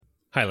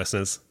Hi,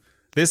 listeners.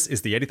 This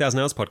is the 80,000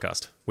 Hours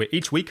podcast, where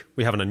each week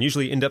we have an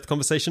unusually in-depth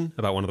conversation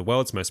about one of the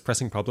world's most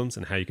pressing problems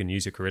and how you can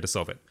use your career to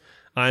solve it.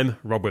 I'm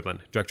Rob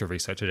Whitman, Director of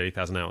Research at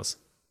 80,000 Hours.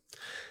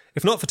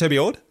 If not for Toby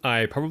Ord,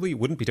 I probably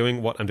wouldn't be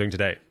doing what I'm doing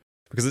today,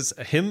 because it's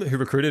him who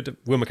recruited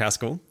Will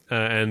MacAskill,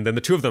 and then the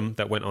two of them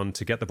that went on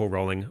to get the ball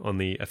rolling on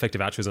the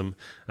effective altruism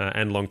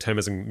and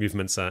long-termism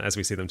movements as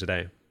we see them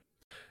today.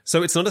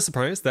 So it's not a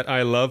surprise that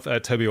I love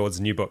Toby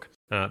Ord's new book,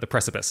 The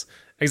Precipice,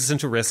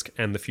 Existential Risk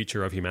and the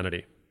Future of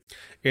Humanity.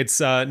 It's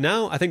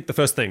now, I think, the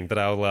first thing that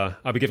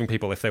I'll be giving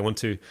people if they want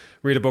to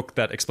read a book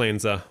that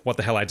explains what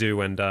the hell I do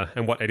and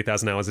what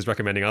 80,000 Hours is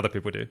recommending other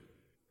people do.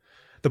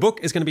 The book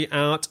is going to be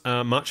out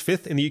March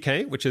 5th in the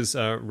UK, which is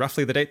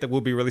roughly the date that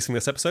we'll be releasing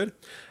this episode.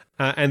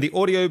 And the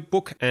audio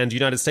book and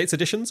United States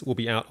editions will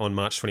be out on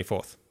March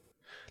 24th.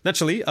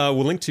 Naturally,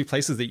 we'll link to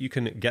places that you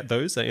can get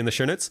those in the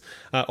show notes,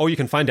 or you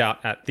can find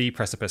out at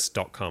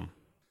theprecipice.com.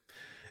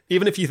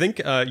 Even if you think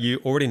you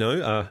already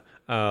know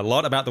a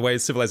lot about the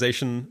ways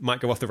civilization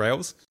might go off the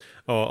rails,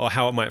 or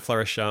how it might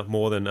flourish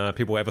more than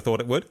people ever thought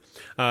it would,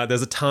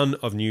 there's a ton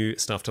of new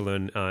stuff to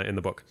learn in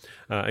the book,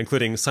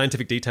 including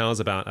scientific details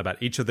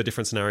about each of the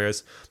different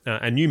scenarios,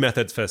 and new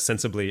methods for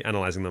sensibly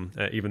analyzing them,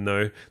 even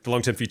though the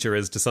long-term future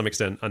is to some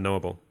extent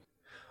unknowable.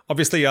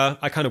 Obviously,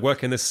 I kind of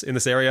work in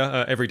this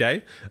area every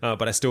day,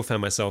 but I still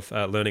found myself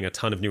learning a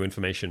ton of new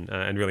information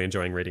and really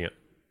enjoying reading it.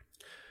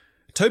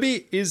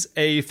 Toby is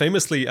a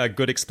famously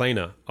good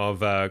explainer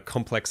of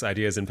complex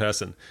ideas in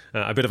person,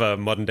 a bit of a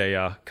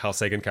modern-day Carl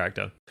Sagan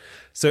character.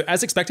 So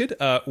as expected,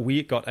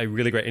 we got a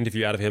really great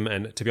interview out of him,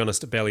 and to be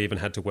honest, barely even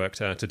had to work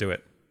to do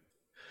it.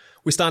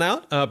 We start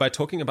out by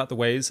talking about the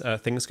ways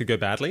things could go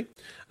badly,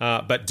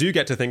 but do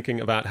get to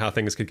thinking about how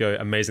things could go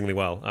amazingly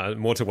well,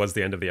 more towards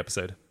the end of the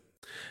episode.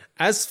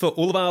 As for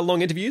all of our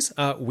long interviews,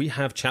 we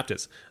have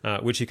chapters,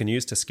 which you can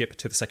use to skip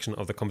to the section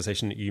of the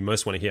conversation you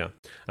most want to hear,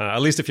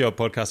 at least if your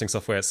podcasting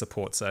software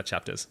supports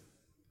chapters.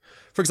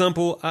 For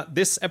example,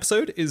 this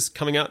episode is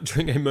coming out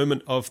during a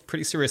moment of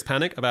pretty serious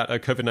panic about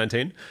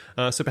COVID-19,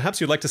 so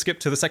perhaps you'd like to skip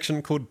to the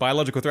section called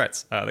Biological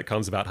Threats that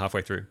comes about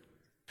halfway through.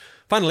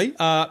 Finally,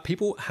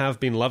 people have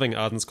been loving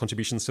Arden's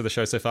contributions to the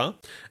show so far,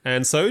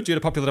 and so, due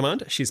to popular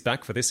demand, she's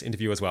back for this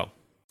interview as well.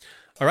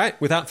 All right,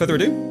 without further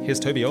ado, here's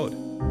Toby Ord.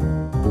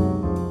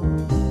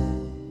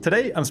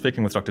 Today, I'm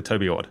speaking with Dr.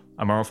 Toby Ord,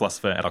 a moral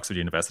philosopher at Oxford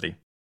University.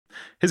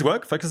 His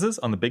work focuses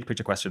on the big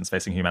picture questions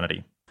facing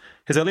humanity.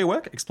 His earlier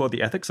work explored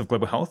the ethics of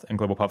global health and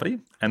global poverty,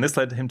 and this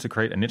led him to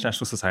create an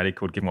international society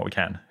called Give 'em What We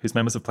Can, whose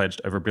members have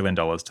pledged over $1 billion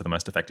to the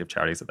most effective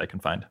charities that they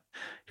can find.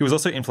 He was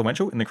also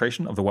influential in the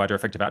creation of the wider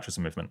effective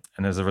altruism movement,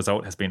 and as a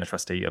result has been a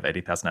trustee of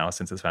 80,000 Hours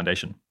since its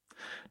foundation.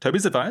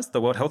 Toby's advised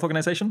the World Health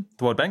Organization,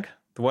 the World Bank,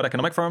 the World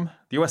Economic Forum,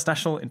 the US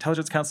National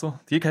Intelligence Council,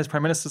 the UK's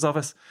Prime Minister's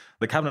Office,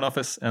 the Cabinet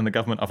Office, and the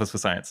Government Office for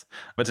Science.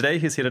 But today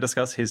he's here to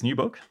discuss his new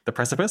book, The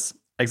Precipice,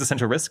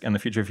 Existential Risk and the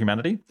Future of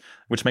Humanity,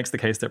 which makes the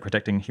case that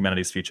protecting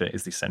humanity's future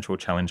is the central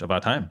challenge of our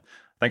time.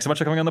 Thanks so much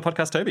for coming on the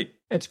podcast, Toby.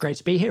 It's great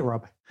to be here,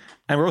 Rob.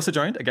 And we're also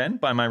joined, again,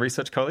 by my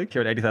research colleague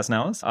here at 80,000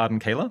 Hours, Arden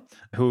Kaler,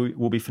 who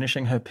will be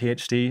finishing her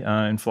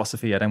PhD in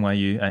philosophy at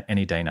NYU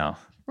any day now.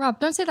 Rob,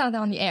 don't say that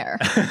on the air.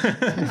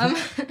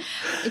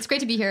 It's great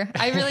to be here.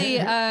 I really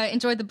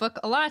enjoyed the book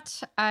a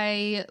lot.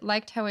 I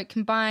liked how it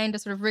combined a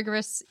sort of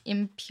rigorous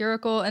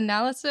empirical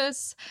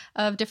analysis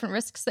of different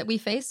risks that we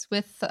face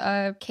with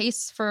a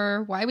case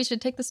for why we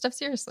should take this stuff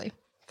seriously.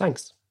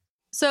 Thanks.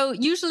 So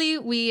usually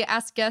we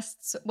ask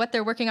guests what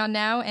they're working on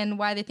now and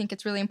why they think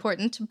it's really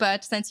important.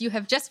 But since you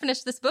have just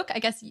finished this book, I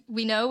guess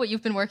we know what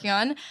you've been working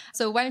on.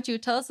 So why don't you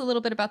tell us a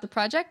little bit about the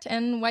project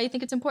and why you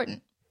think it's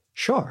important?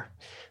 Sure.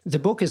 The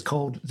book is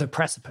called The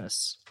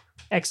Precipice,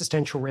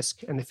 Existential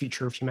Risk and the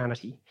Future of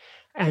Humanity.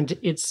 And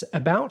it's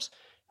about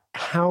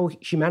how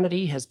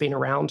humanity has been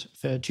around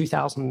for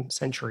 2,000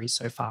 centuries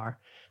so far,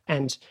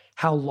 and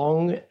how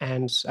long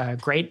and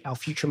great our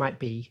future might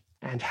be,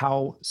 and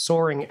how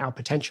soaring our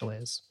potential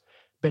is,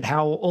 but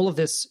how all of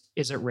this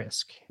is at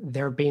risk.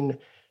 There have been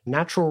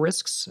natural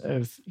risks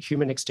of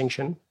human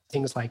extinction,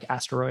 things like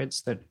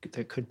asteroids that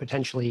could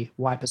potentially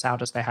wipe us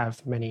out as they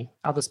have many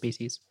other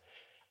species.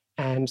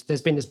 And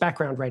there's been this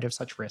background rate of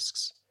such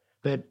risks.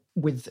 But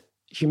with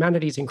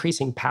humanity's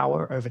increasing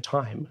power over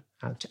time,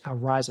 our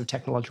rise of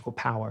technological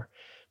power,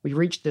 we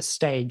reach this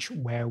stage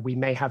where we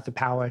may have the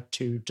power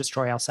to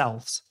destroy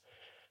ourselves,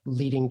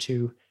 leading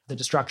to the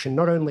destruction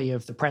not only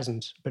of the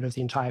present, but of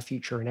the entire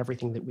future and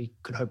everything that we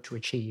could hope to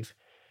achieve.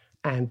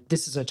 And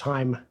this is a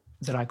time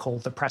that I call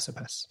the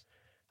precipice.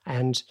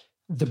 And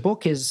the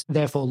book is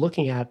therefore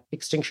looking at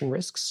extinction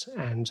risks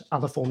and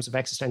other forms of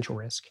existential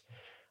risk.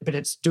 But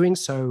it's doing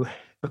so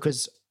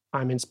because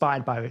I'm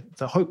inspired by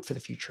the hope for the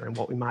future and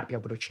what we might be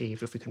able to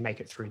achieve if we can make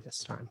it through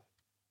this time.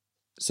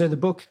 So the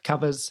book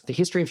covers the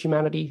history of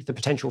humanity, the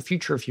potential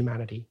future of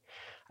humanity,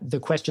 the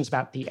questions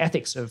about the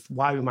ethics of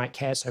why we might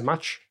care so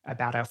much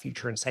about our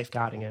future and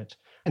safeguarding it,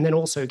 and then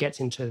also gets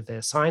into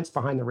the science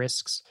behind the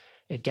risks.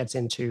 It gets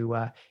into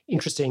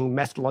interesting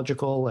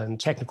methodological and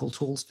technical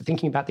tools for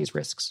thinking about these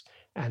risks,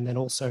 and then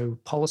also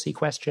policy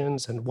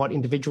questions and what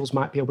individuals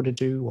might be able to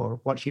do or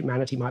what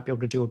humanity might be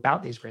able to do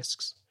about these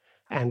risks,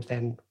 and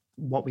then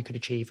what we could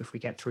achieve if we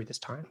get through this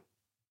time.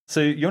 So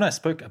you and I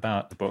spoke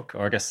about the book,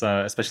 or I guess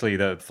especially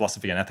the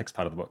philosophy and ethics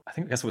part of the book.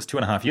 I guess it was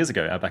 2.5 years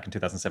ago, back in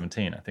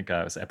 2017. I think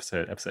it was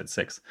episode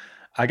 6.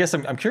 I guess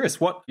I'm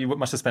curious, what you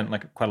must have spent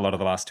like quite a lot of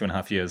the last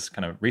 2.5 years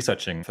kind of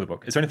researching for the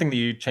book. Is there anything that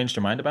you changed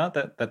your mind about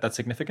that's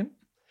significant?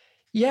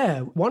 Yeah,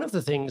 one of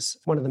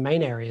the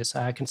main areas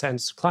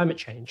concerns climate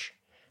change.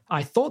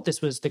 I thought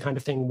this was the kind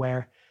of thing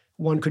where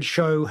one could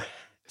show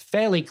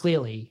fairly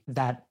clearly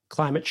that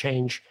climate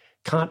change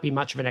can't be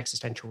much of an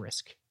existential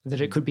risk, that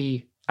it could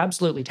be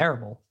absolutely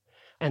terrible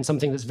and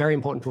something that's very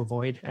important to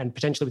avoid and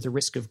potentially with the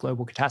risk of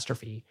global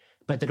catastrophe,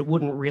 but that it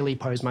wouldn't really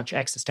pose much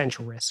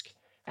existential risk.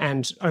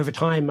 And over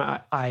time,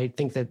 I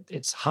think that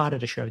it's harder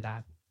to show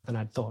that than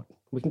I'd thought.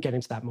 We can get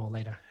into that more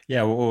later.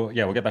 Yeah,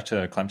 we'll get back to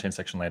the climate change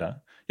section later.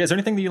 Yeah, is there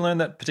anything that you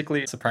learned that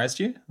particularly surprised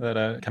you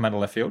that came out of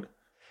left field?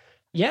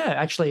 Yeah,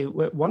 actually,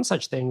 one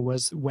such thing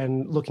was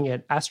when looking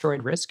at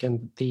asteroid risk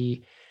and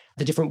the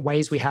different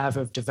ways we have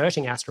of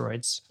diverting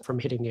asteroids from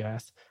hitting the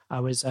Earth. I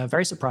was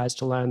very surprised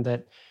to learn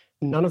that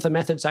none of the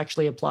methods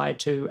actually apply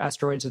to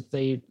asteroids at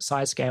the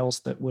size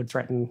scales that would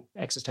threaten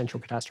existential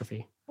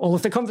catastrophe. All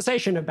of the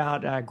conversation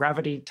about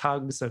gravity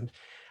tugs and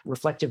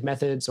reflective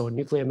methods or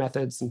nuclear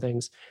methods and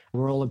things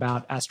were all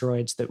about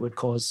asteroids that would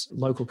cause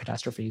local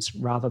catastrophes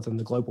rather than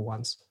the global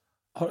ones.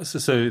 Oh,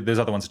 so those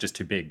other ones are just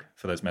too big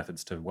for those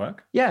methods to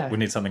work? Yeah. We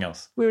need something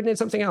else. We would need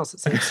something else, it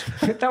seems.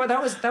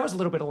 that was a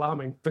little bit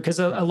alarming because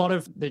a lot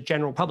of the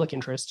general public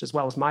interest, as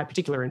well as my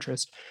particular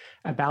interest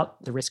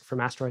about the risk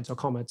from asteroids or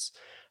comets,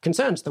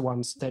 concerns the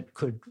ones that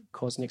could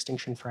cause an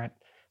extinction threat.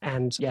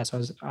 And yes,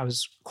 I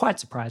was quite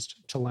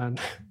surprised to learn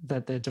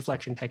that the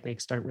deflection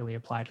techniques don't really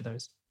apply to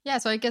those. Yeah,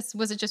 so I guess,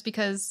 was it just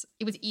because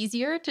it was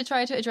easier to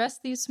try to address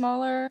these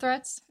smaller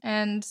threats?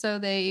 And so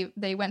they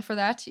went for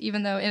that,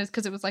 even though it was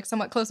because it was like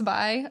somewhat close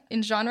by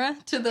in genre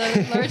to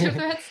the larger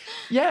threats?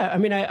 Yeah, I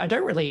mean, I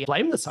don't really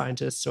blame the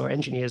scientists or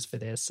engineers for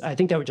this. I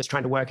think they were just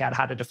trying to work out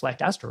how to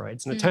deflect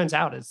asteroids. And it turns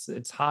out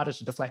it's harder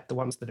to deflect the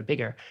ones that are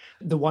bigger.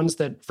 The ones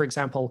that, for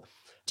example,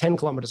 10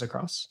 kilometers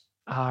across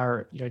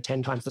are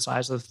 10 times the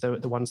size of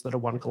the ones that are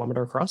 1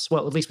 kilometer across.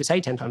 Well, at least we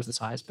say 10 times the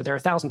size, but they're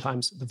 1,000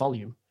 times the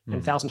volume and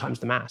 1,000 times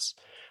the mass.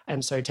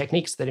 And so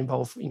techniques that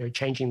involve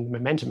changing the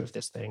momentum of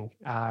this thing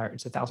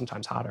it's 1,000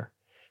 times harder.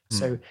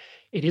 So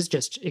it is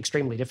just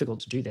extremely difficult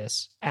to do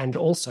this. And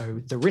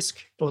also the risk,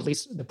 or at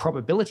least the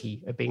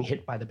probability of being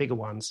hit by the bigger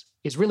ones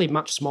is really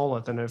much smaller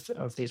than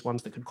of these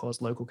ones that could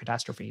cause local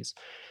catastrophes.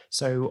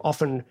 So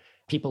often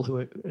people who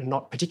are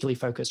not particularly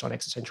focused on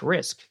existential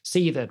risk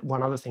see that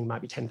one other thing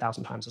might be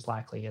 10,000 times as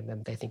likely, and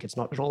then they think it's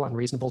not at all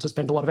unreasonable to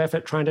spend a lot of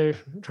effort trying to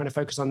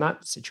focus on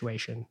that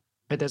situation.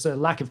 But there's a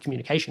lack of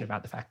communication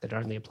about the fact that it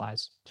only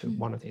applies to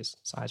one of these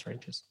size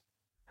ranges.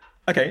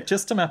 Okay,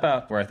 just to map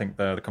out where I think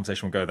the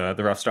conversation will go,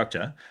 the rough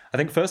structure, I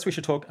think first we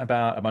should talk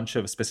about a bunch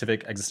of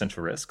specific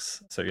existential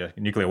risks. So yeah,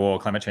 nuclear war,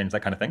 climate change,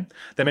 that kind of thing.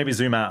 Then maybe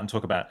zoom out and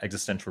talk about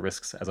existential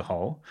risks as a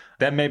whole.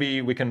 Then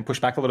maybe we can push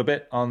back a little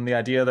bit on the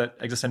idea that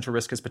existential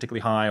risk is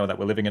particularly high or that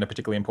we're living in a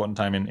particularly important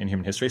time in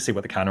human history, see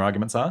what the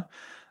counter-arguments are.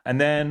 And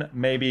then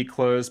maybe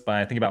close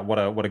by thinking about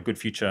what a good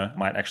future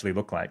might actually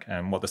look like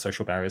and what the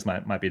social barriers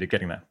might be to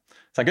getting there.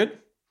 Is that good?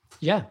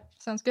 Yeah.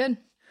 Sounds good.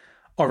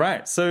 All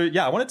right. So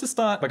yeah, I wanted to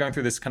start by going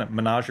through this kind of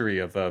menagerie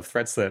of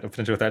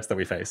potential threats that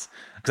we face.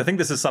 Because I think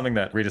this is something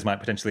that readers might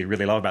potentially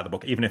really love about the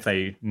book, even if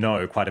they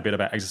know quite a bit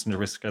about existential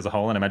risk as a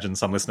whole. And I imagine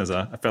some listeners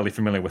are fairly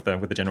familiar with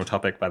the general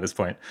topic by this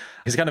point.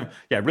 Because you kind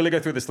of, really go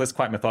through this list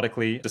quite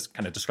methodically, just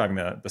kind of describing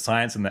the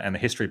science and the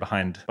history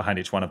behind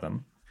each one of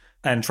them.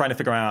 And trying to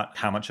figure out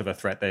how much of a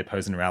threat they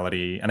pose in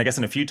reality. And I guess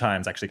in a few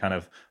times actually kind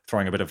of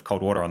throwing a bit of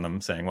cold water on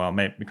them, saying, well,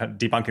 maybe kind of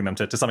debunking them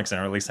to some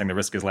extent, or at least saying the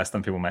risk is less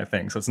than people might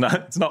think. So it's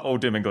not all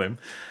doom and gloom.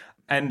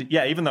 And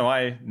yeah, even though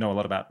I know a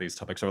lot about these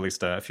topics, or at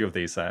least a few of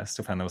these, I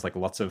still found there was like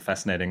lots of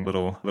fascinating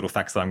little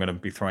facts that I'm going to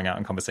be throwing out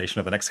in conversation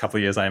over the next couple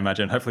of years, I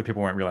imagine. Hopefully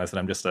people won't realize that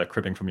I'm just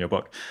cribbing from your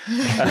book.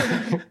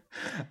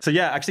 So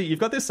yeah, actually, you've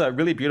got this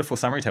really beautiful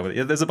summary table.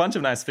 There's a bunch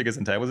of nice figures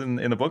and tables in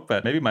the book,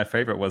 but maybe my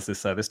favorite was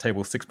this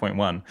table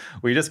 6.1,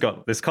 where you just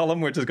got this column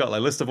which has got a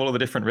list of all of the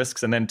different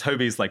risks, and then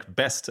Toby's like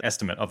best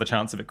estimate of the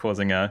chance of it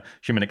causing a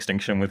human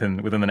extinction within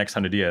the next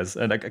 100 years.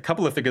 And a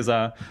couple of figures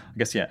are, I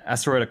guess,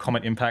 asteroid or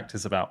comet impact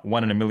is about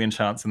 1 in a million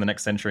chance in the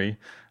next century.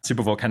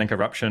 Supervolcanic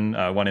eruption,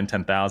 1 in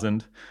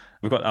 10,000.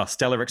 We've got our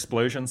stellar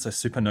explosion, so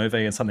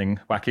supernovae and something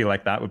wacky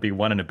like that would be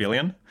 1 in a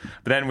billion.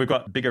 But then we've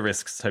got bigger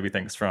risks, Toby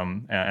thinks,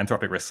 from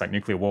anthropic risks, like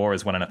nuclear war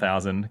is 1 in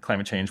 1,000,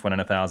 climate change 1 in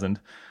 1,000.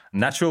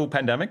 Natural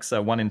pandemics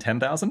are 1 in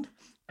 10,000.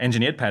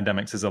 Engineered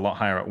pandemics is a lot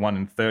higher at 1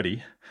 in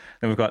 30.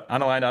 Then we've got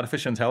unaligned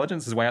artificial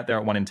intelligence is way out there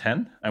at 1 in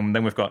 10. And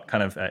then we've got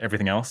kind of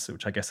everything else,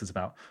 which I guess is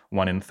about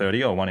 1 in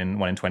 30 or 1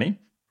 in 20.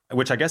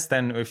 Which I guess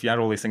then, if you add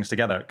all these things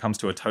together, it comes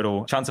to a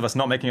total chance of us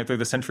not making it through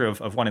the century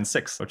of 1 in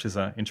 6, which is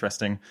an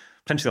interesting,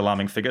 potentially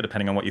alarming figure,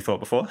 depending on what you thought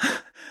before.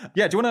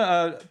 Yeah, do you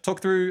want to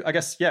talk through, I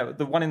guess,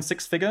 the 1 in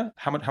 6 figure?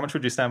 How much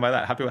would you stand by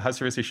that? How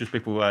seriously should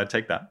people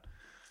take that?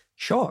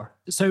 Sure.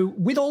 So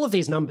with all of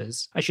these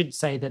numbers, I should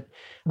say that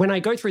when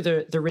I go through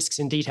the risks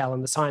in detail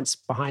and the science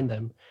behind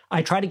them,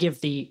 I try to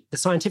give the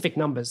scientific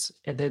numbers,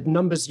 the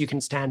numbers you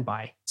can stand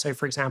by. So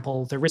for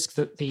example, the risk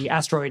that the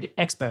asteroid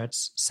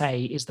experts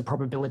say is the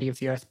probability of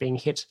the Earth being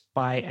hit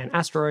by an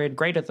asteroid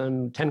greater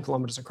than 10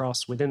 kilometers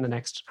across within the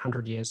next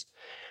 100 years,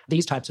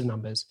 these types of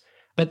numbers.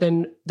 But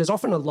then there's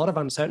often a lot of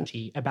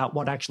uncertainty about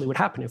what actually would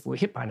happen if we were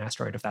hit by an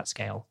asteroid of that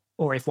scale.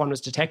 Or if one was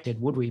detected,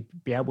 would we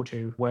be able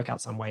to work out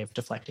some way of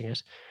deflecting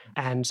it?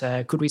 And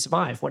could we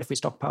survive? What if we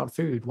stockpiled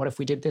food? What if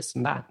we did this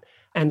and that?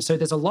 And so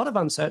there's a lot of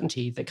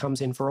uncertainty that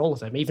comes in for all of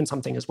them, even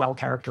something as well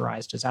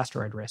characterized as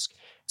asteroid risk.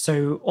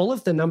 So all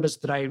of the numbers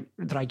that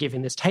I give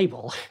in this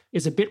table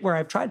is a bit where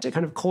I've tried to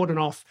kind of cordon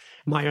off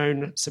my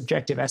own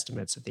subjective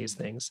estimates of these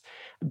things.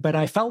 But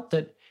I felt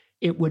that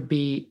it would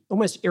be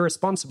almost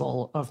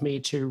irresponsible of me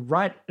to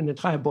write an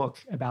entire book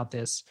about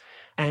this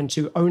and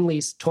to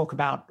only talk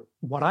about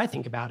what I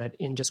think about it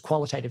in just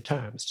qualitative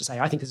terms, to say,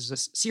 I think this is a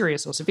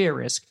serious or severe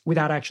risk,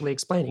 without actually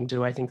explaining,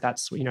 do I think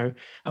that's,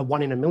 a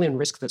 1 in a million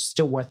risk that's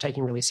still worth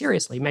taking really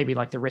seriously? Maybe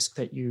like the risk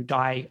that you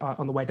die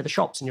on the way to the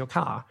shops in your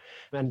car,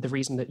 and the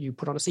reason that you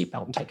put on a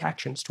seatbelt and take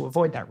actions to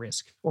avoid that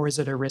risk. Or is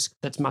it a risk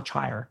that's much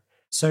higher?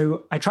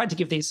 So I tried to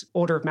give these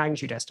order of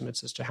magnitude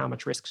estimates as to how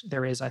much risk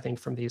there is, I think,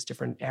 from these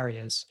different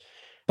areas.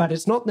 But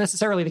it's not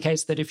necessarily the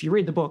case that if you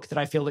read the book that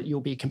I feel that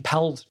you'll be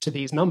compelled to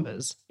these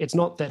numbers. It's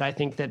not that I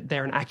think that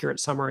they're an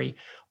accurate summary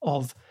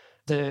of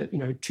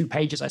the 2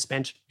 pages I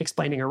spent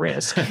explaining a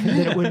risk,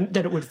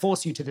 that it would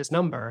force you to this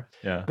number.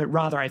 Yeah. But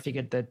rather I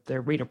figured that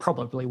the reader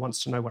probably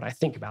wants to know what I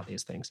think about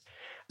these things.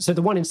 So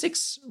the 1 in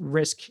 6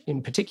 risk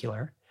in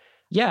particular,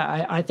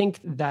 I think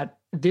that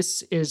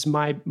this is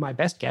my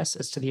best guess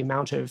as to the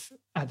amount of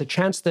the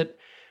chance that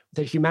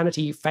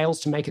humanity fails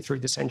to make it through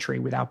the century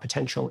with our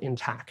potential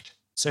intact.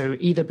 So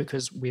either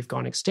because we've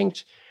gone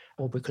extinct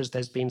or because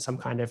there's been some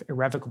kind of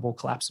irrevocable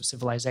collapse of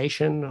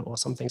civilization or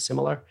something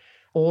similar,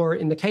 or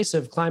in the case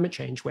of climate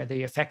change where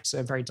the effects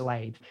are very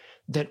delayed,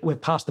 that we're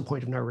past the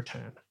point of no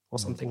return or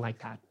something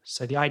like that.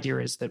 So the idea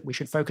is that we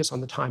should focus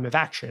on the time of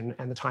action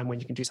and the time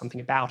when you can do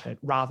something about it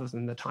rather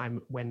than the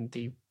time when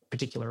the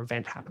particular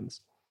event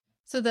happens.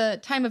 So the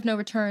time of no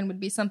return would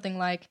be something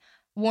like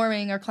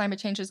warming or climate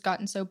change has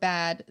gotten so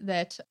bad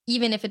that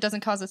even if it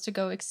doesn't cause us to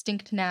go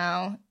extinct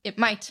now, it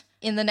might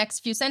in the next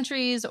few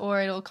centuries,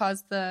 or it'll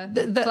cause the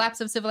collapse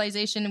of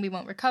civilization and we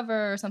won't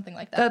recover or something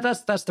like that.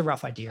 That's the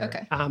rough idea.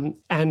 Okay.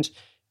 And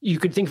you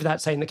could think of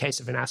that, say, in the case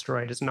of an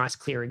asteroid as a nice,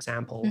 clear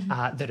example,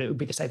 that it would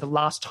be to say the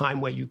last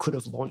time where you could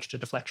have launched a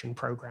deflection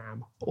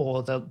program,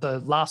 or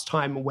the last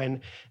time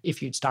when,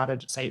 if you'd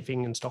started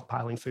saving and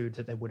stockpiling food,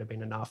 that there would have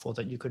been enough, or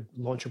that you could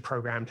launch a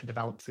program to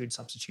develop food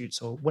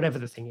substitutes, or whatever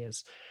the thing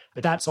is.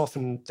 But that's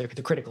often the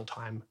critical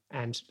time.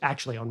 And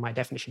actually, on my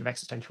definition of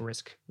existential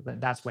risk,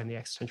 that's when the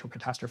existential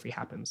catastrophe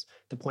happens,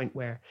 the point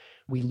where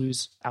we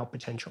lose our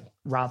potential,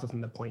 rather than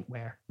the point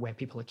where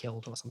people are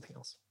killed or something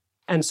else.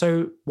 And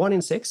so 1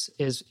 in 6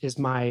 is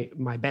my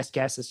best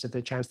guess as to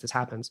the chance this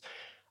happens.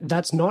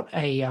 That's not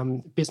a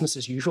business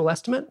as usual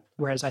estimate,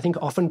 whereas I think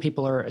often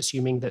people are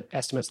assuming that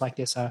estimates like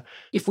this are,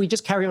 if we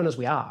just carry on as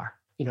we are,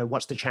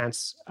 what's the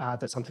chance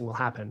that something will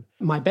happen?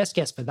 My best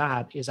guess for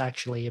that is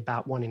actually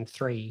about 1 in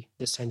 3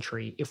 this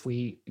century if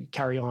we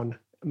carry on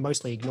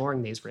mostly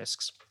ignoring these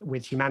risks,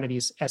 with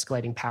humanity's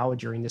escalating power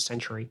during this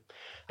century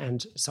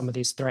and some of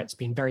these threats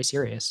being very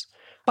serious.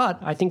 But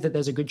I think that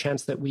there's a good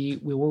chance that we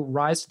will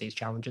rise to these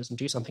challenges and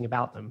do something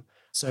about them.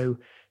 So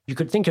you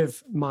could think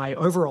of my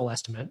overall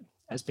estimate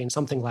as being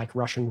something like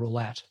Russian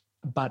roulette,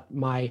 but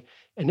my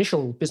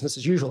initial business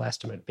as usual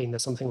estimate being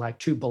there's something like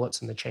 2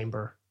 bullets in the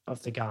chamber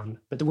of the gun,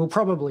 but that we'll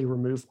probably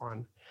remove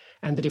one.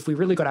 And that if we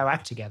really got our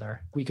act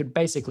together, we could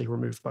basically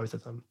remove both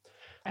of them.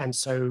 And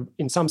so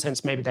in some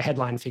sense, maybe the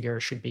headline figure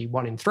should be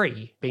 1 in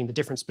 3, being the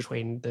difference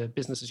between the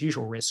business as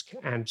usual risk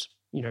and,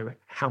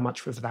 how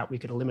much of that we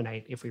could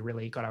eliminate if we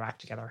really got our act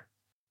together.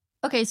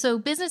 Okay, so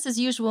business as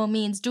usual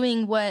means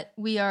doing what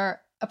we are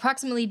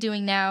approximately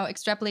doing now,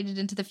 extrapolated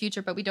into the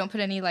future, but we don't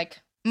put any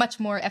much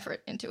more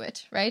effort into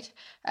it, right?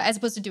 As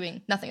opposed to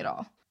doing nothing at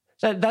all.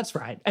 That's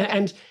right.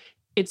 And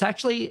it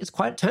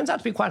turns out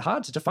to be quite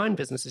hard to define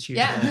business as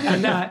usual. Yeah.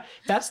 And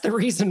that's the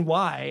reason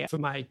why, for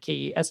my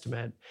key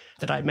estimate,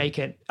 that I make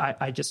it,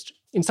 I just,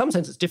 in some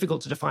sense, it's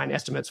difficult to define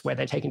estimates where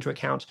they take into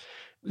account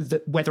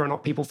whether or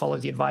not people follow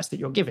the advice that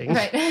you're giving.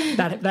 Right.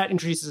 that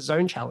introduces its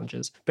own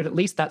challenges. But at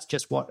least that's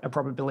just what a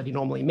probability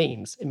normally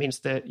means. It means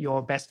that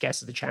your best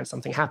guess is the chance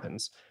something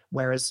happens,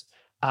 whereas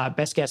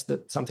best guess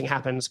that something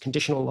happens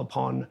conditional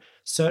upon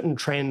certain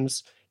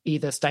trends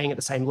either staying at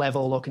the same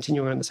level or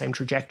continuing on the same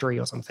trajectory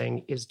or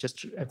something is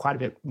just quite a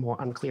bit more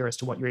unclear as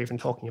to what you're even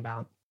talking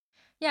about.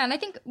 Yeah, and I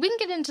think we can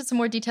get into some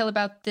more detail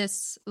about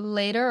this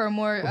later, or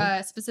more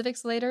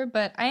specifics later,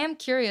 but I am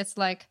curious,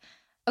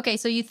 okay,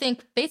 so you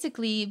think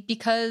basically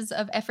because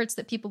of efforts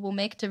that people will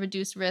make to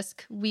reduce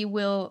risk, we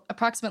will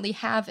approximately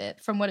have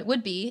it from what it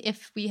would be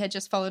if we had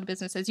just followed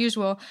business as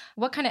usual.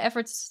 What kind of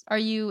efforts are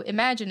you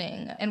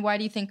imagining, and why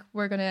do you think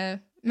we're going to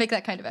make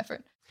that kind of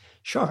effort?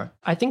 Sure.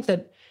 I think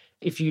that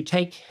If you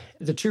take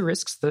the two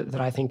risks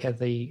that I think are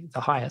the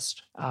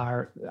highest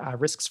are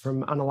risks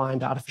from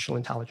unaligned artificial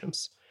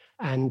intelligence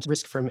and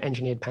risk from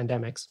engineered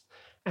pandemics.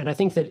 And I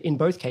think that in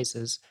both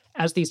cases,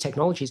 as these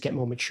technologies get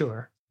more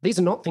mature, these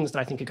are not things that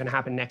I think are going to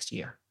happen next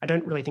year. I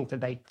don't really think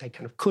that they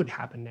kind of could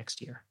happen next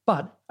year,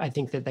 but I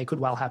think that they could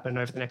well happen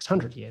over the next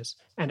 100 years.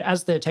 And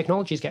as the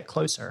technologies get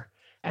closer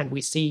and we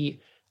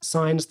see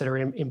signs that are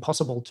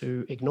impossible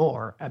to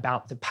ignore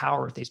about the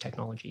power of these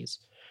technologies,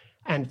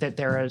 and that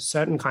there are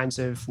certain kinds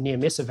of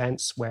near-miss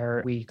events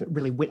where we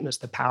really witness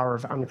the power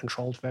of an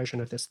uncontrolled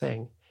version of this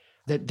thing,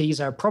 that these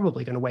are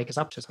probably going to wake us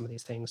up to some of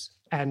these things.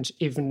 And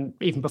even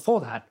before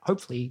that,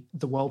 hopefully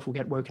the world will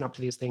get woken up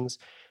to these things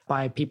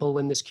by people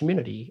in this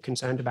community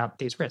concerned about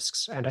these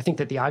risks. And I think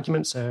that the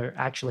arguments are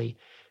actually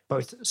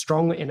both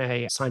strong in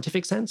a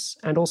scientific sense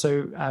and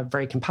also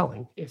very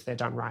compelling if they're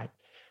done right.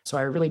 So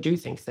I really do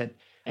think that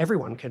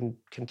everyone can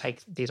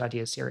take these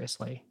ideas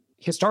seriously.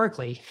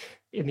 Historically,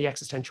 in the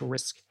existential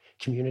risk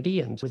community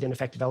and within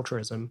effective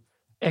altruism,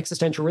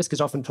 existential risk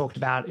is often talked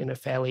about in a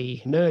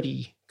fairly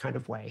nerdy kind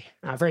of way,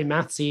 very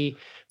mathsy,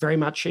 very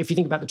much, if you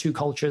think about the two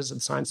cultures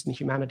of science and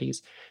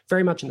humanities,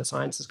 very much in the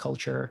sciences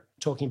culture,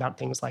 talking about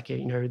things like,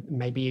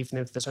 maybe even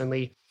if there's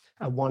only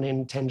a 1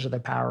 in 10 to the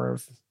power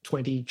of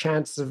 20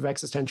 chance of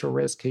existential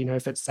risk,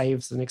 if it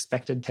saves an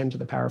expected 10 to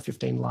the power of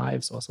 15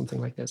 lives or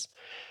something like this.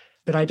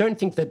 But I don't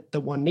think that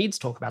one needs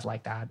to talk about it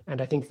like that.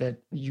 And I think that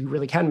you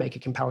really can make a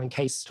compelling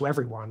case to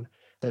everyone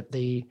that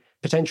the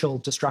potential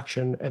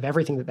destruction of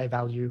everything that they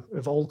value,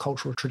 of all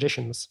cultural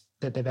traditions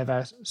that they've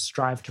ever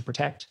strived to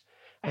protect,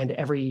 and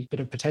every bit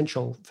of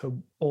potential for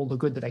all the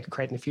good that they could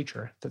create in the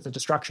future, that the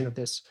destruction of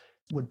this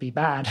would be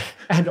bad,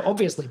 and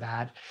obviously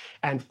bad,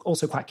 and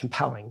also quite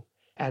compelling.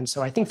 And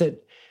so I think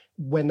that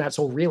when that's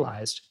all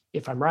realized,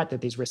 if I'm right that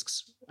these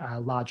risks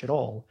are large at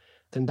all,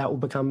 then that will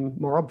become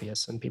more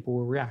obvious and people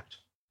will react.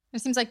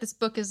 It seems like this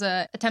book is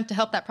an attempt to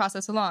help that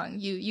process along.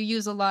 You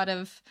use a lot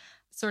of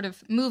sort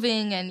of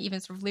moving and even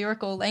sort of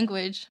lyrical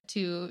language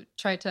to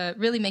try to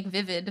really make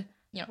vivid,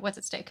 what's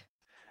at stake.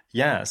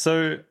 Yeah,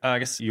 so I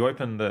guess you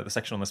open the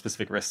section on the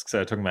specific risks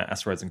talking about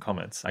asteroids and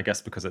comets, I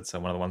guess because it's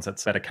one of the ones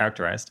that's better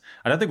characterized.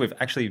 I don't think we've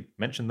actually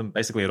mentioned them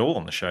basically at all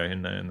on the show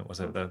in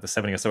the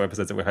 70 or so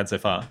episodes that we've had so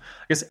far.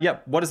 I guess, yeah,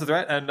 what is the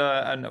threat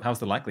and how's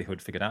the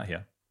likelihood figured out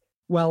here?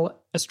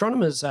 Well,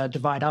 astronomers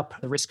divide up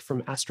the risk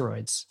from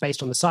asteroids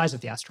based on the size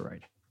of the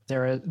asteroid.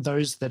 There are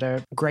those that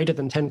are greater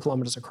than 10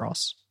 kilometers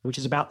across, which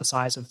is about the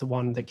size of the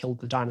one that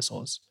killed the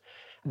dinosaurs.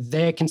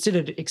 They're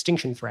considered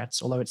extinction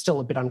threats, although it's still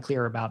a bit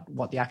unclear about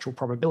what the actual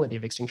probability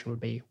of extinction would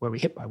be were we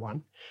hit by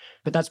one.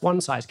 But that's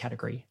one size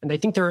category. And they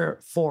think there are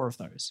 4 of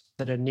those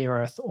that are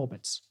near-Earth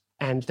orbits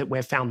and that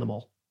we've found them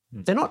all.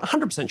 They're not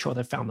 100% sure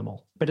they've found them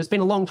all, but it's been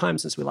a long time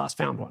since we last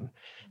found one.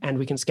 And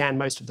we can scan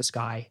most of the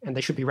sky, and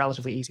they should be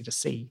relatively easy to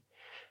see.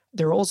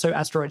 There are also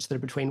asteroids that are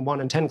between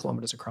 1 and 10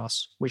 kilometers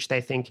across, which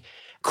they think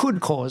could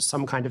cause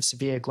some kind of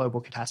severe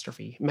global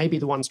catastrophe. Maybe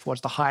the ones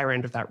towards the higher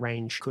end of that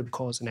range could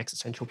cause an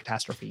existential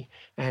catastrophe.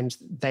 And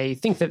they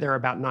think that there are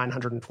about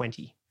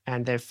 920,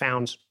 and they've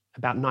found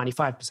about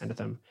 95% of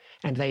them.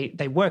 And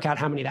they work out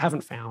how many they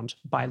haven't found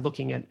by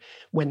looking at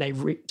when they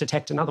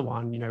detect another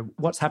one,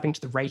 what's happening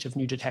to the rate of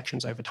new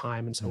detections over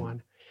time and so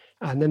on.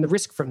 And then the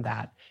risk from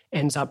that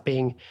ends up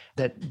being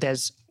that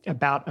there's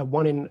about a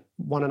 1 in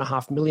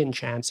 1.5 million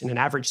chance in an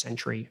average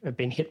century of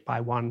being hit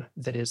by one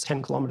that is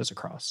 10 kilometers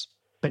across.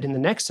 But in the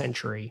next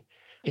century,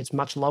 it's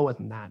much lower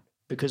than that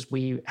because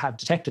we have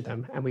detected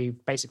them and we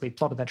basically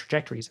plotted their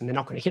trajectories and they're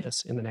not going to hit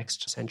us in the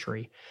next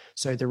century.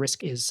 So the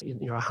risk is,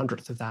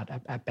 100th of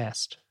that at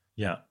best.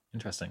 Yeah,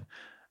 interesting.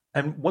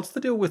 And what's the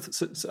deal with,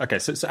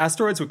 so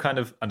asteroids we've kind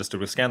of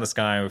understood. We've scanned the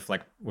sky,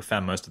 we've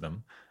found most of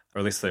them. Or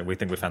at least we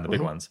think we found the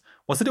big ones.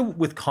 What's the deal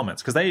with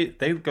comets? Because they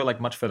go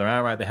much further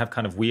out, right? They have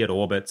kind of weird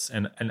orbits.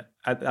 And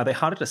are they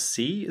harder to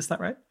see? Is that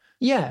right?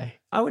 Yeah,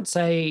 I would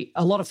say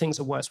a lot of things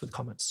are worse with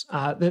comets.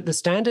 The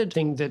standard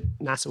thing that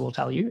NASA will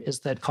tell you is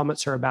that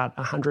comets are about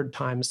 100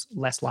 times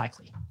less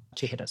likely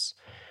to hit us.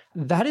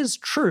 That is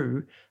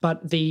true,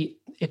 but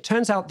it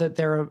turns out that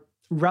there are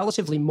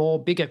relatively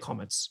more bigger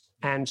comets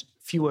and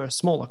fewer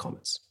smaller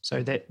comets.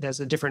 So there's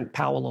a different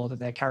power law that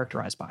they're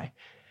characterized by.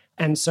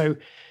 And so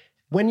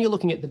when you're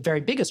looking at the very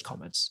biggest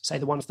comets, say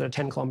the ones that are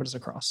 10 kilometers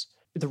across,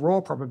 the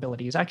raw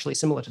probability is actually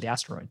similar to the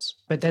asteroids.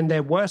 But then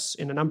they're worse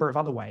in a number of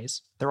other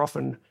ways. They're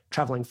often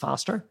traveling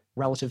faster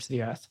relative to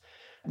the Earth,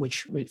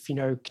 which, if you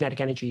know,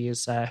 kinetic energy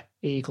is E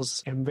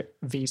equals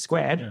mv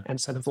squared. Yeah. And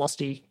so the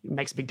velocity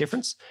makes a big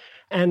difference.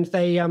 And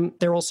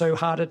they're also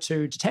harder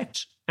to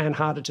detect and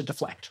harder to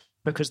deflect,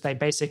 because they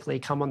basically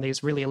come on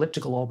these really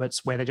elliptical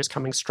orbits where they're just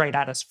coming straight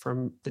at us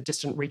from the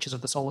distant reaches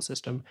of the solar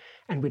system,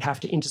 and we'd have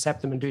to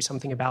intercept them and do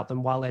something about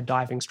them while they're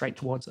diving straight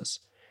towards us.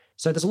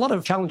 So there's a lot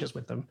of challenges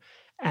with them.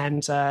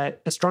 And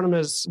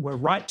astronomers were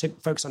right to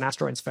focus on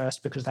asteroids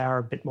first because they are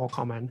a bit more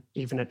common,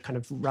 even at kind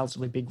of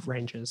relatively big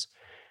ranges.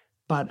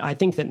 But I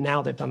think that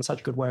now they've done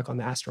such good work on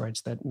the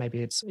asteroids that maybe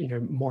it's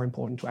more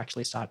important to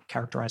actually start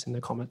characterizing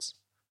the comets.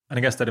 And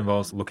I guess that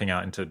involves looking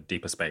out into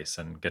deeper space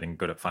and getting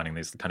good at finding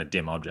these kind of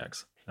dim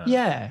objects.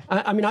 Yeah.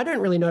 I mean, I don't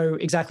really know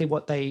exactly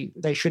what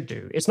they should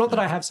do. It's not that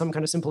I have some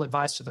kind of simple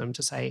advice to them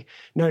to say,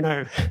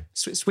 no,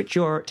 switch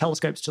your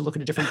telescopes to look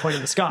at a different point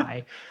in the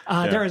sky.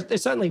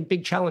 There's certainly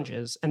big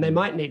challenges, and they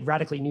might need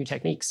radically new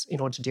techniques in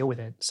order to deal with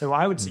it. So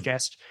I would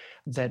suggest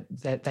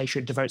that they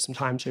should devote some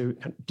time to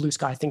blue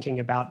sky thinking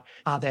about,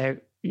 are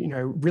there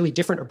really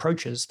different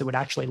approaches that would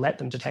actually let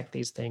them detect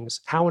these things?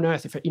 How on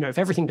earth, if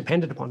everything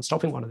depended upon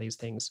stopping one of these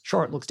things,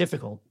 sure, it looks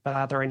difficult, but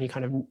are there any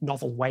kind of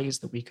novel ways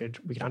that we could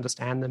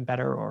understand them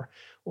better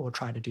or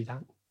try to do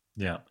that?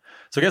 Yeah.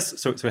 So I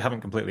guess so we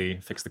haven't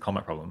completely fixed the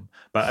comet problem,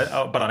 but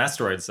on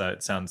asteroids,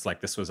 it sounds like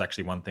this was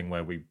actually one thing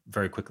where we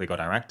very quickly got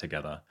our act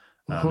together.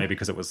 Maybe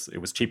because it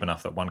was cheap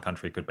enough that one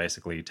country could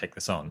basically take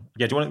this on.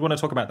 Yeah, do you want to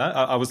talk about that?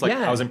 I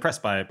was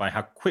impressed by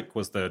how quick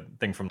was the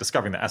thing from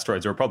discovering that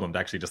asteroids are a problem to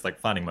actually just like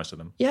finding most of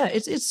them. Yeah,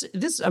 it's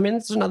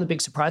another big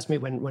surprise to me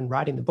when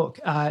writing the book.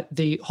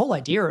 The whole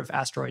idea of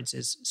asteroids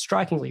is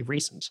strikingly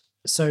recent.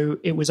 So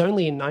it was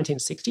only in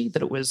 1960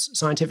 that it was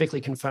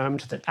scientifically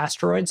confirmed that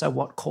asteroids are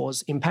what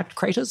cause impact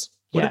craters.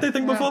 What did they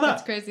think before that?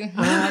 That's crazy.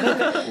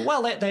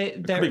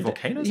 They're could be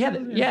volcanoes.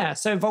 Yeah.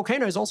 So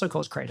volcanoes also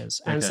cause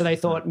craters, and so they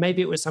thought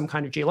maybe it was some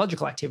kind of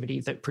geological activity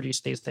that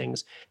produced these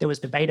things. There was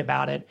debate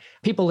about it.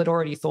 People had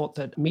already thought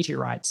that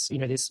meteorites,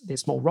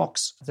 these small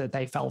rocks, that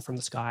they fell from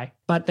the sky,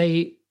 but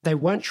they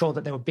weren't sure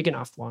that they were big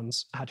enough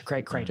ones to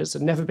create craters.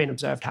 Had never been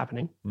observed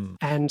happening.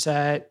 And so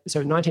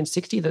in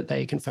 1960 that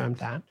they confirmed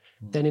that.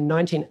 Then in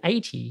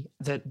 1980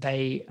 that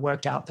they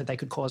worked out that they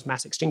could cause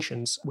mass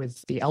extinctions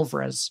with the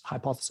Alvarez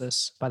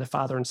hypothesis by the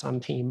father and son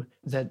team,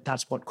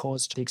 that's what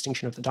caused the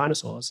extinction of the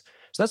dinosaurs.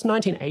 So that's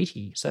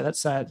 1980. So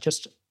that's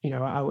just,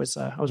 I was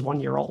 1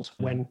 year old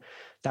when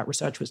that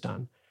research was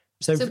done.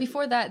 So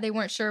before that, they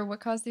weren't sure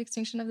what caused the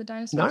extinction of the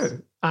dinosaurs? No.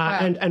 Wow.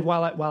 And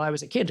while I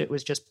was a kid, it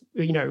was just,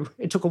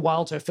 it took a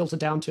while to filter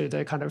down to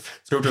the kind of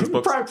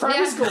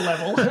primary school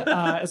level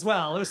as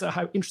well. It was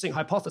an interesting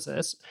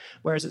hypothesis,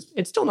 whereas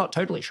it's still not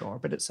totally sure,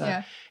 but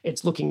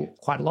it's looking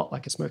quite a lot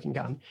like a smoking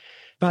gun.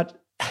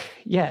 But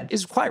yeah,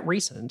 it's quite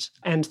recent.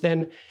 And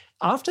then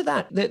after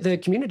that, the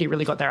community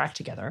really got their act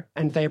together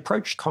and they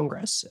approached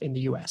Congress in the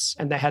US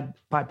and they had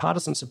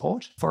bipartisan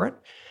support for it,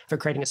 for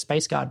creating a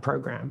Space Guard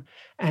program.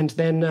 And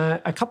then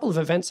a couple of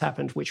events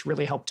happened which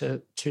really helped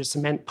to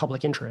cement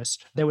public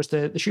interest. There was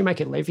the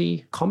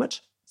Shoemaker-Levy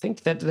comet, I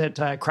think,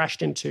 that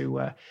crashed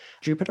into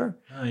Jupiter.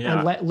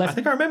 And left, I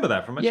think I remember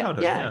that from my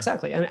childhood. Yeah,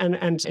 exactly.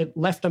 And it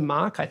left a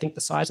mark, I think,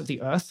 the size of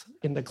the Earth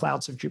in the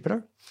clouds of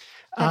Jupiter.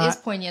 That is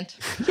poignant.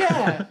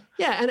 Yeah.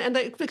 And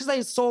because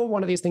they saw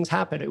one of these things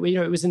happen, it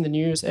was in the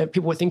news,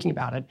 people were thinking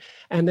about it.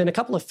 And then a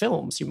couple of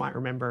films you might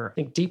remember, I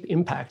think Deep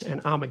Impact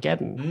and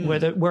Armageddon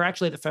were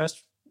actually the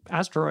first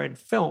asteroid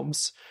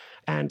films,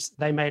 and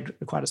they made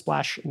quite a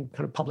splash in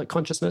kind of public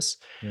consciousness.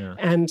 Yeah.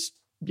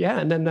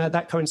 And then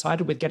that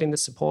coincided with getting the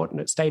support, and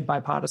it stayed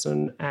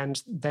bipartisan,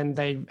 and then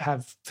they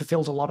have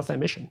fulfilled a lot of their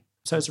mission.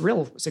 So it's a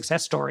real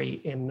success story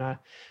in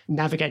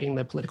navigating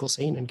the political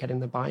scene and getting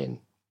the buy-in.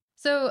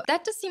 So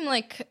that does seem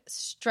like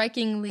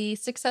strikingly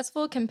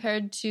successful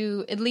compared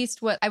to at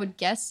least what I would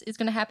guess is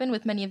going to happen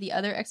with many of the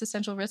other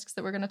existential risks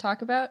that we're going to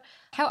talk about.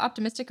 How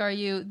optimistic are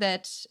you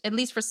that at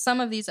least for some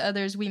of these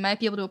others, we might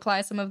be able to apply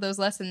some of those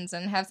lessons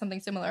and have something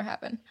similar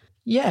happen?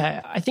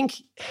 Yeah, I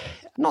think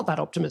not that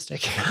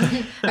optimistic.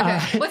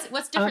 Okay.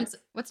 What's different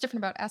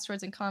about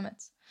asteroids and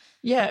comets?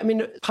 Yeah, I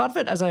mean, part of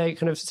it, as I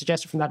kind of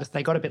suggested from that, is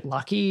they got a bit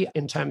lucky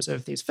in terms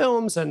of these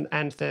films and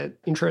the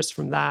interest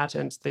from that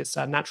and this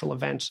natural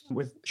event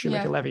with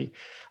Shoemaker-Levy.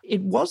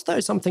 It was, though,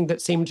 something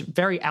that seemed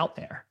very out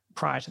there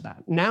prior to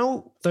that.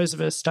 Now, those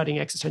of us studying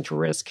existential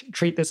risk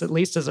treat this at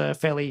least as a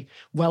fairly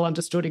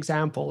well-understood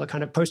example, a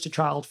kind of poster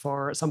child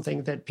for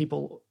something that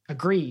people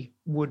agree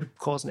would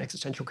cause an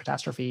existential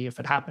catastrophe if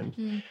it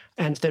happened,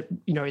 and that,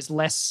 is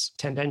less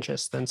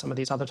tendentious than some of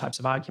these other types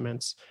of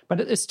arguments. But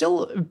it's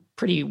still a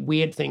pretty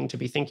weird thing to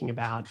be thinking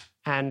about,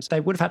 and they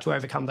would have had to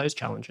overcome those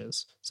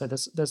challenges. So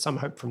there's some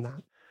hope from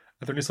that.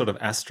 Are there any sort of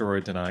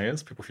asteroid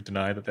deniers, people who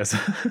deny that there's...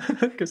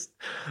 Because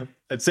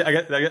I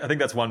think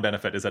that's one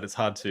benefit, is that it's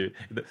hard to...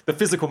 The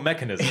physical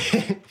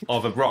mechanism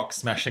of a rock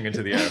smashing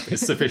into the Earth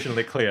is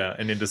sufficiently clear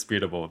and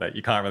indisputable that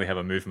you can't really have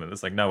a movement.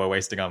 It's like, no, we're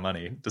wasting our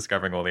money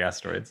discovering all the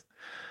asteroids.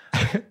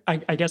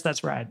 I guess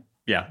that's right.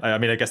 Yeah, I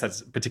mean, I guess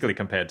that's particularly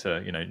compared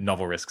to,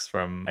 novel risks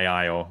from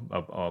AI or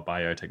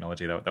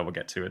biotechnology that we'll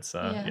get to. It's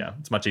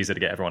it's much easier to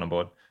get everyone on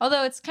board.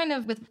 Although it's kind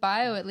of with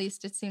bio, at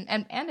least it seems,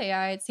 and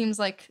AI, it seems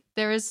like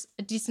there is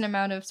a decent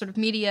amount of sort of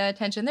media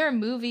attention. There are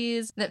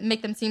movies that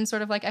make them seem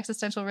sort of like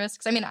existential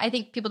risks. I mean, I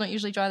think people don't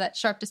usually draw that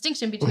sharp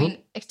distinction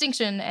between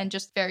extinction and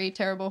just very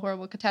terrible,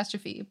 horrible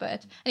catastrophe.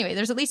 But anyway,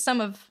 there's at least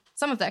some of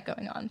that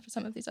going on for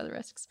some of these other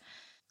risks.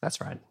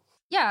 That's right.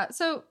 Yeah.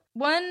 So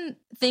One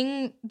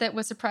thing that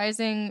was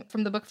surprising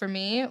from the book for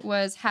me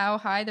was how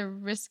high the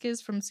risk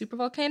is from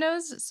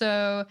supervolcanoes.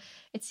 So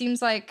it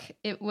seems like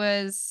it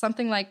was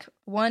something like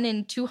 1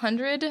 in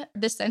 200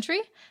 this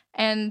century.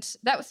 And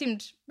that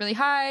seemed really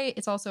high.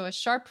 It's also a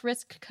sharp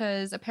risk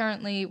because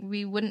apparently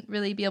we wouldn't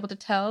really be able to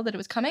tell that it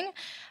was coming,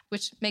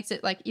 which makes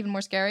it like even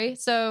more scary.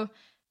 So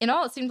in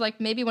all, it seemed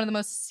like maybe one of the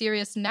most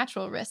serious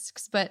natural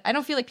risks, but I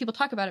don't feel like people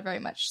talk about it very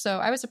much. So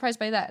I was surprised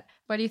by that.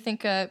 Why do you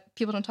think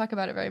people don't talk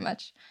about it very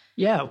much?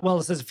 Yeah, well,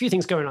 there's a few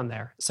things going on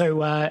there.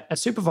 So a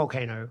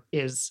supervolcano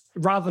is,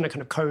 rather than a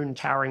kind of cone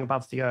towering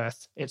above the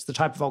Earth, it's the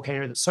type of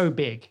volcano that's so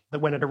big that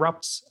when it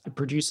erupts, it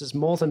produces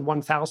more than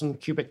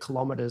 1,000 cubic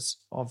kilometers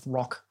of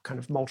rock, kind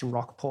of molten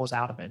rock pours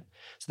out of it.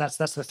 So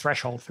that's the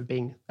threshold for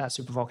being a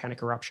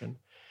supervolcanic eruption.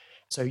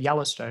 So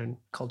Yellowstone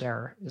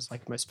caldera is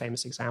like the most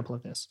famous example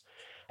of this.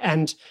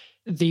 And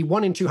the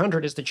 1 in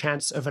 200 is the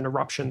chance of an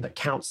eruption that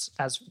counts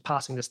as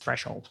passing this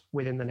threshold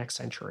within the next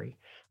century.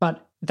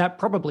 But that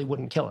probably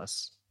wouldn't kill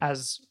us,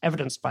 as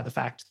evidenced by the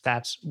fact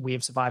that we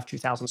have survived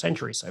 2,000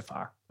 centuries so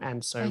far.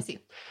 And so, I see.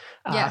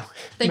 Yeah,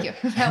 thank you.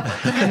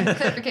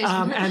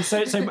 Clarification. And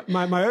so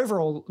my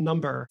overall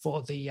number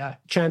for the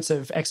chance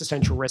of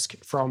existential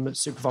risk from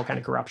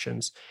supervolcanic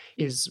eruptions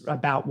is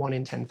about 1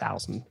 in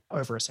 10,000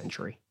 over a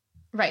century.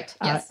 Right.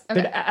 Yes.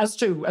 Okay. But as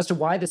to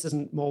why this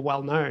isn't more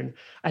well known,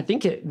 I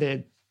think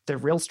the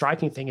real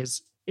striking thing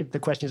is the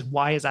question is,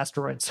 why is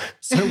asteroids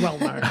so well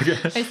known?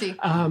 I see.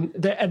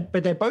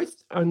 But they're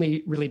both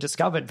only really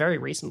discovered very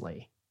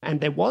recently.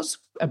 And there was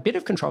a bit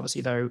of controversy,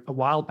 though, a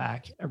while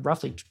back,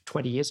 roughly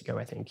 20 years ago,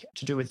 I think,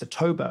 to do with the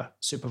Toby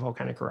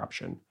supervolcanic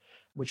eruption,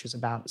 which was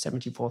about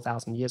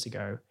 74,000 years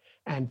ago.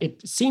 And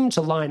it seemed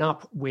to line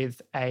up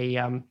with a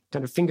kind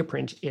of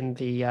fingerprint in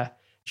the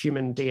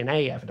human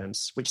DNA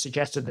evidence, which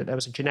suggested that there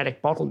was a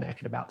genetic bottleneck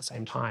at about the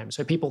same time.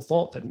 So people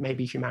thought that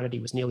maybe humanity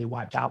was nearly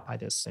wiped out by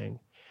this thing.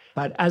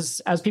 But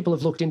as people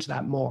have looked into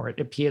that more, it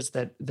appears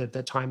that the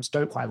times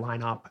don't quite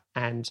line up,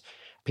 and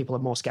people are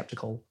more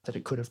skeptical that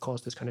it could have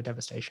caused this kind of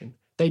devastation.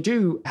 They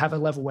do have a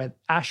level where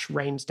ash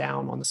rains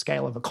down on the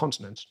scale of a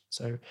continent,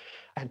 so,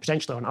 and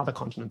potentially on other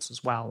continents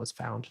as well, as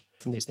found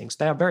from these things.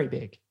 They are very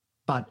big,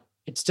 but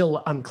it's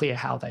still unclear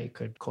how they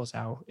could cause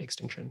our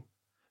extinction.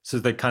 So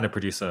they kind of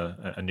produce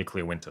a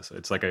nuclear winter. So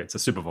it's a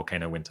super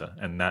volcano winter,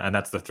 and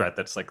that's the threat.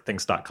 That's like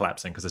things start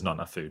collapsing because there's not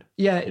enough food.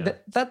 Yeah.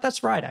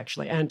 That's right,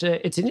 actually, and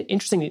it's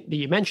interesting that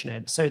you mention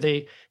it. So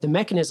the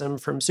mechanism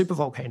from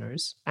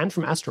supervolcanoes and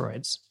from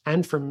asteroids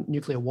and from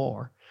nuclear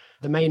war,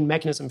 the main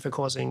mechanism for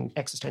causing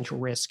existential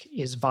risk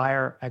is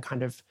via a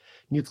kind of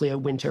nuclear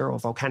winter or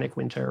volcanic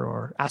winter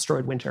or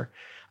asteroid winter,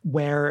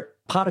 where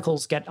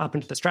particles get up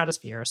into the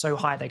stratosphere so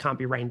high they can't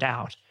be rained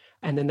out,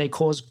 and then they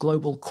cause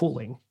global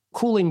cooling.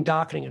 Cooling,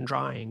 darkening, and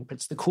drying, but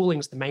the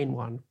cooling's the main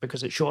one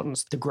because it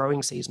shortens the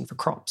growing season for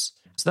crops.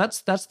 So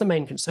that's the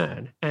main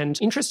concern. And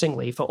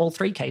interestingly, for all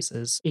three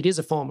cases, it is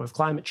a form of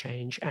climate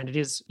change, and it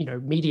is,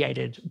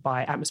 mediated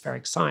by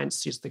atmospheric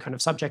science, is the kind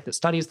of subject that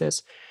studies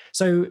this.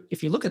 So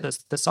if you look at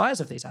the size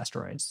of these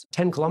asteroids,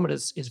 10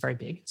 kilometers is very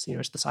big.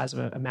 It's the size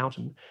of a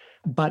mountain,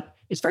 but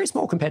it's very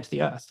small compared to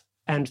the Earth.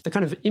 And the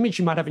kind of image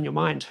you might have in your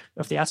mind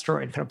of the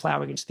asteroid kind of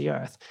plowing into the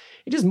Earth,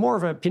 it is more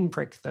of a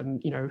pinprick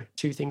than,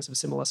 two things of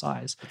similar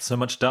size. It's so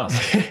much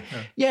dust.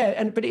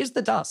 Yeah, but it is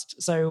the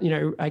dust. So,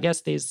 I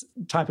guess these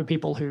type of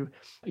people who,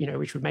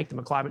 which would make them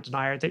a climate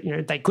denier,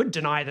 that, they could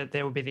deny that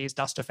there would be these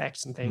dust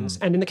effects and things.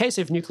 And in the case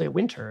of nuclear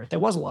winter, there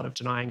was a lot of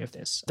denying of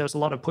this. There was a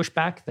lot of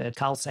pushback that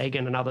Carl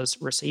Sagan and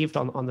others received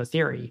on the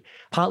theory,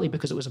 partly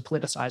because it was a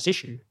politicized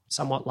issue,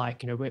 somewhat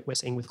like, we're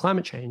seeing with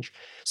climate change.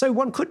 So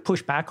one could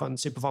push back on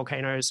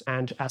supervolcanoes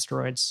and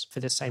asteroids for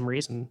this same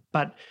reason,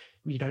 but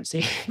you don't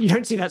see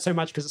that so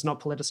much because it's not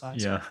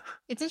politicized. Yeah,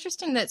 it's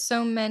interesting that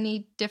so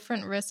many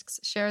different risks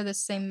share this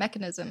same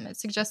mechanism. It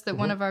suggests that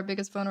one of our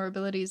biggest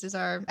vulnerabilities is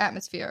our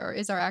atmosphere, or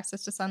is our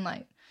access to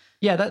sunlight.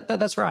 Yeah,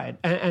 that's right.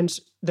 And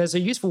there's a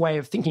useful way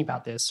of thinking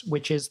about this,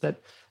 which is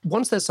that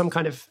once there's some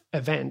kind of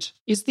event,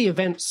 is the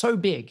event so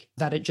big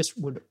that it just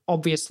would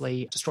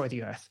obviously destroy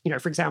the Earth?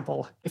 For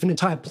example, if an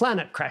entire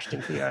planet crashed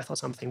into the Earth or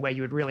something, where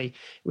it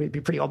would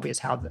be pretty obvious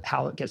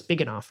how it gets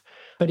big enough.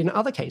 But in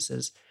other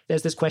cases,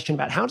 there's this question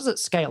about how does it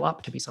scale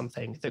up to be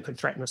something that could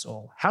threaten us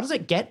all? How does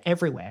it get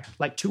everywhere,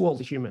 like to all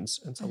the humans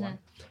and so on?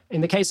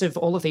 In the case of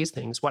all of these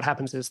things, what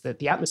happens is that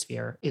the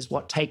atmosphere is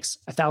what takes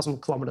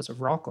 1,000 kilometers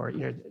of rock, or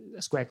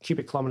a square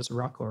cubic kilometers of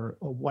rock, or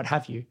what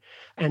have you,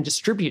 and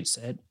distributes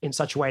it in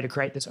such a way to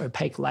create this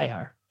opaque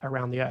layer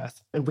around the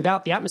Earth. And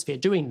without the atmosphere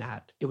doing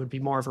that, it would be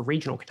more of a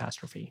regional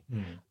catastrophe.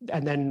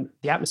 And then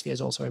the atmosphere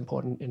is also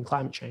important in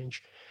climate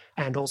change.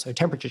 And also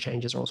temperature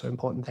changes are also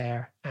important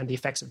there, and the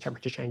effects of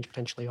temperature change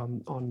potentially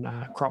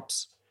on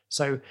crops.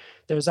 So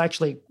there's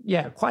actually,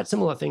 quite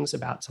similar things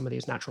about some of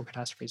these natural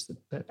catastrophes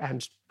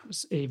and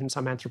even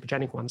some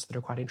anthropogenic ones that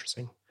are quite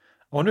interesting.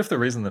 I wonder if the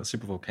reason that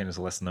supervolcanoes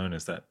are less known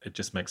is that it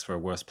just makes for a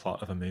worse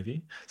plot of a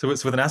movie. So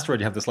it's with an asteroid,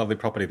 you have this lovely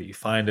property that you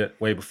find it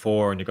way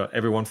before and you've got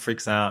everyone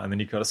freaks out and then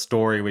you've got a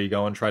story where you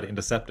go and try to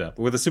intercept it.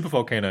 But with a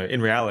supervolcano, in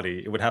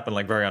reality, it would happen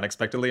like very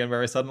unexpectedly and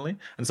very suddenly.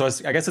 And so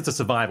I guess it's a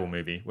survival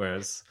movie,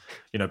 whereas,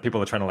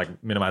 people are trying to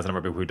like minimize the number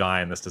of people who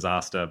die in this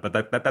disaster. But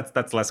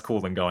that's less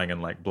cool than going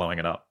and like blowing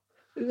it up.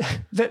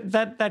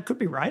 That could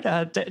be right.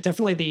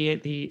 Definitely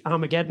the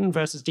Armageddon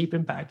versus Deep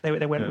Impact. They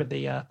went with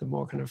the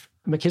more kind of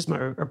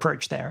machismo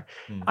approach there.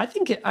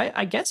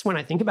 I guess when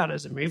I think about it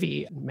as a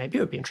movie, maybe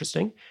it would be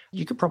interesting.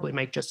 You could probably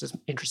make just as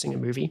interesting a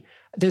movie.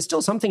 There's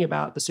still something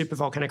about the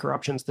supervolcanic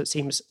eruptions that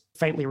seems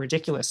faintly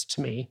ridiculous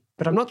to me,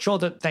 but I'm not sure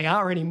that they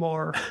are any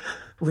more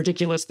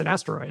ridiculous than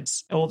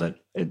asteroids, or that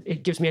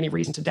it gives me any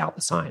reason to doubt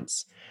the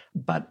science.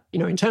 But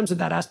in terms of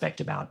that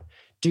aspect about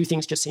do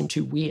things just seem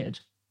too weird.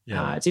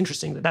 Yeah. It's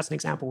interesting that's an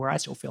example where I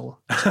still feel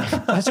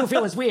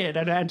it's weird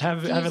and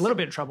have a little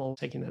bit of trouble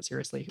taking that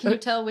seriously. Can you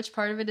tell which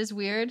part of it is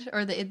weird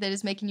or that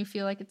is making you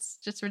feel like it's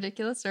just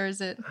ridiculous, or is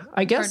it?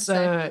 I guess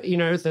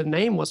the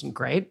name wasn't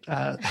great.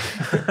 It's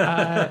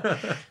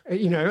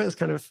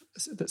kind of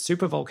the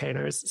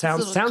supervolcanoes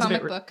sounds a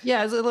bit book.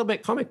 Yeah, it's a little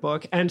bit comic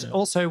book, and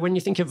also when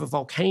you think of a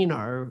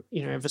volcano,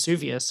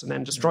 Vesuvius, and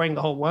then destroying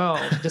the whole world,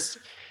 just.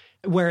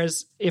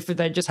 Whereas if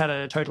they just had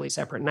a totally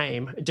separate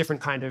name, a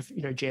different kind of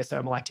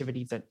geothermal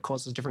activity that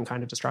causes a different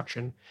kind of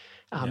destruction,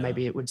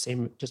 maybe it would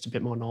seem just a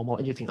bit more normal.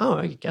 And you think, oh,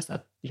 I guess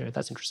that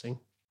that's interesting.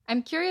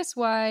 I'm curious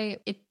why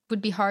it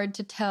would be hard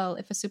to tell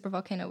if a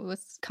supervolcano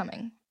was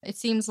coming. It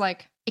seems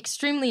like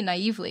extremely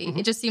naively.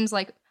 It just seems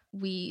like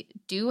we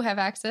do have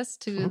access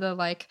to the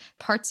like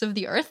parts of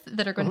the Earth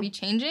that are going to be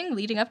changing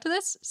leading up to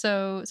this.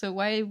 So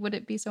why would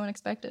it be so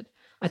unexpected?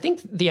 I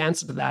think the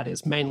answer to that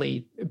is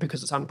mainly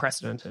because it's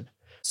unprecedented.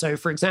 So,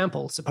 for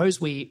example, suppose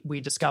we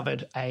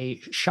discovered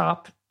a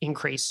sharp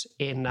increase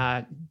in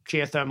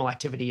geothermal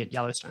activity at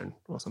Yellowstone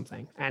or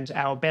something, and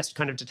our best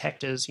kind of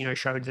detectors,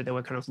 showed that there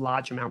were kind of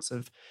large amounts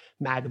of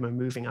magma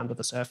moving under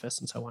the surface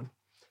and so on.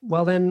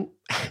 Well, then,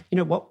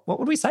 what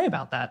would we say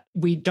about that?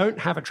 We don't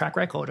have a track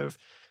record of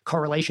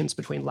correlations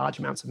between large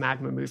amounts of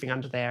magma moving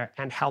under there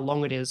and how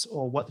long it is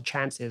or what the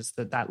chance is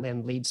that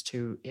then leads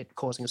to it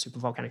causing a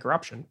supervolcanic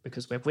eruption,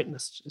 because we've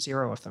witnessed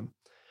zero of them.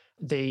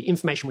 The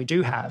information we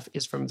do have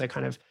is from the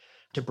kind of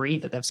debris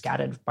that they've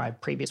scattered by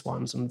previous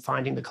ones and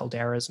finding the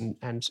calderas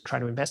and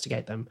trying to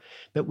investigate them.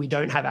 But we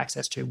don't have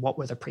access to what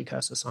were the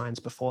precursor signs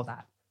before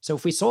that. So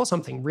if we saw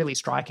something really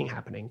striking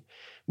happening,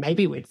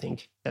 maybe we'd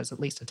think there's at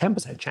least a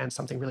 10% chance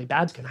something really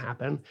bad's going to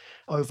happen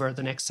over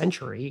the next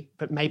century,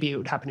 but maybe it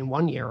would happen in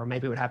 1 year or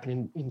maybe it would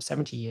happen in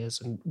 70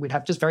 years, and we'd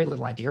have just very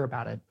little idea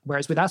about it.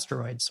 Whereas with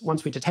asteroids,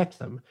 once we detect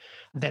them,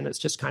 then it's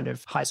just kind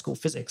of high school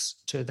physics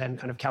to then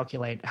kind of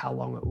calculate how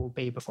long it will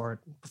be before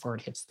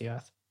it hits the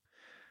Earth.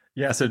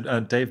 Yeah, so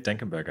Dave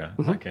Denkenberger,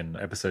 like in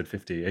episode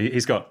 50,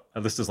 he's got a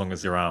list as long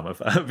as your arm of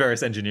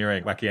various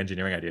wacky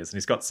engineering ideas. And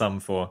he's got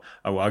some for,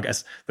 I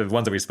guess the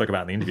ones that we spoke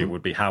about in the interview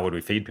would be how would we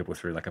feed people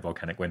through like a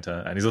volcanic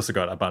winter? And he's also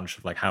got a bunch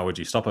of like, how would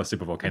you stop a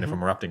supervolcano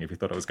from erupting if you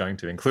thought it was going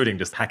to, including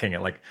just hacking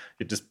it, like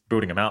you're just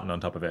building a mountain on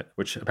top of it,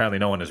 which apparently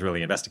no one has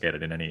really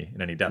investigated in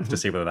any depth to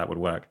see whether that would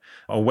work,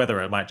 or whether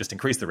it might just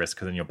increase the risk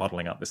because then you're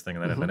bottling up this thing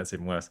and then it's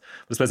even worse.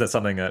 But I suppose that's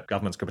something that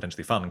governments could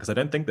potentially fund, because I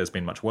don't think there's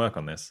been much work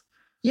on this.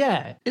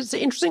 Yeah, it's an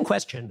interesting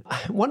question.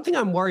 One thing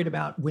I'm worried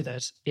about with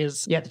it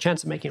is, the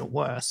chance of making it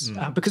worse,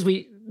 because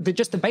the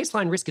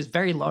baseline risk is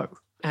very low,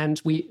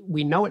 and we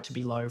know it to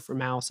be low from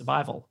our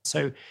survival.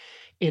 So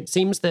it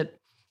seems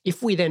that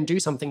if we then do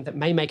something that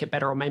may make it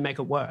better or may make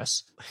it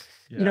worse,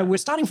 we're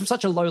starting from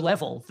such a low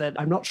level that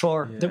I'm not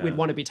sure that we'd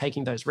want to be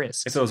taking those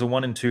risks. If there was a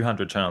 1 in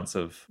 200 chance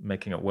of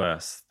making it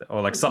worse,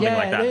 or like something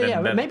like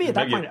that, then maybe at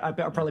that point I'd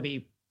probably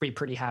be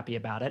pretty happy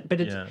about it. But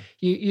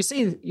you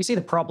see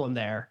the problem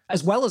there,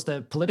 as well as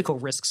the political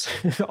risks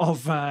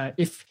of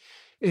if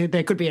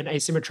there could be an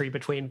asymmetry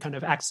between kind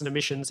of acts and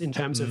emissions in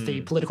terms of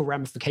the political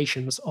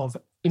ramifications of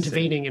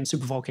intervening in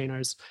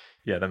supervolcanoes.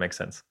 Yeah, that makes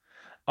sense.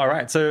 All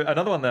right. So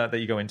another one that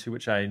you go into,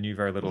 which I knew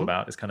very little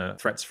about, is kind of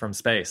threats from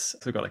space. So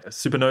we've got like a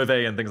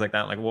supernovae and things like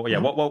that. Like,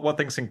 what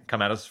things can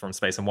come at us from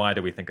space, and why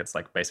do we think it's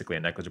like basically a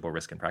negligible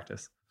risk in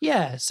practice?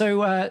 Yeah.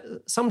 So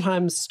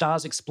sometimes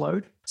stars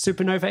explode.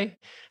 Supernovae,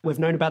 we've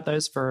known about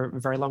those for a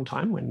very long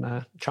time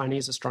when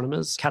Chinese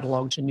astronomers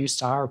catalogued a new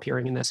star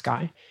appearing in their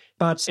sky.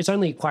 But it's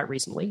only quite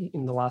recently,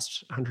 in the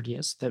last 100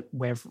 years, that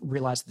we've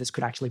realized that this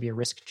could actually be a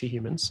risk to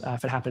humans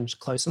if it happened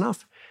close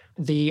enough.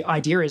 The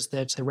idea is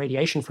that the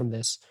radiation from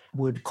this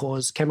would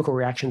cause chemical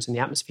reactions in the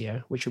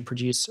atmosphere, which would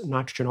produce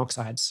nitrogen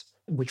oxides,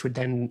 which would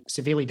then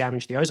severely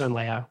damage the ozone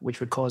layer, which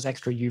would cause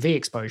extra UV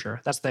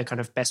exposure. That's the kind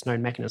of best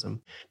known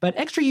mechanism. But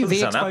extra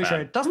UV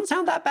exposure doesn't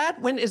sound that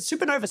bad. When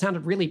supernova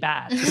sounded really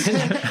bad.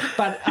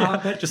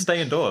 but just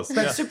stay indoors.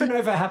 But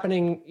supernova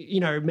happening,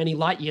 many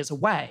light years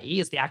away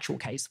is the actual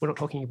case. We're not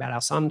talking about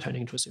our sun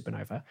turning into a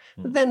supernova.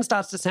 But then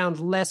starts to sound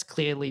less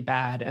clearly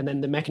bad, and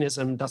then the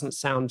mechanism doesn't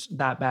sound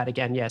that bad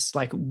again. Yes,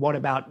 like what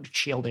about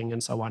shielding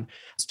and so on?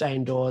 Stay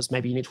indoors.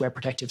 Maybe you need to wear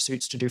protective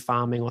suits to do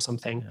farming or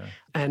something. Yeah.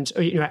 And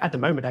at the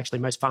moment, actually,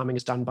 essentially most farming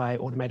is done by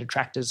automated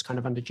tractors kind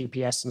of under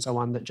GPS and so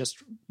on that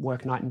just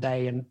work night and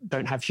day and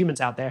don't have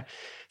humans out there.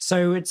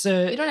 So it's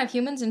We don't have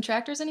humans in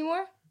tractors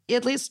anymore?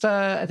 at least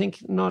I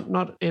think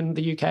not in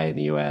the UK and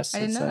the US. I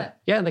didn't know that.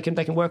 Yeah, they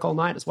can work all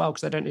night as well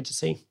because they don't need to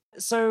see.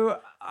 So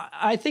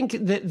I think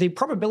that the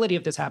probability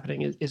of this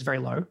happening is very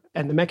low,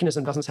 and the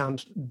mechanism doesn't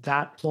sound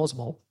that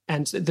plausible.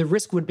 And the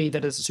risk would be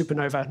that as a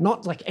supernova,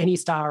 not like any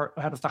star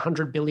out of the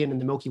 100 billion in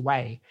the Milky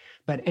Way,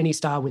 but any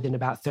star within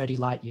about 30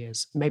 light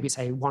years, maybe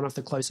say one of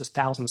the closest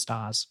 1,000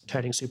 stars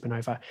turning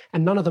supernova.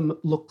 And none of them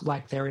look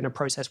like they're in a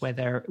process where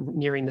they're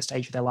nearing the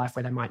stage of their life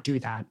where they might do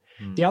that.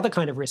 The other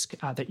kind of risk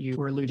that you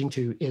were alluding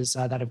to is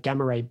that of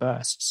gamma ray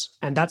bursts.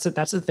 And that's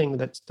a thing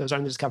that was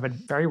only discovered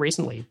very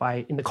recently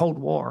in the Cold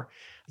War.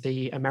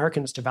 The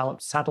Americans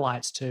developed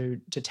satellites to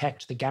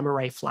detect the gamma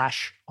ray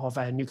flash of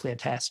a nuclear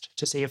test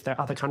to see if there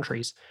are other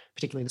countries,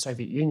 particularly the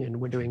Soviet Union,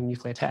 were doing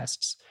nuclear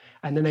tests.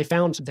 And then they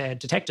found their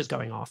detectors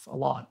going off a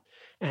lot.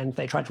 And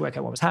they tried to work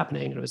out what was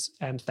happening,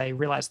 and they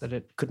realized that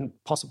it couldn't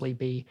possibly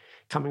be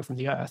coming from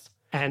the Earth.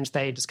 And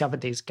they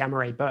discovered these gamma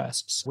ray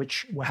bursts,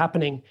 which were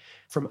happening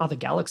from other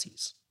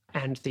galaxies.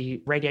 And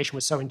the radiation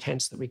was so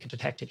intense that we could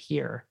detect it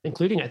here,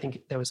 including, I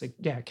think, there was a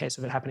case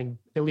of it happening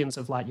billions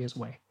of light years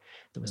away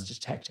that was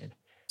detected.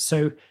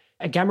 So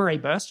a gamma ray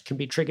burst can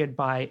be triggered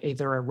by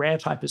either a rare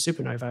type of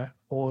supernova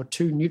or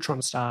two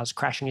neutron stars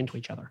crashing into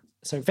each other.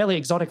 So fairly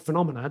exotic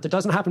phenomena that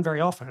doesn't happen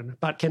very often,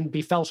 but can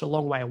be felt a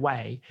long way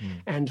away.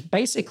 And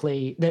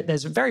basically,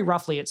 there's very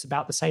roughly, it's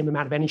about the same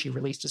amount of energy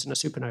released as in a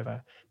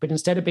supernova. But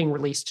instead of being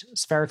released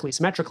spherically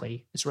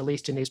symmetrically, it's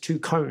released in these two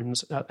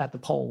cones at the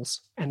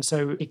poles. And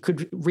so it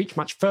could reach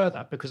much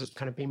further because it's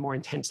kind of been more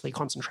intensely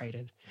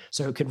concentrated.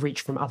 So it could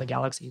reach from other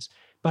galaxies.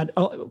 But,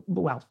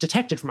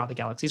 detected from other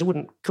galaxies.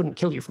 It couldn't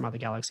kill you from other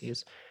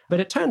galaxies.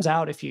 But it turns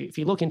out, if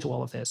you look into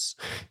all of this,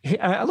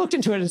 I looked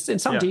into it in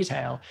some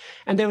detail,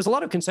 and there was a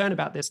lot of concern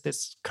about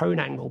this cone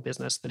angle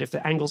business, that if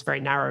the angle's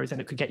very narrow, then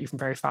it could get you from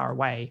very far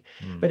away.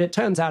 But it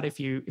turns out if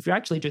you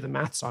actually do the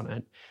maths on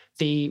it,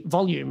 the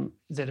volume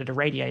that it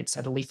irradiates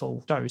at a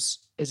lethal dose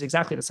is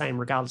exactly the same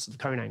regardless of the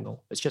cone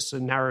angle. It's just a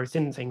narrow,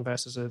 thin thing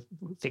versus a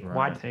thick,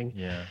 wide thing.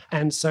 Yeah.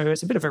 And so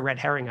it's a bit of a red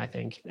herring, I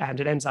think. And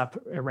it ends up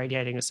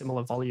irradiating a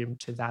similar volume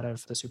to that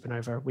of the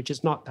supernova, which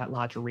is not that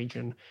large a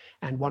region.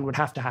 And one would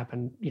have to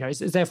happen,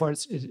 therefore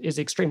is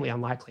extremely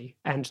unlikely.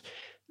 And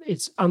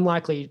it's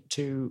unlikely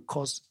to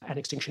cause an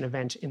extinction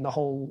event in the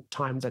whole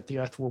time that the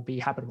Earth will be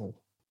habitable.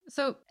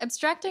 So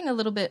abstracting a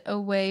little bit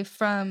away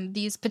from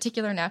these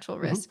particular natural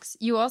risks,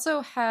 you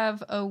also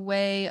have a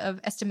way of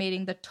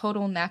estimating the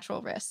total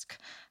natural risk.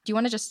 Do you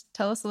want to just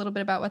tell us a little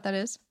bit about what that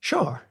is?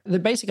 Sure. The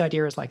basic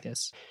idea is like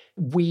this.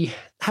 We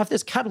have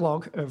this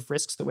catalog of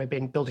risks that we've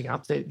been building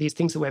up, these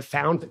things that we've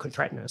found that could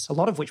threaten us, a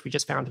lot of which we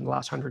just found in the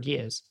last 100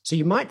 years. So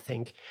you might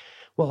think,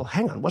 well,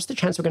 hang on, what's the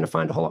chance we're going to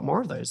find a whole lot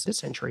more of those this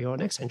century or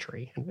next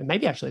century? And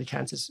maybe actually the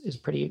chance is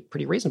pretty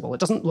reasonable.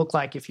 It doesn't look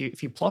like if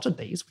you plotted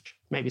these, which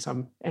maybe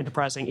some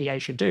enterprising EA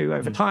should do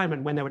over time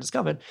and when they were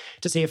discovered,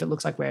 to see if it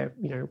looks like we're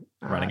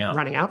running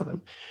out of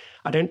them.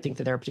 I don't think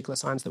that there are particular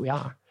signs that we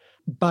are.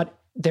 But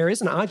there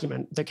is an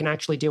argument that can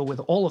actually deal with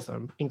all of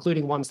them,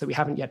 including ones that we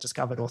haven't yet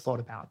discovered or thought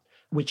about,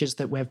 which is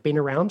that we've been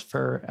around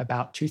for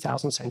about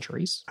 2,000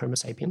 centuries, Homo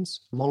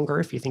sapiens, longer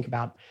if you think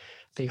about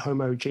the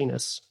Homo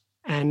genus.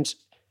 And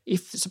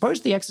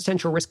suppose the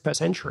existential risk per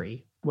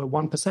century were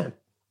 1%,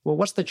 well,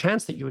 what's the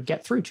chance that you would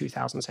get through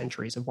 2,000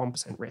 centuries of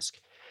 1% risk?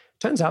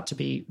 Turns out to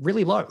be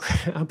really low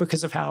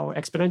because of how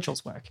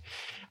exponentials work.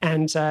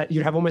 And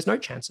you'd have almost no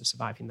chance of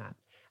surviving that.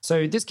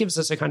 So this gives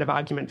us a kind of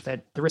argument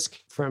that the risk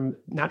from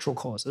natural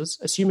causes,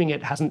 assuming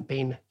it hasn't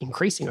been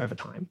increasing over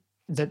time,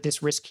 that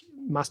this risk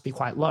must be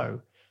quite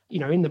low.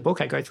 In the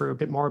book, I go through a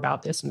bit more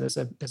about this, and there's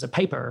a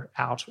paper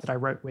out that I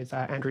wrote with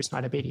Andrew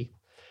Snyder-Beatty,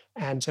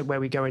 and so where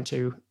we go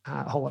into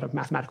a whole lot of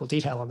mathematical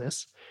detail on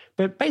this.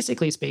 But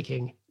basically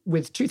speaking,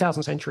 with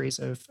 2,000 centuries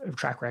of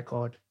track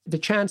record, the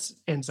chance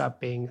ends up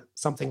being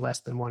something less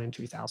than 1 in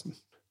 2,000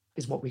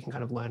 is what we can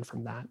kind of learn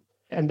from that.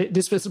 And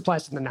this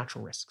applies to the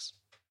natural risks.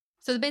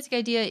 So the basic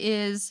idea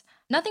is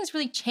nothing's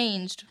really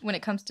changed when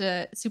it comes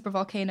to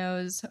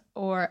supervolcanoes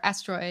or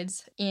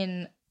asteroids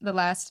in the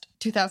last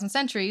 2,000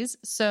 centuries.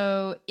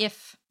 So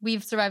if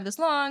we've survived this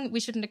long, we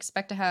shouldn't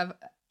expect to have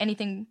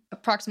anything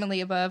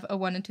approximately above a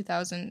 1 in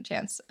 2,000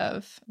 chance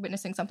of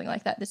witnessing something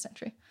like that this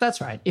century.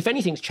 That's right. If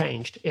anything's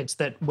changed, it's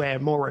that we're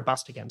more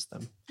robust against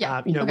them.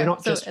 Yeah. We're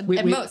not so just... at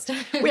most.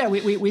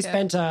 we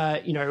spent,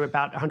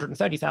 about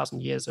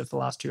 130,000 years of the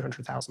last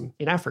 200,000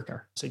 in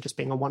Africa. So just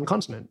being on one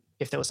continent.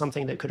 If there was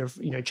something that could have,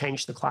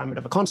 changed the climate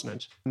of a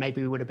continent,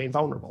 maybe we would have been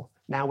vulnerable.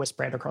 Now we're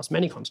spread across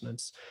many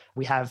continents.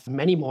 We have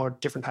many more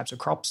different types of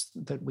crops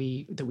that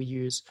we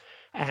use,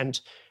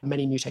 and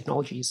many new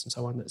technologies and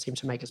so on that seem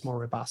to make us more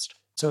robust.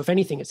 So if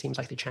anything, it seems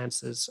like the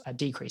chances are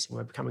decreasing.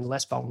 We're becoming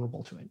less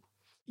vulnerable to it.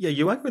 Yeah,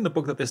 you argue in the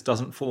book that this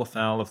doesn't fall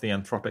afoul of the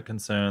anthropic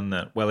concern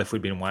that, well, if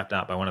we'd been wiped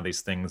out by one of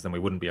these things, then we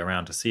wouldn't be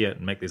around to see it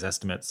and make these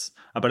estimates.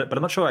 But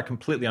I'm not sure I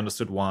completely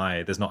understood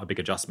why there's not a big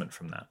adjustment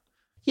from that.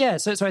 Yeah,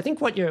 so I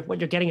think what you're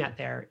getting at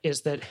there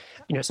is that,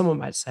 someone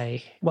might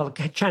say, well,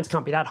 the chance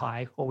can't be that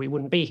high or we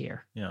wouldn't be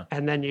here. Yeah.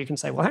 And then you can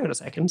say, well, hang on a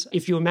second.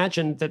 If you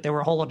imagine that there were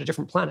a whole lot of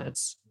different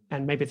planets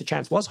and maybe the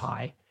chance was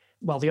high,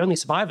 well, the only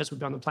survivors would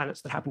be on the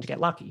planets that happen to get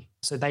lucky.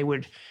 So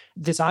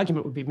this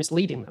argument would be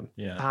misleading them.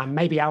 Yeah.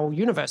 Maybe our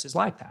universe is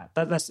like that.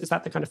 Is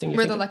that the kind of thing you're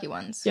We're thinking? the lucky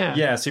ones. Yeah.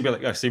 Yeah, so you'd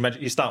be like, so you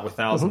imagine you start with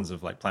thousands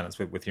of like planets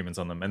with humans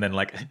on them, and then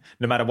like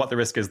no matter what the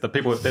risk is, the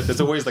people there's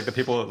always like the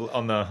people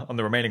on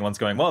the remaining ones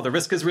going, well, the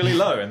risk is really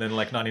low, and then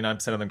like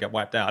 99% of them get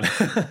wiped out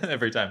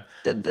every time.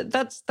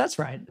 That's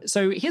right.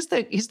 So here's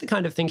the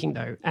kind of thinking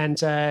though,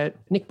 and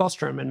Nick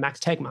Bostrom and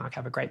Max Tegmark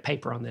have a great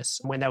paper on this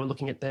when they were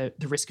looking at the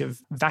risk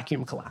of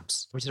vacuum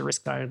collapse, which is a risk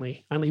that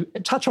I only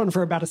touch on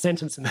for about a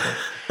sentence in the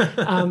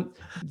book,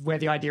 where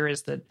the idea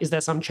is that is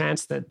there some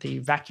chance that the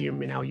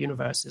vacuum in our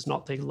universe is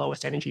not the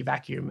lowest energy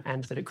vacuum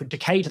and that it could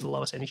decay to the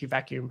lowest energy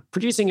vacuum,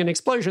 producing an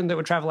explosion that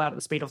would travel out at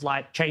the speed of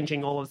light,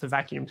 changing all of the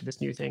vacuum to this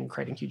new thing,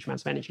 creating huge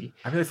amounts of energy.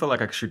 I really feel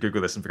like I should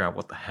Google this and figure out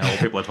what the hell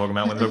people are talking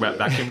about when they talk about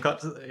vacuum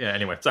cuts. Yeah,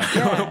 anyway,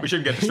 sorry. We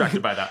shouldn't get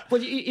distracted by that.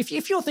 Well,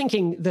 if you're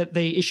thinking that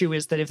the issue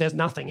is that if there's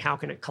nothing, how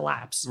can it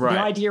collapse? Right. The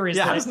idea is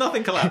how does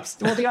nothing collapse?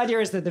 Well, the idea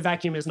is that the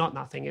vacuum is not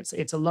nothing.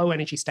 It's a low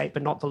energy state,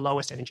 but not the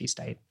lowest energy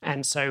state.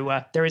 And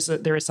so there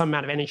is some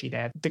amount of energy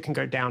there that can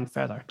go down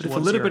further. But if a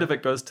little bit of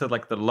it goes to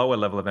like the lower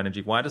level of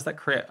energy, why does that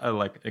create a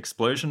like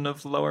explosion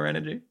of lower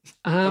energy?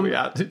 Are we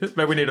out?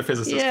 Maybe we need a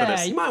physicist for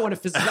this. Yeah, you might want a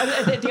physicist.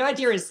 The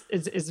idea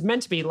is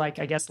meant to be like,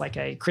 I guess, like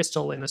a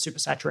crystal in a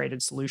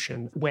supersaturated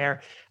solution,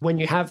 where when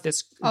you have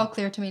this, all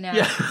clear to me now.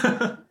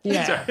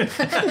 Yeah.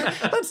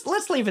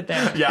 let's leave it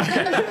there. Yeah.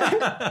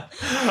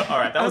 Okay. All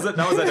right. That was a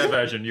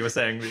diversion. You were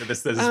saying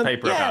there's this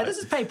paper about it. Yeah, this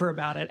is paper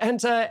about it,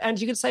 and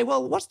you could say,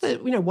 well, what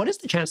is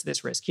the chance of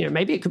this risk?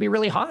 Maybe it could be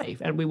really high,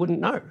 and we wouldn't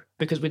know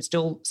because we'd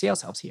still see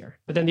ourselves here.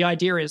 But then the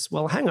idea is,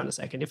 well, hang on a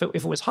second. If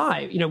it was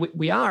high,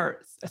 we are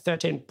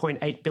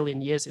 13.8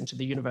 billion years into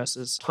the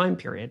universe's time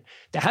period.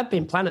 There have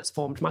been planets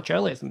formed much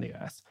earlier than the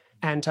Earth.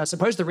 And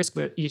suppose the risk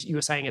that you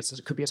were saying it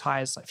could be as high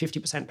as like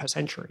 50% per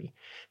century.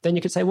 Then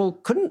you could say, well,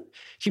 couldn't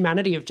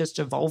humanity have just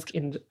evolved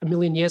in a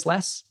million years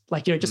less?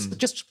 Like, just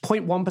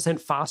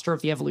 0.1% faster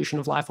of the evolution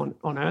of life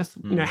on Earth.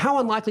 How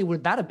unlikely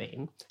would that have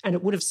been? And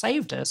it would have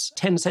saved us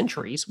 10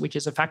 centuries, which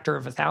is a factor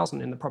of 1,000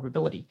 in the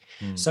probability.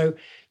 So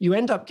you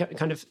end up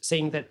kind of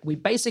seeing that we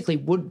basically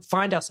would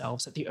find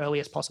ourselves at the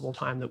earliest possible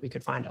time that we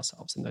could find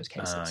ourselves in those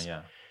cases.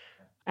 Yeah.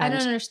 I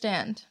don't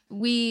understand.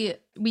 We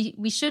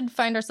should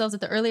find ourselves at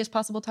the earliest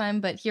possible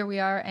time, but here we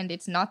are, and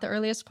it's not the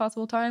earliest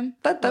possible time.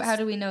 How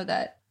do we know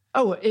that?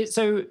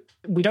 So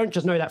we don't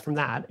just know that from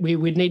that.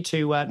 We'd need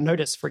to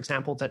notice, for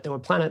example, that there were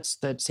planets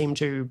that seemed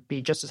to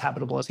be just as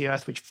habitable as the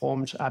Earth, which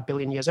formed a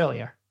billion years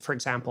earlier, for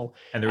example.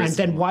 And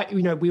then why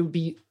we would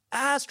be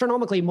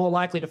astronomically more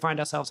likely to find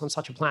ourselves on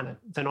such a planet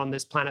than on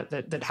this planet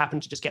that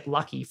happened to just get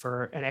lucky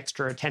for an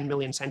extra 10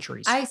 million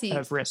centuries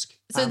of risk.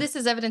 So this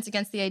is evidence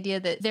against the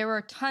idea that there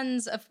were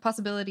tons of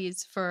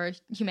possibilities for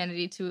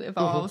humanity to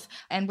evolve,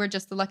 and we're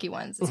just the lucky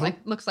ones. It's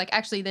looks like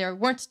actually there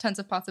weren't tons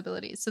of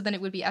possibilities. So then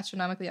it would be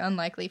astronomically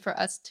unlikely for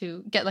us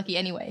to get lucky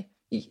anyway.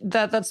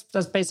 That's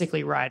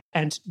basically right.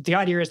 And the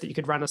idea is that you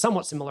could run a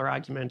somewhat similar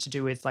argument to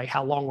do with like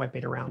how long we've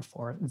been around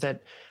for,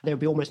 that there would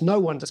be almost no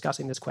one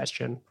discussing this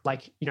question.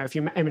 Like,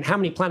 how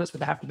many planets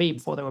would there have to be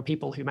before there were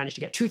people who managed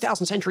to get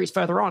 2,000 centuries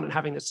further on and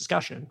having this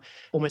discussion?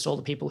 Almost all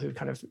the people who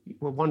kind of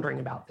were wondering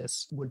about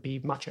this would be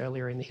much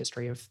earlier in the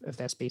history of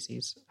their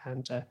species.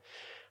 And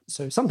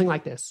so something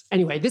like this.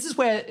 Anyway, this is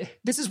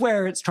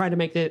where it's trying to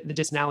make the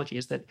disanalogy,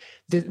 is that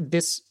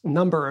this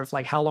number of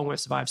like how long we've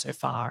survived so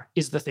far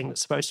is the thing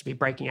that's supposed to be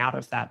breaking out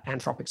of that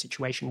anthropic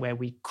situation where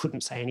we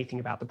couldn't say anything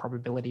about the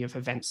probability of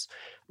events,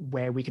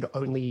 where we could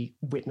only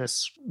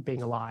witness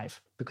being alive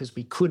because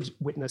we could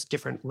witness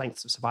different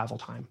lengths of survival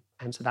time.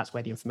 And so that's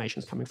where the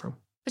information is coming from.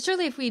 But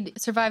surely if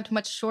we'd survived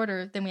much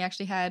shorter than we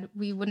actually had,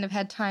 we wouldn't have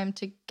had time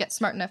to get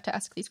smart enough to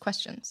ask these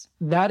questions.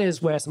 That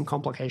is where some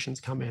complications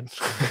come in.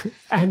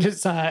 And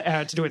it's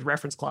to do with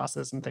reference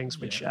classes and things,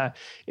 which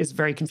is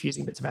very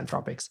confusing bits of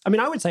anthropics. I mean,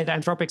 I would say that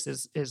anthropics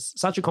is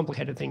such a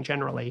complicated thing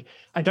generally.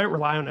 I don't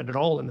rely on it at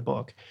all in the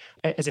book,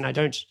 as in I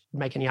don't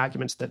make any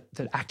arguments that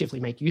actively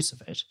make use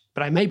of it.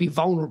 But I may be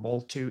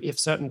vulnerable to, if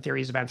certain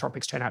theories of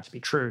anthropics turn out to be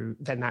true,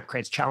 then that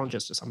creates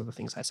challenges to some of the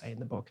things I say in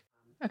the book.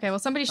 Okay, well,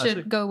 somebody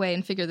should go away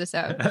and figure this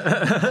out.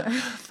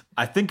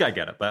 I think I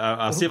get it, but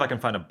I'll see if I can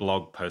find a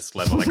blog post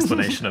level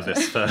explanation of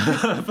this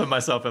for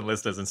myself and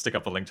listeners and stick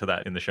up a link to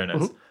that in the show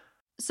notes.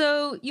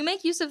 So you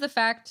make use of the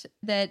fact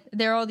that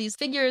there are all these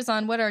figures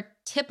on what are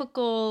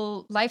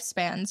typical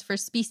lifespans for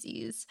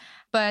species,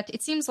 but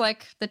it seems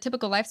like the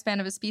typical lifespan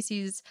of a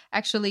species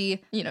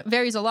actually,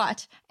 varies a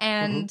lot.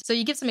 And so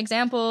you give some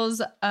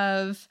examples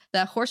of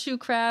the horseshoe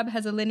crab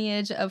has a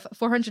lineage of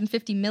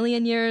 450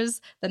 million years,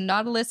 the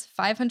nautilus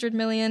 500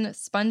 million,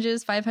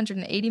 sponges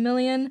 580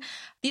 million.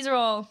 These are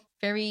all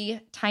very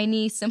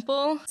tiny,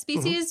 simple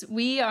species.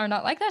 We are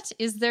not like that.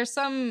 Is there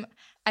some...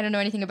 I don't know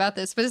anything about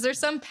this, but is there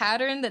some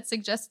pattern that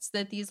suggests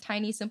that these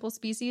tiny, simple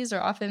species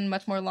are often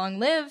much more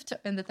long-lived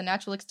and that the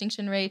natural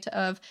extinction rate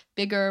of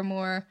bigger,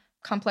 more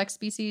complex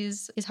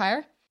species is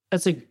higher?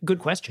 That's a good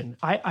question.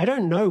 I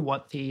don't know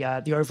what the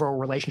overall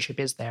relationship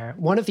is there.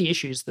 One of the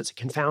issues that's a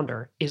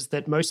confounder is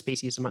that most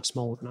species are much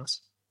smaller than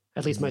us,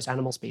 at least most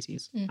animal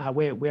species.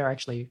 We're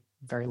actually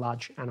very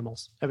large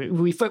animals. I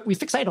mean, we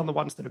fixate on the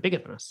ones that are bigger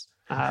than us,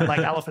 like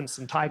elephants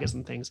and tigers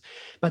and things.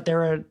 But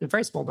there are a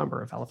very small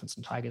number of elephants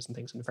and tigers and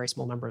things, and a very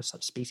small number of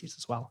such species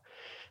as well.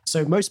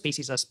 So most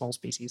species are small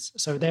species.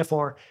 So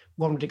therefore,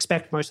 one would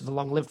expect most of the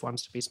long-lived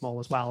ones to be small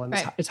as well. And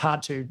it's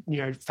hard to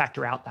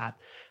factor out that.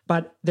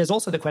 But there's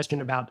also the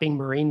question about being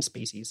marine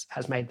species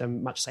has made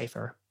them much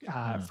safer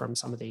from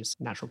some of these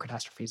natural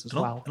catastrophes as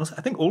well. And also,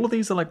 I think all of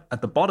these are like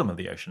at the bottom of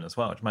the ocean as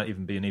well, which might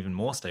even be an even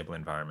more stable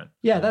environment.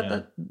 Yeah,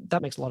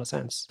 that makes a lot of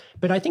sense.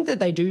 But I think that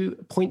they do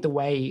point the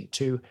way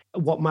to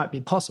what might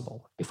be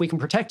possible. If we can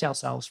protect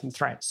ourselves from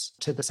threats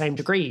to the same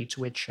degree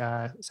to which,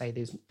 say,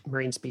 these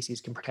marine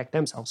species can protect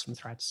themselves from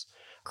threats,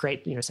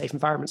 create safe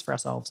environments for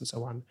ourselves and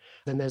so on,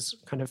 then there's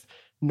kind of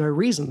no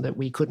reason that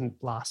we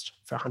couldn't last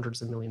for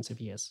hundreds of millions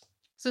of years.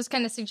 So this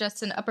kind of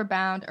suggests an upper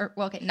bound, or,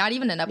 well, okay, not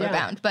even an upper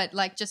bound, but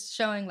like just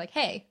showing like,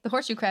 hey, the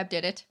horseshoe crab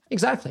did it.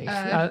 Exactly.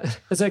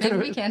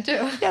 We can too.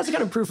 Yeah, it's a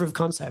kind of proof of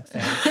concept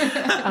there.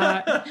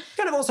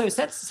 Kind of also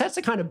sets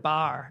a kind of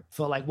bar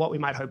for like what we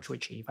might hope to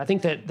achieve. I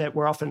think that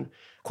we're often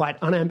quite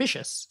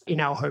unambitious in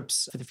our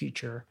hopes for the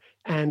future,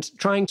 and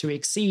trying to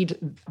exceed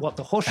what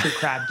the horseshoe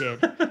crab did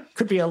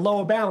could be a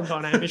lower bound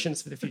on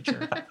ambitions for the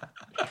future.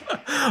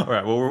 All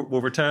right, well,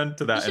 we'll return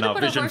to that in our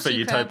vision for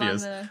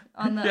utopias.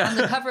 On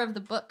the cover of the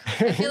book.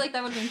 I feel like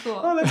that would have been cool.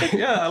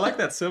 I like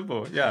that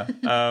symbol. Yeah,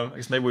 I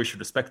guess maybe we should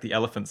respect the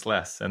elephants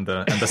less and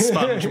the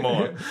sponge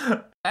more.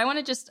 I want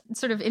to just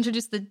sort of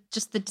introduce the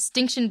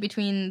distinction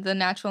between the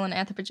natural and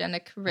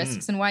anthropogenic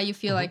risks and why you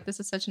feel like this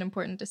is such an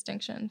important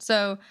distinction.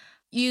 So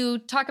you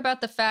talk about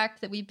the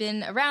fact that we've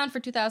been around for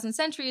 2,000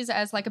 centuries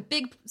as like a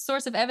big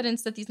source of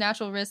evidence that these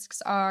natural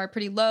risks are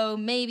pretty low,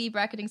 maybe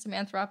bracketing some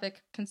anthropic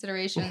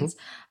considerations.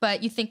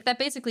 But you think that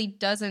basically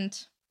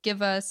doesn't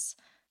give us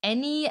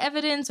any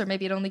evidence, or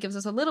maybe it only gives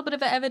us a little bit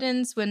of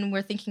evidence when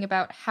we're thinking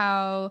about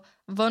how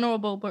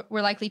vulnerable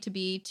we're likely to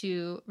be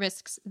to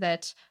risks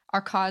that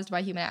are caused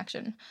by human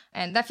action.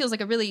 And that feels like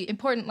a really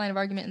important line of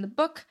argument in the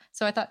book.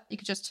 So I thought you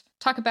could just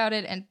talk about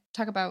it and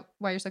talk about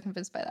why you're so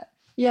convinced by that.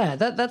 Yeah,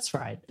 that's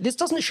right. This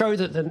doesn't show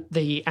that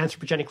the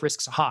anthropogenic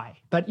risks are high,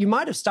 but you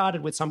might have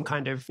started with some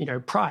kind of,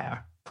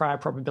 prior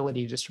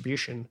probability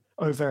distribution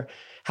over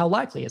how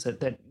likely is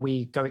it that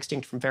we go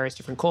extinct from various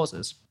different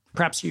causes.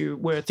 Perhaps you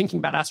were thinking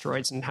about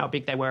asteroids and how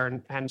big they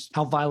were and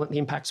how violent the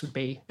impacts would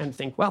be and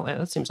think, well,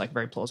 that seems like a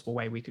very plausible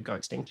way we could go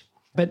extinct.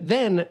 But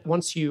then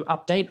once you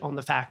update on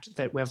the fact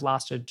that we've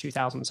lasted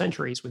 2,000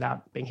 centuries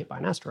without being hit by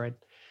an asteroid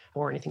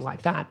or anything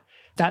like that,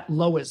 that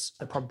lowers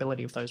the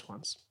probability of those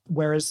ones.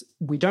 Whereas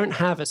we don't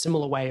have a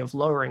similar way of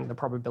lowering the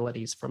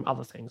probabilities from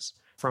other things,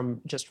 from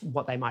just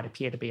what they might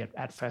appear to be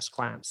at first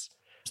glance.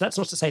 So that's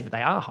not to say that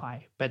they are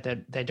high, but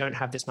that they don't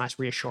have this nice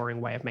reassuring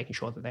way of making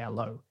sure that they are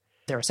low.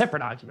 There are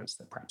separate arguments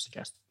that perhaps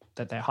suggest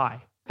that they're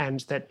high,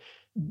 and that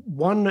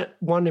one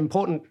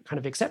important kind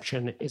of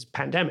exception is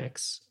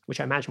pandemics,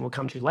 which I imagine we'll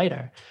come to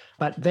later.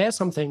 But they're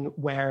something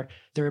where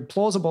there are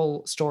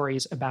plausible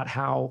stories about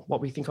how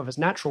what we think of as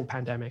natural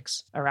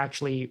pandemics are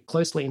actually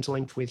closely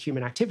interlinked with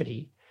human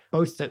activity,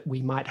 both that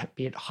we might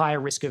be at higher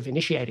risk of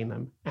initiating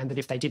them, and that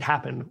if they did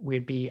happen,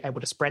 we'd be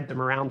able to spread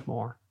them around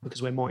more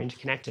because we're more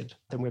interconnected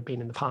than we've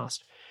been in the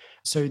past.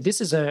 So this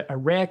is a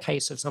rare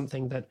case of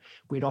something that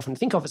we'd often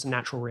think of as a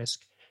natural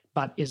risk,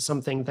 but is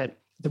something that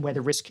where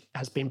the risk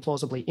has been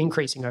plausibly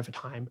increasing over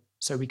time.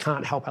 So we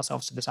can't help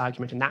ourselves to this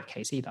argument in that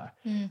case either.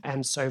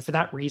 And so for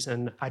that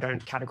reason, I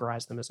don't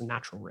categorize them as a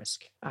natural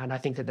risk. And I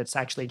think that that's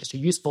actually just a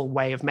useful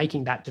way of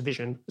making that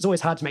division. It's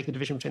always hard to make the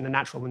division between the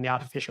natural and the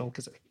artificial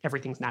because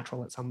everything's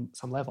natural at some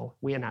level.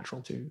 We are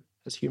natural too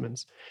as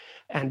humans.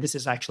 And this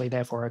is actually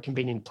therefore a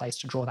convenient place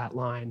to draw that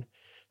line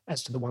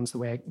as to the ones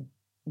that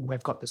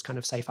we've got this kind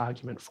of safe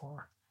argument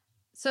for.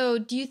 So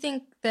do you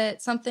think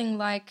that something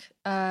like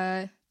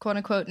quote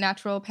unquote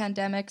natural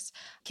pandemics,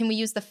 can we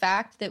use the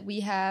fact that we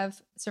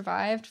have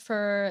survived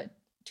for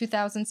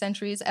 2,000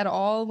 centuries at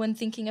all when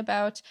thinking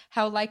about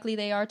how likely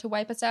they are to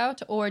wipe us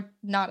out, or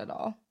not at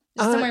all?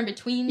 Somewhere in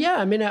between? Yeah,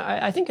 I mean,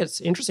 I think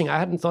it's interesting. I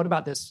hadn't thought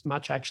about this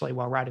much actually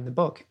while writing the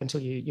book until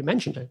you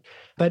mentioned it.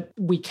 But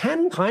we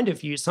can kind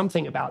of use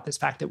something about this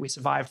fact that we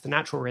survived the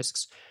natural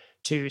risks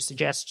to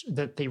suggest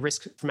that the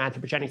risk from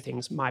anthropogenic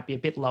things might be a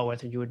bit lower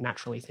than you would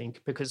naturally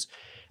think, because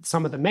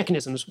some of the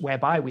mechanisms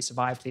whereby we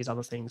survived these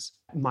other things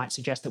might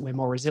suggest that we're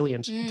more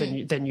resilient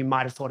than you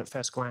might have thought at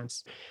first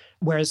glance.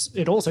 Whereas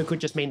it also could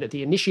just mean that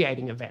the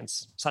initiating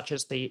events, such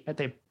as the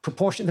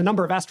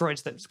number of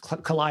asteroids that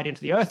collide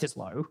into the Earth is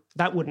low,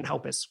 that wouldn't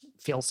help us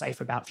feel safe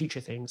about future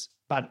things.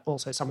 But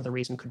also some of the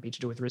reason could be to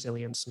do with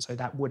resilience. And so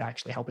that would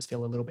actually help us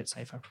feel a little bit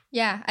safer.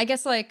 Yeah, I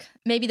guess like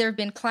maybe there have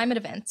been climate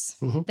events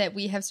that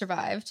we have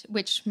survived,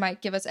 which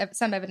might give us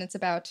some evidence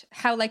about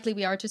how likely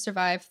we are to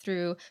survive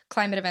through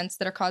climate events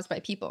that are caused by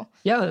people. people.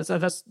 Yeah,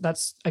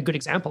 that's a good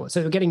example.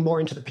 So we're getting more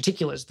into the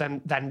particulars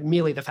than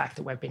merely the fact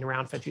that we've been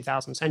around for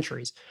 2,000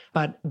 centuries.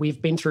 But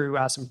we've been through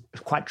some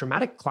quite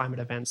dramatic climate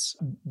events.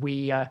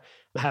 We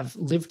have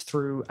lived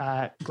through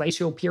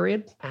glacial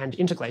period and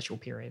interglacial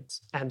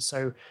periods. And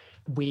so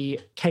we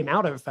came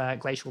out of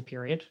glacial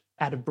period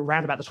at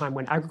around about the time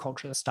when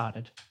agriculture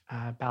started,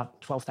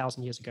 about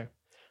 12,000 years ago.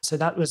 So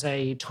that was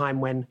a time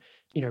when,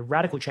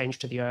 radical change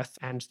to the Earth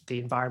and the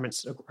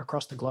environments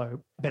across the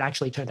globe, but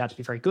actually turned out to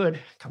be very good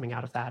coming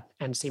out of that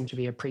and seemed to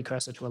be a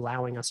precursor to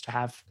allowing us to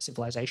have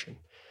civilization.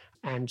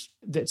 And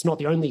it's not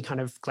the only kind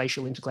of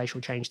glacial,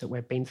 interglacial change that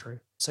we've been through.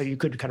 So you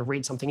could kind of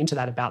read something into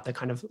that about the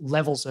kind of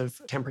levels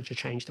of temperature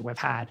change that we've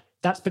had.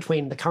 That's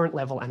between the current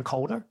level and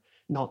colder,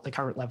 not the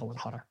current level and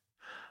hotter.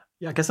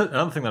 Yeah, I guess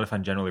another thing that I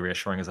find generally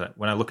reassuring is that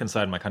when I look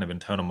inside my kind of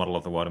internal model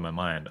of the world in my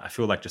mind, I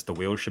feel like just the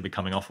wheels should be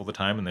coming off all the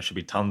time and there should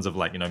be tons of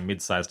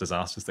mid-sized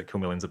disasters that kill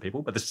millions of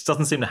people. But this just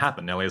doesn't seem to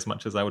happen nearly as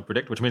much as I would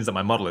predict, which means that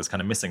my model is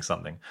kind of missing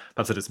something.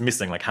 Perhaps that it's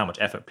missing like how much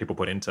effort people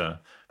put into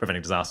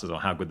preventing disasters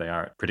or how good they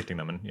are at predicting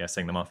them and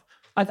seeing them off.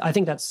 I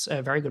think that's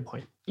a very good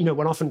point.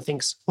 One often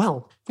thinks,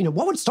 well,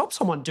 what would stop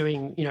someone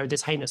doing,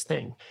 this heinous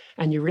thing?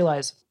 And you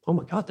realize, oh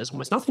my God, there's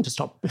almost nothing to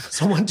stop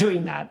someone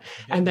doing that.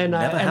 And then,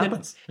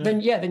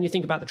 then you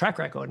think about the track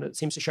record, and it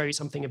seems to show you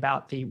something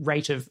about the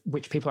rate of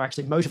which people are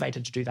actually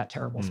motivated to do that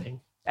terrible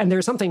thing. And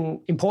there's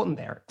something important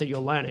there that you're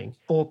learning,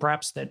 or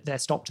perhaps that they're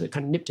stopped, that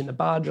kind of nipped in the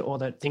bud, or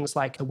that things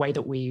like the way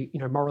that we,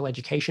 moral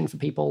education for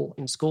people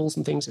in schools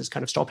and things is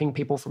kind of stopping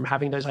people from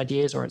having those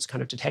ideas, or it's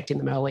kind of detecting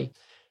them early.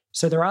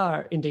 So there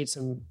are indeed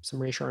some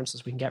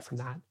reassurances we can get from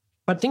that.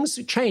 But things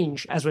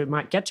change, as we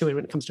might get to it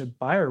when it comes to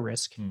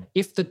biorisk.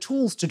 If the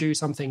tools to do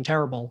something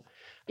terrible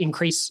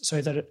increase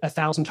so that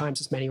 1,000 times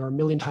as many or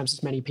 1,000,000 times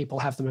as many people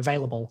have them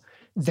available,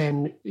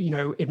 then,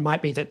 it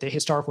might be that the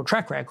historical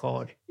track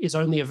record is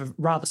only of a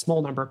rather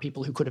small number of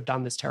people who could have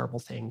done this terrible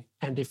thing.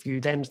 And if you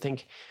then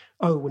think,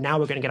 oh, well, now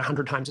we're going to get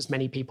 100 times as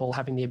many people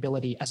having the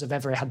ability as have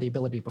ever had the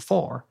ability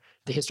before,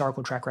 the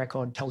historical track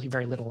record tells you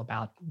very little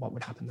about what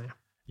would happen there.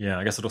 Yeah,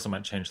 I guess it also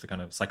might change the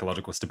kind of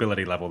psychological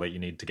stability level that you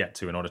need to get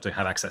to in order to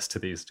have access to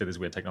these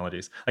weird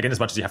technologies. Again, as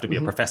much as you have to be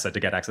a professor to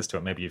get access to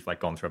it, maybe you've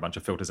gone through a bunch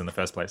of filters in the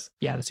first place.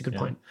 Yeah, that's a good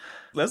point.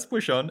 Let's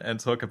push on and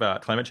talk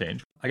about climate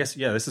change. I guess,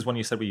 this is when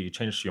you said where you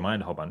changed your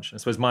mind a whole bunch. I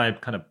suppose my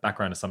kind of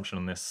background assumption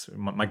on this,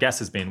 my guess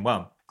has been,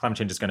 well, climate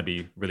change is going to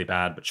be really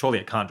bad, but surely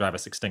it can't drive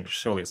us extinct.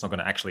 Surely it's not going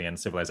to actually end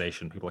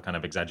civilization. People are kind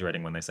of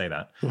exaggerating when they say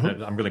that.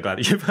 I'm really glad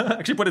that you've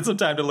actually put in some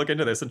time to look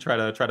into this and try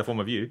to form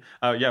a view.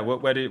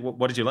 What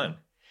did you learn?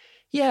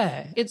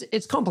 Yeah,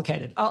 it's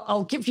complicated.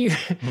 I'll give you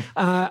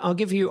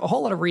a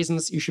whole lot of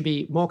reasons you should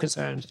be more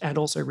concerned, and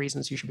also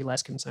reasons you should be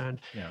less concerned.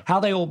 Yeah.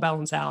 How they all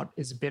balance out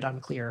is a bit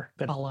unclear,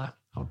 but I'll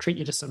treat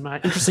you to some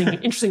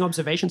interesting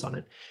observations on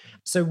it.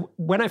 So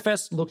when I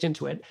first looked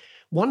into it,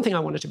 one thing I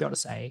wanted to be able to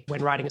say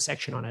when writing a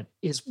section on it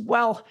is,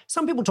 well,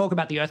 some people talk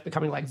about the Earth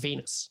becoming like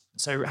Venus.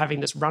 So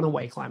having this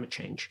runaway climate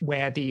change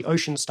where the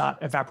oceans start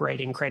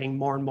evaporating, creating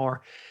more and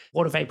more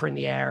water vapor in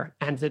the air,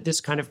 and that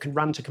this kind of can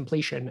run to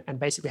completion and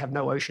basically have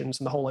no oceans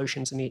and the whole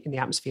ocean's in the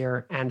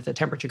atmosphere, and the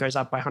temperature goes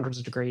up by hundreds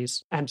of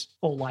degrees and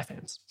all life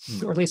ends,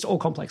 or at least all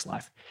complex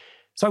life.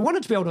 So I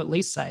wanted to be able to at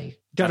least say,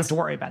 don't have to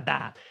worry about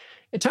that.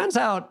 It turns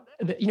out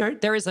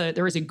that, there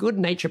is a good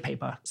Nature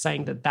paper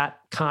saying that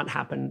can't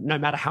happen no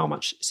matter how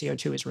much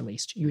CO2 is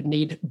released. You would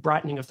need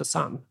brightening of the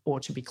sun, or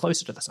to be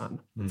closer to the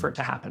sun, for it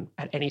to happen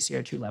at any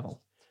CO2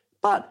 level.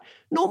 But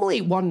normally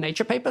one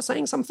Nature paper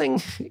saying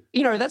something,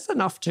 that's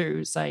enough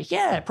to say,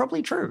 yeah,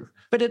 probably true.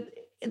 But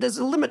there's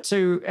a limit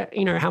to,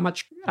 how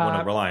much...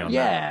 rely on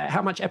that.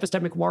 How much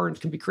epistemic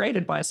warrant can be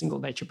created by a single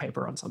Nature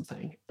paper on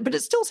something. But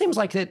it still seems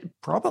like it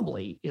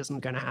probably isn't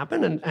going to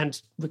happen.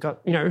 And we've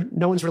got,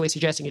 no one's really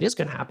suggesting it is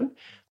going to happen.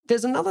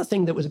 There's another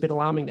thing that was a bit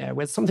alarming there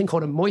with something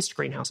called a moist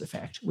greenhouse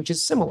effect, which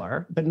is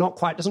similar, but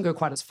doesn't go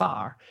quite as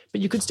far.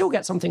 But you could still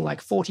get something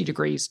like 40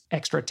 degrees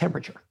extra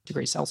temperature,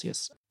 degrees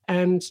Celsius.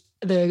 And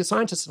the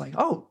scientists are like,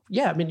 oh,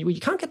 yeah, you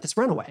can't get this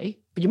runaway,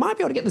 but you might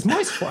be able to get this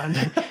moist one.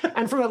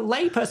 And from a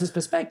layperson's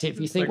perspective,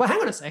 you think, well,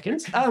 hang on a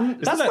second.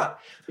 Aren't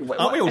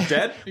we all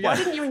dead? Why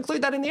didn't you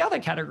include that in the other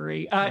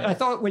category? I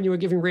thought when you were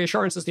giving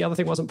reassurances the other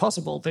thing wasn't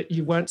possible, that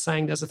you weren't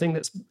saying there's a thing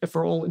that's,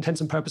 for all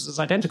intents and purposes,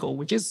 identical,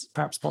 which is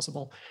perhaps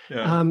possible.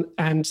 Yeah.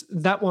 And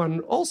that one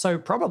also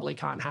probably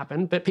can't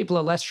happen, but people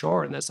are less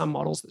sure, and there's some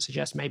models that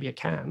suggest maybe it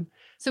can.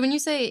 So when you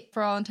say,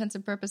 for all intents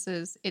and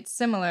purposes, it's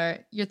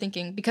similar, you're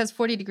thinking because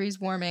 40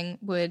 degrees warming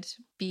would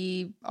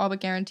be all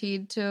but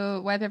guaranteed to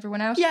wipe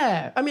everyone out?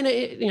 Yeah. I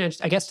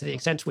guess to the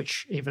extent to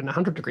which even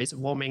 100 degrees of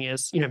warming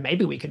is,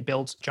 maybe we could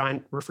build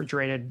giant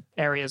refrigerated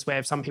areas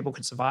where some people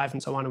could survive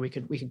and so on, and we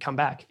could come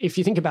back. If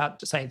you think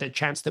about, say, the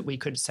chance that we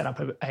could set up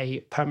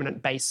a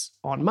permanent base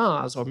on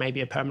Mars, or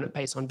maybe a permanent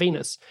base on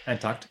Venus.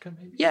 Antarctica,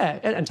 maybe? Yeah,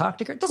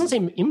 Antarctica. It doesn't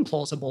seem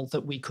implausible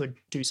that we could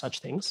do such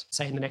things,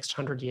 say, in the next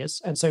 100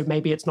 years. And so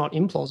maybe it's not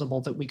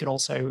implausible that we could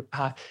also,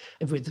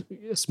 with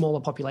a smaller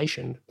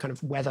population, kind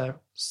of weather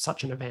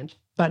such an event.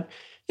 But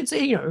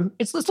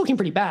it's looking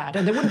pretty bad.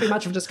 And there wouldn't be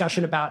much of a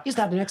discussion about, is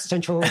that an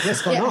existential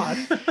risk or not,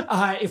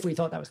 if we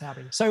thought that was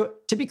happening. So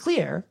to be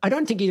clear, I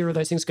don't think either of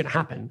those things are going to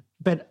happen.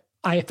 But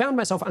I found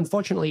myself,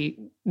 unfortunately,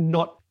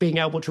 not being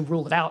able to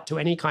rule it out to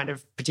any kind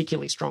of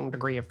particularly strong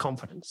degree of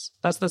confidence.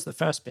 That's the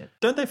first bit.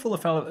 Don't they fall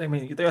afoul? I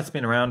mean, the Earth's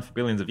been around for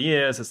billions of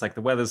years. It's like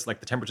the weather's, like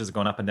the temperatures have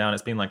gone up and down.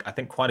 It's been like, I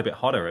think, quite a bit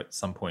hotter at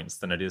some points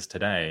than it is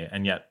today.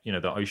 And yet,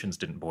 the oceans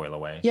didn't boil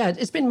away. Yeah,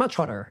 it's been much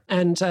hotter.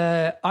 And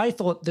I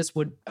thought this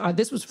was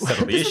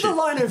the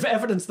line of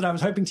evidence that I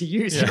was hoping to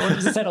use in order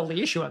to settle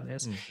the issue on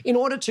this, in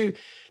order to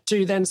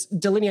then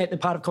delineate the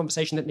part of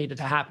conversation that needed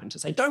to happen, to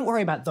say, don't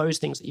worry about those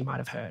things that you might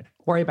have heard.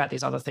 Worry about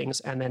these other things,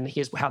 and then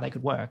here's how they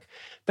could work.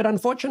 But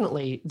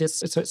unfortunately, this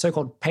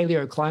so-called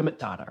paleoclimate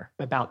data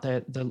about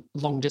the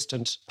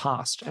long-distant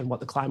past and what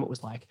the climate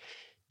was like,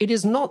 it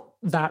is not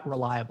that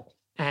reliable.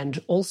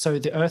 And also,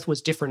 the Earth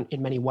was different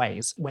in many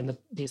ways when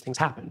these things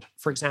happened.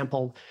 For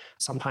example,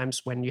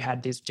 sometimes when you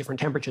had these different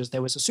temperatures,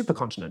 there was a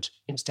supercontinent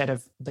instead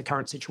of the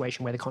current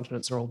situation where the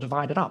continents are all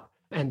divided up.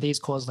 And these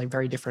cause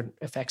very different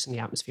effects in the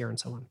atmosphere and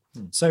so on.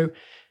 So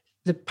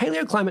the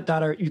paleoclimate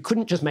data, you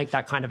couldn't just make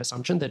that kind of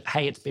assumption that,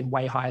 hey, it's been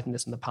way higher than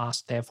this in the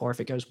past, therefore if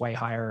it goes way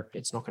higher,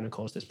 it's not going to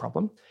cause this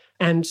problem.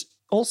 And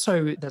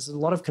also, there's a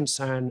lot of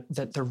concern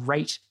that the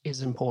rate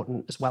is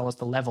important as well as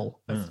the level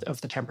of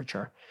the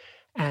temperature.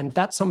 And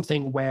that's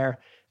something where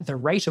the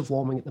rate of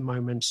warming at the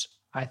moment,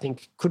 I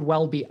think, could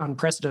well be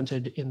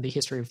unprecedented in the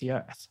history of the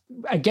Earth.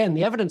 Again,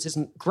 the evidence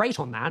isn't great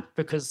on that,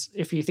 because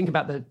if you think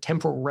about the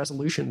temporal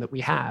resolution that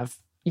we have,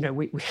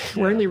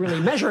 we're only really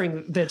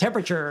measuring the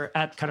temperature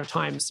at kind of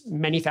times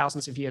many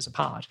thousands of years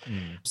apart.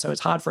 So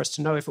it's hard for us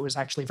to know if it was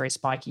actually very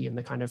spiky in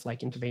the kind of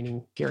like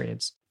intervening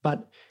periods.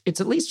 But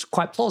it's at least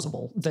quite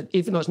plausible that,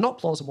 even though it's not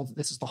plausible that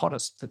this is the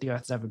hottest that the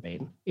Earth has ever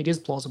been, it is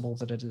plausible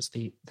that it is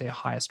the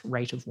highest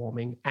rate of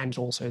warming, and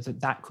also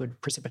that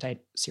could precipitate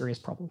serious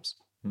problems.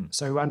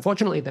 So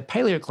unfortunately, the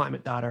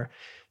paleoclimate data,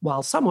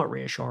 while somewhat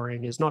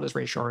reassuring, is not as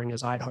reassuring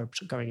as I'd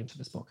hoped going into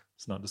this book.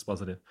 It's not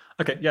dispositive.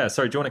 Okay, yeah.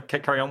 Sorry, do you want to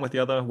carry on with the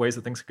other ways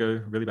that things could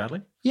go really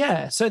badly?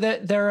 Yeah, so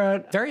there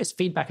are various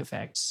feedback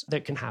effects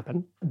that can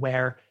happen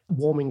where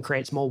warming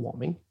creates more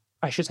warming.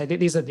 I should say that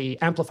these are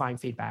the amplifying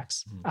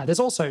feedbacks. There's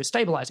also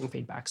stabilizing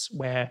feedbacks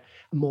where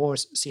more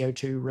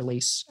CO2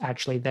 release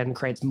actually then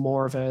creates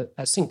more of a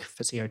sink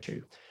for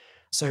CO2.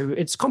 So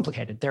it's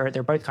complicated. There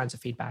are both kinds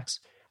of feedbacks.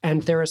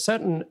 And there are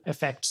certain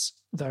effects,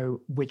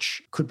 though,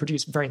 which could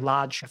produce very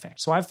large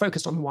effects. So I've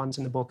focused on the ones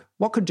in the book.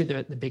 What could do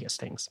the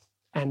biggest things?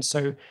 And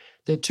so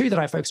the two that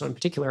I focused on in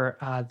particular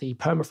are the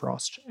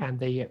permafrost and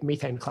the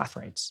methane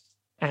clathrates.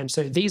 And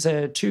so these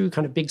are two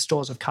kind of big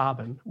stores of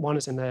carbon. One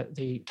is in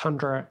the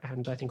tundra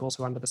and I think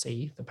also under the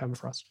sea, the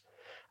permafrost.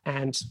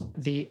 And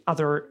the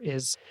other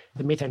is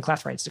the methane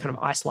clathrates, the kind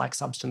of ice-like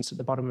substance at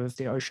the bottom of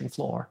the ocean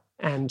floor.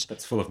 And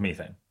that's full of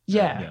methane.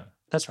 Yeah.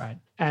 That's right.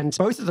 And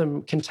both of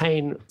them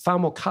contain far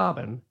more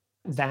carbon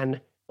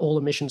than all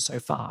emissions so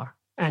far,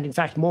 and in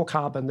fact, more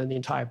carbon than the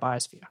entire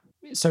biosphere.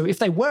 So if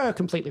they were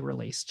completely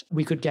released,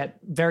 we could get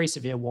very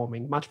severe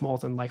warming, much more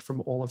than like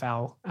from all of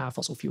our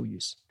fossil fuel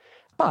use.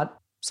 But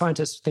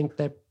scientists think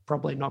they're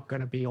probably not going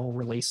to be all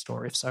released,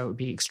 or if so, it would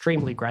be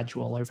extremely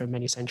gradual over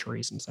many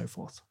centuries and so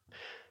forth.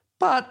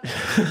 But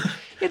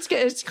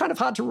it's kind of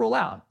hard to rule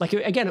out. Like,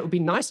 again, it would be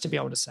nice to be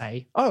able to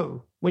say,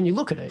 oh, when you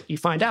look at it, you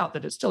find out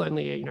that it's still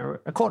only,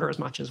 a quarter as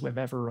much as we've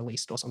ever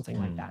released or something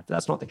like that. But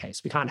that's not the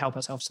case. We can't help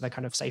ourselves to that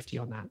kind of safety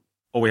on that.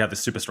 Or we have this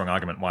super strong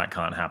argument why it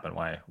can't happen,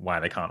 why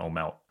they can't all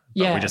melt.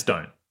 But we just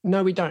don't.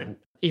 No, we don't.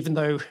 Even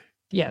though,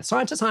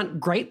 scientists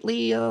aren't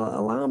greatly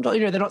alarmed.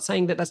 They're not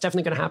saying that that's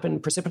definitely going to happen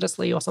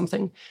precipitously or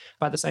something.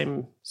 By the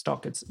same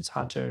stock, it's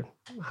hard to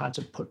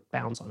put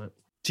bounds on it.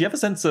 Do you have a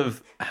sense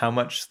of how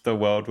much the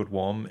world would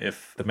warm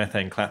if the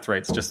methane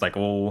clathrates just like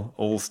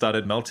all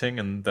started melting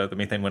and the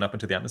methane went up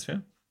into the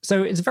atmosphere?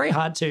 So it's very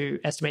hard to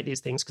estimate these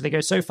things because they go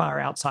so far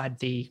outside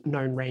the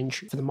known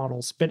range for the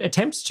models. But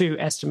attempts to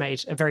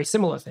estimate a very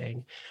similar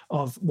thing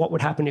of what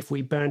would happen if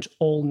we burnt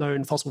all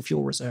known fossil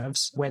fuel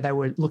reserves, where they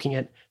were looking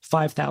at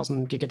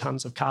 5,000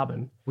 gigatons of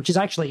carbon, which is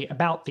actually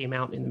about the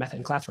amount in the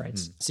methane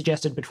clathrates,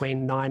 suggested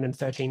between 9 and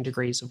 13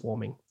 degrees of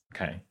warming.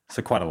 Okay,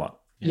 so quite a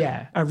lot.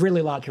 Yeah, a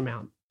really large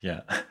amount.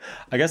 Yeah.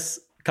 I guess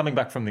coming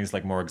back from these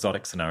like more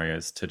exotic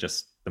scenarios to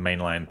just the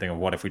mainline thing of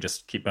what if we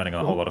just keep burning a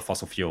whole lot of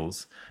fossil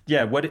fuels?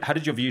 Yeah. How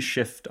did your view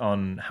shift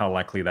on how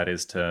likely that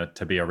is to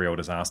be a real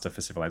disaster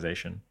for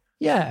civilization?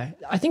 Yeah,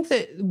 I think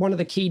that one of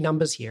the key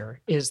numbers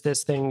here is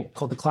this thing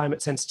called the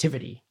climate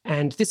sensitivity.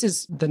 And this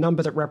is the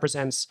number that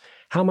represents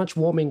how much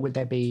warming would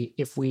there be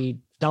if we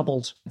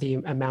doubled the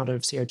amount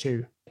of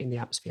CO2 in the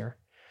atmosphere.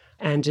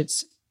 And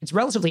it's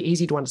relatively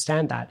easy to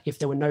understand that if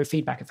there were no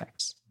feedback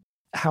effects.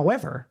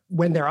 However,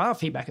 when there are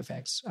feedback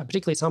effects,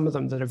 particularly some of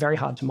them that are very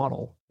hard to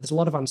model, there's a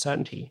lot of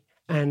uncertainty.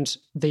 And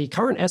the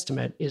current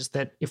estimate is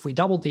that if we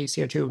doubled the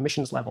CO2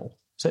 emissions level,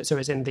 so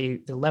as in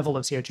the level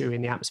of CO2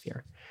 in the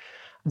atmosphere,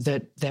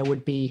 that there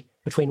would be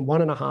between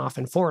 1.5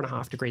 and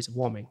 4.5 degrees of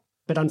warming.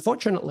 But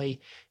unfortunately,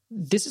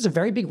 this is a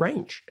very big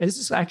range. This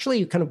is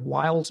actually kind of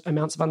wild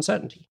amounts of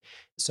uncertainty.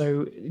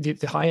 So the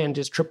high end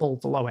is triple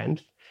the low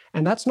end.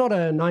 And that's not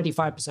a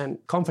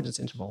 95% confidence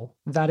interval.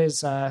 That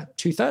is a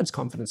 2/3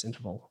 confidence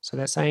interval. So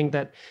they're saying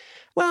that,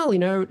 well,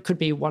 it could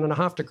be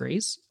 1.5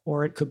 degrees,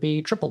 or it could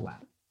be triple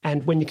that.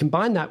 And when you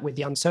combine that with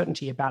the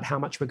uncertainty about how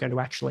much we're going to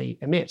actually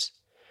emit,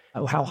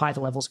 or how high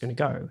the level's going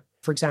to go.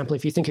 For example,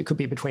 if you think it could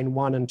be between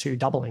 1 and 2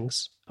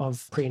 doublings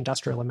of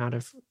pre-industrial amount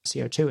of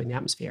CO2 in the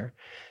atmosphere,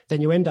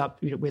 then you end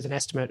up with an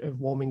estimate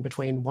of warming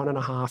between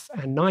 1.5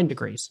 and 9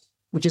 degrees,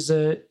 which is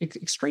an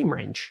extreme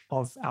range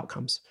of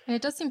outcomes. And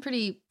it does seem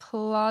pretty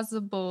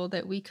plausible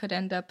that we could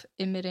end up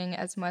emitting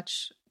as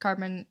much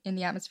carbon in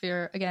the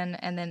atmosphere again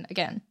and then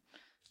again.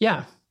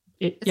 Yeah.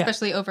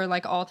 Especially over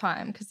all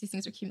time, because these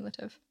things are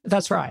cumulative.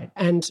 That's right.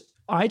 And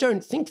I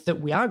don't think that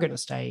we are going to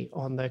stay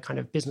on the kind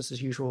of business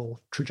as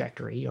usual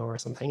trajectory or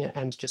something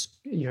and just,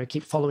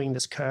 keep following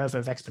this curve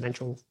of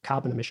exponential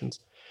carbon emissions.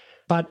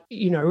 But,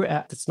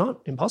 it's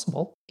not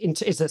impossible.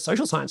 It's a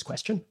social science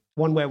question,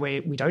 one where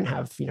we don't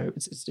have,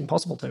 it's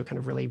impossible to kind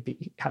of really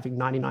be having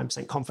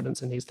 99%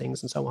 confidence in these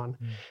things and so on.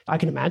 I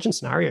can imagine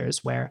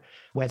scenarios where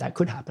that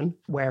could happen,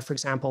 where, for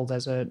example,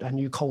 there's a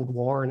new Cold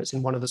War and it's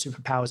in one of the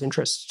superpowers'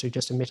 interests to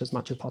just emit as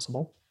much as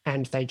possible,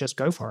 and they just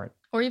go for it.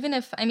 Or even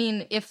if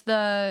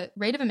the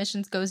rate of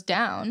emissions goes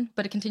down,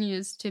 but it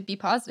continues to be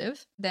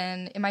positive,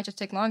 then it might just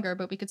take longer,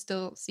 but we could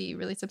still see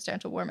really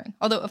substantial warming.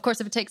 Although, of course,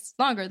 if it takes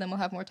longer, then we'll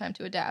have more time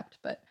to adapt.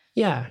 But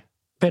yeah,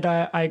 but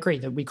I agree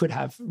that we could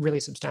have really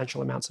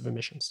substantial amounts of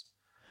emissions.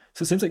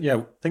 So it seems like,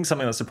 I think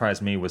something that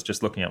surprised me was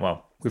just looking at,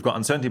 we've got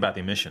uncertainty about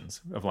the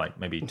emissions of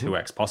maybe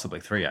 2x, possibly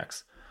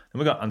 3x. And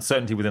we've got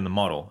uncertainty within the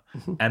model,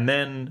 and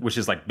then, which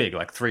is big,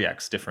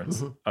 3x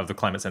difference of the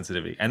climate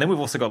sensitivity. And then we've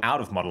also got out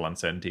of model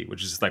uncertainty,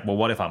 which is just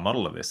what if our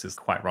model of this is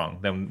quite wrong?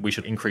 Then we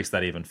should increase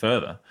that even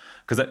further.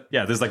 Because,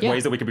 there's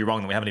ways that we could be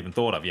wrong that we haven't even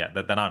thought of yet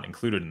that aren't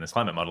included in this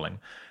climate modeling. And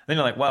then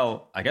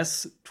you're I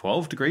guess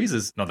 12 degrees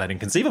is not that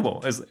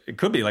inconceivable. It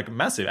could be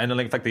massive. And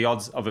in fact, the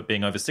odds of it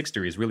being over 6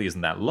 degrees really isn't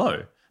that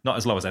low. Not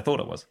as low as I thought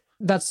it was.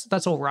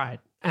 That's all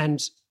right.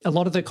 And a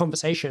lot of the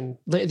conversation,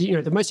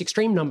 the most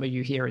extreme number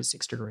you hear is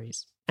 6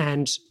 degrees.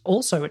 And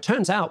also, it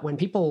turns out when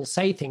people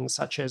say things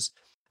such as,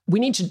 we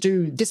need to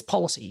do this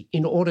policy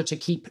in order to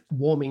keep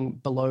warming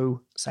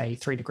below, say,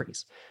 3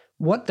 degrees,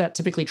 what that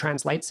typically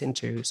translates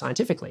into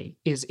scientifically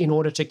is in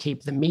order to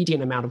keep the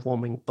median amount of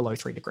warming below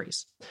 3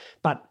 degrees.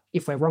 But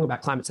if we're wrong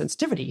about climate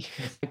sensitivity,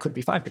 it could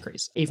be 5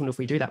 degrees, even if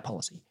we do that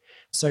policy.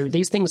 So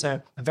these things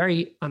are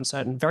very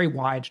uncertain, very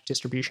wide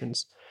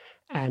distributions.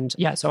 And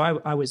so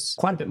I was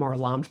quite a bit more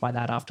alarmed by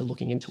that after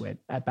looking into it,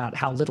 about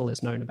how little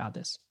is known about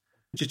this.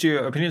 Did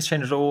your opinions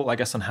change at all, I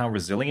guess, on how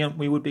resilient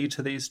we would be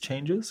to these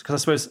changes? Because I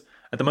suppose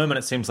at the moment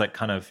it seems like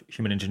kind of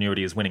human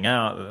ingenuity is winning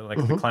out.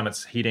 The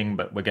climate's heating,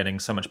 but we're getting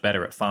so much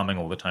better at farming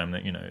all the time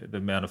that, the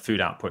amount of food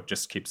output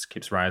just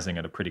keeps rising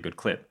at a pretty good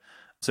clip.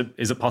 So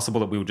is it possible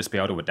that we will just be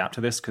able to adapt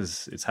to this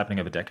because it's happening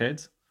over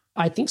decades?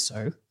 I think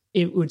so.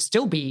 It would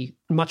still be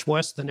much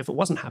worse than if it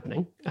wasn't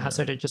happening.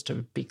 So just to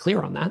be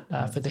clear on that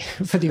for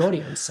the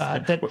audience,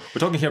 that we're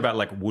talking here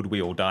about would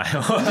we all die?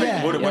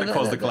 Would it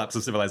cause the collapse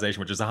of civilization,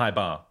 which is a high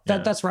bar?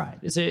 That's right.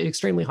 It's an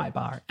extremely high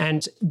bar.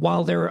 And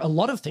while there are a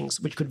lot of things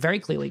which could very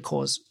clearly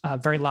cause a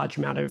very large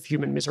amount of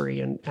human misery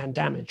and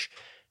damage,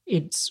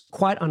 it's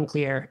quite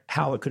unclear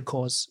how it could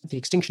cause the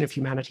extinction of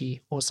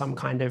humanity or some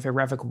kind of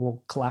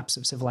irrevocable collapse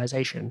of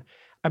civilization.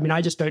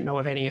 I just don't know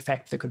of any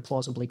effect that could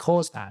plausibly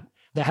cause that.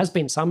 There has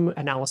been some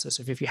analysis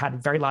of if you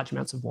had very large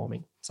amounts of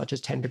warming, such as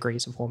 10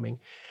 degrees of warming,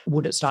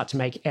 would it start to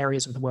make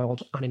areas of the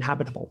world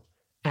uninhabitable?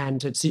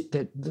 And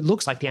it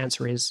looks like the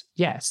answer is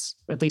yes,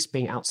 at least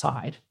being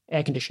outside.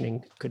 Air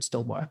conditioning could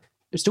still work.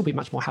 It'd still be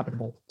much more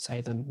habitable, say,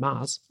 than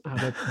Mars,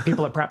 where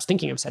people are perhaps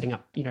thinking of setting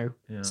up,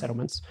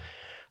 settlements.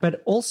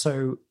 But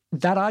also,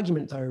 that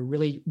argument, though,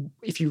 really,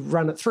 if you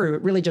run it through,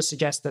 it really just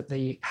suggests that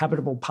the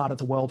habitable part of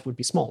the world would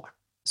be smaller.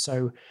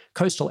 So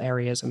coastal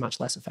areas are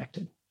much less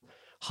affected.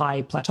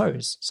 High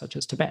plateaus, such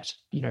as Tibet,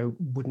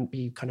 wouldn't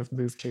be kind of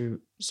moved to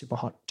super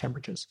hot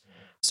temperatures.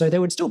 So there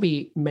would still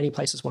be many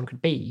places one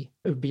could be.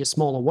 It would be a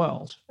smaller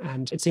world.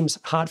 And it seems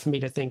hard for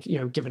me to think,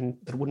 given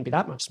that it wouldn't be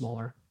that much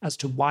smaller, as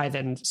to why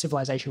then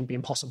civilization would be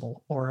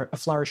impossible or a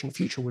flourishing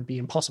future would be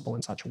impossible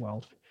in such a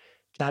world.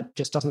 That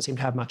just doesn't seem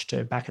to have much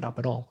to back it up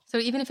at all. So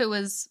even if it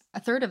was a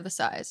third of the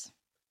size,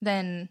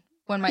 then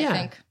one might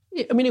think.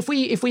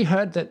 If we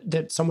heard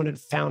that someone had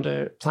found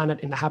a planet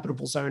in the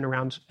habitable zone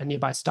around a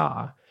nearby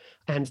star,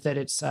 and that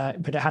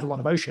but it had a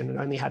lot of ocean and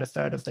only had a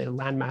third of the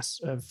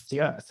landmass of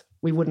the Earth,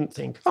 we wouldn't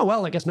think, oh,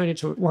 well, I guess no need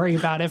to worry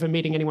about ever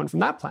meeting anyone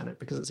from that planet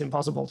because it's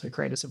impossible to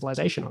create a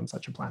civilization on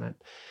such a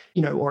planet.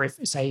 Or if,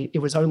 say, it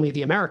was only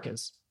the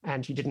Americas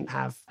and you didn't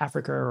have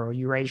Africa or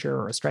Eurasia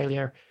or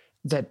Australia,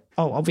 that,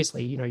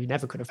 obviously, you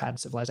never could have had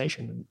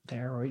civilization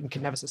there or you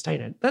can never sustain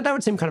it. That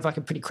would seem kind of like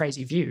a pretty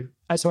crazy view.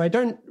 So I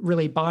don't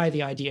really buy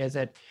the idea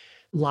that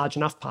large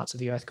enough parts of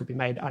the Earth could be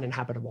made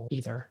uninhabitable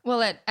either.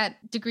 Well,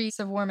 at degrees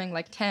of warming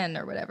like 10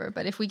 or whatever,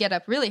 but if we get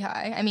up really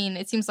high,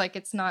 it seems like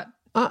it's not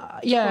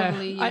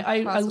Totally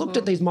I looked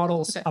at these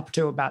models Okay. up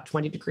to about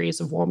 20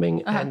 degrees of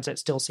warming, and it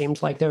still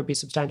seemed like there would be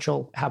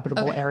substantial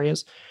habitable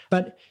areas.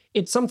 But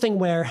it's something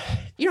where,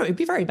 it'd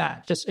be very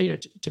bad. Just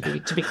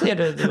to be clear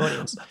to the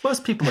audience,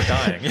 Most people are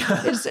dying.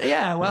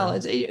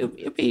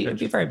 it'd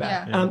be very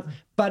bad. Yeah.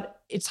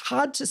 But it's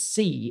hard to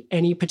see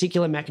any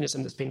particular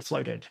mechanism that's been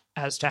floated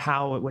as to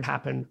how it would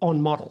happen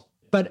on model.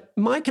 But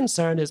my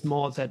concern is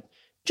more that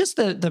just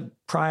the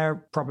prior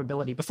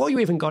probability, before you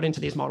even got into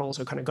these models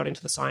or kind of got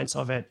into the science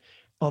of it,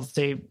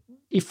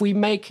 if we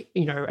make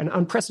an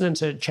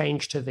unprecedented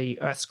change to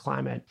the Earth's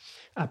climate,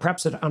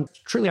 perhaps at a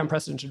truly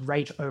unprecedented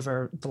rate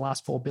over the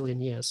last 4 billion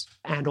years,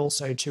 and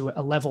also to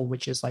a level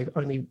which is like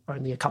only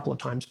a couple of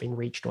times been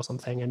reached or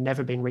something, and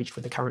never been reached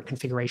with the current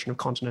configuration of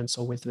continents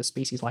or with the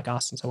species like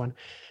us and so on,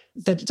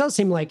 that it does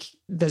seem like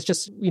there's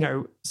just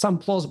some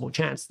plausible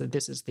chance that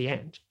this is the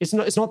end. It's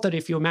not that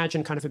if you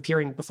imagine kind of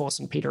appearing before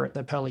St. Peter at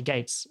the pearly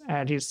gates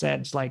and he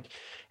said like,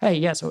 hey,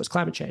 yeah, so it was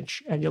climate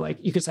change, and you're like,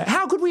 you could say,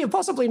 how could we have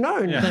possibly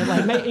known that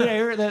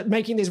that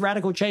making these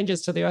radical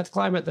changes to the Earth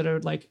climate that are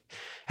like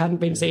hadn't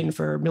been seen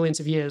for millions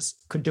of years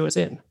could do us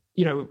in?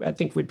 I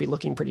think we'd be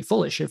looking pretty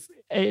foolish if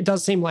it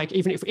does seem like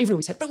even if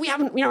we said, but we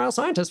haven't, our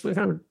scientists, we've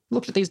kind of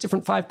looked at these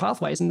different 5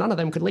 pathways and none of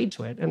them could lead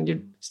to it. And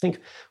you just think,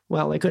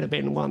 well, there could have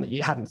been one that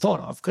you hadn't thought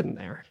of, couldn't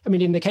there? I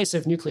mean, in the case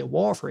of nuclear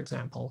war, for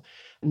example,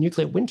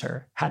 nuclear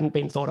winter hadn't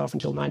been thought of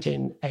until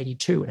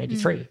 1982 and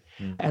 83.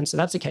 And so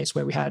that's a case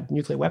where we had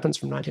nuclear weapons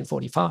from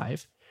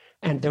 1945.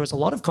 And there was a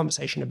lot of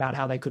conversation about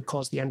how they could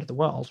cause the end of the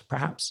world,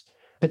 perhaps.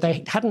 But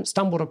they hadn't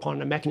stumbled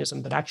upon a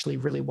mechanism that actually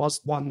really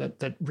was one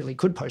that really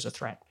could pose a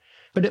threat.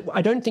 But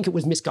I don't think it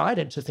was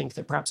misguided to think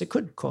that perhaps it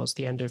could cause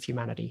the end of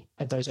humanity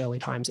at those early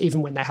times,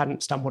 even when they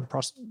hadn't stumbled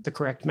across the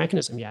correct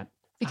mechanism yet.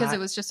 Because it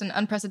was just an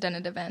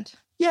unprecedented event.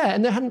 Yeah,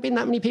 and there hadn't been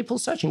that many people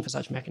searching for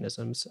such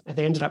mechanisms. And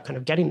they ended up kind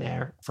of getting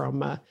there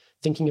from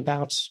thinking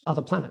about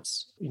other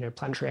planets.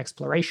 Planetary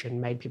exploration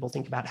made people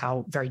think about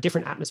how very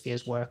different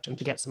atmospheres worked, and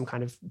to get some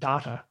kind of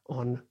data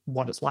on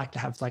what it's like to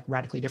have like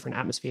radically different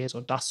atmospheres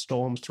or dust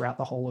storms throughout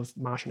the whole of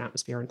Martian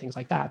atmosphere and things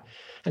like that.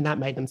 And that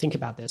made them think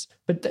about this.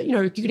 But,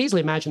 you could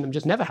easily imagine them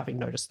just never having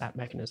noticed that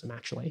mechanism,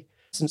 actually,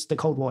 since the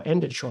Cold War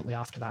ended shortly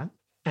after that.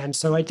 And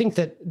so I think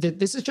that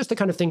this is just the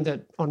kind of thing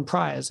that on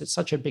priors, it's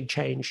such a big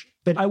change.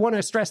 But I want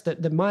to stress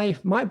that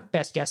my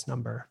best guess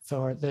number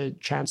for the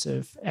chance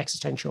of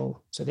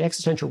the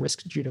existential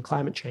risk due to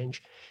climate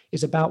change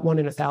is about 1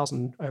 in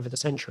 1,000 over the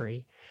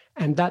century.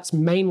 And that's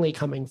mainly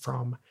coming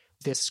from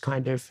this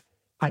kind of,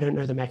 I don't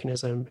know the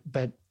mechanism,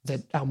 but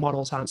that our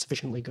models aren't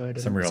sufficiently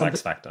good. Some real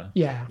X factor.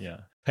 Yeah.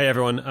 Hey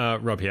everyone,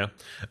 Rob here.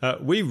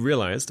 We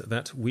realized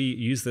that we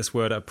use this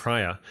word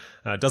prior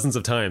dozens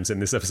of times in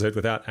this episode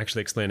without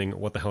actually explaining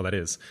what the hell that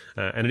is.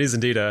 And it is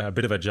indeed a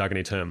bit of a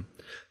jargony term.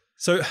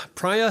 So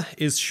prior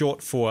is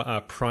short for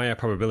prior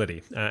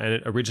probability, and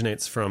it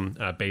originates from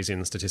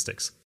Bayesian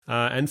statistics.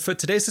 And for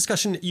today's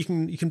discussion, you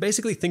can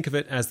basically think of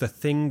it as the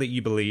thing that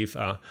you believe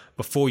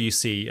before you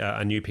see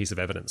a new piece of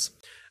evidence.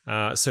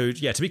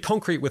 To be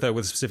concrete with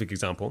a specific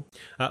example,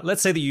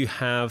 let's say that you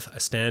have a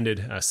standard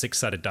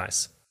 6-sided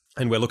dice.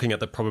 And we're looking at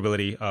the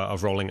probability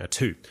of rolling a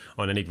 2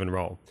 on any given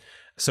roll.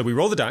 So we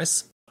roll the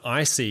dice,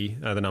 I see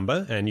the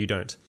number, and you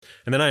don't.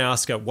 And then I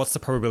ask, what's the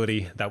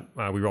probability that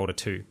we rolled a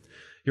 2?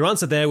 Your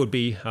answer there would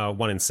be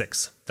 1 in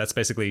 6. That's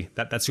basically,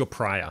 that's your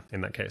prior in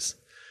that case.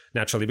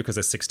 Naturally, because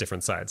there's 6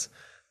 different sides.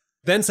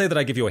 Then say that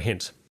I give you a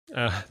hint.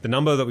 The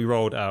number that we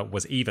rolled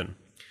was even.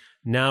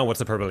 Now what's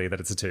the probability that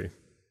it's a 2?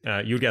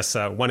 You'd guess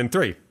 1 in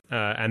 3.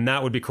 And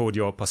that would be called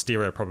your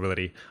posterior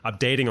probability,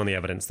 updating on the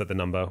evidence that the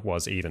number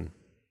was even.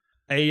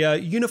 A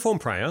uniform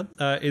prior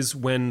is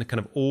when kind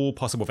of all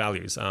possible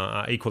values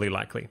are equally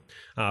likely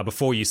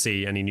before you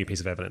see any new piece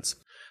of evidence.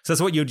 So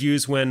that's what you'd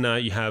use when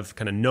you have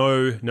kind of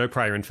no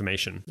prior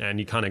information and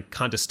you kind of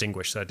can't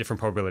distinguish different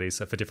probabilities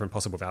for different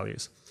possible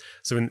values.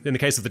 So in the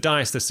case of the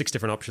dice, there's 6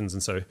 different options.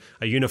 And so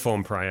a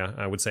uniform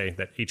prior would say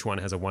that each one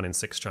has a 1 in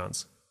 6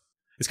 chance.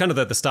 It's kind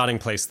of the starting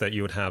place that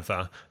you would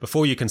have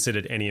before you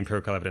considered any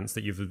empirical evidence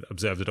that you've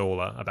observed at all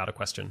about a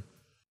question.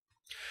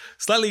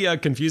 Slightly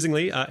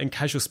confusingly, in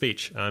casual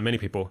speech, many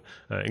people,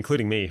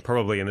 including me,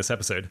 probably in this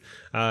episode,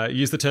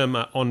 use the term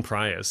on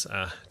priors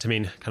to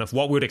mean kind of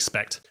what we would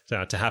expect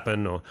to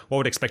happen or what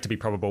we'd expect to be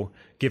probable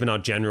given our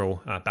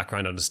general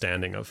background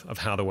understanding of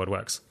how the world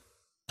works.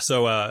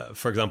 So,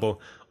 for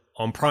example,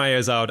 on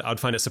priors,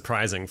 I'd find it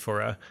surprising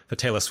for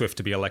Taylor Swift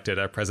to be elected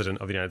president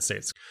of the United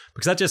States,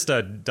 because that just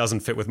doesn't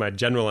fit with my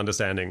general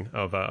understanding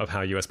of how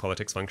US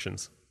politics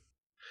functions.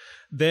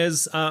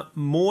 There's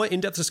more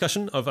in-depth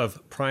discussion of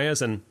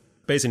priors and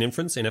Bayesian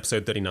inference in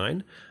episode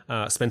 39,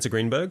 Spencer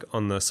Greenberg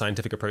on the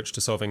scientific approach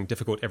to solving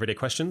difficult everyday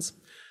questions.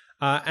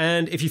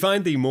 And if you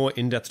find the more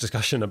in-depth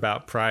discussion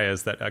about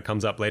priors that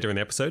comes up later in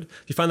the episode,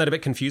 if you find that a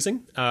bit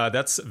confusing,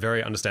 that's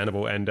very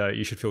understandable and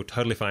you should feel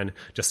totally fine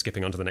just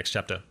skipping on to the next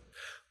chapter.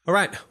 All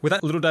right, with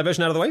that little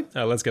diversion out of the way,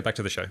 let's get back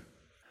to the show.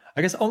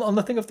 I guess on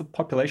the thing of the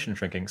population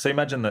shrinking, so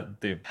imagine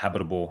that the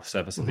habitable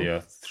surface of the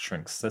Earth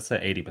shrinks, let's say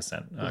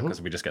 80%,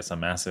 because we just get some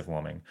massive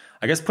warming.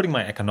 I guess putting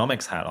my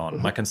economics hat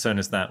on, my concern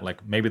is that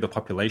like maybe the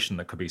population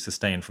that could be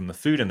sustained from the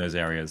food in those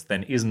areas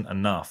then isn't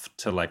enough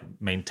to like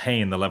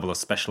maintain the level of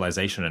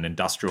specialization and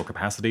industrial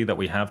capacity that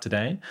we have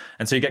today.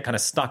 And so you get kind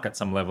of stuck at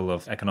some level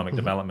of economic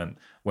development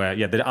where,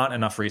 there aren't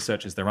enough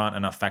researchers, there aren't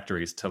enough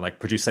factories to like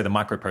produce, say, the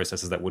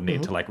microprocessors that would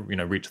need to like,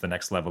 reach the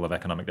next level of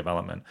economic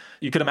development.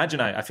 You could imagine,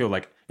 I feel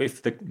like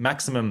if the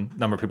maximum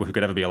number of people who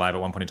could ever be alive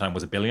at one point in time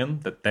was 1 billion,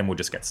 that then we'll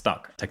just get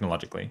stuck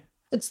technologically.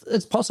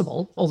 It's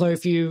possible, although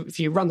if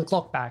you run the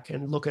clock back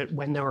and look at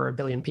when there were 1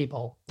 billion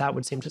people, that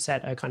would seem to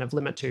set a kind of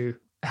limit to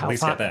how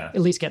far,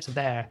 at least get to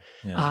there.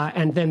 Yeah.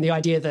 And then the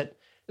idea that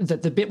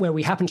the bit where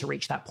we happen to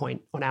reach that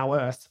point on our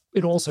Earth,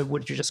 it also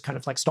would just kind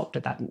of like stopped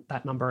at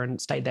that number and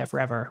stayed there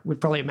forever.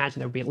 We'd probably imagine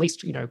there would be at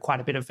least,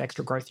 quite a bit of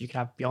extra growth you could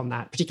have beyond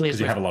that, particularly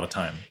because you have a lot of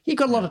time. You've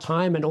got a lot of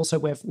time, and also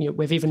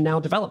we've even now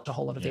developed a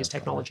whole lot of these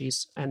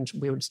technologies, and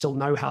we would still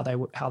know how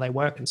they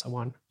work and so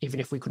on, even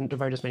if we couldn't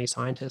devote as many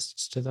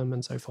scientists to them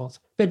and so forth.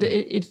 But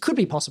it could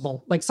be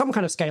possible. Like some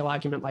kind of scale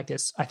argument like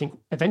this, I think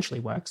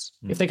eventually works.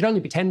 If there could only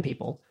be 10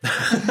 people,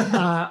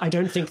 I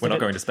don't think we're not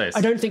going to space.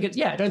 I don't think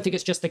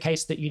it's just the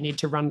case that you need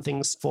to run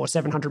things for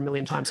 700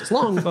 million times as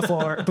long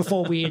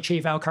before we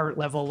achieve our current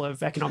level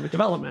of economic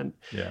development.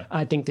 Yeah.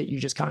 I think that you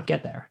just can't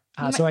get there.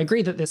 So I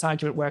agree that this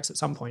argument works at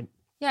some point.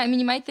 Yeah, I mean,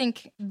 you might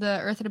think the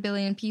Earth at 1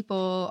 billion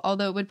people,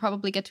 although it would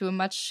probably get to a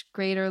much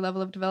greater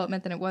level of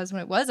development than it was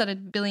when it was at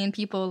 1 billion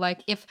people,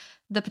 like if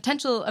the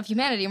potential of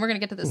humanity, and we're going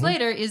to get to this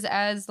later, is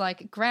as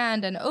like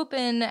grand and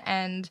open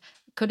and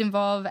could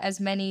involve as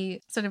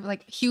many sort of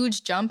like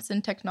huge jumps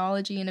in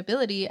technology and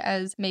ability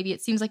as maybe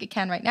it seems like it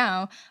can right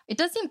now, it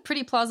does seem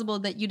pretty plausible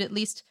that you'd at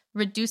least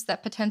reduce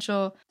that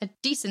potential a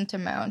decent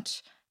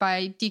amount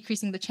by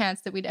decreasing the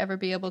chance that we'd ever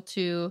be able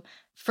to,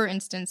 for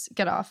instance,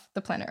 get off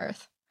the planet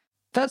Earth.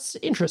 That's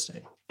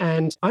interesting.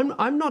 And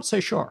I'm not so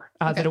sure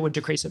that it would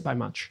decrease it by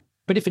much.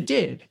 But if it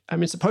did, I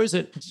mean, suppose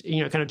it,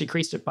 kind of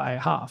decreased it by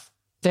half,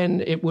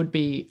 then it would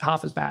be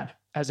half as bad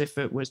as if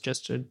it was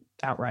just an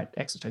outright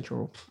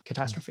existential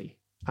catastrophe.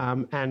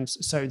 And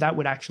so that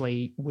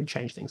would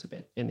change things a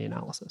bit in the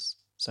analysis.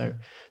 So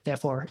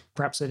therefore,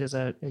 perhaps it is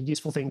a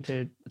useful thing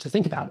to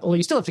think about. Although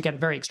you still have to get a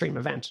very extreme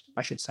event,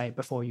 I should say,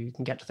 before you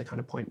can get to the kind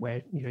of point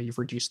where, you've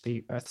reduced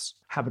the Earth's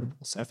habitable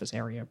surface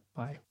area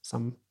by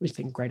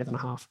something greater than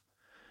a half.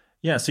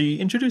 Yeah, so you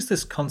introduced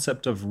this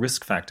concept of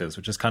risk factors,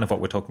 which is kind of what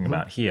we're talking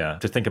about here,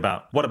 to think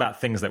about what about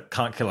things that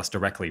can't kill us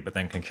directly, but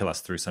then can kill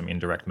us through some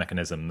indirect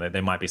mechanism. They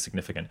might be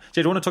significant.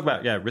 Jay, do you want to talk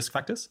about risk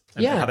factors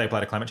and how they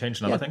apply to climate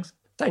change and other things?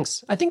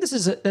 Thanks. I think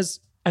there's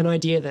an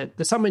idea that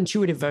there's some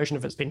intuitive version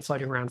of it's been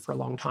floating around for a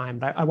long time,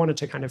 but I wanted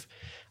to kind of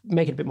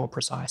make it a bit more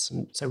precise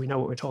and so we know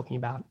what we're talking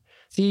about.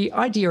 The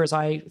idea, as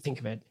I think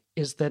of it,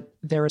 is that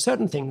there are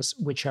certain things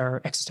which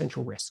are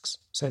existential risks.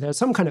 So there's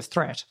some kind of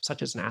threat,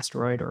 such as an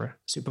asteroid or a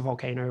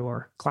supervolcano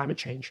or climate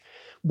change,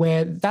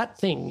 where that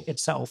thing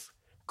itself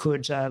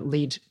could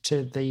lead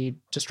to the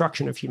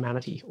destruction of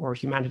humanity or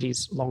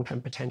humanity's long-term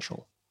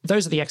potential.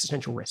 Those are the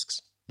existential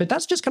risks. But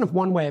that's just kind of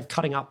one way of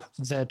cutting up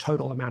the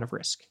total amount of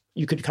risk.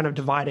 You could kind of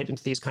divide it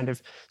into these kind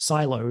of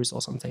silos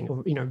or something,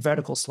 or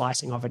vertical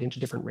slicing of it into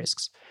different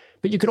risks.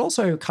 But you could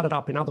also cut it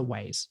up in other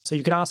ways. So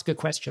you could ask a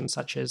question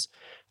such as,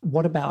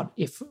 what about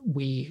if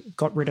we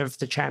got rid of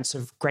the chance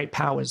of great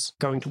powers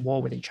going to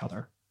war with each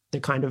other? The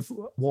kind of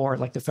war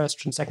like the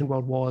First and Second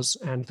World Wars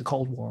and the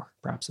Cold War,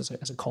 perhaps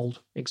as a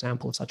cold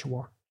example of such a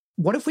war.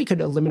 What if we could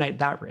eliminate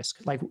that risk?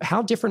 Like,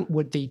 how different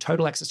would the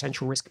total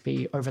existential risk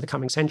be over the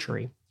coming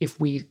century if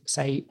we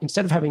say,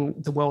 instead of having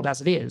the world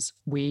as it is,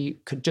 we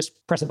could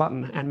just press a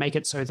button and make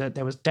it so that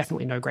there was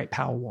definitely no great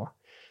power war?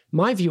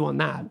 My view on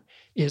that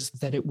is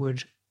that it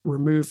would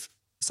remove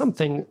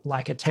something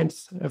like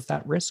 1/10 of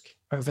that risk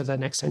over the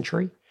next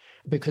century,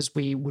 because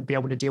we would be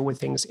able to deal with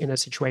things in a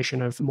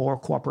situation of more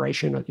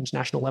cooperation at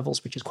international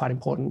levels, which is quite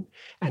important,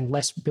 and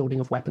less building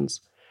of weapons.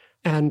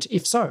 And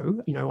if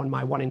so, on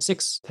my 1 in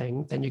 6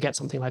 thing, then you get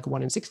something like a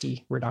 1 in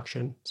 60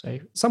 reduction. So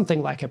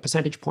something like a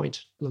percentage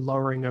point, the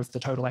lowering of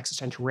the total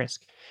existential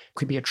risk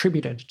could be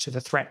attributed to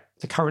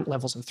the current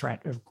levels of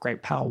threat of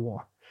great power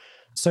war.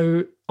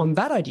 So on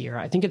that idea,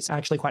 I think it's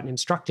actually quite an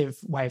instructive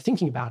way of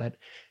thinking about it,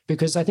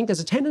 because I think there's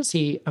a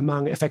tendency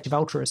among effective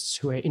altruists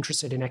who are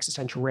interested in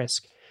existential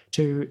risk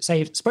to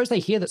say, suppose they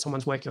hear that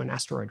someone's working on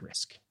asteroid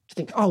risk, to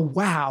think, oh,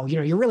 wow,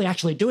 you're really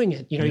actually doing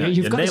it.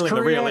 You've got this career.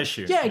 The real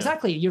issue. Yeah,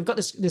 exactly. You've got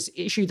this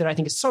issue that I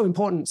think is so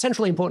important,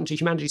 centrally important to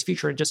humanity's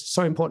future, and just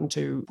so important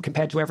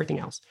compared to everything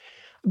else.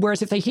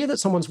 Whereas if they hear that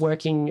someone's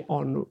working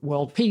on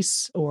world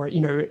peace or,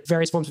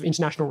 various forms of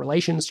international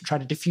relations to try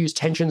to diffuse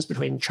tensions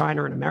between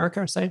China and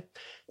America, say,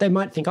 they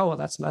might think, oh, well,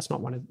 that's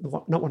not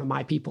one of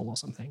my people or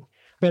something.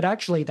 But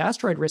actually, the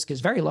asteroid risk is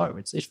very low.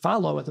 It's far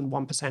lower than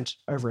 1%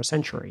 over a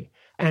century.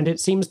 And it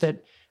seems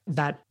that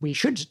that we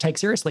should take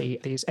seriously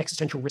these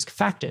existential risk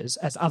factors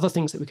as other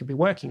things that we could be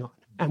working on.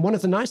 And one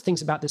of the nice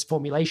things about this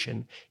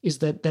formulation is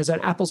that there's an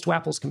apples to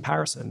apples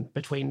comparison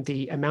between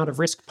the amount of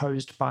risk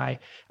posed by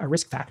a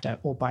risk factor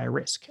or by a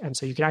risk. And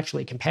so you can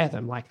actually compare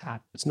them like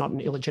that. It's not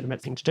an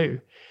illegitimate thing to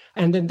do.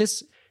 And then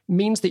this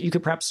means that you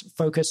could perhaps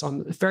focus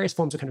on various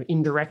forms of kind of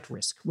indirect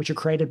risk, which are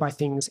created by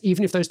things,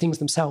 even if those things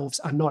themselves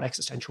are not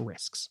existential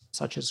risks,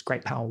 such as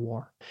great power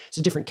war. It's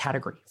a different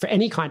category. For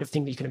any kind of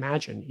thing that you can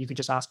imagine, you could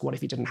just ask, what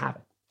if you didn't have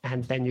it?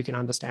 And then you can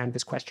understand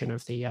this question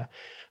of the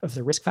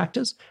risk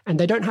factors. And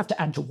they don't have to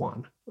add to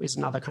one, is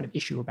another kind of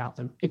issue about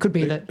them. It could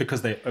be that...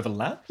 Because they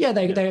overlap? Yeah,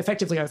 they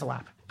effectively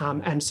overlap.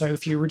 And so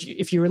if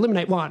you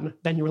eliminate one,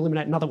 then you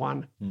eliminate another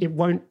one. It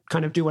won't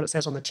kind of do what it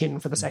says on the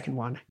tin for the second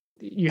one.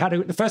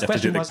 The first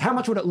question was, how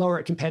much would it lower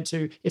it compared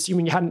to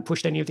assuming you hadn't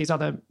pushed any of these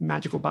other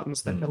magical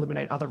buttons that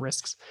eliminate other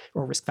risks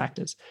or risk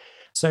factors?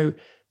 So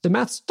the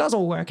maths does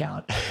all work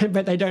out,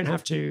 but they don't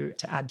have to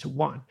add to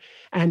one.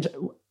 And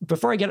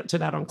before I get to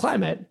that on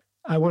climate,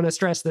 I want to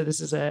stress that this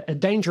is a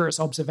dangerous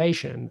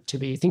observation to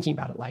be thinking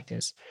about it like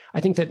this.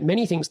 I think that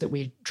many things that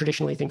we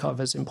traditionally think of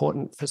as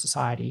important for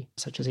society,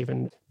 such as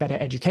even better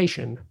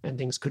education and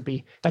things, could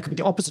be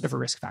the opposite of a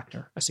risk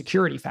factor, a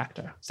security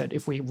factor, that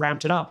if we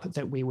ramped it up,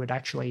 that we would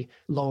actually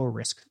lower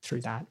risk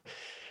through that.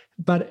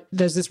 But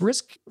there's this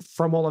risk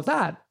from all of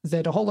that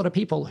a whole lot of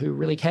people who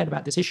really cared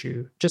about this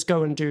issue just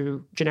go and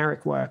do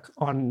generic work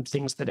on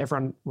things that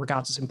everyone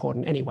regards as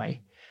important anyway.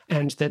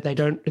 And that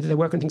they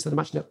work on things that are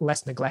much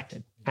less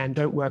neglected and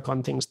don't work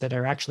on things that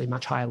are actually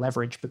much higher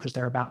leverage because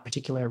they're about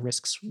particular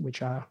risks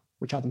which are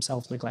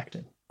themselves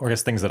neglected. Or I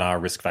guess things that are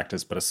risk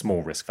factors but are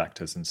small risk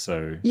factors, and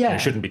so they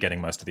shouldn't be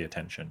getting most of the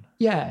attention.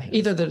 Yeah,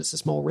 either that it's a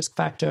small risk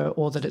factor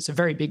or that it's a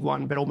very big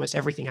one, but almost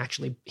everything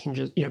actually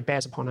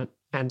bears upon it.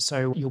 And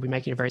so you'll be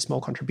making a very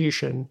small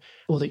contribution,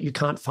 or that you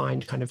can't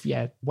find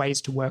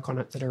ways to work on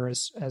it that are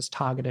as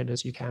targeted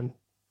as you can.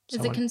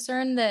 Is it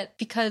concern that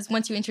because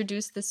once you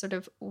introduce this sort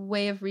of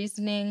way of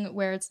reasoning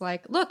where it's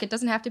like, look, it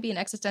doesn't have to be an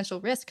existential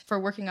risk for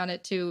working on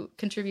it to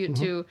contribute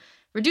to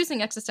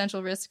reducing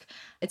existential risk,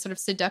 it's sort of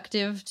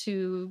seductive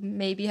to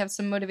maybe have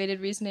some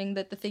motivated reasoning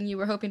that the thing you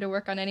were hoping to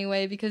work on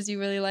anyway because you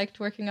really liked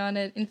working on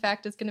it, in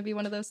fact, is going to be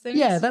one of those things?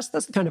 Yeah, that's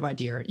the kind of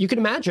idea. You can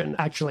imagine,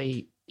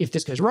 actually, if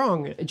this goes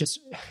wrong, just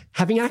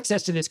having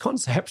access to this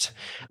concept,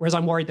 whereas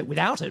I'm worried that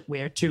without it,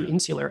 we're too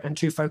insular and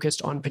too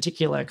focused on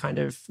particular kind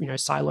of,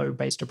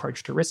 silo-based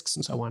approach to risks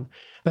and so on.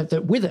 But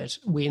that with it,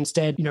 we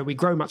instead, we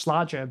grow much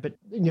larger, but,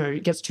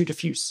 it gets too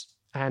diffuse.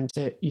 And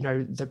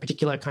the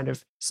particular kind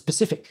of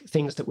specific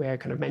things that we're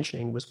kind of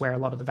mentioning was where a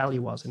lot of the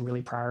value was in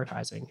really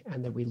prioritizing,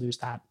 and that we lose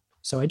that.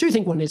 So I do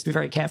think one needs to be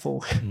very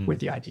careful with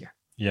the idea.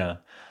 Yeah.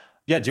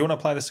 Yeah, do you want to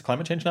apply this to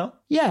climate change now?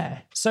 Yeah.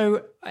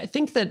 So I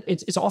think that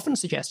it's often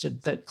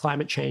suggested that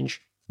climate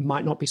change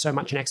might not be so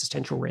much an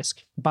existential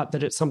risk, but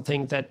that it's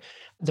something that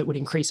would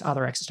increase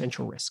other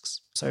existential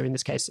risks. So in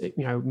this case,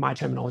 my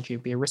terminology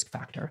would be a risk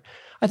factor.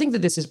 I think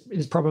that this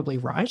is probably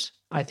right.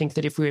 I think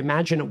that if we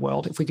imagine a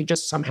world, if we could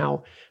just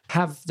somehow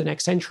have the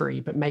next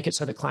century, but make it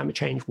so that climate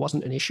change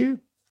wasn't an issue,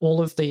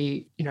 all of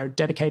the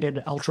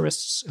dedicated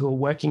altruists who are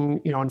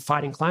working on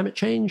fighting climate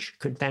change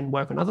could then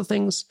work on other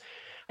things,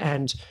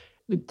 and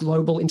the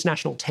global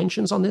international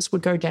tensions on this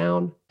would go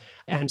down.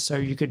 And so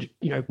you could,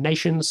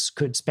 nations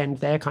could spend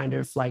their kind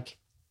of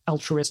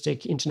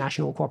altruistic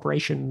international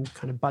cooperation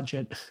kind of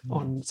budget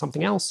on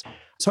something else.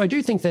 So I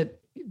do think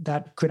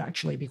that could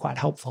actually be quite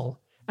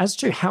helpful. As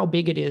to how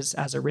big it is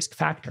as a risk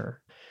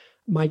factor,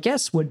 my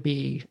guess would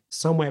be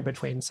somewhere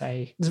between,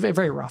 say, it's very,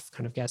 very rough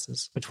kind of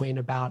guesses, between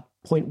about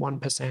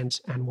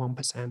 0.1% and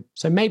 1%.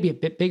 So maybe a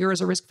bit bigger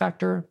as a risk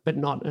factor, but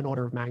not an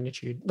order of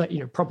magnitude,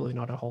 probably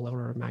not a whole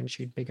order of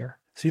magnitude bigger.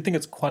 So you think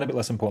it's quite a bit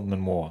less important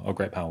than war or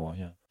great power war,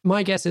 yeah?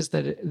 My guess is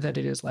that it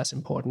is less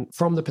important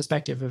from the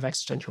perspective of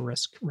existential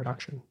risk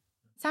reduction.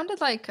 It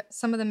sounded like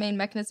some of the main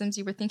mechanisms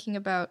you were thinking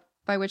about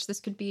by which this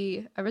could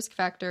be a risk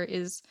factor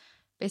is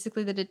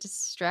basically that it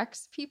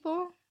distracts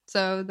people.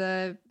 So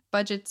the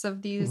budgets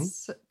of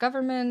these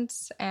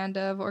governments and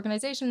of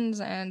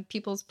organizations and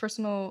people's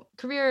personal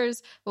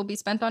careers will be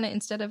spent on it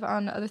instead of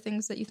on other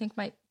things that you think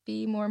might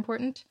be more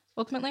important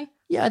ultimately?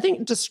 Yeah, I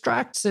think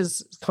distracts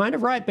is kind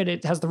of right, but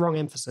it has the wrong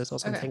emphasis or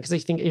something, because I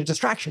think a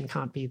distraction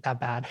can't be that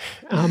bad.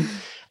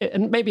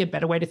 And maybe a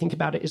better way to think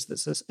about it is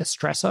this is a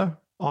stressor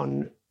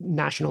on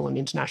national and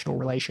international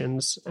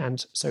relations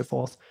and so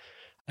forth.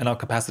 And our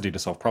capacity to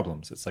solve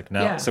problems. It's like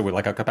now, so we're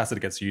like our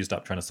capacity gets used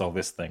up trying to solve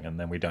this thing, and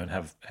then we don't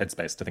have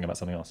headspace to think about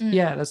something else.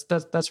 Yeah,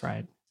 that's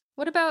right.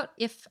 What about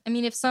if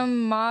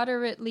some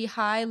moderately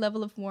high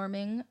level of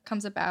warming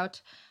comes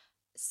about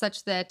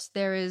such that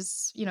there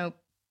is,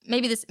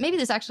 maybe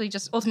this actually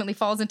just ultimately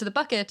falls into the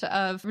bucket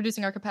of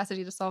reducing our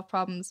capacity to solve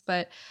problems,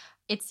 but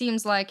it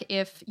seems like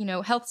if,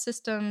 health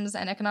systems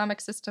and economic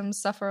systems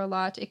suffer a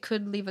lot, it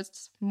could leave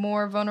us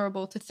more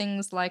vulnerable to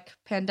things like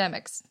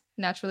pandemics,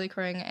 naturally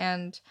occurring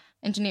and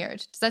engineered.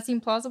 Does that seem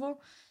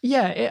plausible?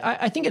 Yeah,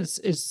 I think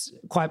it's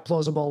quite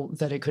plausible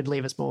that it could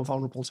leave us more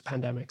vulnerable to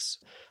pandemics.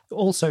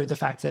 also the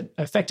fact that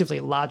effectively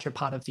a larger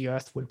part of the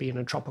Earth would be in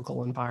a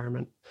tropical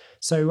environment.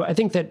 So I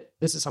think that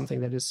this is something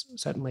that is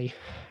certainly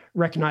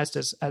recognized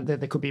as that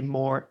there could be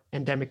more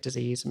endemic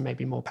disease and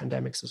maybe more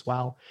pandemics as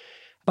well.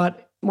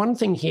 But one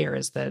thing here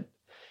is that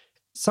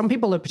some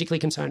people are particularly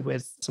concerned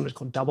with something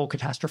called double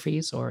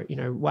catastrophes, or,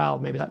 well,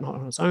 maybe that's not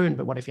on its own,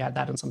 but what if you had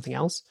that and something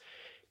else?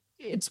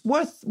 It's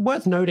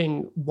worth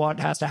noting what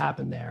has to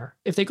happen there.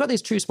 If they've got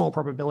these two small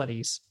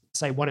probabilities,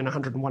 say 1 in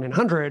 100 and 1 in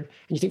 100, and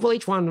you think, well,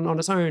 each one on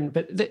its own,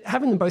 but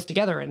having them both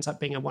together ends up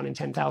being a 1 in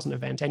 10,000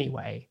 event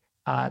anyway.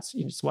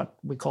 It's what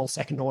we call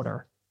second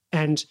order.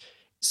 And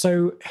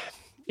so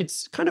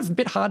it's kind of a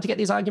bit hard to get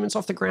these arguments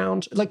off the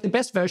ground. Like the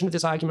best version of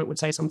this argument would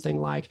say something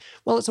like,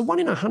 well, it's a 1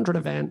 in 100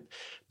 event,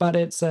 but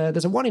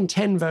there's a 1 in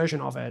 10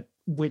 version of it,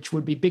 which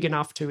would be big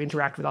enough to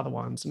interact with other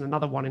ones, and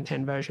another 1 in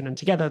 10 version. And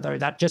together, though,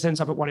 that just ends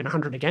up at 1 in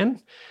 100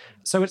 again.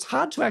 So it's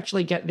hard to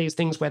actually get these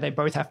things where they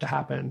both have to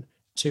happen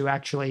to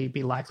actually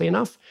be likely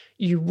enough.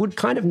 You would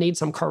kind of need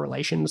some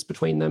correlations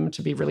between them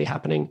to be really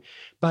happening.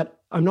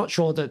 But I'm not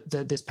sure that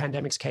this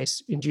pandemic's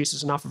case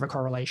induces enough of a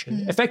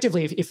correlation.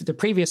 Effectively, if the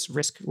previous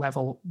risk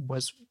level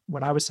was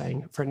what I was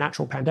saying for a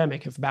natural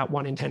pandemic of about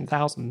 1 in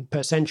 10,000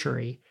 per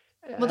century.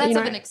 Well, that's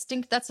of an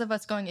extinct. That's of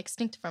us going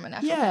extinct from a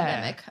natural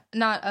pandemic,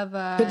 not of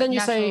a. But then you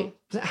say,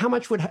 how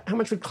much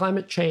would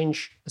climate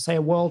change, say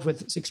a world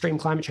with extreme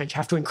climate change,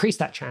 have to increase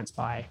that chance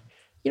by?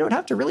 It'd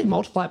have to really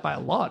multiply it by a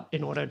lot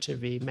in order to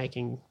be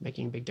making a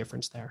big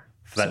difference there.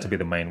 For that to be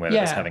the main way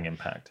that it's having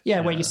impact.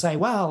 Yeah, where you say,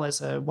 well, there's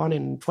a 1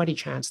 in 20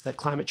 chance that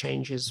climate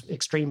change is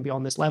extreme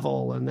beyond this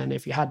level. And then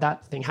if you had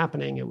that thing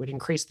happening, it would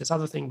increase this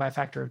other thing by a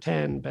factor of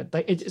 10. But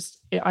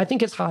I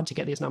think it's hard to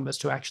get these numbers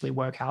to actually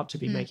work out to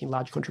be making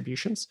large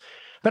contributions.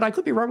 But I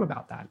could be wrong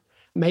about that.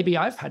 Maybe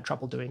I've had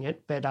trouble doing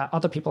it, but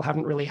other people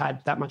haven't really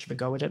had that much of a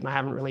go at it, and I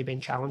haven't really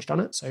been challenged on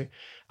it. So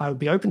I would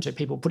be open to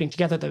people putting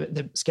together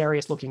the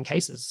scariest looking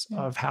cases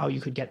of how you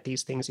could get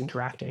these things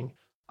interacting.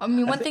 I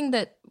mean, one thing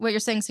that what you're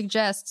saying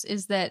suggests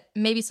is that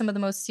maybe some of the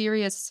most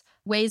serious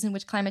ways in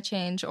which climate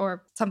change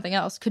or something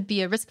else could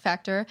be a risk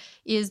factor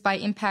is by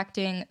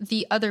impacting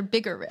the other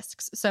bigger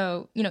risks.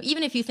 So,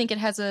 even if you think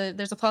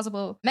there's a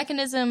plausible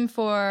mechanism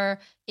for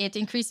it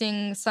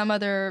increasing some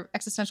other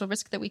existential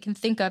risk that we can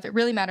think of, it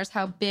really matters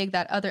how big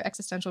that other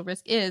existential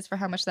risk is for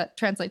how much that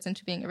translates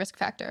into being a risk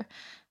factor.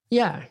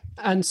 Yeah.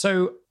 And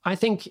so I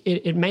think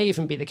it may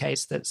even be the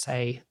case that,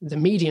 say, the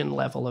median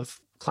level of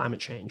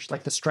climate change,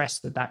 like the stress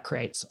that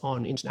creates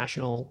on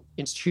international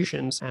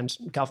institutions and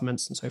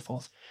governments and so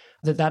forth,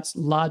 that's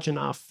large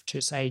enough to,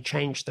 say,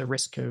 change the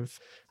risk of,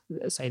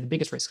 say, the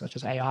biggest risks, such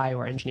as AI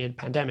or engineered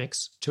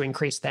pandemics, to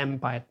increase them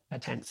by a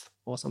tenth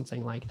or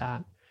something like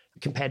that,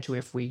 compared to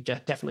if we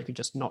definitely could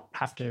just not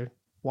have to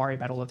worry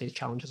about all of these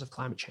challenges of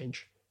climate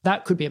change.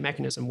 That could be a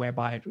mechanism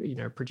whereby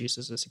it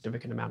produces a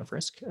significant amount of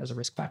risk as a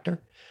risk factor.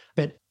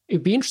 But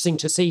it'd be interesting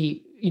to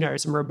see,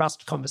 some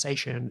robust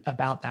conversation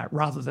about that,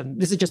 rather than,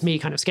 this is just me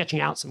kind of sketching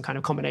out some kind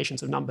of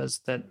combinations of numbers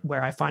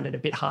where I find it a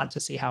bit hard to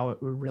see how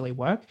it would really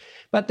work.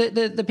 But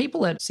the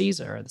people at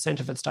CSER, the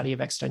Centre for the Study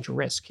of Existential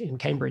Risk in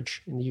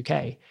Cambridge in the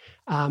UK,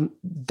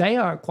 they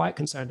are quite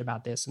concerned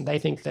about this, and they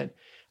think that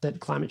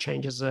climate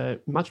change is a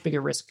much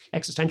bigger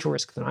existential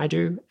risk than I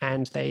do.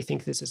 And they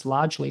think this is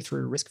largely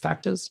through risk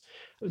factors,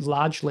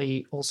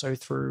 largely also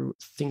through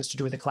things to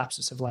do with the collapse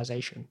of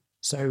civilization.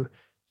 So,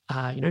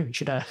 you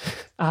should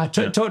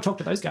talk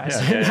to those guys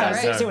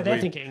and see what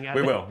they're thinking.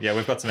 We will. Yeah,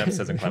 we've got some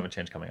episodes on climate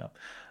change coming up.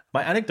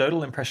 My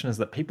anecdotal impression is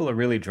that people are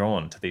really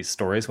drawn to these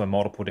stories where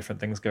multiple different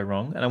things go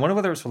wrong. And I wonder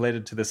whether it's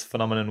related to this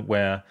phenomenon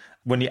where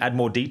when you add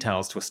more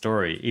details to a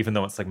story, even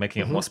though it's like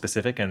making it more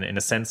specific and in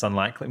a sense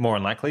more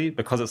unlikely,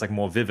 because it's like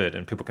more vivid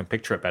and people can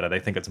picture it better, they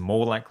think it's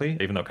more likely,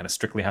 even though it kind of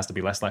strictly has to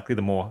be less likely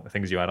the more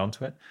things you add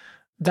onto it.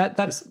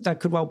 That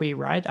could well be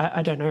right.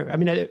 I don't know. I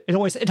mean,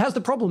 it has the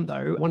problem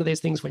though. One of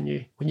these things when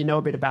you know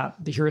a bit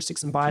about the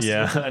heuristics and biases.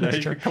 Yeah, I know.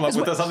 You can come up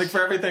with something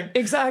for everything.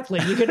 Exactly.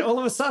 You can all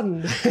of a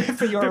sudden,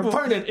 for your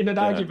opponent in an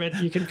argument,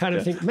 you can kind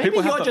of think maybe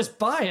you're just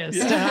biased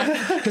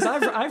because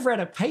I've read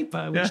a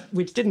paper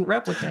which didn't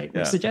replicate,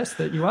 which suggests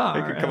that you are.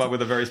 You can come up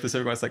with a very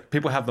specific one. It's like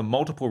people have the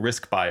multiple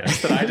risk bias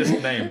that I just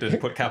named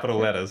and put capital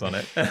letters on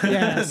it.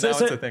 Yeah, now it's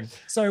a thing.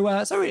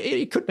 So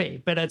it could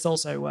be, but it's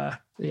also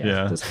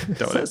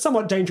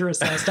somewhat dangerous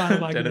style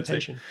of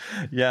argumentation.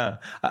 Yeah.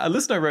 A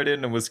listener wrote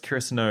in and was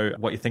curious to know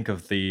what you think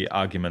of the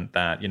argument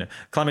that,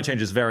 climate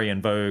change is very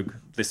in vogue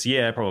this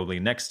year, probably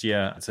next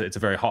year. It's a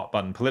very hot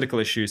button political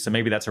issue. So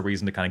maybe that's a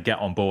reason to kind of get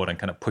on board and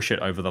kind of push it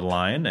over the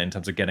line in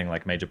terms of getting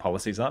like major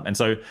policies up. And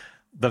so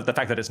the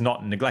fact that it's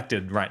not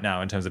neglected right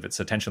now in terms of its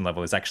attention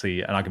level is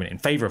actually an argument in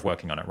favor of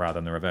working on it rather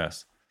than the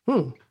reverse.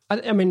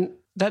 I mean,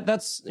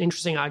 that's an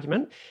interesting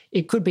argument.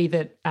 It could be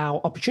that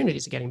our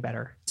opportunities are getting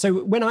better.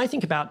 So when I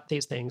think about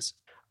these things,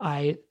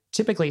 I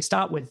typically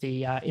start with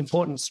the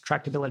importance,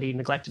 tractability,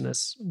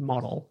 neglectedness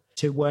model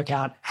to work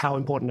out how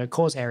important a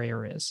cause area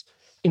is.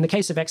 In the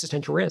case of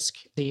existential risk,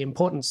 the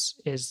importance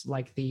is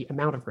like the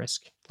amount of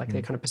risk, like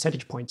the kind of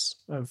percentage points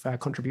of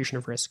contribution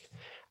of risk.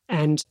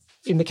 And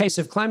in the case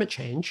of climate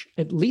change,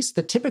 at least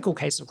the typical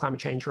cases of climate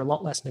change are a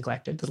lot less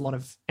neglected. There's a lot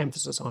of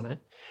emphasis on it.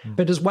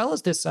 But as well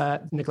as this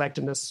neglect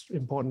and this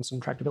importance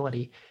and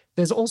tractability,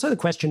 there's also the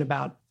question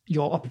about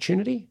your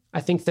opportunity.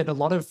 I think that a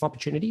lot of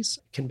opportunities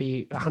can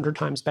be 100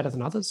 times better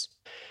than others.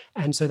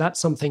 And so that's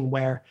something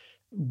where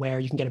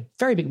you can get a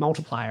very big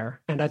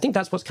multiplier. And I think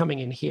that's what's coming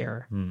in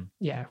here.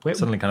 Yeah.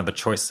 Suddenly kind of the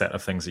choice set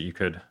of things that you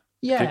could...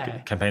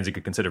 campaigns you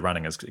could consider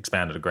running has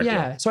expanded a great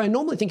deal. So I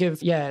normally think of,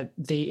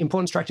 the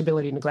importance,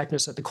 tractability, and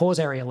neglectness at the cause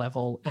area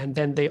level, and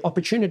then the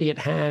opportunity at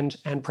hand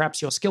and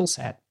perhaps your skill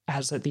set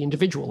as at the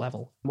individual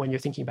level when you're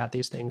thinking about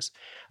these things.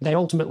 They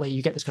ultimately,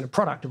 you get this kind of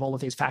product of all of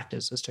these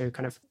factors as to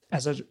kind of,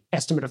 as an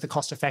estimate of the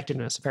cost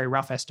effectiveness, a very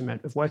rough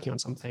estimate of working on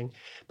something.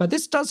 But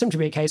this does seem to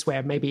be a case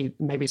where maybe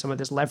some of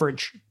this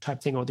leverage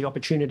type thing or the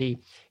opportunity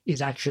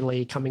is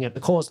actually coming at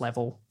the cause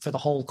level for the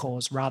whole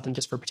cause rather than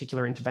just for a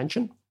particular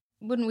intervention.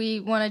 Wouldn't we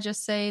want to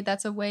just say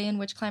that's a way in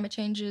which climate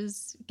change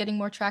is getting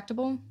more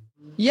tractable?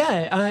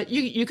 Yeah,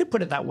 you could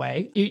put it that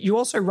way. You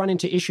also run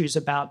into issues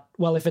about,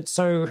 well, if it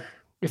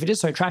is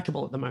so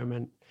tractable at the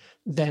moment,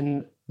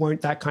 then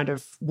won't that kind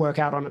of work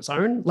out on its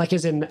own? Like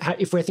as in,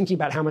 if we're thinking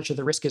about how much of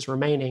the risk is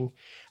remaining,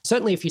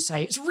 certainly if you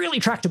say, it's really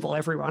tractable,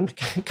 everyone,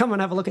 come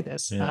and have a look at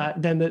this,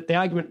 then the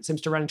argument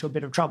seems to run into a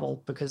bit of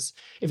trouble, because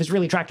if it's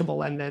really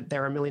tractable and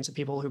there are millions of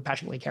people who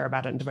passionately care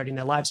about it and devoting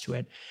their lives to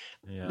it,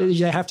 they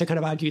have to kind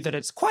of argue that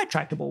it's quite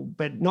tractable,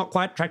 but not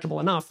quite tractable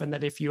enough, and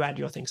that if you add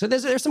your thing. So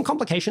there's some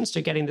complications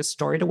to getting this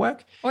story to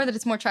work. Or that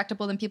it's more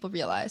tractable than people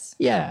realize.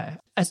 Yeah.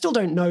 I still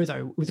don't know,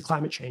 though, with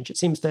climate change. It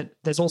seems that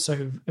there's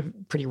also a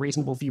pretty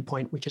reasonable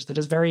viewpoint, which is that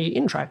it's very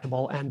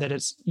intractable, and that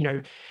it's,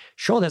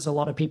 sure, there's a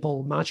lot of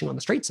people marching on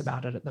the streets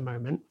about it at the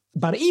moment.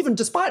 But even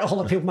despite a whole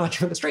lot of people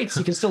marching on the streets,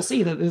 you can still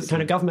see that the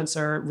kind of governments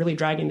are really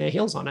dragging their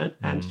heels on it.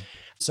 And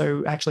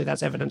so actually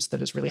that's evidence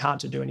that it's really hard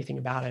to do anything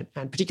about it.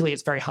 And particularly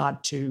it's very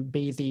hard to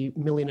be the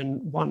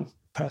 1,000,001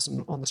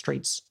 person on the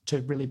streets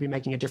to really be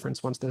making a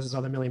difference once there's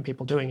another 1,000,000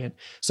 people doing it.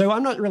 So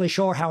I'm not really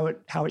sure how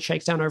it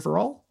shakes down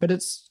overall, but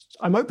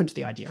I'm open to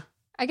the idea.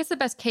 I guess the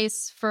best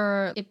case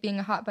for it being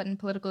a hot button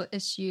political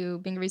issue,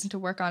 being a reason to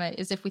work on it,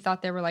 is if we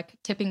thought there were like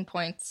tipping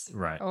points.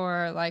 Right.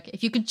 Or like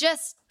if you could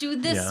just do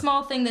this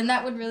small thing, then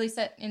that would really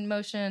set in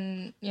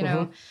motion,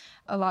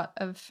 a lot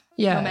of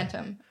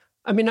momentum.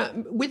 I mean,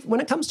 when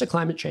it comes to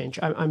climate change,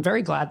 I'm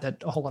very glad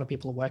that a whole lot of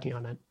people are working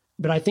on it.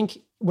 But I think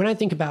when I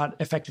think about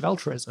effective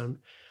altruism,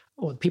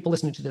 or people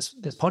listening to this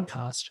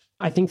podcast,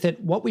 I think that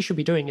what we should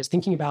be doing is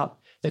thinking about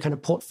the kind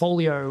of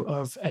portfolio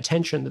of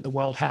attention that the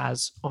world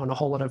has on a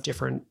whole lot of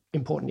different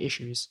important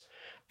issues,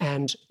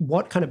 and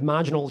what kind of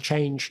marginal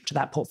change to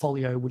that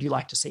portfolio would you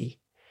like to see?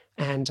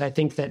 And I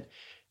think that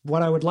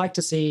what I would like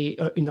to see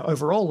in the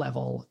overall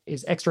level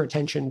is extra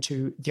attention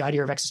to the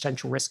idea of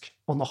existential risk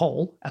on the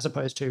whole, as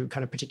opposed to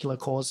kind of particular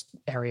cause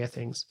area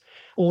things,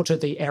 or to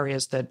the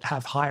areas that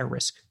have higher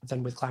risk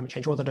than with climate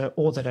change, or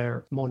that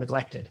are more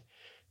neglected.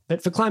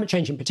 But for climate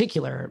change in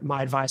particular,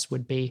 my advice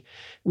would be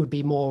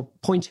more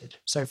pointed.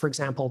 So, for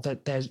example,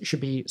 that there should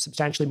be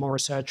substantially more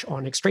research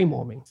on extreme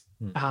warming.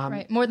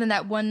 Right, more than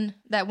that one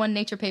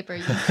Nature paper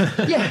you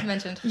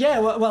mentioned. Yeah,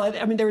 well,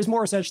 I mean, there is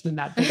more research than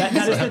that. But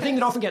that is the thing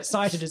that often gets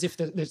cited as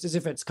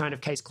if it's kind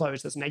of case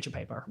closed. There's a Nature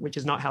paper, which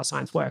is not how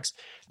science works.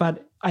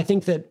 But I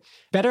think that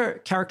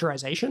better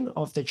characterization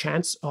of the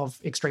chance of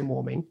extreme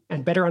warming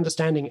and better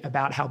understanding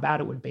about how bad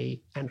it would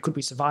be and could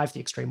we survive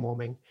the extreme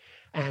warming.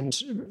 And,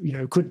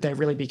 could there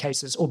really be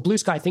cases, or blue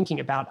sky thinking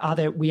about,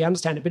 we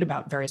understand a bit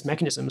about various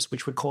mechanisms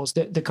which would cause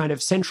the kind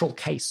of central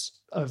case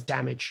of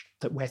damage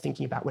that we're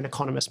thinking about when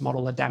economists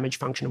model a damage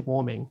function of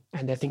warming,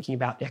 and they're thinking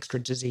about extra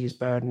disease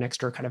burden,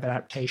 extra kind of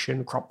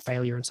adaptation, crop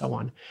failure, and so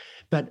on.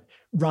 But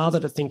rather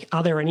to think,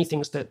 are there any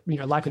things that,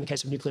 like in the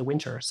case of nuclear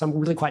winter, some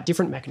really quite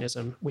different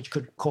mechanism which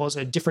could cause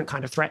a different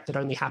kind of threat that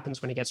only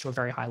happens when it gets to a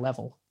very high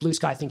level? Blue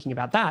sky thinking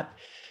about that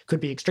could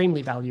be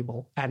extremely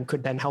valuable and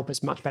could then help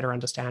us much better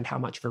understand how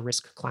much of a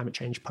risk climate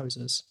change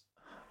poses.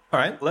 All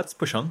right, let's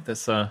push on.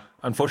 There's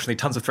unfortunately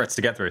tons of threats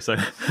to get through. So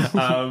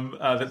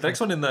the next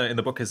one in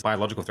the book is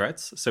biological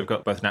threats. So we've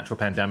got both natural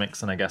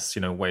pandemics and I guess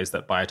ways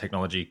that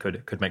biotechnology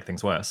could make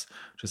things worse,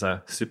 which is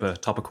super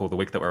topical the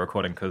week that we're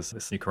recording because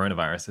this new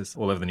coronavirus is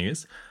all over the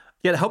news.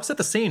 Yeah, it helps set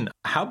the scene.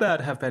 How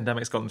bad have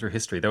pandemics gotten through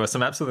history? There were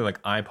some absolutely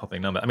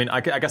eye-popping numbers. I mean, I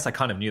guess I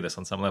kind of knew this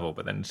on some level,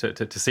 but then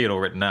to see it all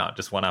written out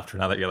just one after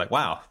another, you're like,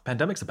 wow,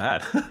 pandemics are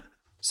bad.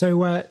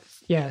 So,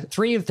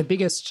 three of the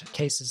biggest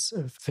cases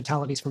of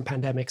fatalities from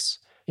pandemics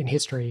in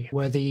history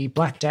were the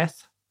Black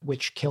Death,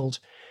 which killed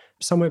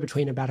somewhere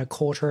between about a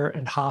quarter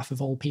and half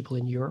of all people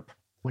in Europe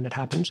when it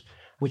happened,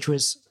 which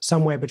was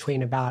somewhere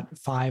between about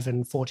 5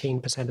 and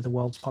 14% of the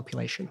world's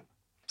population.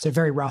 So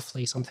very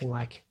roughly something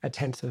like a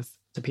tenth of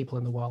the people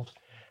in the world.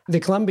 The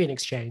Columbian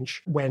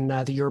Exchange, when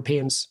the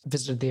Europeans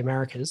visited the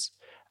Americas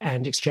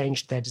and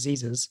exchanged their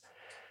diseases,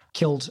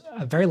 killed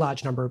a very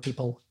large number of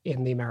people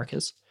in the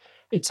Americas.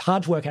 It's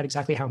hard to work out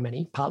exactly how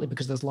many, partly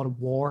because there's a lot of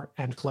war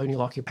and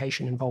colonial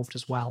occupation involved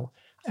as well.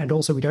 And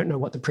also we don't know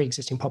what the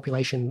pre-existing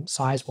population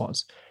size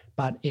was,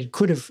 but it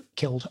could have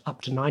killed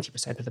up to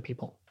 90% of the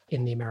people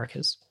in the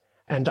Americas.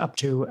 and up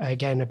to,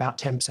 again, about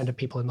 10% of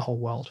people in the whole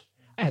world.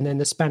 And then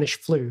the Spanish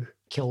flu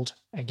killed,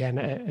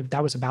 again,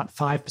 that was about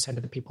 5%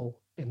 of the people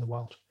in the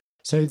world.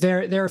 So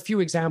there are a few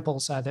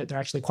examples that they're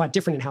actually quite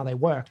different in how they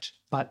worked,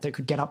 but they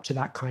could get up to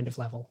that kind of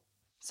level.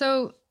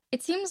 So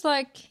it seems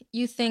like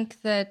you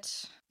think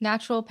that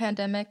natural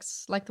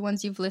pandemics, like the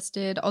ones you've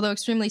listed, although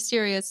extremely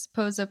serious,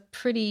 pose a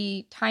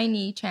pretty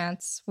tiny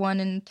chance, 1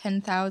 in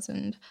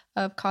 10,000,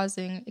 of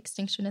causing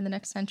extinction in the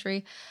next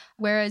century,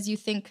 whereas you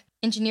think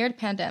engineered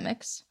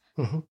pandemics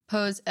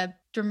pose a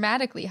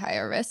dramatically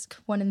higher risk,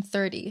 1 in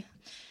 30.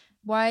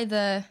 Why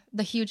the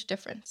huge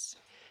difference?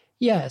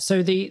 Yeah,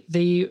 so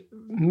the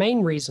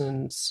main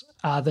reasons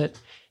are that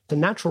the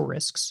natural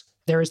risks,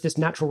 there is this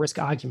natural risk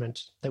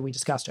argument that we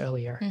discussed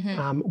earlier,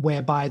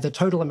 whereby the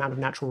total amount of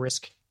natural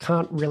risk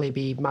can't really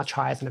be much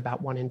higher than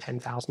about 1 in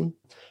 10,000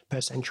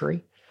 per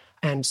century.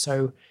 And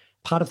so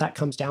part of that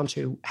comes down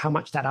to how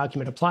much that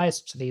argument applies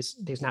to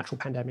these natural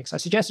pandemics. I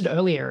suggested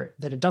earlier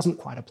that it doesn't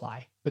quite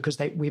apply because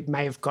we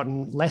may have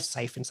gotten less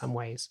safe in some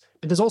ways.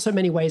 But there's also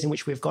many ways in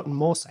which we've gotten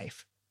more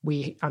safe.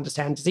 We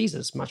understand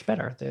diseases much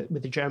better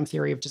with the germ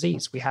theory of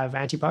disease. We have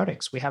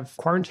antibiotics, we have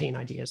quarantine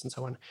ideas and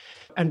so on.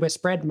 And we're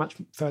spread much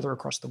further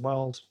across the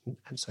world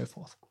and so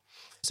forth.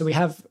 So we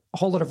have a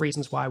whole lot of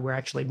reasons why we're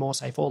actually more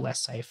safe or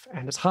less safe.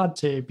 And it's hard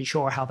to be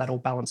sure how that all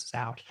balances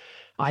out.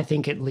 I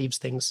think it leaves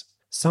things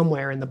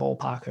somewhere in the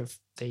ballpark of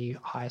the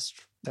highest,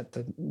 that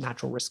the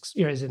natural risks,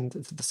 is in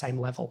the same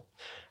level.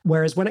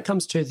 Whereas when it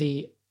comes to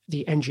the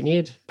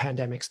engineered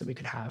pandemics that we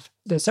could have,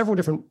 there's several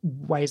different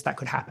ways that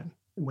could happen.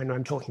 When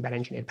I'm talking about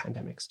engineered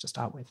pandemics to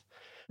start with,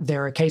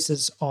 there are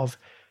cases of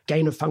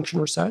gain of function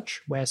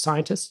research where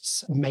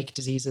scientists make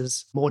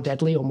diseases more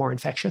deadly or more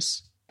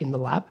infectious in the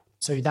lab.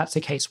 So that's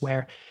a case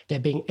where they're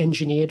being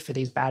engineered for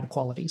these bad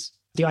qualities.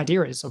 The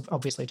idea is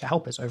obviously to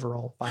help us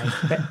overall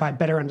by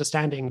better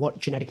understanding what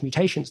genetic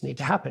mutations need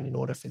to happen in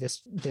order for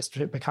this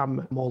to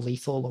become more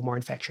lethal or more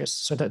infectious,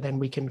 so that then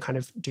we can kind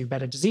of do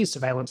better disease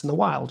surveillance in the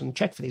wild and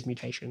check for these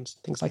mutations,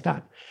 things like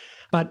that.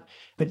 But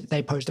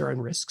they pose their own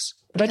risks.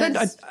 But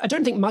I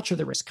don't think much of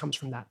the risk comes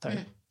from that, though.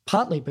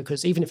 Partly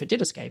because even if it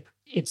did escape,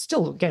 it's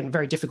still, again,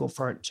 very difficult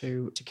for it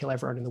to kill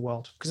everyone in the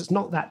world, because it's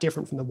not that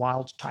different from the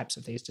wild types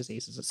of these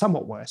diseases. It's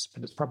somewhat worse,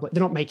 but it's probably,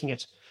 they're not making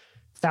it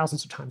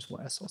thousands of times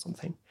worse or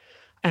something.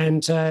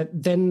 And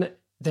then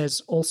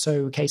there's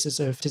also cases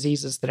of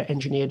diseases that are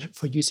engineered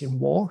for use in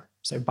war,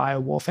 so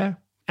biowarfare.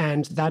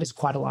 And that is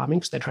quite alarming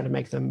because they're trying to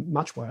make them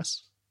much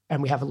worse.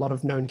 And we have a lot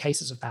of known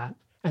cases of that.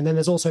 And then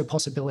there's also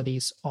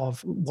possibilities of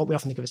what we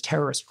often think of as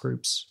terrorist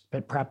groups,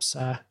 but perhaps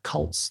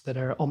cults that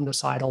are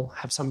omnicidal,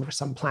 have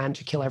some plan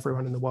to kill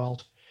everyone in the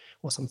world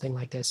or something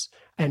like this.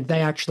 And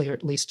they actually are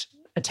at least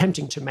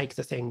attempting to make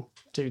the thing,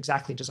 to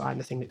exactly design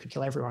the thing that could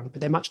kill everyone,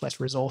 but they're much less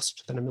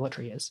resourced than a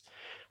military is.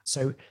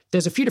 So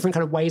there's a few different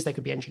kind of ways they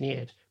could be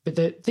engineered. But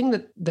the thing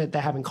that they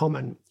have in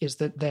common is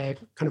that they're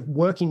kind of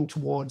working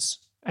towards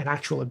an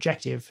actual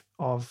objective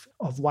of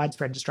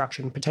widespread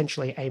destruction,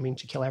 potentially aiming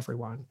to kill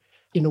everyone,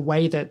 in a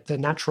way that the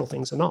natural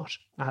things are not.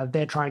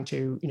 They're trying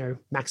to,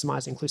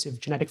 maximize inclusive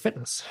genetic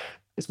fitness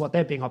is what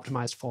they're being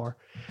optimized for,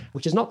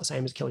 which is not the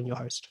same as killing your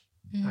host.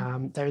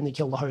 They only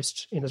kill the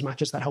host in as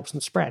much as that helps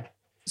them spread.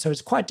 So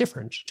it's quite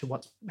different to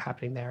what's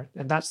happening there.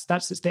 And that's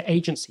the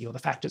agency, or the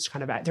fact it's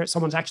kind of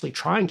someone's actually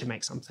trying to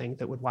make something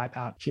that would wipe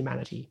out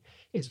humanity,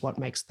 is what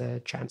makes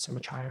the chance so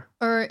much higher.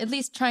 Or at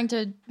least trying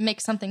to make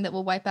something that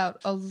will wipe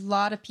out a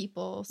lot of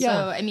people. Yeah.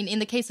 So, I mean, in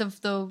the case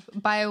of the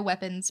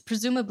bioweapons,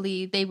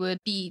 presumably they would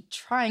be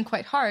trying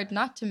quite hard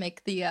not to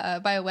make the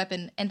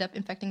bioweapon end up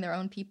infecting their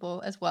own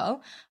people as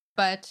well.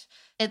 But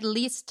at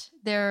least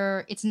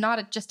it's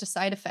not just a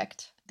side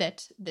effect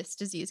that this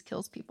disease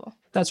kills people.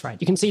 That's right.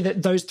 You can see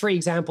that those three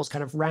examples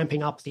kind of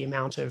ramping up the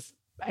amount of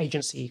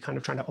agency kind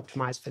of trying to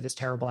optimize for this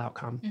terrible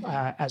outcome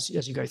as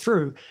you go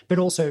through, but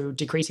also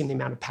decreasing the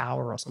amount of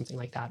power or something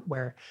like that,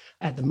 where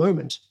at the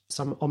moment,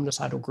 some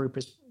omnicidal group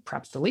is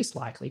perhaps the least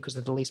likely because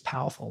they're the least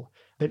powerful.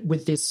 But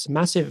with this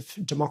massive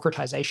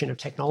democratization of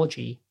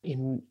technology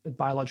in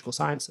biological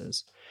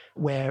sciences,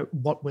 where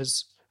what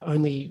was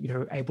only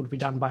able to be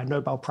done by a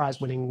Nobel Prize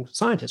winning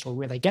scientist, or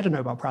where they get a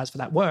Nobel Prize for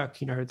that work,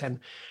 then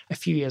a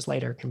few years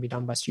later it can be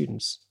done by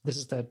students. This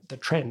is the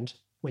trend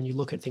when you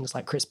look at things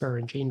like CRISPR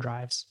and gene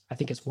drives. I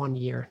think it's 1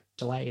 year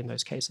delay in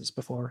those cases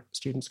before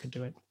students could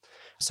do it.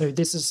 So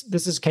this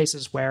is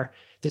cases where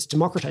this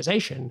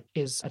democratization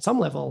is at some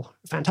level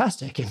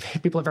fantastic and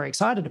people are very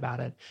excited about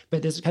it,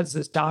 but there's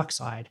this dark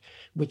side,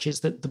 which is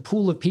that the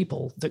pool of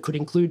people that could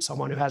include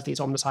someone who has these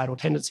omnicidal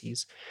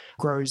tendencies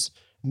grows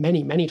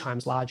many, many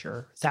times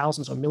larger,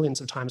 thousands or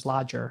millions of times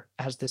larger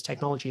as this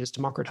technology is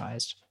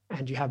democratized.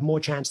 And you have more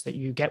chance that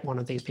you get one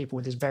of these people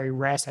with this very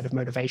rare set of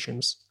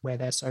motivations where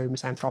they're so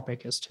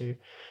misanthropic as to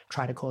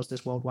try to cause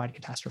this worldwide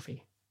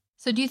catastrophe.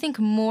 So do you think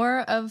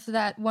more of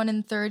that 1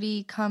 in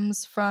 30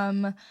 comes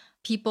from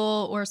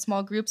people or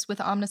small groups with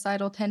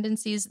omnicidal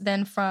tendencies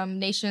than from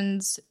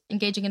nations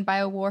engaging in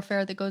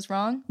biowarfare that goes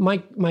wrong?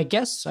 My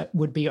guess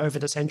would be over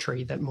the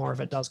century that more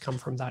of it does come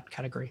from that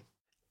category.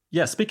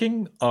 Yeah,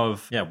 speaking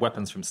of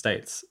weapons from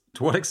states,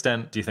 to what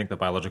extent do you think the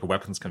Biological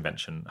Weapons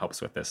Convention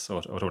helps with this,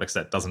 or to what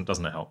extent doesn't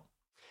it help?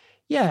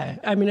 Yeah,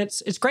 I mean,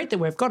 it's great that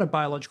we've got a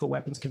biological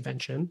weapons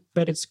convention,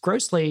 but it's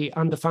grossly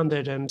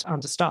underfunded and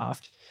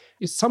understaffed.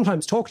 It's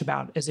sometimes talked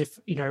about as if,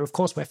 of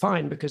course we're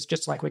fine because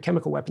just like we're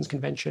chemical weapons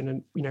convention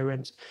and,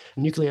 and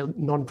nuclear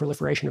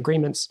non-proliferation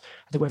agreements,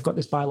 that we've got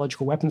this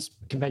biological weapons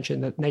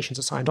convention that nations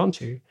are signed on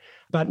to.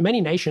 But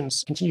many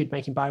nations continued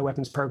making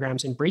bioweapons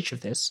programs in breach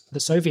of this. The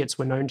Soviets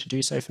were known to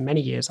do so for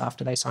many years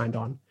after they signed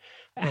on.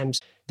 And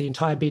the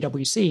entire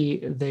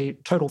BWC, the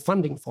total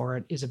funding for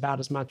it is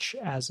about as much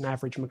as an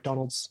average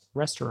McDonald's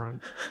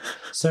restaurant.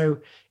 So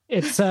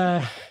it's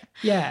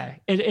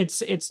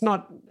it's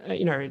not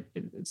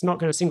it's not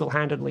going to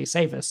single-handedly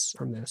save us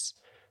from this.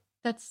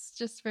 That's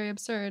just very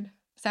absurd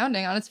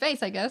sounding on its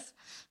face, I guess.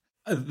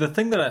 The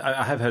thing that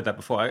I have heard that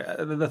before,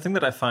 the thing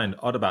that I find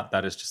odd about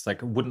that is just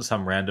like, wouldn't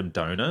some random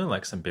donor,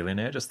 like some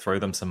billionaire, just throw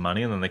them some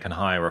money and then they can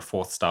hire a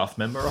fourth staff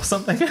member or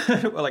something?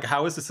 Like,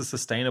 how is this a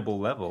sustainable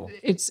level?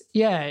 It's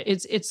a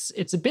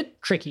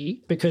bit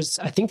tricky because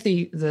I think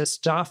the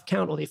staff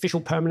count or the official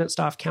permanent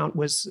staff count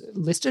was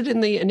listed in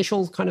the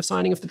initial kind of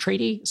signing of the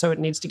treaty, so it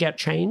needs to get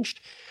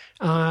changed.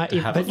 What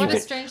a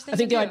strange thing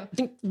to do.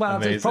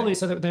 It's probably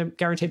so that they're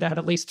guaranteed they had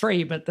at least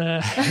 3, but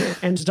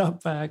ended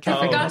up capping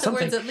I forgot the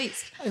something. words at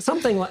least.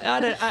 Something like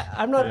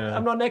I'm not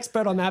an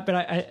expert on that,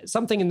 but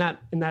something in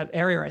that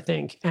area, I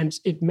think. And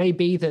it may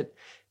be that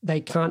they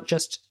can't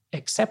just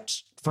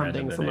accept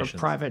funding from a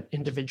private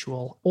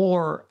individual,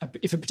 or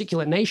if a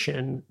particular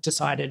nation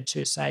decided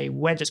to say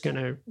we're just going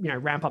to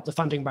ramp up the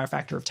funding by a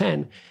factor of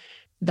 10.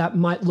 That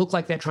might look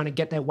like they're trying to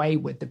get their way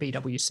with the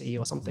BWC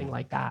or something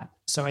like that.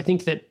 So I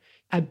think that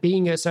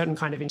being a certain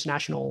kind of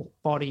international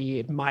body,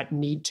 it might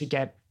need to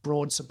get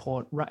broad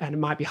support, and it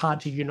might be hard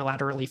to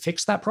unilaterally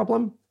fix that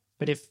problem.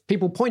 But if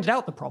people pointed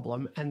out the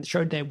problem and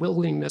showed their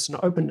willingness and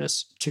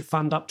openness to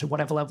fund up to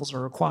whatever levels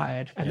are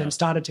required, and then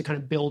started to kind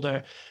of build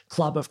a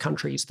club of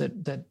countries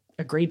that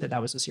agreed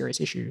that was a serious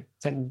issue,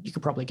 then you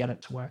could probably get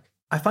it to work.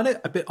 I find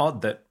it a bit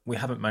odd that we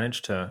haven't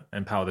managed to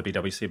empower the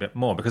BWC a bit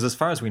more, because as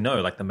far as we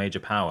know, like the major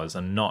powers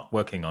are not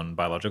working on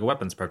biological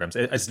weapons programs.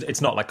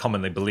 It's not like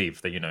commonly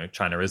believed that,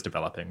 China is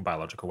developing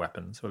biological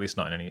weapons, or at least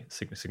not in any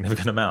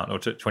significant amount or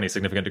to any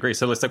significant degree.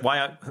 So it's like,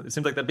 it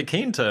seems like they'd be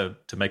keen to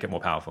make it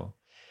more powerful.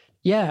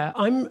 Yeah,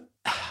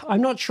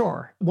 I'm not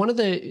sure. One of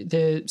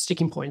the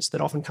sticking points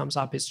that often comes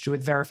up is to do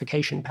with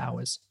verification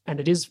powers.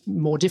 And it is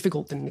more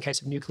difficult than in the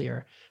case of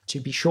nuclear to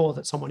be sure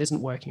that someone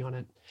isn't working on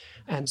it.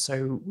 And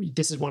so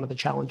this is one of the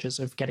challenges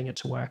of getting it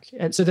to work.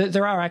 And so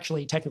there are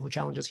actually technical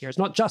challenges here. It's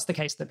not just the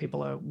case that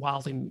people are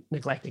wildly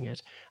neglecting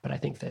it, but I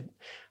think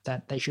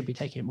that they should be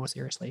taking it more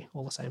seriously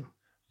all the same.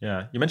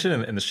 Yeah. You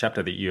mentioned in this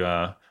chapter that you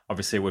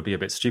obviously it would be a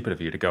bit stupid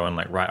of you to go and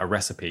like write a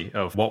recipe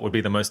of what would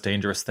be the most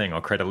dangerous thing or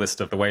create a list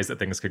of the ways that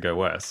things could go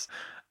worse.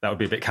 That would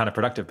be a bit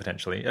counterproductive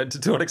potentially.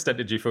 To what extent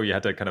did you feel you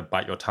had to kind of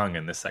bite your tongue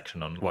in this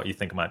section on what you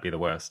think might be the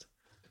worst?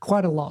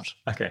 Quite a lot.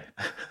 Okay.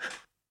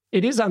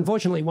 It is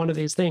unfortunately one of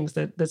these things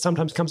that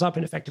sometimes comes up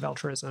in effective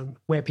altruism,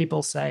 where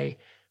people say,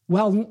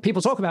 well,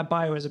 people talk about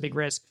bio as a big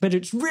risk, but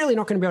it's really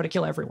not going to be able to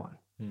kill everyone.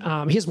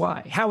 Here's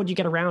why. How would you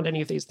get around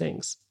any of these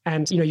things?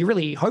 And, you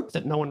really hope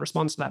that no one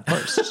responds to that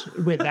post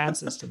with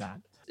answers to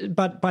that.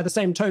 But by the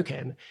same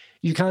token,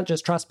 you can't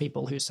just trust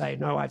people who say,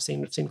 no, I've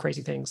seen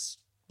crazy things.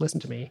 Listen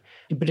to me.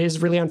 But it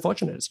is really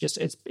unfortunate.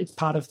 It's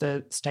part of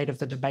the state of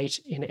the debate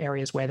in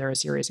areas where there are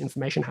serious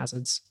information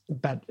hazards.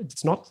 But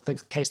it's not the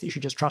case that you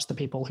should just trust the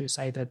people who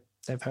say that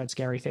they've heard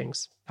scary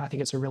things. I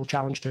think it's a real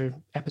challenge to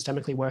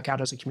epistemically work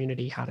out as a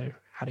community how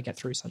to get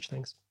through such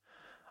things.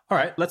 All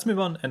right, let's move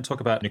on and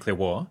talk about nuclear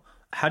war.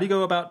 How do you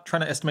go about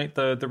trying to estimate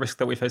the risk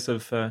that we face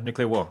of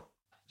nuclear war?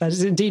 That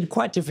is indeed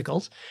quite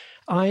difficult.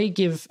 I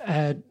give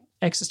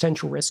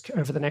existential risk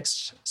over the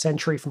next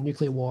century from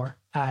nuclear war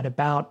at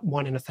about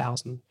 1 in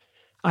 1,000.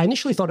 I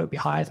initially thought it would be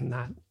higher than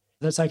that.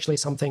 That's actually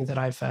something that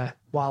I've,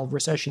 while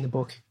researching the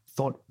book,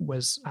 thought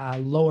was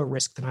lower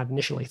risk than I'd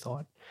initially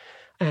thought.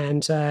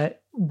 And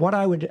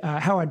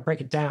how I'd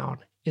break it down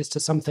is to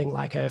something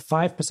like a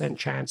 5%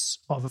 chance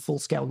of a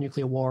full-scale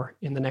nuclear war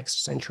in the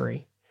next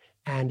century,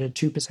 and a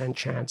 2%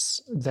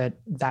 chance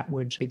that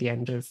would be the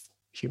end of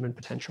human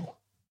potential.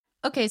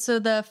 Okay, so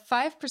the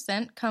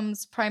 5%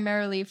 comes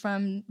primarily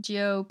from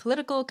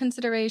geopolitical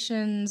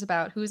considerations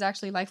about who's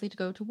actually likely to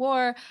go to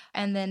war,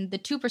 and then the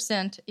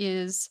 2%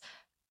 is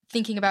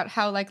thinking about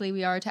how likely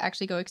we are to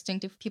actually go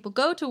extinct if people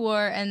go to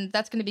war, and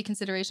that's going to be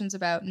considerations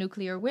about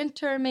nuclear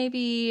winter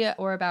maybe,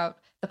 or about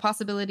the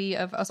possibility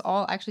of us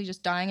all actually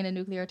just dying in a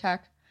nuclear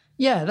attack.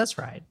 Yeah, that's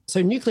right.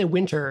 So nuclear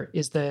winter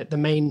is the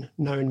main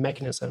known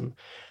mechanism.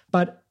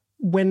 But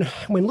when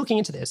looking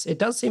into this, it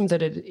does seem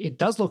that it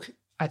does look,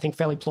 I think,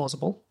 fairly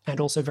plausible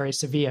and also very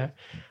severe.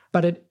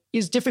 But it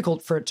is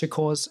difficult for it to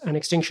cause an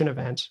extinction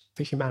event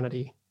for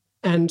humanity.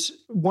 And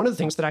one of the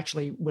things that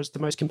actually was the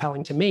most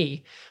compelling to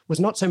me was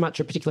not so much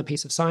a particular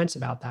piece of science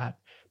about that,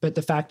 but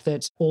the fact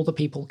that all the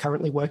people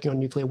currently working on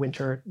nuclear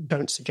winter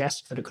don't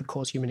suggest that it could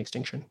cause human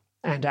extinction.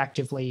 And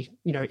actively,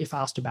 if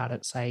asked about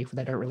it, say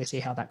they don't really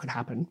see how that could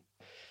happen.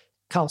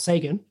 Carl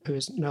Sagan, who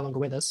is no longer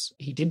with us,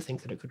 he did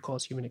think that it could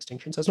cause human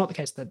extinction. So it's not the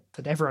case that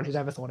everyone who's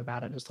ever thought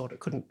about it has thought it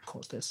couldn't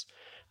cause this.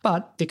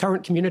 But the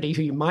current community,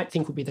 who you might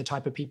think would be the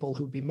type of people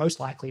who would be most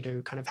likely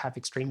to kind of have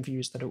extreme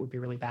views that it would be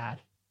really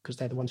bad, because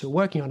they're the ones who are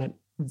working on it,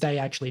 they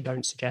actually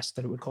don't suggest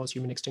that it would cause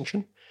human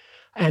extinction.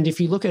 And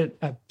if you look at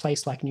a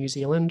place like New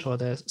Zealand or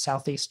the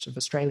southeast of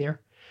Australia,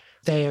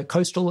 they are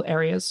coastal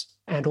areas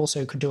and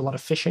also could do a lot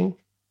of fishing.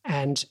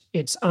 And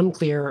it's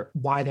unclear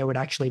why there would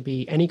actually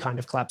be any kind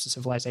of collapse of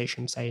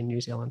civilization, say, in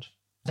New Zealand.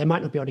 They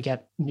might not be able to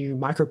get new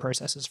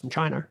microprocessors from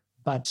China,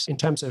 but in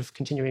terms of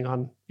continuing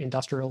on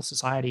industrial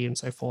society and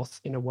so forth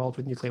in a world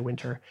with nuclear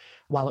winter,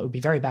 while it would be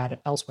very bad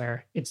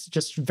elsewhere, it's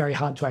just very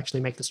hard to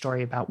actually make the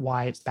story about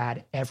why it's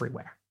bad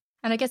everywhere.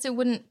 And I guess it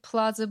wouldn't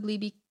plausibly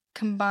be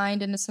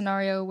combined in a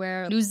scenario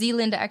where New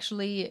Zealand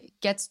actually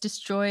gets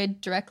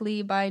destroyed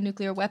directly by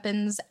nuclear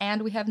weapons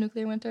and we have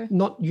nuclear winter?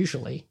 Not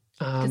usually.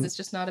 Because it's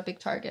just not a big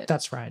target.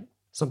 That's right.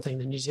 Something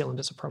the New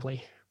Zealanders are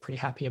probably pretty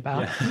happy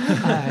about.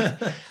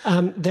 Yeah.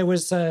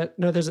 There's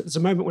a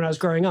moment when I was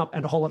growing up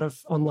and a whole lot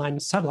of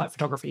online satellite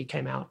photography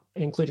came out,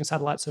 including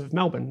satellites of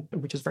Melbourne,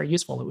 which is very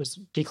useful. It was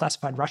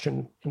declassified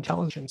Russian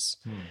intelligence.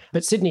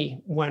 But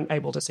Sydney weren't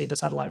able to see the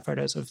satellite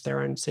photos of their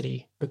own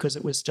city because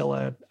it was still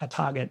a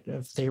target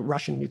of the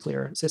Russian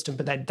nuclear system,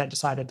 but they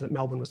decided that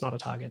Melbourne was not a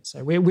target.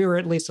 So we were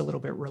at least a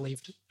little bit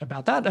relieved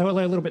about that, a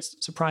little bit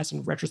surprised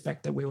in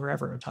retrospect that we were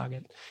ever a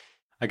target.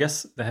 I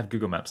guess they have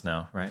Google Maps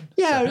now, right?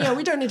 Yeah,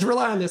 we don't need to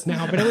rely on this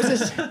now, but it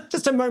was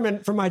just a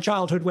moment from my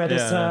childhood where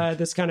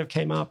this kind of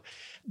came up.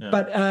 Yeah.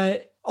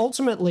 But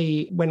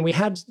ultimately, when we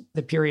had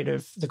the period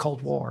of the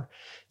Cold War,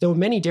 there were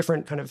many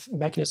different kind of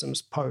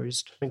mechanisms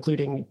posed,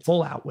 including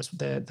fallout was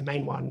the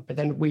main one. But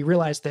then we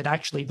realized that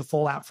actually the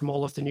fallout from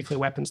all of the nuclear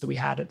weapons that we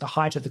had at the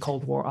height of the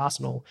Cold War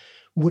arsenal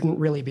wouldn't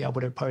really be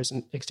able to pose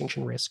an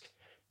extinction risk.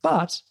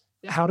 But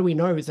how do we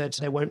know that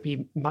there won't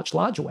be much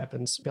larger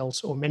weapons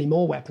built or many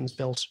more weapons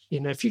built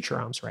in a future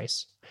arms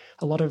race?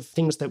 A lot of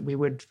things that we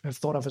would have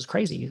thought of as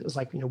crazy is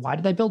like, why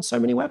did they build so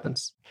many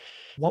weapons?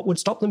 What would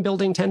stop them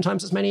building 10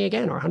 times as many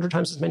again or 100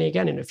 times as many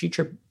again in a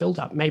future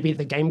buildup? Maybe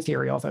the game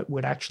theory of it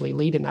would actually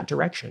lead in that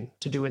direction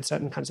to do with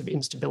certain kinds of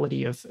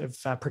instability of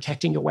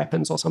protecting your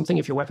weapons or something.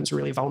 If your weapons are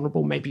really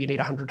vulnerable, maybe you need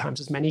 100 times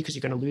as many because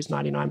you're going to lose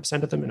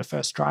 99% of them in a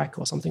first strike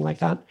or something like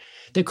that.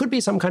 There could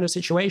be some kind of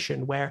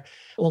situation where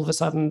all of a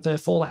sudden the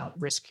fallout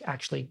risk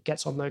actually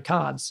gets on the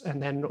cards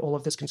and then all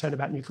of this concern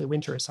about nuclear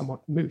winter is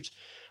somewhat moot.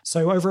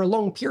 So over a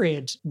long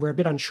period, we're a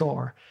bit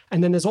unsure.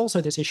 And then there's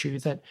also this issue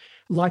that,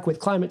 like with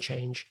climate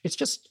change, it's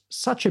just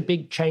such a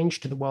big change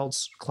to the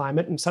world's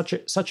climate and such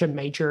a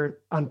major,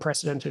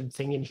 unprecedented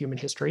thing in human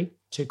history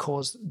to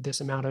cause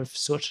this amount of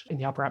soot in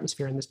the upper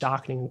atmosphere and this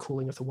darkening and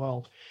cooling of the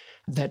world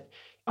that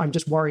I'm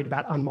just worried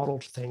about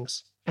unmodeled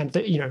things. And,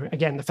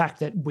 again, the fact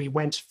that we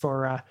went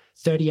for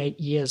 38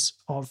 years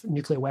of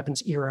nuclear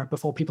weapons era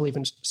before people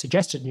even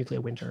suggested nuclear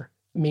winter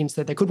means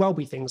that there could well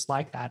be things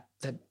like that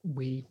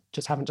we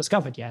just haven't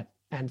discovered yet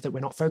and that we're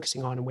not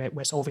focusing on and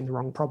we're solving the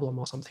wrong problem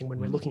or something when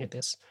we're looking at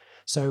this.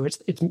 So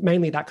it's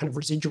mainly that kind of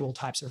residual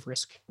types of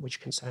risk which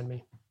concern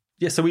me.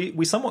 Yeah, so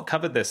we somewhat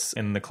covered this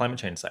in the climate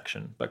change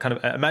section, but kind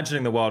of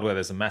imagining the world where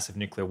there's a massive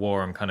nuclear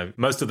war and kind of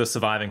most of the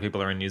surviving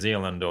people are in New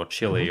Zealand or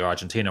Chile or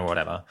Argentina or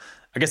whatever.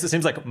 I guess it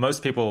seems like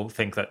most people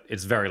think that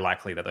it's very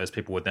likely that those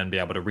people would then be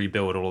able to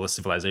rebuild all the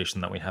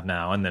civilization that we have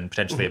now and then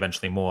potentially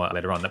eventually more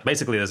later on. That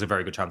basically there's a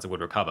very good chance it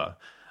would recover.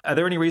 Are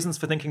there any reasons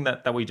for thinking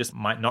that we just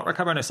might not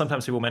recover? I know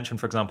sometimes people mention,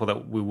 for example,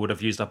 that we would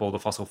have used up all the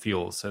fossil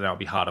fuels, so that would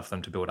be harder for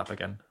them to build up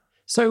again.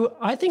 So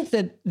I think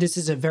that this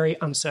is a very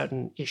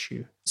uncertain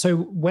issue. So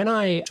when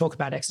I talk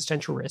about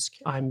existential risk,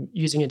 I'm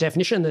using a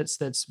definition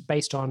that's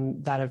based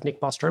on that of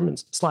Nick Bostrom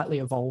and slightly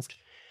evolved,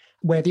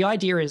 where the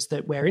idea is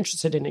that we're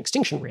interested in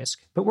extinction risk,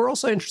 but we're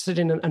also interested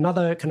in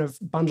another kind of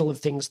bundle of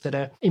things that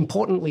are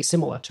importantly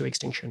similar to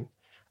extinction,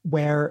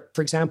 where,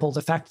 for example,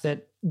 the fact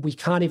that we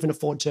can't even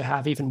afford to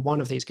have even one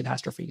of these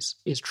catastrophes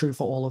is true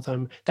for all of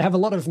them. They have a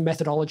lot of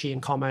methodology in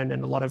common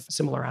and a lot of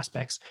similar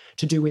aspects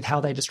to do with how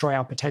they destroy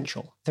our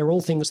potential. They're all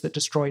things that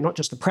destroy not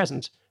just the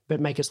present, but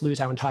make us lose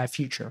our entire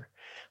future.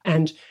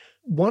 And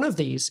one of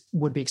these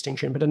would be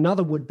extinction, but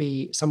another would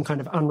be some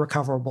kind of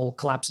unrecoverable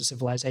collapse of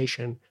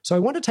civilization. So I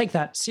want to take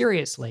that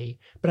seriously,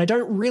 but I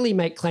don't really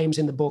make claims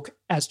in the book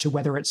as to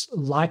whether it's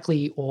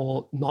likely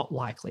or not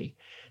likely.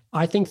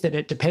 I think that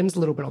it depends a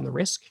little bit on the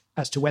risk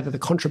as to whether the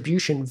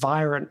contribution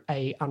via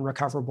a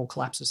unrecoverable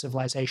collapse of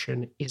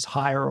civilization is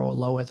higher or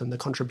lower than the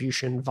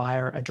contribution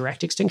via a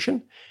direct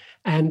extinction.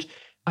 And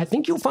I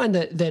think you'll find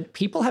that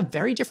people have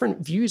very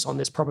different views on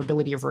this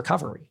probability of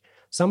recovery.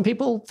 Some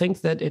people think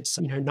that it's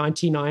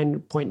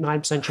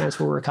 99.9% chance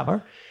we'll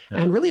recover. Yeah.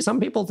 And really some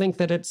people think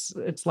that it's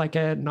like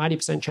a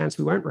 90% chance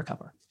we won't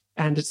recover.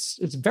 And it's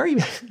very,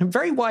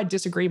 very wide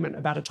disagreement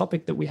about a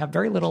topic that we have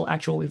very little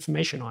actual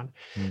information on.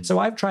 So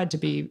I've tried to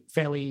be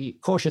fairly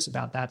cautious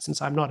about that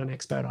since I'm not an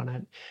expert on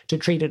it, to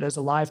treat it as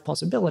a live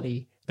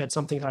possibility, but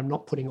something that I'm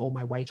not putting all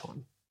my weight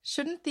on.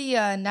 Shouldn't the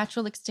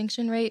natural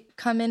extinction rate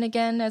come in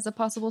again as a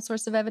possible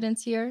source of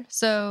evidence here?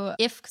 So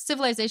if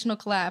civilizational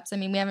collapse, I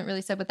mean, we haven't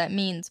really said what that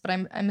means, but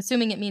I'm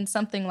assuming it means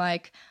something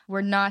like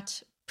we're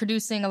not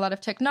producing a lot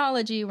of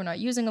technology, we're not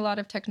using a lot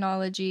of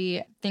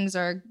technology, things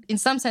are, in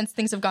some sense,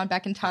 things have gone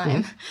back in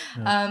time.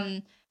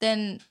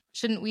 Then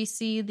shouldn't we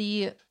see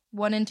the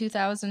 1 in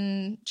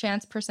 2,000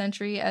 chance per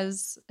century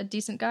as a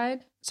decent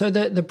guide? So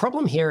the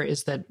problem here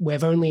is that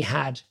we've only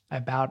had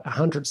about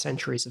 100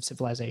 centuries of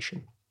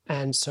civilization.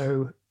 And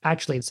so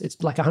actually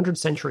it's like 100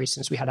 centuries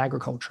since we had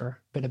agriculture,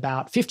 but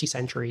about 50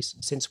 centuries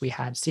since we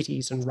had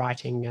cities and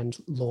writing and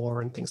law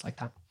and things like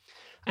that.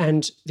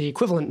 And the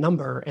equivalent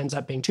number ends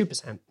up being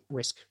 2%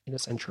 risk in a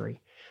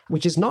century,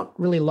 which is not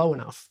really low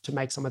enough to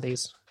make some of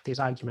these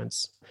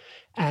arguments.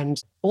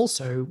 And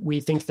also, we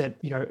think that,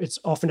 it's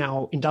often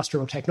our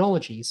industrial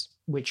technologies,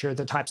 which are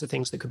the types of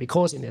things that could be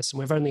causing this. And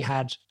we've only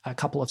had a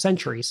couple of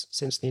centuries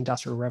since the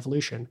Industrial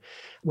Revolution,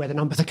 where the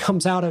number that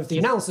comes out of the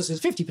analysis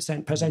is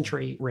 50% per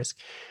century risk.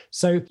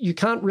 So you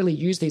can't really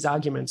use these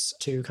arguments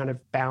to kind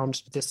of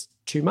bound this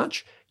too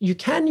much. You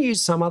can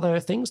use some other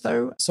things,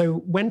 though. So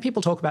when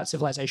people talk about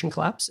civilization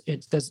collapse,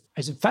 it's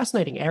a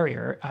fascinating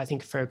area, I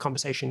think, for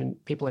conversation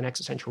and people in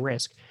existential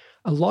risk.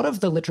 A lot of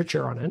the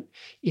literature on it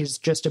is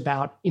just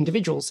about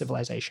individual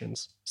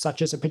civilizations,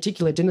 such as a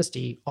particular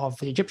dynasty of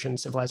the Egyptian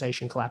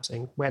civilization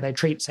collapsing, where they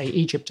treat, say,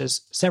 Egypt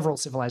as several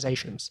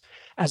civilizations,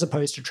 as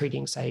opposed to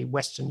treating, say,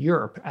 Western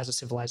Europe as a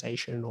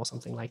civilization or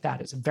something like that.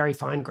 It's very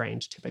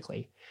fine-grained,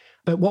 typically.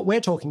 But what we're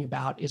talking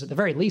about is, at the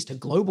very least, a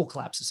global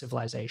collapse of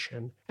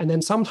civilization. And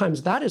then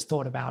sometimes that is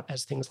thought about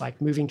as things like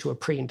moving to a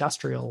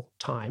pre-industrial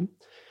time.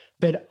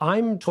 But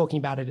I'm talking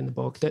about it in the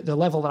book. The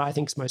level that I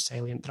think is most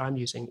salient that I'm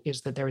using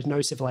is that there is no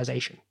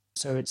civilization.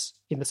 So it's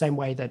in the same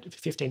way that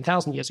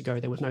 15,000 years ago,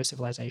 there was no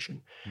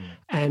civilization.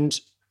 And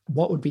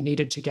what would be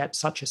needed to get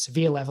such a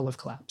severe level of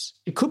collapse?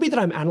 It could be that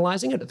I'm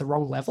analyzing it at the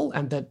wrong level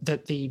and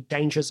that the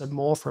dangers are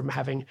more from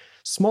having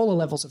smaller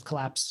levels of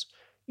collapse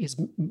is,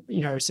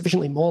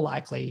 sufficiently more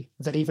likely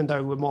that even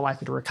though we're more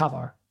likely to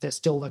recover, there's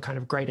still a kind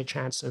of greater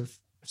chance of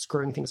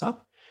screwing things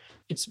up.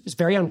 It's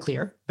very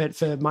unclear, but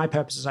for my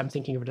purposes, I'm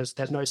thinking of it as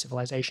there's no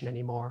civilization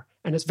anymore.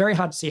 And it's very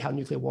hard to see how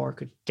nuclear war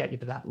could get you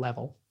to that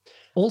level.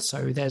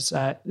 Also, there's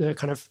the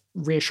kind of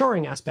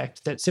reassuring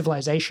aspect that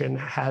civilization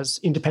has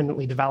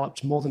independently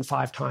developed more than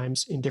 5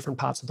 times in different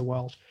parts of the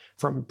world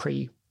from a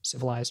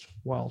pre-civilized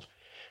world.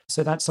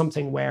 So that's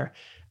something where,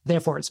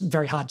 therefore, it's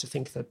very hard to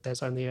think that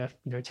there's only a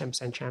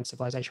 10% chance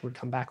civilization would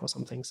come back or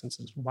something, since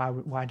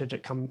why did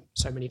it come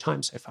so many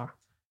times so far?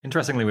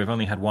 Interestingly, we've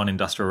only had one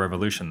industrial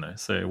revolution, though.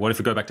 So what if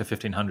we go back to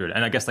 1500?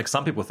 And I guess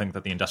some people think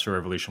that the industrial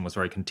revolution was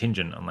very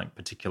contingent on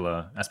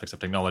particular aspects of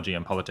technology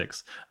and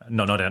politics.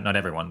 Not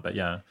everyone, but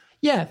yeah.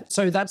 Yeah,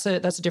 so that's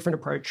a different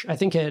approach. I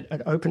think at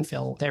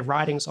Openphil, their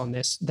writings on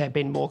this, they've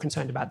been more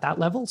concerned about that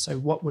level. So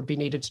what would be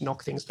needed to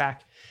knock things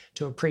back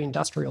to a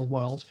pre-industrial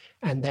world,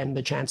 and then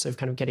the chance of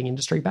kind of getting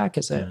industry back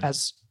as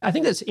I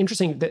think that's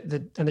interesting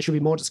and there should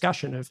be more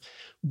discussion of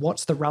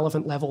what's the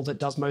relevant level that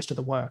does most of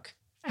the work.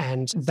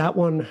 And that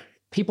one,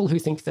 people who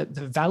think that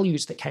the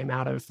values that came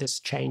out of this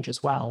change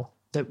as well,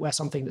 that were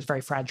something that's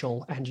very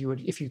fragile, and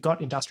if you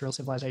got industrial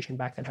civilization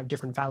back, they'd have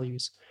different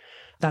values.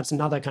 That's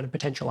another kind of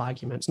potential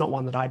argument. It's not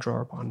one that I draw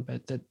upon,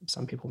 but that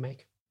some people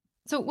make.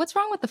 So what's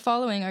wrong with the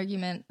following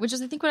argument, which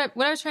is, I think, what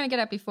I was trying to get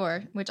at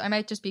before, which I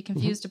might just be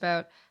confused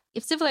about.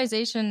 If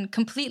civilization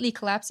completely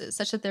collapses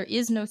such that there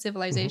is no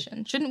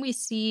civilization, shouldn't we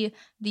see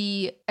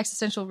the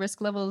existential risk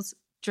levels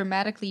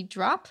dramatically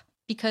drop?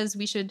 Because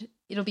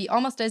it'll be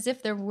almost as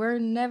if there were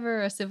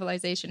never a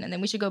civilization, and then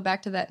we should go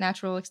back to that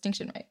natural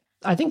extinction rate.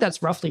 I think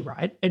that's roughly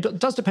right. It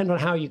does depend on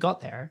how you got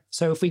there.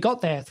 So if we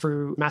got there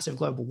through massive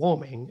global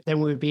warming,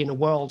 then we would be in a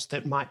world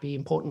that might be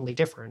importantly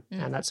different.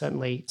 And that's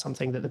certainly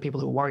something that the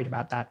people who are worried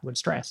about that would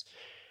stress.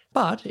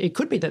 But it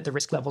could be that the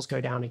risk levels go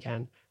down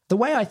again. The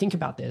way I think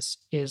about this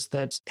is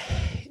that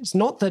it's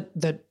not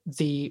that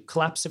the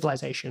collapsed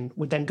civilization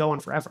would then go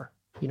on forever,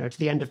 to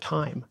the end of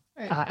time,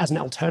 as an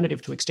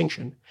alternative to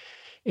extinction.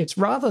 It's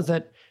rather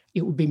that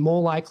it would be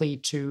more likely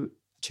to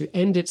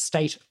end its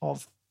state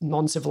of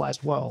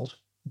non-civilized world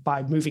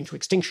by moving to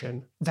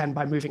extinction than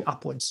by moving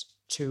upwards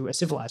to a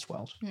civilized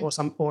world or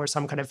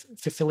some kind of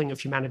fulfilling of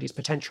humanity's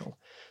potential,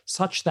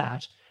 such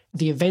that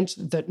the event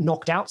that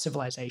knocked out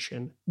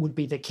civilization would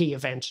be the key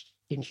event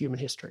in human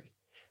history.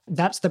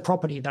 That's the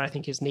property that I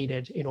think is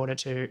needed in order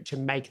to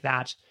make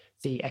that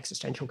the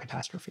existential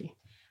catastrophe.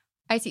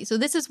 I see. So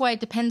this is why it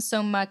depends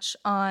so much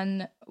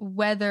on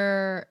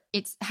whether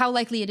it's how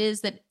likely it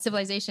is that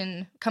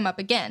civilization come up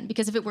again.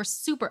 Because if it were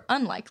super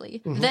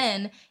unlikely,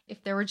 then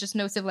if there were just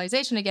no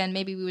civilization again,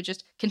 maybe we would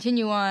just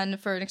continue on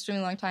for an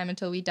extremely long time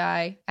until we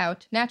die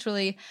out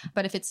naturally.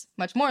 But if it's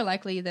much more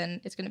likely, then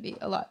it's going to be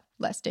a lot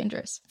less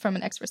dangerous from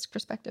an X-risk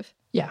perspective.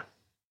 Yeah.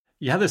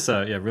 You have this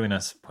really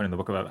nice point in the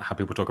book about how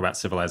people talk about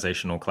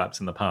civilizational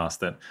collapse in the past.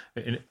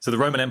 So the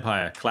Roman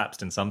Empire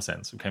collapsed in some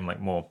sense, became like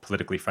more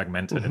politically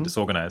fragmented and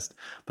disorganized.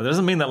 But that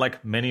doesn't mean that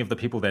like many of the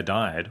people there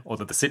died or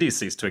that the cities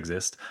ceased to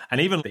exist. And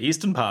even the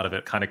eastern part of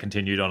it kind of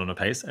continued on a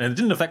pace. And it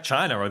didn't affect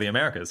China or the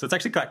Americas. So it's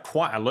actually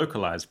quite a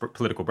localized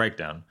political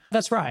breakdown.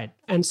 That's right.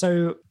 And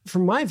so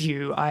from my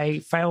view, I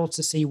fail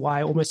to see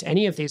why almost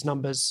any of these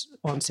numbers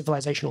on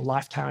civilizational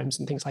lifetimes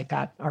and things like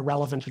that are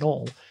relevant at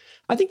all.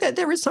 I think that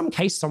there is some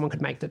case someone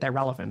could make that they're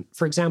relevant.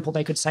 For example,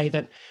 they could say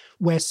that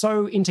we're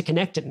so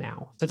interconnected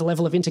now that the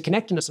level of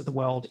interconnectedness of the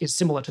world is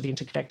similar to the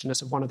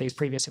interconnectedness of one of these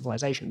previous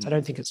civilizations. I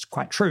don't think it's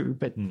quite true,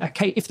 but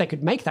if they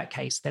could make that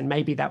case, then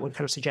maybe that would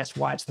kind of suggest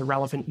why it's the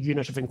relevant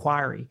unit of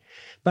inquiry.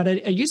 But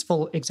a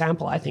useful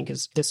example, I think,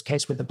 is this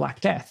case with the Black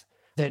Death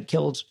that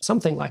killed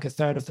something like a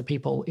third of the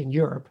people in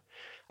Europe.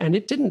 And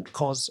it didn't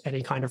cause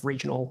any kind of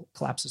regional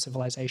collapse of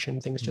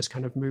civilization. Things just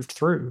kind of moved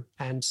through.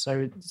 And so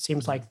it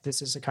seems like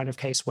this is a kind of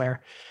case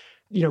where,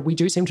 we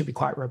do seem to be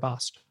quite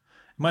robust.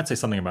 You might say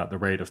something about the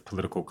rate of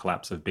political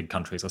collapse of big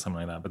countries or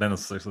something like that, but then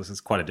this is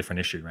quite a different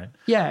issue, right?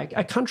 Yeah,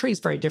 a country is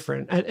very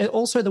different. And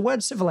also, the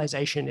word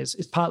civilization is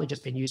partly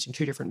just been used in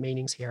two different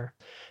meanings here.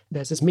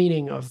 There's this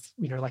meaning of,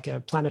 like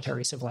a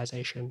planetary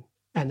civilization,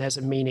 and there's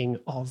a meaning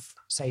of,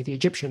 say, the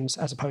Egyptians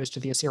as opposed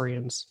to the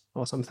Assyrians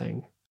or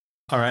something.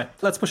 All right,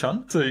 let's push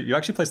on. So you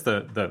actually placed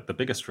the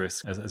biggest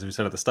risk, as we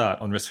said at the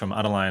start, on risk from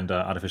unaligned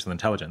artificial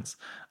intelligence.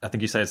 I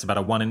think you say it's about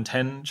a 1 in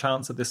 10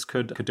 chance that this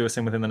could do us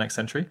in within the next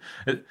century.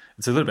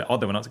 It's a little bit odd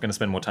that we're not going to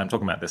spend more time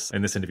talking about this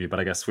in this interview, but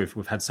I guess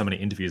we've had so many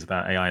interviews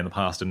about AI in the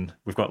past, and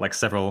we've got like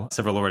several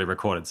already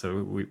recorded,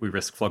 so we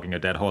risk flogging a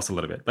dead horse a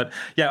little bit. But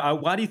yeah,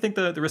 why do you think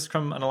the risk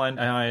from unaligned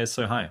AI is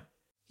so high?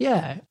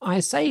 Yeah, I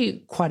say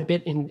quite a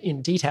bit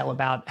in detail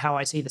about how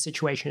I see the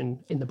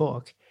situation in the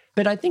book,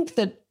 but I think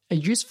that a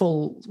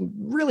useful,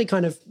 really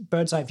kind of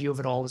bird's eye view of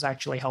it all is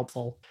actually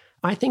helpful.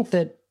 I think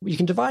that you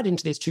can divide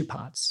into these two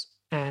parts.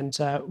 And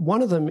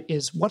one of them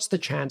is, what's the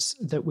chance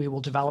that we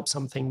will develop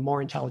something more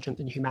intelligent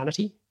than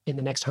humanity in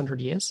the next 100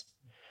 years?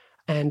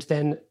 And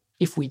then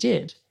if we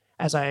did,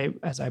 as I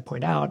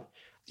point out,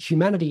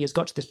 humanity has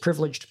got to this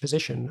privileged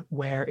position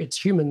where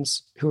it's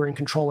humans who are in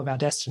control of our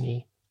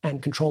destiny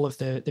and control of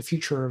the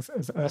future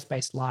of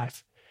Earth-based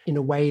life in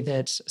a way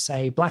that,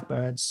 say,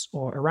 blackbirds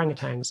or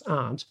orangutans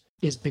aren't,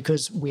 is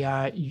because we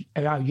are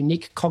our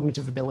unique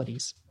cognitive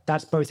abilities.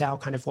 That's both our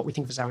kind of what we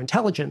think of as our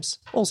intelligence,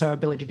 also our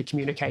ability to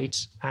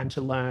communicate and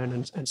to learn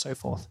and so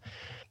forth,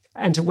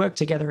 and to work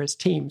together as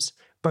teams,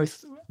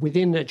 both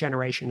within a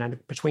generation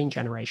and between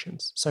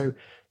generations. So,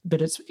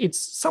 but it's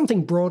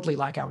something broadly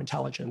like our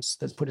intelligence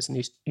that's put us in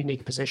this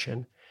unique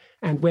position.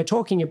 And we're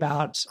talking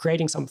about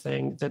creating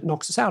something that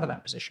knocks us out of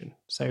that position.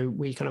 So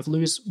we kind of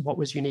lose what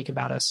was unique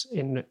about us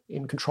in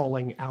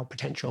controlling our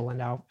potential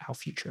and our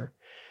future.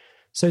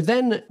 So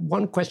then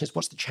one question is,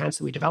 what's the chance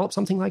that we develop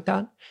something like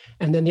that?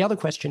 And then the other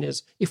question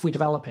is, if we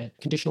develop it,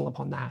 conditional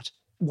upon that,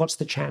 what's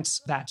the chance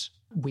that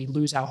we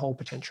lose our whole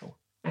potential?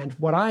 And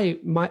what I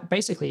might,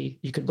 basically,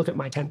 you could look at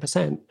my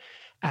 10%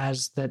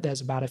 as that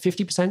there's about a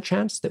 50%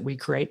 chance that we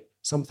create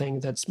something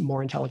that's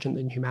more intelligent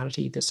than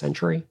humanity this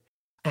century.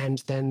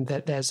 And then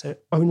that there's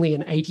only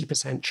an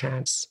 80%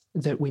 chance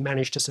that we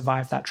manage to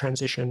survive that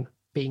transition,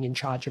 being in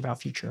charge of our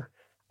future.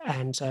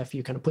 And if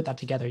you kind of put that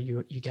together,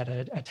 you get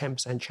a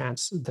 10%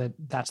 chance that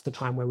that's the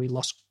time where we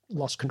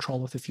lost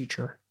control of the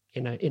future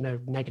in a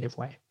negative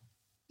way.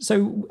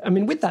 So, I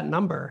mean, with that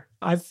number,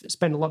 I've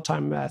spent a lot of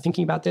time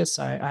thinking about this.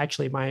 I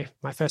actually, my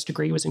first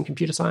degree was in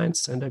computer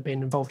science, and I've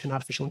been involved in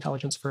artificial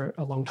intelligence for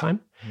a long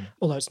time,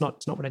 although it's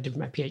not what I did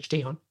my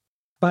PhD on.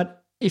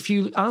 But if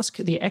you ask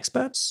the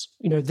experts,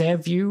 their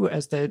view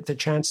as the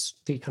chance,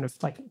 the kind of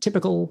like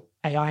typical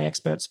AI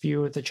experts'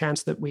 view of the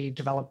chance that we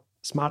develop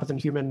smarter than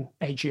human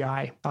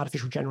AGI,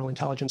 artificial general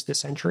intelligence this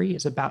century,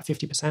 is about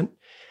 50%.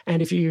 And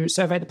if you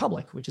survey the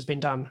public, which has been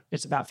done,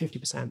 it's about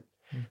 50%.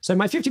 So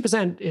my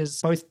 50%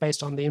 is both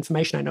based on the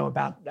information I know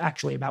about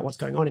what's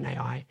going on in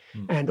AI,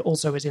 and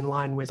also is in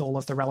line with all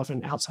of the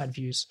relevant outside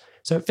views.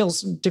 So it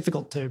feels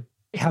difficult to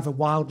have a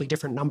wildly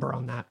different number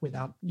on that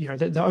without,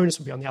 the onus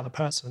would be on the other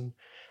person.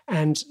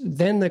 And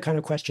then the kind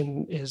of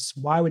question is,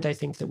 why would they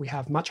think that we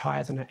have much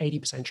higher than an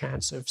 80%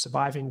 chance of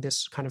surviving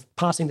this kind of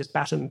passing this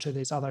baton to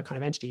these other kind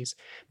of entities,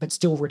 but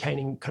still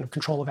retaining kind of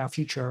control of our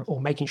future,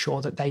 or making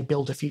sure that they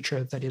build a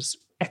future that is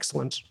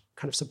excellent,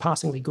 kind of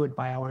surpassingly good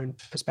by our own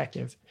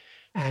perspective?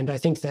 And I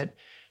think that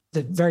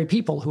the very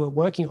people who are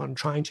working on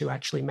trying to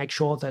actually make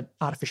sure that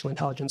artificial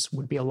intelligence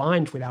would be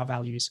aligned with our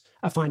values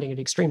are finding it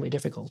extremely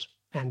difficult,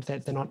 and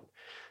they're not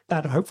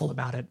that hopeful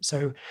about it.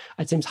 So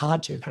it seems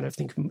hard to kind of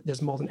think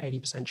there's more than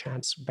 80%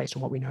 chance based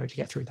on what we know to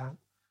get through that.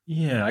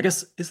 Yeah, I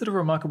guess, is it a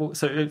remarkable...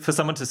 So for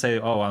someone to say,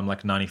 I'm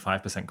like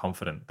 95%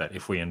 confident that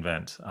if we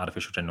invent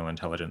artificial general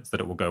intelligence, that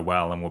it will go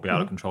well and we'll be able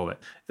to control it.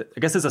 I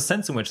guess there's a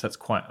sense in which that's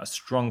quite a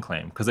strong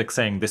claim, because they're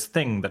saying this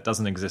thing that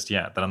doesn't exist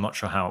yet, that I'm not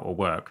sure how it will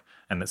work,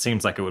 and it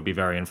seems like it would be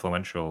very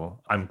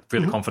influential, I'm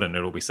fairly confident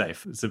it'll be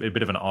safe. It's a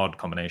bit of an odd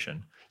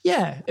combination.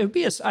 Yeah, it would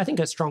be, I think,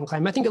 a strong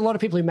claim. I think a lot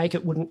of people who make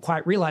it wouldn't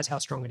quite realize how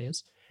strong it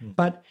is,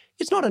 but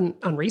it's not an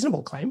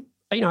unreasonable claim.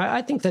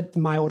 I think that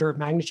my order of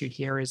magnitude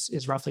here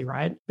is roughly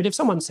right. But if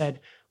someone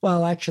said,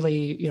 well,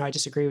 actually, I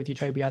disagree with you,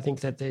 Toby. I think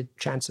that the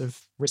chance of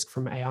risk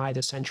from AI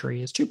this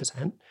century is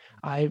 2%.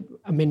 I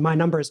mean, my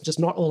number is just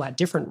not all that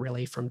different,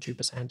 really, from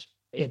 2%.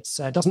 It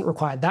doesn't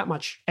require that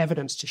much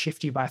evidence to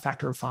shift you by a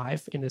factor of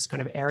 5 in this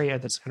kind of area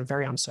that's kind of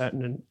very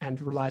uncertain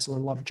and relies on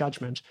a lot of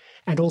judgment.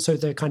 And also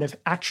the kind of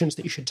actions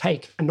that you should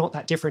take are not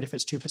that different if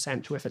it's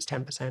 2% to if it's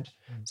 10%.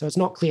 So it's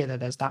not clear that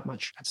there's that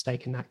much at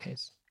stake in that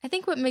case. I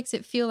think what makes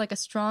it feel like a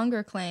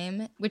stronger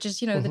claim, which is,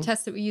 the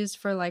test that we used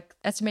for like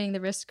estimating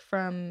the risk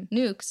from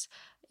nukes,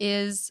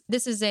 is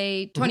this is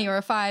a 20 or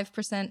a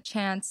 5%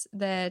 chance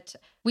that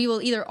we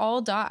will either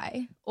all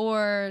die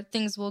or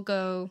things will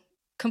go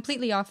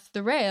completely off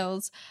the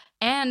rails.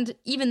 And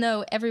even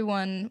though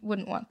everyone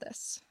wouldn't want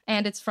this,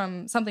 and it's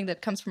from something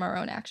that comes from our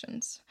own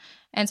actions.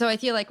 And so I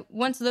feel like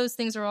once those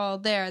things are all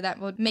there, that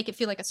would make it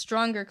feel like a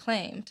stronger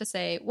claim to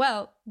say,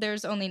 well,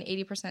 there's only an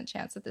 80%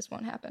 chance that this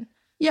won't happen.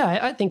 Yeah,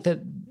 I think that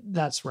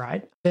that's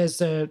right.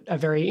 There's a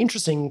very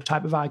interesting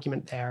type of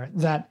argument there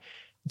that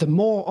the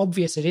more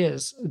obvious it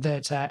is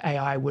that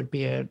AI would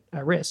be a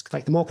risk,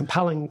 like the more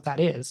compelling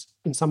that is,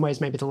 in some ways,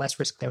 maybe the less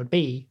risk there would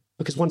be.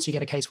 Because once you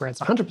get a case where it's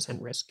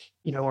 100% risk,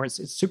 or it's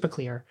super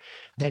clear,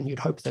 then you'd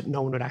hope that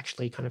no one would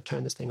actually kind of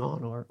turn this thing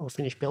on or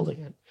finish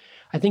building it.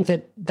 I think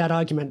that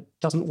argument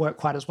doesn't work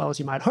quite as well as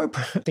you might hope.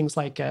 Things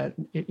like,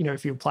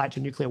 if you apply it to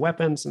nuclear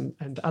weapons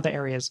and other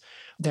areas,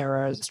 there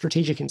are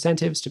strategic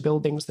incentives to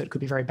build things that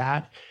could be very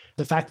bad.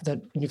 The fact that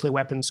nuclear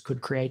weapons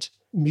could create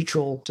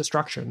mutual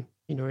destruction,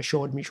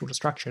 assured mutual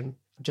destruction,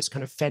 just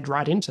kind of fed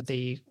right into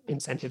the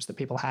incentives that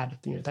people had.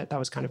 That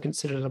was kind of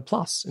considered a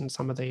plus in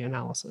some of the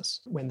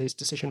analysis when these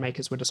decision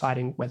makers were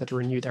deciding whether to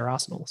renew their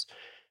arsenals.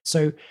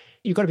 So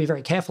you've got to be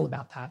very careful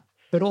about that.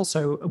 But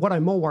also what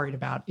I'm more worried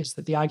about is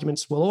that the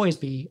arguments will always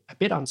be a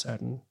bit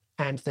uncertain,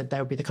 and that they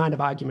would be the kind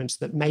of arguments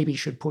that maybe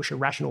should push a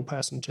rational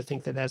person to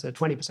think that there's a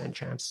 20%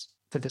 chance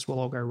that this will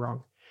all go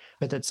wrong.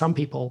 But that some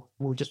people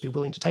will just be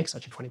willing to take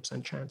such a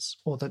 20% chance,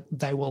 or that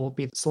they will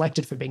be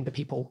selected for being the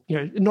people.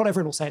 Not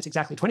everyone will say it's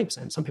exactly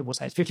 20%. Some people will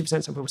say it's 50%,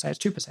 some people will say it's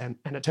 2%.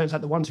 And it turns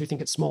out the ones who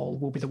think it's small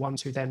will be the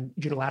ones who then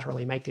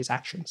unilaterally make these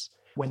actions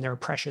when there are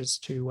pressures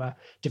to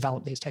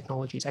develop these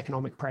technologies,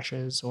 economic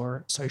pressures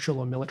or social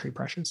or military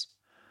pressures.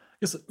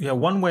 Yes,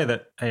 one way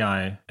that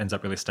AI ends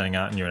up really standing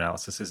out in your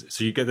analysis is,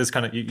 so you get this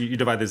kind of, you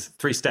divide these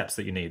 3 steps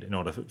that you need in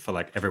order for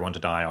like everyone to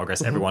die, or I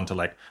guess everyone to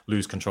like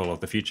lose control of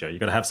the future. You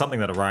got to have something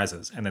that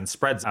arises and then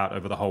spreads out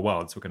over the whole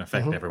world so it can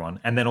affect everyone.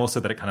 And then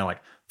also that it kind of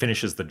like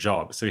finishes the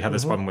job. So you have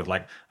this problem with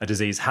like a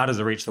disease. How does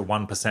it reach the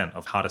 1%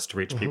 of hardest to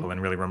reach people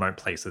in really remote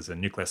places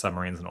and nuclear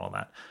submarines and all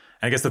that?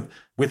 And I guess that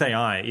with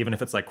AI, even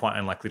if it's like quite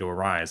unlikely to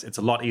arise, it's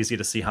a lot easier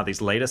to see how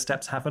these later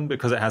steps happen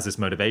because it has this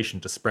motivation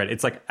to spread.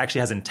 It's like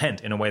actually has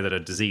intent in a way that a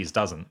disease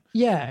doesn't.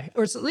 Yeah,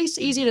 or it's at least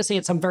easier to see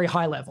at some very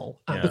high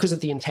level because of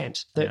the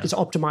intent that is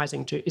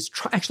optimizing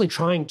actually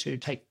trying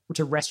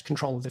to wrest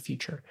control of the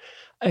future.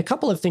 A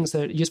couple of things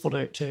that are useful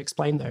to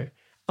explain though.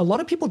 A lot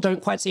of people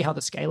don't quite see how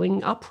the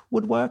scaling up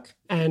would work.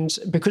 And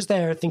because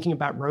they're thinking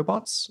about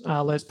robots,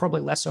 there's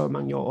probably less so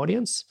among your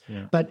audience.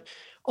 Yeah. But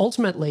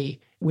ultimately,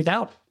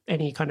 without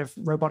any kind of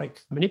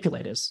robotic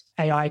manipulators,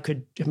 AI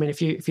could,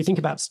 if you think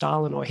about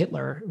Stalin or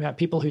Hitler,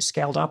 people who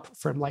scaled up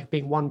from like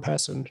being one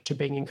person to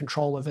being in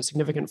control of a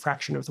significant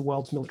fraction of the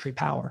world's military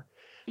power,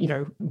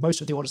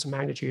 most of the orders of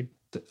magnitude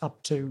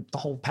up to the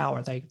whole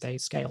power they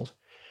scaled.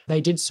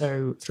 They did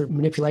so through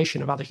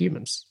manipulation of other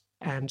humans.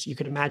 And you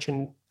could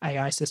imagine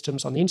AI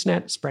systems on the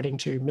internet spreading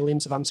to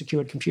millions of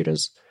unsecured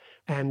computers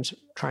and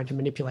trying to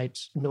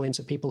manipulate millions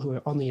of people who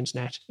are on the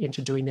internet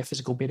into doing their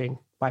physical bidding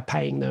by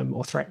paying them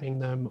or threatening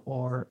them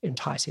or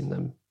enticing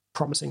them,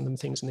 promising them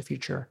things in the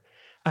future.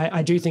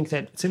 I do think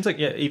that... It seems like,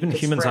 even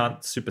humans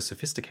aren't super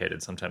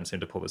sophisticated sometimes seem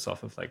to pull this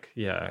off of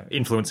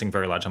influencing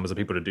very large numbers of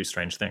people to do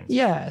strange things.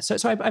 Yeah,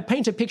 so I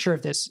paint a picture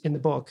of this in the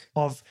book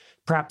of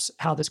perhaps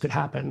how this could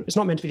happen. It's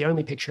not meant to be the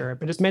only picture,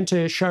 but it's meant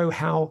to show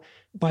how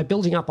by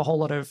building up a whole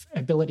lot of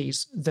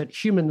abilities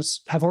that humans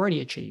have already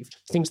achieved,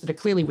 things that are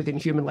clearly within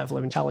human level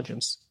of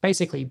intelligence,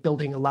 basically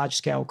building a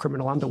large-scale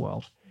criminal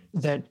underworld,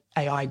 that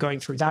AI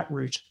going through that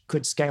route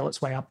could scale its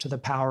way up to the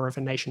power of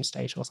a nation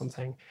state or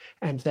something,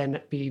 and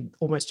then be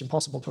almost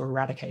impossible to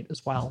eradicate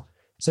as well.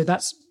 So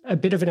that's a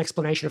bit of an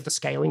explanation of the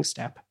scaling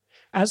step.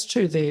 As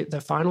to the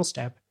final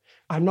step,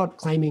 I'm not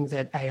claiming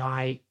that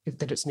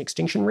that it's an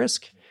extinction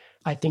risk.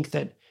 I think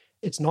that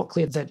it's not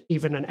clear that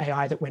even an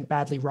AI that went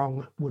badly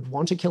wrong would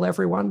want to kill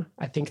everyone.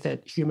 I think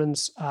that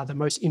humans are the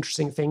most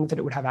interesting thing that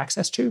it would have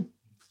access to.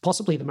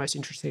 possibly the most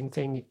interesting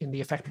thing in the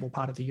affectable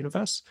part of the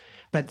universe.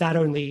 But that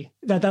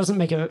doesn't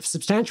make a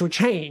substantial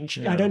change.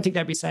 Yeah. I don't think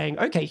they'd be saying,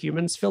 okay,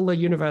 humans, fill the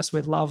universe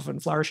with love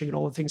and flourishing and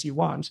all the things you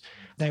want.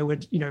 They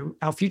would,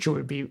 our future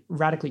would be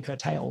radically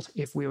curtailed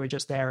if we were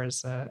just there as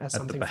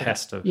something at the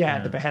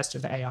behest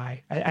of the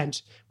AI.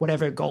 And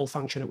whatever goal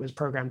function it was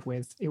programmed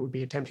with, it would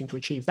be attempting to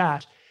achieve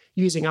that,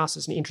 using us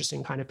as an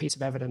interesting kind of piece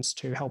of evidence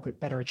to help it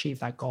better achieve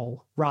that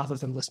goal, rather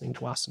than listening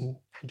to us and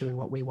doing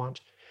what we want.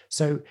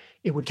 So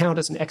it would count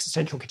as an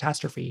existential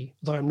catastrophe,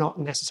 though I'm not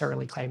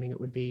necessarily claiming it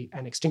would be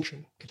an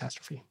extinction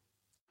catastrophe.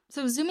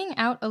 So zooming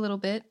out a little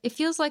bit, it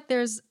feels like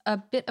there's a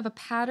bit of a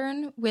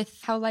pattern with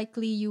how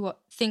likely you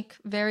think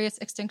various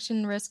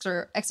extinction risks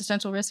or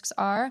existential risks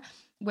are,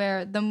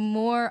 where the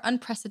more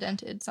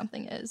unprecedented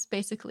something is,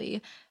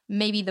 basically,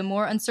 maybe the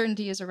more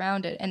uncertainty is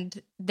around it,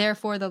 and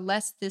therefore the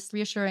less this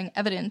reassuring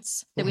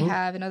evidence that we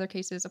have in other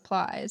cases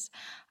applies.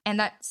 And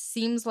that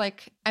seems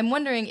like, I'm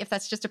wondering if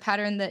that's just a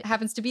pattern that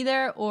happens to be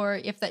there,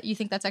 or if that you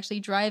think that's actually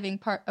driving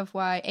part of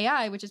why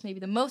AI, which is maybe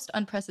the most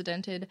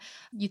unprecedented,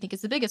 you think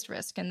is the biggest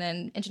risk. And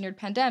then engineered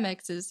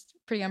pandemics is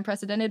pretty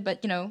unprecedented, but,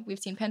 we've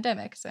seen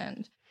pandemics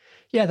and...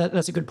 Yeah,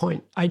 that's a good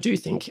point. I do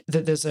think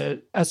that there's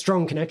a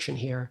strong connection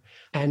here,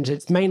 and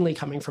it's mainly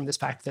coming from this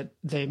fact that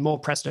the more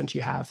precedent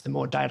you have, the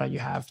more data you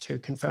have to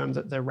confirm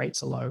that the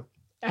rates are low.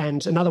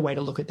 And another way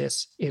to look at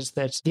this is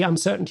that the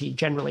uncertainty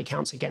generally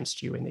counts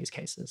against you in these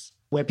cases,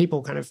 where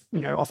people kind of,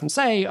 often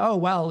say, oh,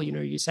 well,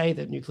 you say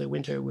that nuclear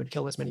winter would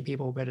kill this many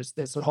people, but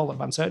there's a whole lot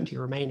of uncertainty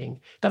remaining.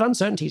 That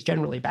uncertainty is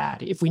generally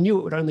bad. If we knew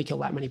it would only kill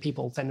that many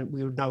people, then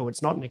we would know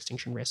it's not an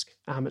extinction risk.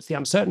 It's the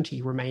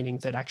uncertainty remaining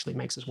that actually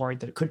makes us worried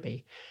that it could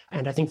be.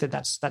 And I think that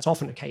that's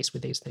often the case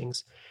with these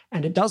things.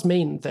 And it does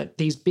mean that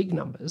these big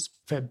numbers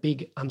for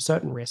big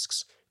uncertain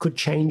risks could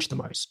change the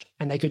most.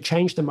 And they could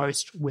change the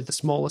most with the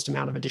smallest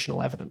amount of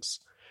additional evidence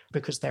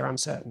because they're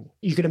uncertain.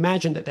 You could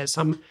imagine that there's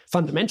some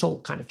fundamental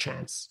kind of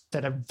chance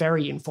that a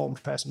very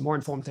informed person, more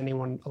informed than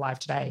anyone alive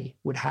today,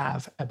 would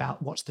have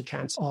about what's the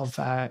chance of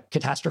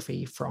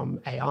catastrophe from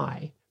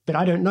AI. But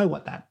I don't know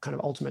what that kind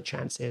of ultimate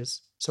chance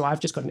is. So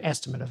I've just got an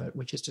estimate of it,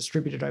 which is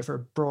distributed over a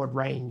broad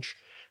range.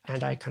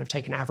 And I kind of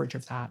take an average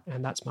of that,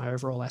 and that's my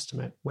overall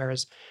estimate.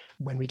 Whereas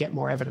when we get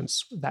more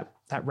evidence,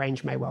 that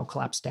range may well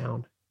collapse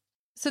down.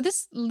 So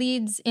this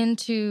leads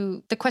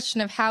into the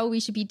question of how we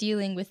should be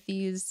dealing with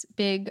these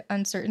big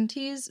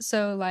uncertainties.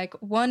 So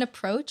one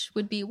approach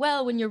would be,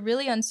 well, when you're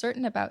really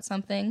uncertain about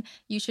something,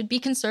 you should be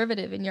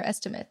conservative in your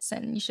estimates,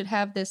 and you should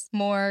have this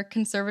more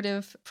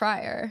conservative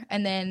prior.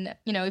 And then,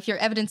 if your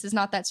evidence is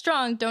not that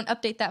strong, don't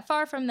update that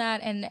far from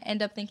that and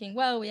end up thinking,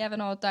 well, we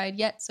haven't all died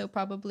yet, so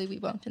probably we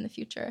won't in the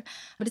future.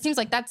 But it seems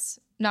like that's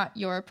not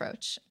your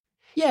approach.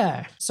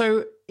 Yeah.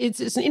 So it's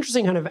an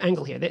interesting kind of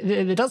angle here.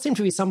 There does seem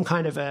to be some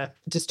kind of a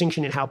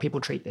distinction in how people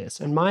treat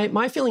this. And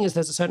my feeling is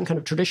there's a certain kind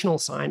of traditional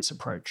science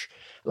approach,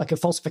 like a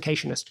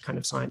falsificationist kind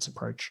of science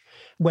approach,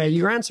 where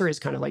your answer is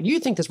kind of like, you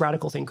think this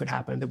radical thing could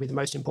happen, that'd be the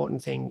most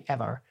important thing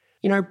ever.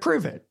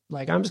 Prove it.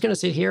 I'm just going to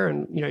sit here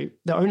and,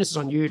 the onus is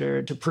on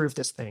you to prove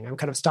this thing. I'm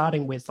kind of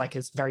starting with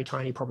a very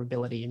tiny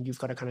probability, and you've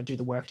got to kind of do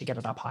the work to get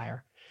it up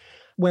higher.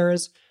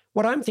 Whereas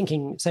what I'm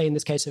thinking, say in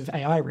this case of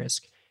AI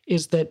risk,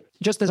 is that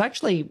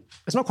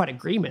it's not quite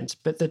agreement,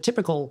 but the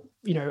typical,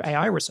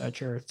 AI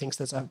researcher thinks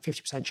there's a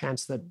 50%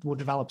 chance that we'll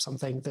develop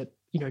something that,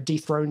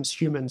 dethrones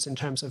humans in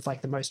terms of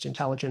the most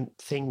intelligent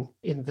thing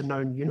in the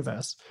known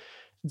universe,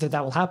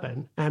 that will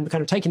happen, and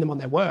kind of taking them on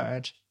their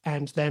word.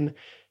 And then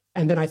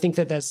I think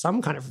that there's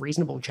some kind of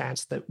reasonable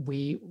chance that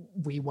we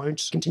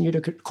won't continue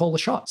to call the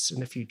shots in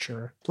the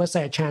future. Let's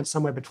say a chance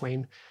somewhere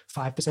between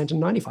 5%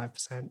 and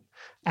 95%.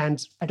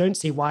 And I don't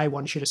see why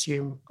one should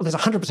assume there's a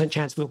 100%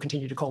 chance we'll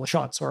continue to call the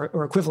shots, or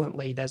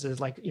equivalently, there's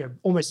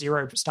almost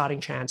zero starting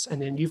chance, and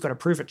then you've got to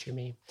prove it to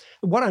me.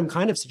 What I'm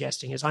kind of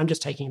suggesting is I'm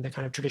just taking the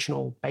kind of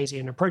traditional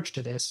Bayesian approach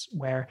to this,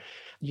 where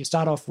you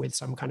start off with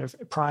some kind of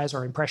priors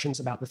or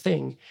impressions about the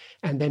thing,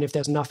 and then if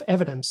there's enough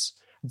evidence,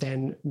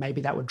 then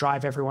maybe that would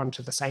drive everyone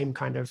to the same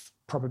kind of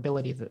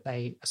probability that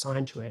they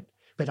assign to it.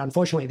 But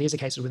unfortunately, these are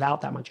cases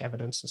without that much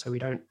evidence, and so we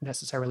don't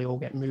necessarily all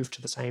get moved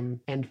to the same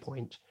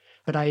endpoint.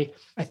 But I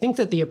think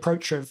that the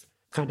approach of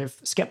kind of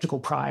skeptical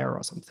prior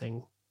or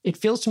something, it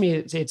feels to me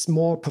it's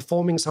more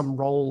performing some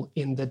role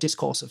in the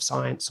discourse of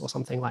science or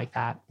something like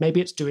that.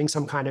 Maybe it's doing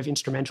some kind of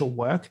instrumental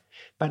work,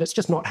 but it's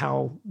just not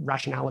how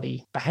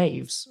rationality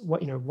behaves.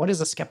 What is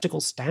a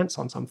skeptical stance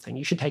on something?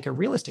 You should take a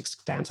realistic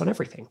stance on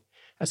everything.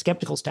 A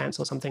skeptical stance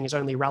or something is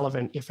only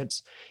relevant if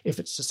it's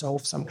to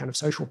solve some kind of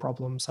social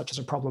problem, such as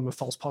a problem of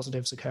false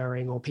positives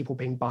occurring or people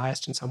being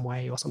biased in some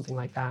way or something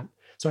like that.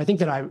 So I think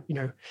that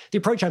the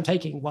approach I'm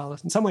taking, while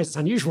in some ways it's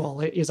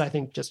unusual, is I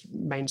think just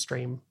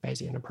mainstream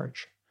Bayesian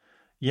approach.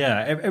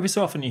 Yeah, every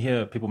so often you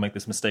hear people make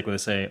this mistake where they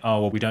say,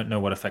 oh, well, we don't know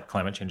what effect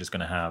climate change is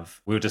going to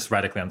have. We're just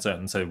radically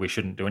uncertain, so we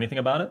shouldn't do anything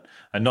about it.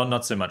 And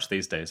not so much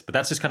these days. But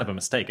that's just kind of a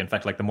mistake. In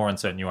fact, like the more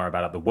uncertain you are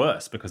about it, the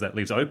worse, because that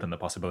leaves open the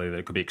possibility that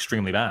it could be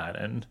extremely bad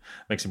and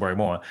makes you worry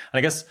more. And I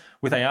guess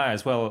with AI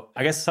as well,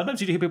 I guess sometimes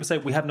you hear people say,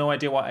 we have no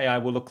idea what AI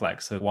will look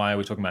like. So why are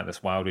we talking about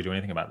this? Why would we do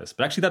anything about this?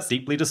 But actually, that's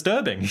deeply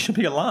disturbing. You should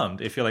be alarmed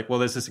if you're like, well,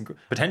 there's this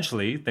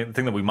potentially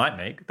thing that we might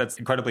make that's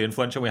incredibly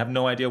influential. We have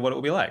no idea what it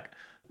will be like.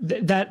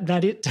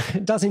 That it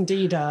does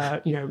indeed,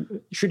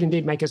 should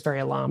indeed make us very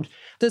alarmed.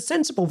 The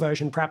sensible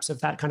version, perhaps, of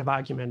that kind of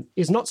argument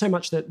is not so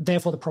much that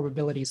therefore the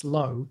probability is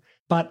low,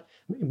 but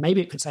maybe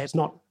it could say it's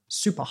not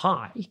super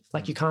high.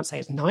 Like you can't say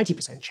it's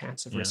 90%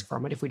 chance of risk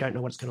from it if we don't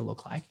know what it's going to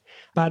look like.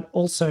 But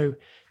also,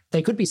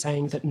 they could be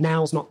saying that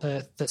now's not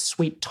the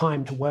sweet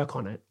time to work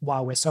on it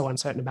while we're so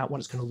uncertain about what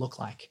it's going to look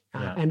like.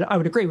 And I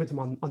would agree with them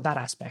on that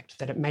aspect,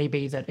 that it may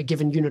be that a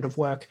given unit of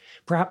work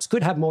perhaps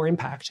could have more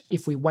impact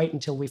if we wait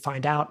until we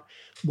find out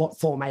what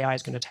form AI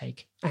is going to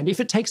take. And if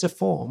it takes a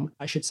form,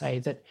 I should say,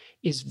 that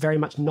is very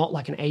much not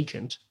like an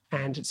agent,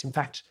 and it's in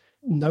fact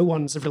no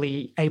one's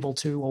really able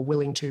to or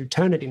willing to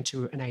turn it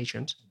into an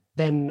agent,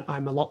 then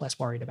I'm a lot less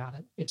worried about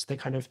it. It's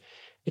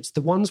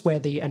the ones where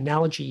the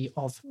analogy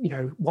of,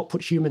 what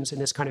put humans in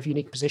this kind of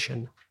unique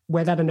position,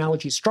 where that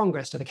analogy is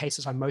strongest are the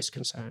cases I'm most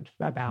concerned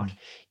about.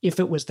 If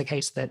it was the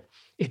case that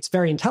it's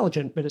very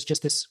intelligent, but it's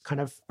just this kind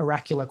of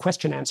oracular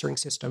question answering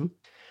system,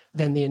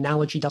 then the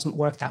analogy doesn't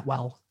work that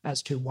well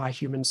as to why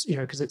humans,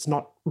 because it's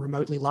not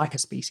remotely like a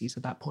species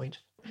at that point.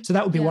 So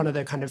that would be one of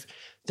the kind of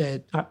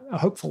a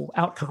hopeful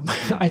outcome,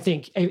 I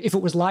think, if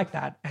it was like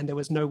that and there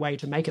was no way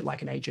to make it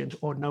like an agent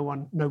or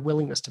no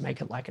willingness to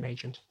make it like an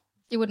agent.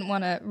 You wouldn't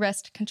want to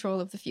wrest control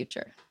of the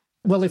future.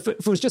 Well, if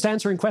it was just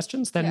answering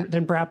questions,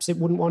 then perhaps it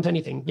wouldn't want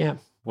anything. Yeah.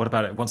 What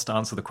about it wants to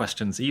answer the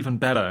questions even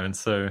better? And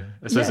so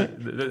I suppose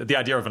the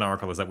idea of an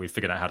oracle is that we've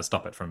figured out how to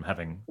stop it from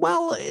having...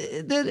 Well,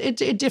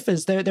 it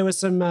differs. There was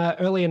some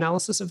early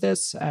analysis of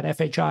this at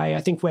FHI,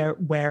 I think,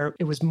 where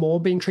it was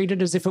more being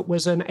treated as if it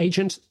was an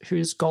agent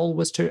whose goal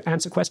was to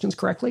answer questions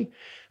correctly.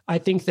 I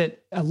think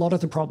that a lot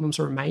of the problems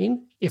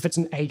remain if it's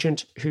an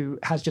agent who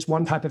has just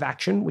one type of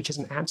action, which is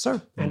an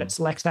answer, and it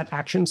selects that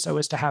action so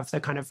as to have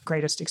the kind of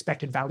greatest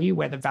expected value,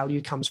 where the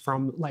value comes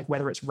from, like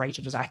whether it's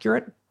rated as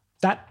accurate.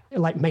 That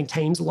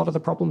maintains a lot of the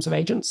problems of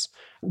agents.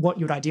 What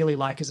you'd ideally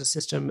like is a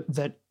system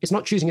that is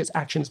not choosing its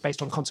actions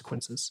based on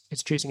consequences.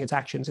 It's choosing its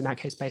actions, in that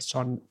case, based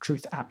on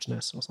truth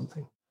aptness or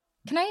something.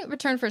 Can I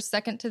return for a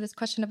second to this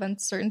question of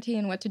uncertainty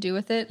and what to do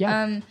with it?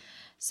 Yeah.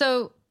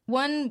 So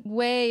one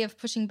way of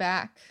pushing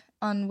back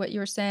on what you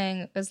were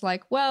saying is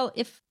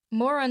if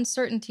more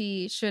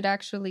uncertainty should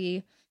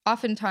actually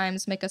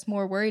oftentimes make us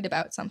more worried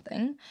about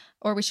something,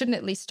 or we shouldn't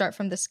at least start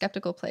from this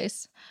skeptical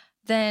place,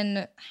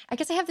 then I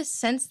guess I have this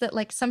sense that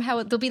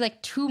somehow there'll be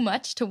too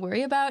much to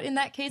worry about in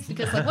that case,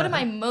 because what am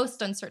I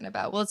most uncertain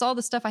about? Well, it's all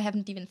the stuff I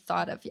haven't even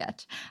thought of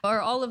yet, or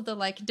all of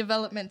the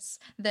developments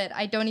that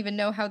I don't even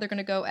know how they're going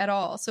to go at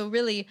all. So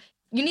really,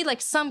 you need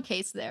some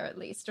case there at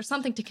least, or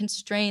something to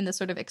constrain the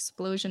sort of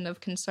explosion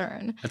of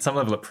concern. At some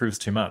level, it proves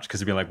too much,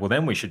 because you'd be well,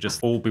 then we should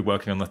just all be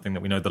working on the thing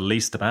that we know the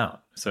least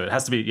about. So it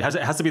has to be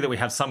that we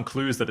have some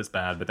clues that it's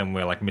bad, but then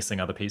we're missing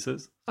other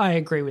pieces. I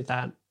agree with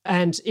that.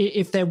 And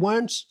if there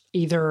weren't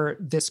either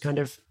this kind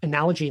of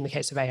analogy in the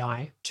case of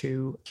AI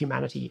to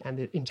humanity and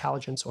the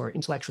intelligence or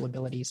intellectual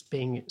abilities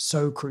being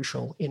so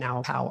crucial in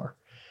our power,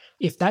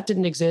 if that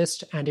didn't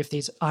exist, and if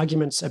these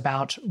arguments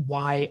about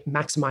why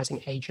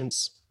maximizing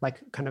agents,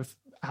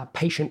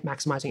 patient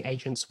maximizing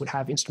agents, would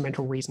have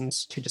instrumental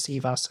reasons to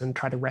deceive us and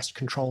try to wrest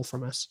control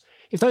from us,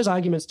 if those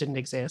arguments didn't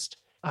exist,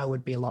 I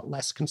would be a lot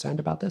less concerned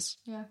about this.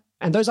 Yeah.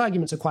 And those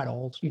arguments are quite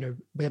old.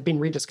 They've been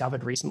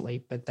rediscovered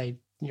recently, but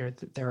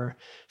there are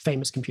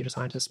famous computer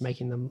scientists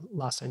making them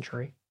last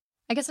century.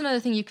 I guess another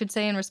thing you could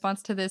say in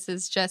response to this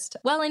is just,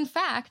 well, in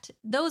fact,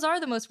 those are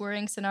the most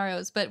worrying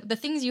scenarios, but the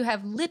things you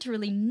have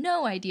literally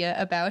no idea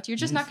about, you're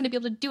just not going to be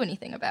able to do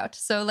anything about.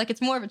 So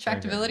it's more of a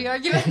tractability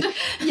argument.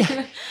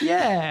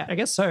 Yeah, I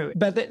guess so.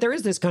 But there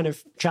is this kind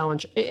of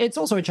challenge. It's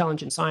also a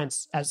challenge in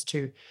science as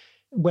to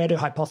where do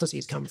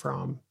hypotheses come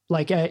from?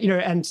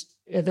 And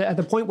at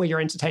the point where you're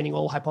entertaining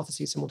all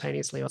hypotheses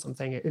simultaneously or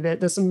something,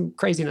 there's some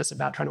craziness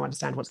about trying to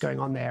understand what's going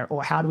on there.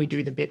 Or how do we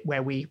do the bit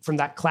where we, from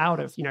that cloud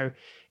of,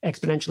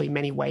 exponentially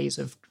many ways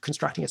of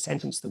constructing a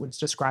sentence that would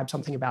describe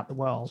something about the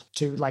world,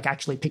 to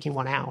actually picking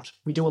one out.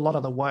 We do a lot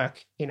of the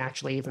work in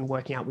actually even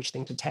working out which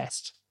thing to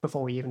test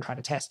before we even try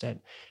to test it.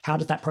 How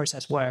does that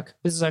process work?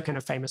 This is a kind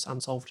of famous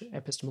unsolved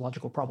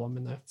epistemological problem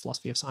in the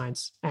philosophy of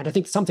science. And I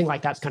think something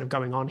like that's kind of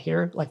going on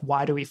here.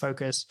 Why do we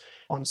focus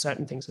on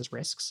certain things as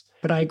risks?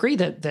 But I agree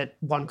that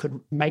one could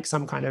make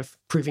some kind of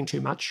proving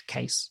too much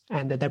case,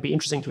 and that that'd be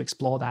interesting to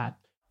explore that.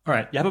 All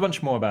right, you have a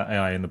bunch more about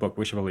AI in the book.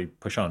 We should probably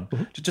push on.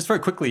 Just very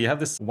quickly, you have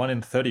this 1 in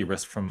 30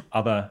 risk from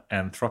other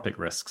anthropic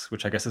risks,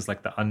 which I guess is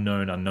the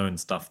unknown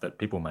stuff that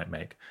people might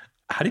make.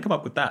 How do you come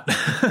up with that?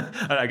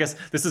 And I guess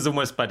this is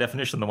almost by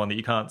definition the one that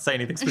you can't say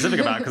anything specific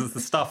about because it's the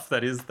stuff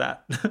that is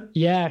that.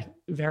 Yeah,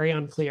 very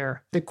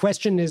unclear. The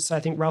question is, I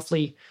think,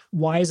 roughly,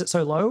 why is it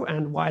so low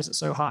and why is it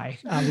so high?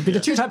 Would be the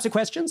two types of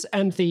questions.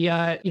 And the,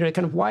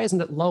 kind of why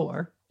isn't it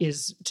lower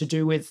is to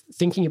do with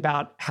thinking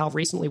about how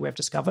recently we've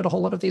discovered a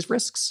whole lot of these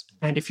risks.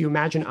 And if you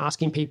imagine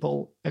asking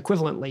people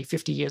equivalently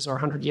 50 years or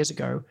 100 years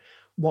ago,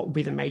 what would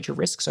be the major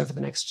risks over the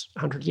next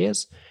 100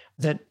 years,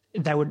 that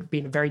would be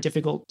in a very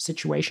difficult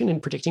situation in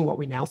predicting what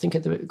we now think are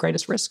the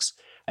greatest risks.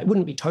 It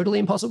wouldn't be totally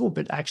impossible,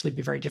 but actually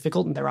be very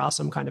difficult. And there are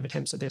some kind of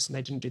attempts at this and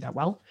they didn't do that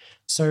well.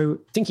 So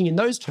thinking in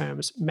those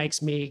terms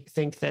makes me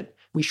think that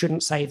we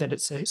shouldn't say that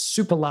it's a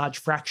super large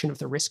fraction of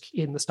the risk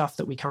in the stuff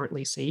that we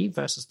currently see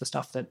versus the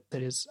stuff that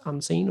is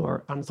unseen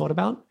or unthought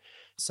about.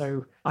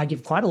 So I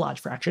give quite a large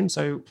fraction.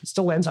 So it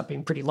still ends up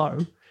being pretty low.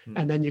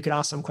 And then you could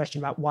ask some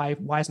question about why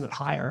isn't it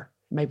higher?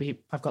 Maybe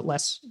I've got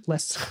less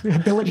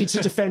ability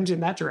to defend in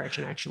that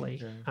direction,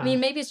 actually. I mean,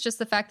 maybe it's just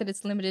the fact that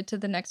it's limited to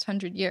the next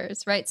 100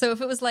 years, right? So if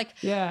it was like,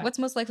 what's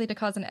most likely to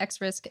cause an X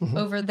risk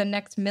over the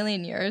next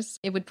million years,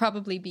 it would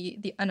probably be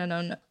the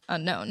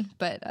unknown.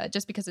 But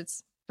just because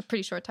it's a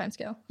pretty short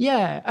timescale.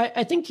 Yeah,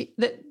 I think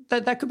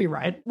that could be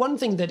right. One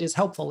thing that is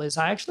helpful is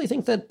I actually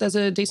think that there's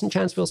a decent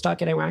chance we'll start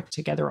getting our act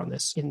together on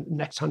this in the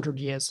next 100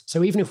 years.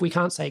 So even if we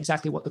can't say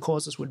exactly what the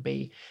causes would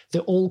be, the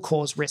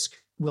all-cause risk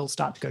will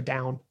start to go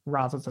down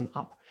rather than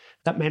up.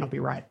 That may not be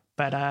right,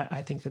 but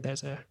I think that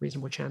there's a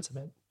reasonable chance of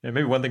it. Yeah,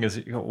 maybe one thing is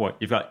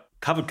you've got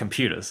covered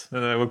computers.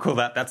 We'll call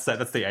that's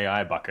the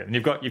AI bucket, and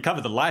you've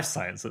covered the life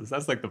sciences.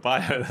 That's like the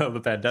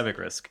pandemic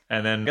risk,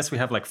 and then I guess we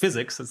have like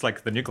physics. It's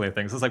like the nuclear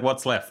things. It's like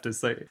what's left.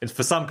 It's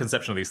for some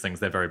conception of these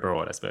things, they're very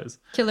broad, I suppose.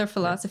 Killer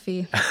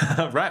philosophy,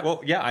 right?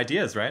 Well, yeah,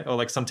 ideas, right? Or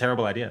like some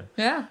terrible idea.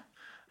 Yeah.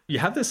 You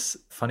have this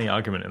funny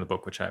argument in the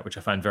book, which I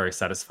find very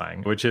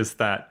satisfying, which is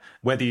that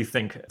whether you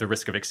think the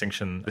risk of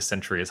extinction this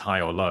century is high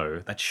or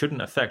low, that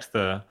shouldn't affect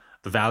the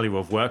value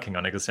of working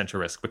on existential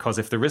risk. Because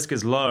if the risk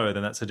is low,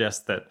 then that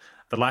suggests that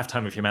the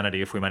lifetime of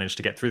humanity, if we manage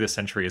to get through this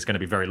century, is going to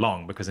be very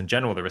long, because in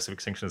general, the risk of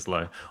extinction is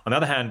low. On the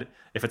other hand,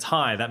 if it's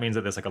high, that means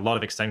that there's like a lot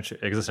of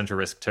existential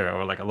risk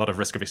or like a lot of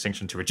risk of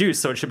extinction to reduce.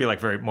 So it should be like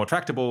very more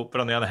tractable. But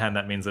on the other hand,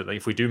 that means that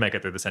if we do make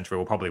it through the century,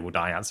 we'll probably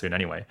die out soon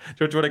anyway.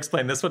 Do you want to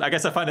explain this one? I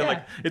guess I find it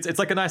like, it's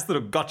like a nice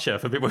little gotcha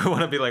for people who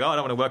want to be like, oh, I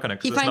don't want to work on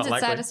it. He finds it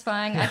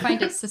satisfying. I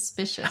find it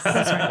suspicious.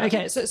 That's right.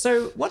 Okay,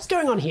 so what's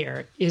going on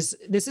here is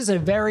this is a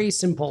very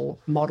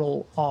simple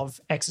model of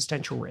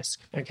existential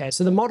risk. Okay,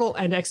 so the model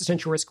and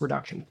existential risk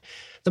reduction.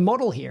 The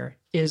model here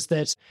is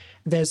that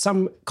there's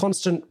some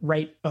constant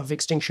rate of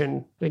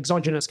extinction,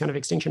 exogenous kind of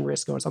extinction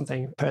risk or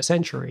something per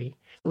century,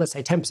 let's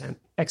say 10%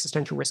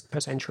 existential risk per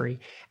century,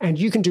 and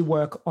you can do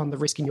work on the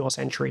risk in your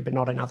century but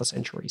not in other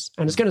centuries.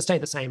 And it's going to stay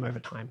the same over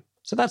time.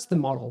 So that's the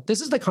model. This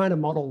is the kind of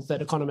model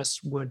that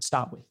economists would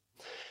start with.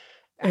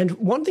 And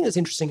one thing that's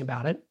interesting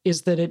about it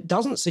is that it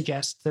doesn't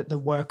suggest that the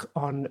work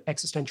on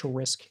existential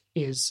risk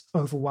is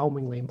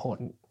overwhelmingly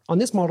important. On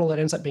this model, it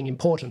ends up being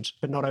important,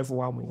 but not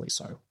overwhelmingly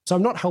so. So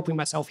I'm not helping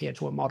myself here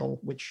to a model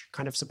which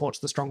kind of supports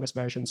the strongest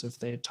versions of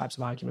the types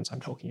of arguments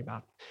I'm talking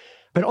about.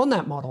 But on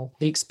that model,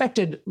 the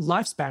expected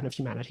lifespan of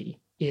humanity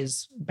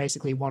is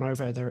basically 1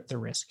 over the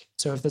risk.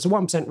 So if there's a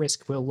 1%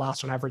 risk, we'll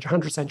last on average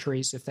 100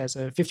 centuries. If there's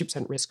a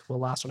 50% risk, we'll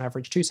last on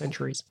average 2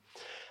 centuries.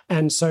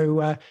 And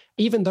so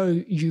even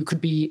though you could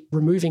be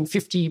removing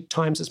 50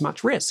 times as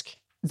much risk,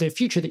 the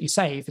future that you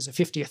save is a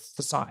 50th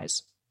the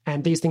size.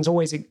 And these things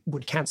always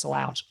would cancel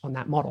out on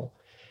that model.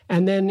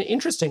 And then,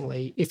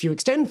 interestingly, if you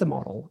extend the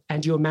model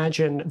and you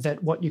imagine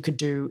that what you could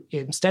do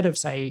instead of,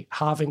 say,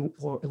 halving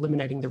or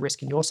eliminating the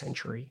risk in your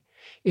century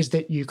is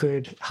that you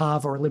could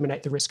halve or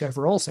eliminate the risk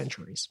over all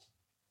centuries,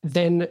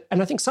 then,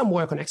 and I think some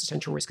work on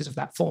existential risk is of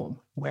that form,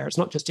 where it's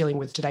not just dealing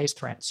with today's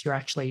threats, you're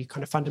actually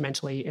kind of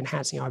fundamentally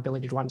enhancing our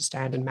ability to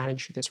understand and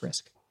manage this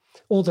risk,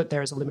 or that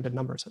there is a limited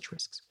number of such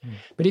risks.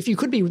 But if you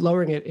could be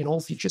lowering it in all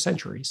future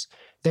centuries,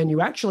 then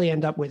you actually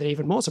end up with an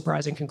even more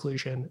surprising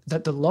conclusion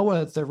that the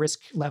lower the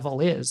risk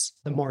level is,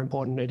 the more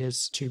important it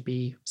is to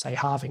be, say,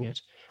 halving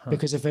it.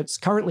 Because if it's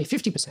currently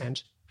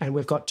 50% and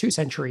we've got 2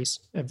 centuries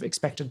of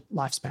expected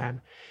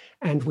lifespan,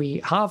 and we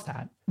halve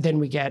that, then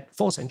we get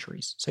 4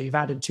 centuries. So you've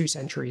added 2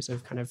 centuries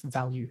of kind of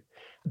value.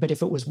 But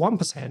if it was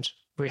 1%,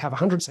 we have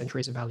 100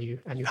 centuries of value,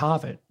 and you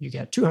halve it, you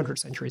get 200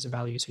 centuries of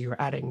value. So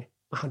you're adding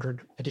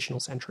 100 additional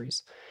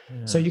centuries.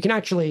 Yeah. So you can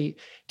actually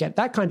get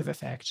that kind of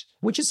effect,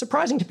 which is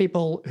surprising to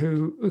people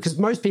because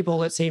most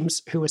people, it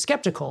seems, who are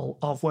skeptical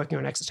of working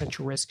on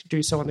existential risk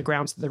do so on the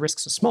grounds that the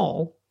risks are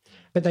small,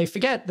 but they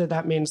forget that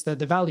that means that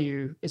the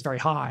value is very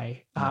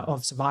high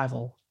of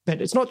survival.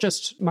 But it's not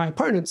just my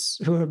opponents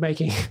who are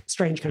making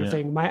strange kind of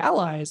thing. My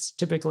allies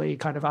typically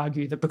kind of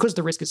argue that because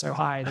the risk is so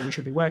high that we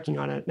should be working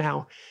on it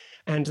now.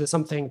 And there's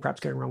something perhaps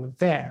going wrong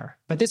there.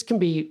 But this can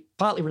be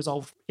partly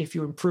resolved if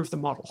you improve the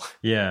model.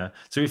 Yeah.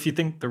 So if you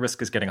think the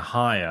risk is getting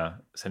higher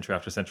century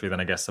after century, then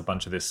I guess a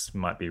bunch of this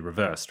might be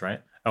reversed,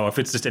 right? Or if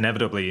it's just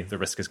inevitably the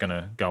risk is going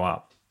to go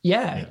up.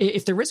 Yeah,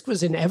 if the risk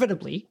was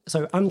inevitably,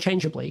 so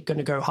unchangeably, going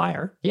to go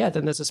higher,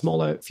 then there's a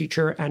smaller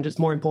future, and it's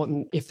more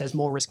important if there's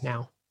more risk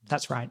now.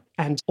 That's right.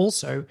 And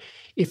also,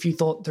 if you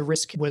thought the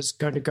risk was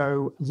going to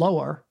go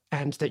lower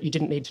and that you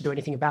didn't need to do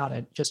anything about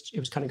it, just it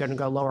was kind of going to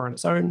go lower on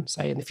its own,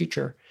 say in the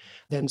future,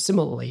 then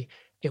similarly,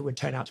 it would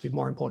turn out to be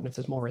more important if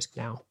there's more risk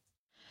now.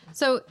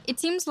 So it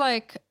seems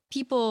like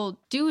people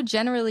do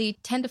generally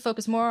tend to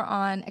focus more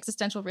on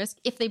existential risk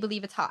if they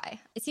believe it's high.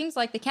 It seems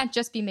like they can't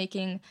just be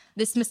making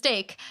this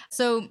mistake.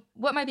 So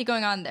what might be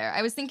going on there?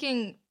 I was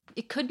thinking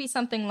it could be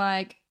something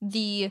like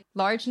the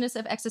largeness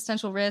of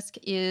existential risk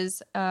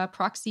is a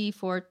proxy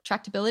for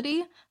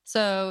tractability.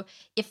 So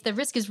if the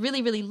risk is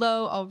really, really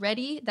low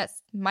already, that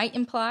might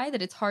imply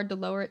that it's hard to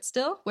lower it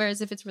still. Whereas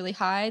if it's really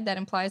high, that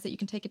implies that you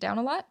can take it down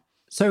a lot.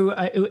 So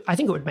I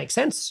think it would make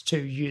sense to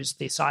use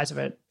the size of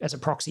it as a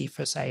proxy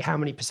for, say, how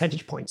many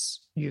percentage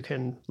points you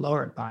can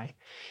lower it by.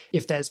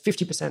 If there's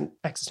 50%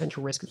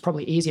 existential risk, it's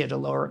probably easier to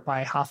lower it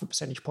by half a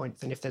percentage point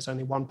than if there's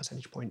only 1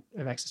 percentage point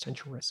of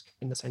existential risk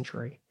in the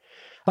century.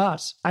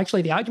 But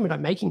actually, the argument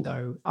I'm making,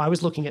 though, I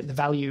was looking at the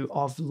value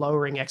of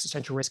lowering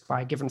existential risk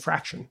by a given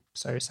fraction.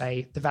 So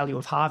say the value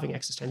of halving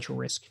existential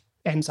risk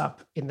ends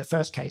up in the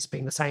first case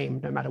being the same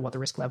no matter what the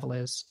risk level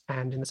is,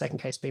 and in the second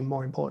case being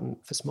more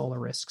important for smaller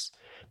risks.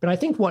 But I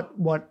think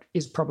what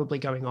is probably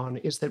going on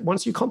is that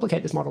once you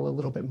complicate this model a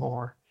little bit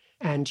more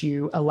and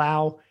you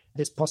allow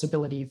this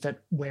possibility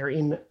that we're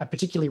in a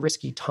particularly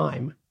risky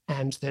time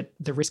and that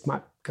the risk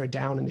might go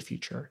down in the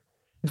future,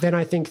 then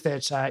I think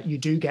that you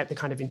do get the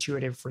kind of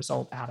intuitive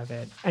result out of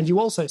it. And you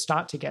also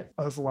start to get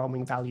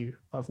overwhelming value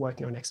of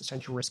working on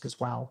existential risk as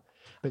well,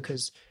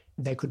 because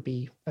there could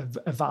be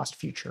a vast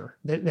future.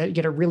 They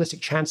get a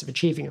realistic chance of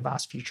achieving a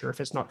vast future if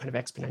it's not kind of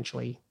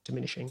exponentially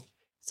diminishing.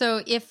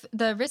 So if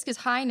the risk is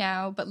high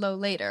now but low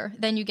later,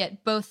 then you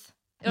get both.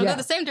 It'll go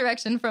the same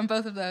direction from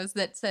both of those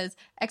that says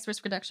X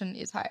risk reduction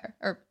is higher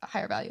or a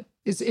higher value.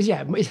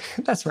 Yeah,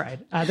 that's right.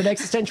 That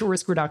existential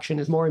risk reduction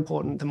is more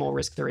important the more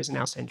risk there is in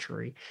our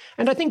century.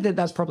 And I think that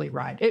that's probably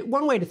right.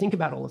 One way to think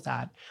about all of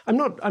that, I'm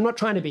not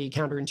trying to be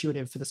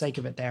counterintuitive for the sake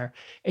of it there.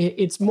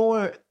 It's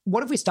more,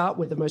 what if we start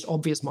with the most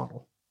obvious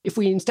model? If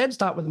we instead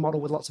start with a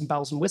model with lots of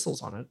bells and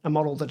whistles on it, a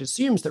model that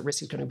assumes that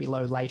risk is going to be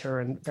low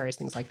later and various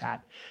things like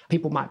that,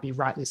 people might be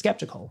rightly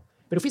skeptical.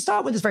 But if we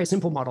start with this very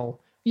simple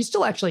model, you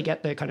still actually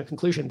get the kind of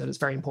conclusion that it's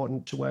very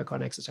important to work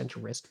on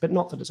existential risk, but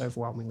not that it's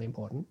overwhelmingly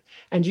important.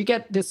 And you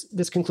get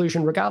this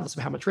conclusion regardless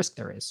of how much risk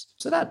there is.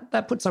 So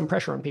that puts some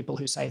pressure on people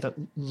who say that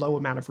low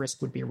amount of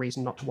risk would be a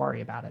reason not to worry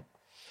about it.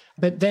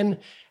 But then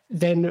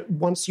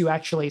once you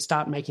actually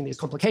start making these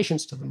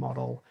complications to the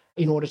model,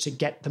 in order to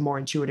get the more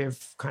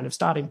intuitive kind of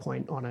starting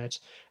point on it,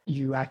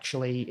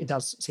 it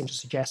does seem to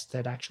suggest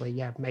that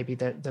actually, maybe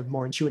the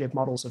more intuitive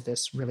models of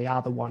this really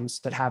are the ones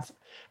that have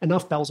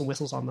enough bells and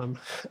whistles on them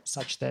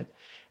such that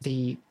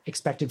the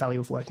expected value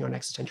of working on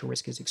existential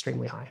risk is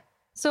extremely high.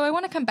 So I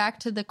want to come back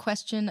to the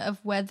question of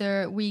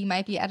whether we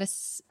might be at a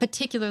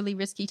particularly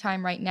risky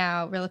time right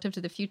now relative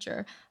to the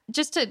future.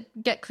 Just to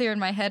get clear in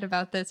my head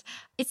about this,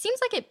 it seems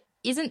like it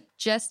isn't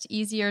just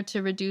easier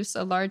to reduce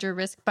a larger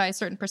risk by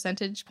certain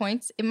percentage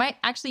points. It might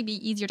actually be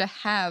easier to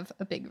have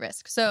a big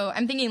risk. So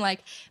I'm thinking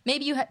like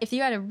maybe if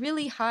you had a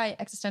really high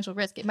existential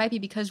risk, it might be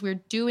because we're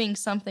doing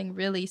something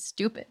really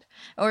stupid.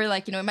 Or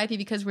like, it might be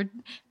because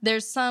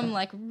there's some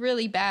like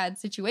really bad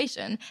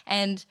situation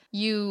and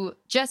you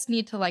just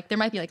need to there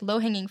might be like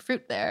low-hanging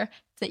fruit there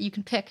that you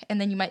can pick,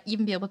 and then you might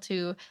even be able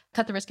to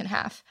cut the risk in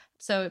half.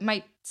 So it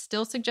might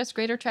still suggest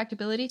greater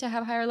tractability to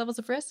have higher levels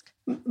of risk?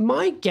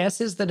 My guess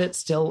is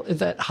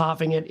that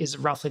halving it is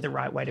roughly the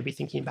right way to be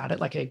thinking about it,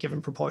 like a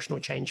given proportional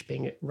change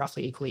being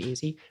roughly equally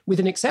easy,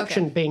 with an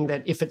exception being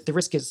that if the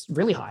risk is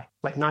really high,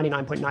 like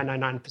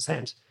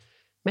 99.999%,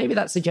 maybe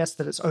that suggests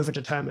that it's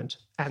overdetermined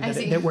and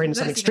that we're in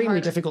some extremely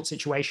difficult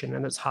situation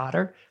and it's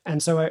harder.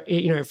 And so,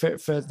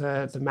 for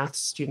the maths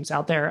students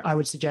out there, I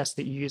would suggest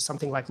that you use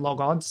something like log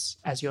odds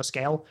as your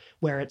scale,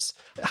 where it's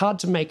hard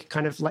to make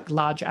kind of like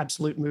large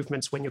absolute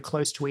movements when you're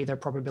close to either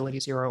probability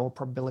 0 or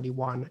probability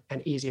 1,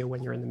 and easier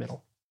when you're in the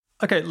middle.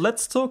 Okay,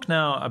 let's talk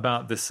now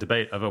about this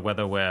debate over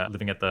whether we're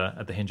living at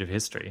the hinge of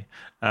history,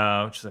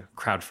 which is a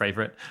crowd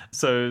favorite.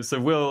 So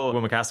Will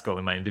MacAskill,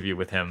 in my interview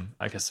with him,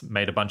 I guess,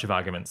 made a bunch of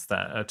arguments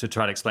that to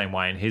try to explain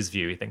why, in his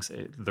view, he thinks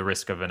the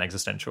risk of an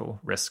existential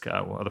risk,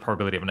 or the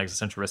probability of an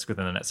existential risk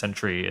within the next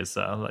century is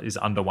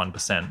under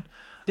 1%.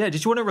 Yeah,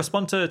 did you want to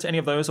respond to any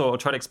of those, or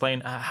try to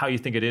explain how you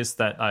think it is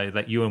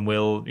that you and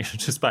Will,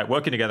 just by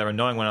working together and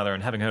knowing one another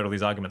and having heard all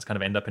these arguments, kind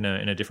of end up in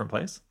a different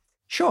place?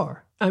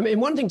 Sure.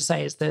 One thing to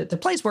say is that the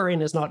place we're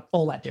in is not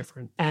all that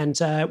different. And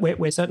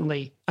we're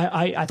certainly,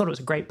 I thought it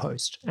was a great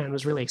post and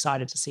was really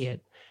excited to see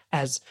it,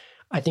 as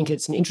I think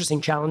it's an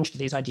interesting challenge to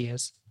these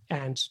ideas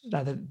and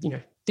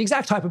the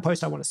exact type of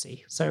post I want to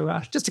see.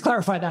 So just to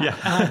clarify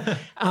that,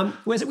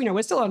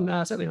 we're still on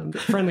certainly on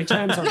friendly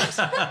terms on this.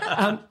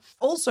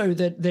 Also,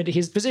 that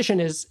his position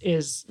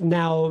is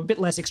now a bit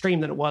less extreme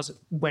than it was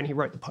when he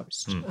wrote the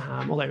post,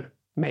 although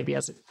maybe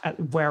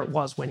where it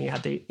was when he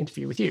had the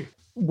interview with you,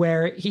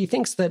 where he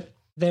thinks that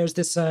there's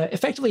this,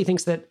 effectively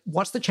thinks that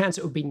what's the chance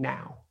it would be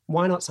now?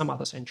 Why not some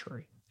other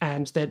century?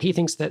 And that he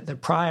thinks that the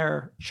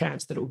prior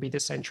chance that it would be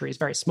this century is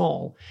very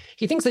small.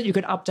 He thinks that you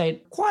could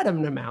update quite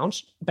an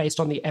amount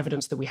based on the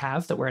evidence that we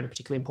have that we're at a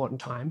particularly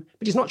important time,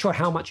 but he's not sure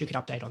how much you could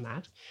update on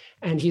that.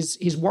 And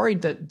he's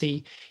worried that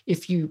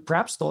if you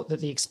perhaps thought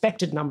that the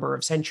expected number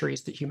of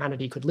centuries that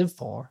humanity could live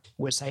for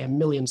was, say, 1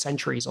 million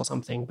centuries or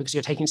something, because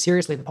you're taking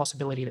seriously the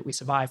possibility that we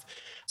survive,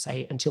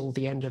 say, until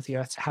the end of the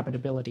Earth's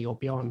habitability or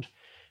beyond.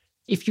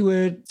 If you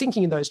were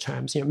thinking in those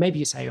terms, maybe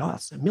you say, oh,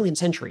 it's 1 million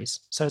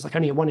centuries. So it's like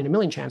only a 1 in a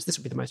million chance this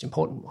would be the most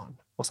important one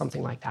or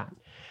something like that.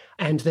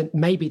 And then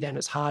maybe then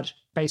it's hard,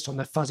 based on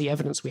the fuzzy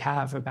evidence we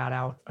have about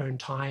our own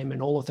time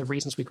and all of the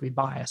reasons we could be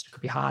biased, it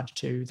could be hard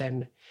to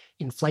then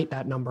inflate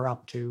that number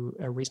up to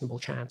a reasonable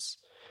chance.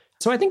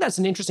 So I think that's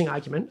an interesting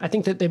argument. I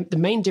think that the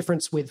main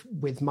difference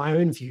with my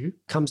own view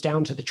comes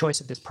down to the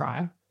choice of this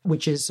prior,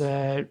 which is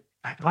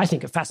I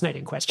think a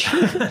fascinating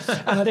question.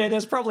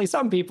 There's probably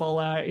some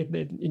people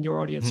in your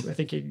audience who are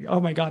thinking,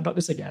 oh my God, not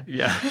this again.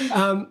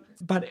 Yeah.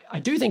 But I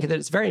do think that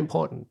it's very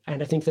important.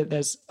 And I think that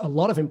there's a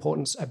lot of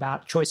importance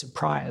about choice of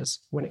priors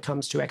when it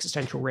comes to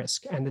existential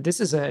risk. And that this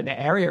is an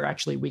area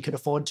actually we could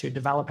afford to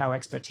develop our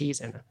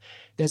expertise in.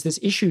 There's this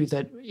issue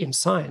that in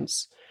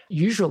science,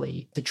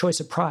 usually the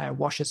choice of prior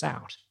washes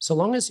out. So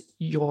long as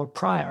your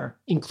prior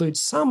includes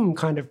some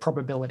kind of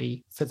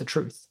probability for the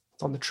truth,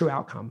 on the true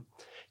outcome.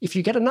 If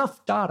you get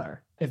enough data,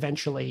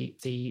 eventually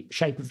the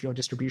shape of your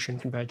distribution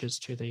converges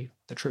to the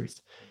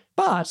truth.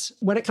 But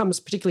when it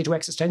comes particularly to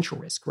existential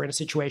risk, we're in a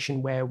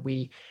situation where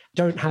we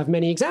don't have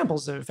many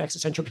examples of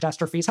existential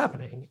catastrophes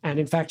happening. And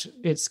in fact,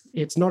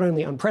 it's not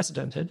only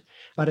unprecedented,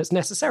 but it's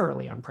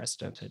necessarily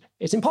unprecedented.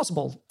 It's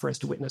impossible for us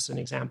to witness an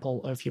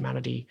example of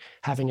humanity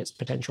having its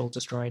potential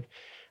destroyed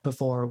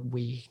before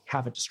we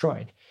have it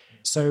destroyed.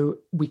 So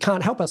we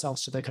can't help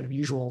ourselves to the kind of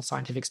usual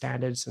scientific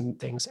standards and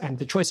things. And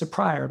the choice of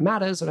prior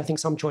matters, and I think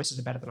some choices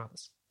are better than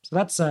others. So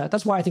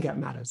that's why I think that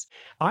matters.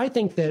 I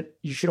think that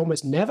you should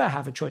almost never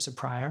have a choice of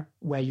prior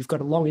where you've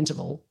got a long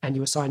interval and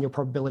you assign your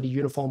probability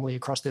uniformly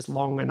across this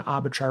long and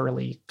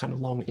arbitrarily kind of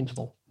long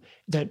interval.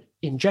 That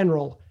in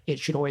general, it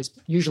should always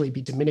usually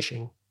be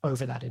diminishing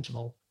over that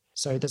interval.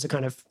 So there's a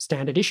kind of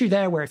standard issue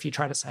there where if you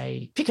try to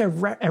say, pick a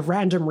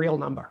random real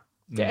number,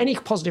 any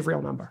positive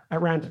real number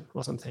at random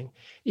or something,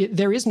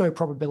 there is no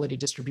probability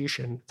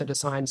distribution that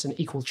assigns an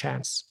equal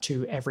chance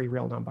to every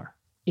real number.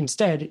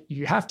 Instead,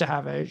 you have to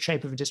have a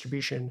shape of a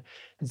distribution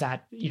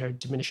that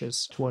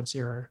diminishes towards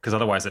zero. Because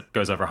otherwise it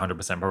goes over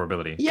 100%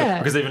 probability. Yeah.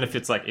 Because even if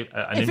it's like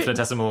an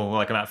infinitesimal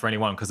amount for any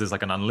one, because there's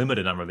like an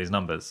unlimited number of these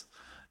numbers.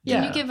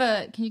 Can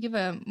you give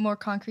a more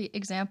concrete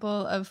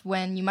example of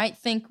when you might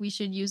think we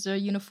should use a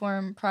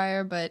uniform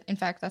prior, but in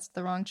fact that's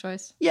the wrong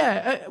choice?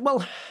 Yeah,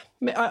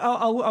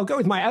 I'll go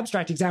with my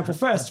abstract example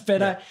first,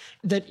 but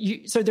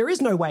so there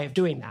is no way of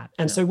doing that.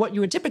 And so what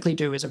you would typically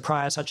do is a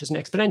prior such as an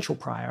exponential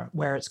prior,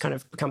 where it's kind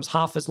of becomes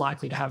half as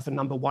likely to have a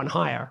number one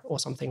higher or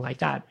something like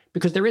that,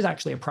 because there is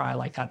actually a prior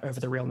like that over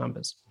the real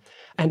numbers.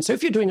 And so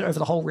if you're doing it over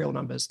the whole real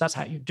numbers, that's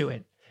how you do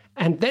it.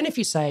 And then if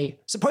you say,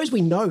 suppose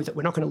we know that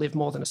we're not going to live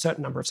more than a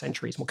certain number of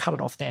centuries, we'll cut it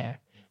off there.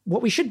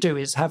 What we should do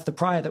is have the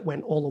prior that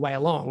went all the way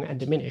along and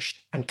diminished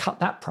and cut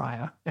that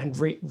prior and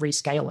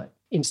rescale it,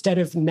 instead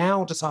of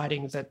now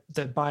deciding that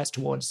the bias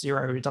towards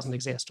zero doesn't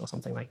exist or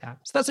something like that.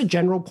 So that's a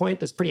general point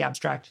that's pretty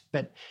abstract,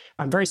 but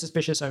I'm very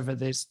suspicious over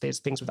these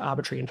things with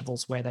arbitrary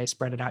intervals where they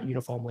spread it out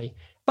uniformly.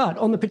 But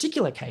on the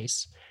particular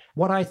case,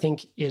 what I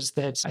think is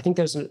that I think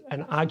there's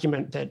an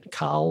argument that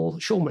Carl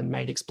Schulman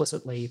made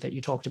explicitly that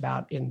you talked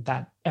about in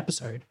that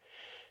episode,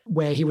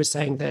 where he was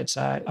saying that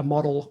a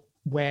model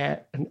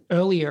where an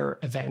earlier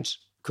event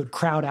could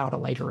crowd out a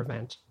later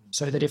event.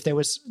 So that if there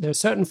are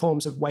certain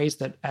forms of ways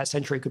that a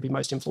century could be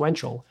most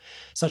influential,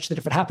 such that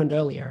if it happened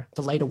earlier,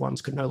 the later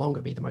ones could no longer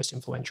be the most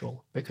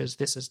influential because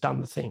this has done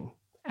the thing.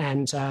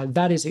 And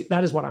that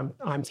is what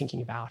I'm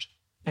thinking about.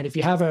 And if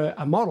you have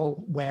a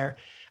model where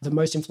the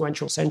most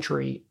influential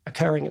century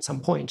occurring at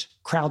some point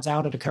crowds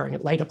out at occurring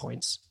at later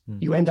points,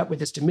 you end up with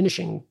this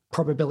diminishing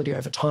probability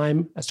over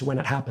time as to when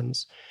it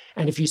happens.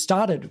 And if you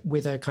started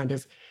with a kind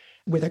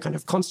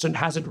of constant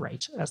hazard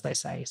rate, as they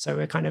say, so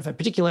a kind of a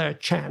particular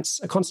chance,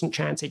 a constant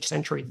chance each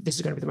century, this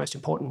is going to be the most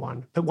important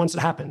one. But once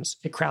it happens,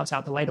 it crowds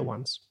out the later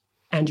ones.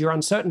 And you're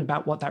uncertain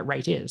about what that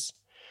rate is.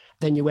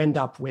 Then you end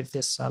up with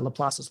this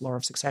Laplace's law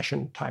of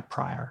succession type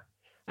prior.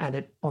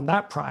 And on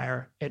that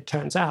prior, it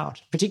turns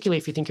out, particularly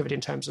if you think of it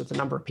in terms of the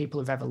number of people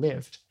who've ever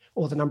lived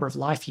or the number of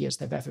life years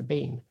they've ever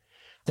been,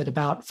 that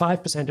about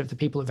 5% of the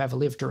people who've ever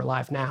lived are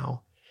alive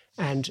now.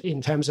 And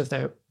in terms of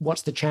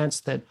what's the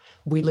chance that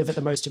we live at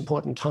the most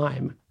important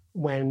time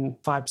when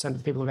 5% of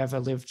the people who've ever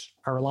lived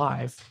are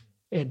alive,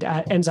 it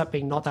ends up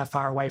being not that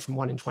far away from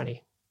 1 in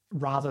 20,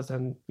 rather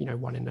than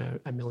 1 in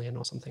a million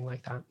or something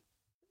like that.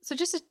 So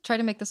just to try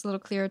to make this a little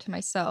clearer to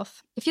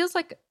myself, it feels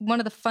like one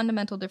of the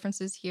fundamental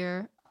differences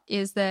here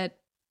is that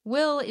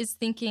Will is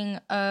thinking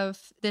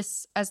of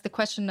this as the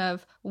question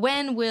of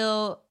when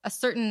will a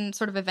certain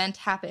sort of event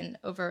happen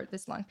over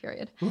this long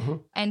period? Mm-hmm.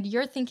 And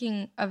you're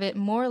thinking of it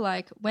more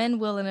like when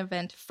will an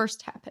event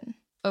first happen?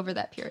 over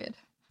that period.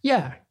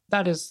 Yeah,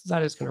 that is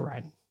kind of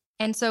right.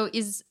 And so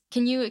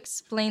can you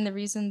explain the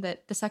reason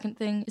that the second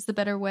thing is the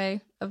better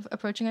way of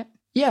approaching it?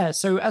 Yeah,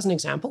 so as an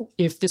example,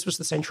 if this was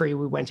the century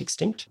we went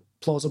extinct,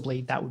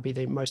 plausibly that would be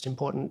the most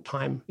important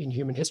time in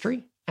human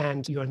history,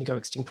 and you only go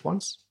extinct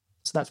once.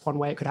 So that's one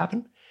way it could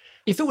happen.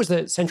 If it was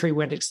the century we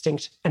went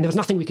extinct and there was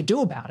nothing we could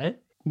do about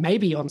it,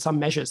 maybe on some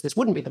measures this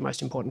wouldn't be the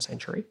most important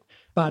century,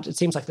 but it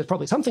seems like there's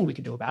probably something we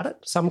could do about it,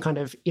 some kind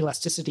of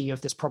elasticity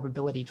of this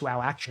probability to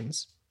our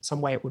actions,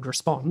 some way it would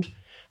respond.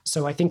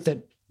 So I think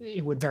that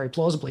it would very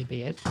plausibly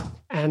be it.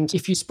 And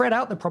if you spread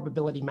out the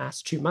probability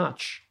mass too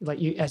much,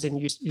 like as in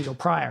your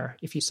prior,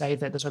 if you say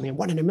that there's only a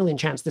 1 in a million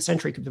chance this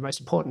century could be the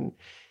most important,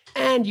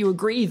 and you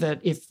agree that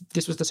if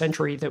this was the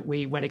century that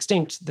we went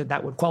extinct,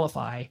 that would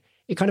qualify,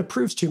 it kind of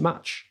proves too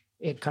much.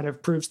 It kind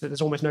of proves that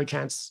there's almost no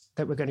chance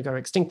that we're going to go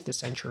extinct this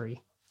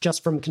century,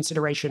 just from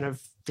consideration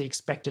of the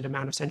expected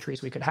amount of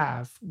centuries we could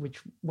have,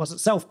 which was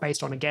itself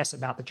based on a guess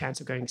about the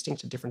chance of going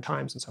extinct at different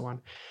times and so on.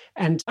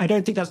 And I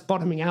don't think that's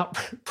bottoming out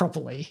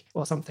properly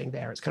or something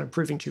there. It's kind of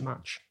proving too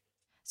much.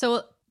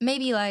 So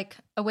maybe like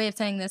a way of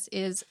saying this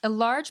is a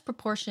large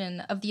proportion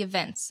of the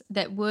events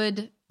that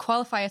would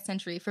qualify a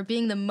century for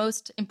being the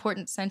most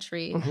important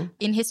century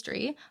in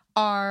history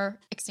are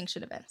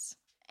extinction events.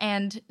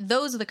 And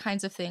those are the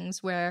kinds of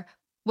things where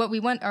what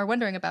we are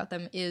wondering about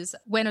them is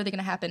when are they going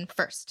to happen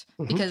first?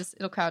 Because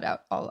it'll crowd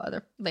out all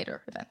other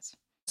later events.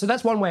 So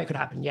that's one way it could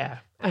happen, yeah.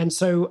 And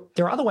so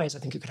there are other ways I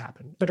think it could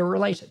happen, but are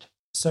related.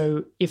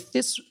 So if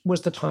this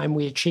was the time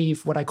we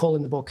achieve what I call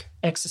in the book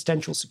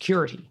existential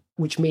security,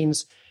 which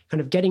means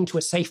kind of getting to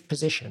a safe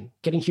position,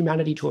 getting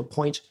humanity to a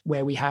point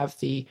where we have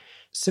the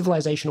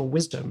civilizational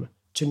wisdom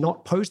to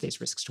not pose these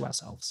risks to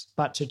ourselves,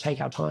 but to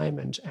take our time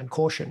and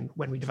caution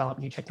when we develop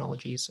new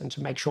technologies and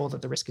to make sure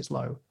that the risk is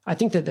low. I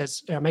think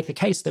that make the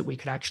case that we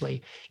could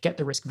actually get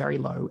the risk very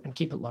low and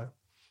keep it low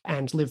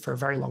and live for a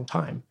very long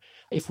time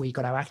if we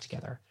got our act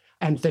together.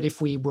 And that if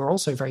we were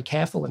also very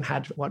careful and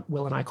had what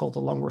Will and I call the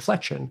long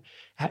reflection,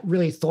 had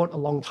really thought a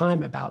long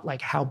time about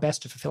like how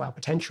best to fulfill our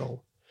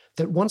potential,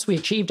 that once we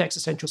achieved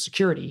existential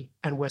security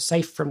and were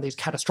safe from these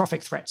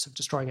catastrophic threats of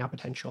destroying our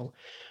potential,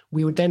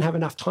 we would then have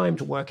enough time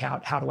to work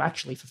out how to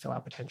actually fulfill our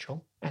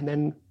potential and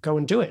then go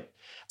and do it.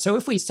 So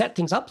if we set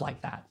things up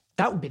like that,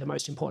 that would be the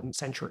most important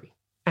century.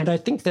 And I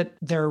think that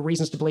there are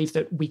reasons to believe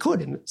that we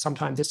could, in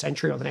sometime this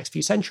century or the next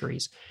few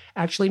centuries,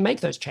 actually make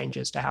those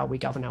changes to how we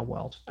govern our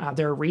world.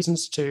 There are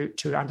reasons to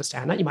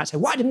understand that. You might say,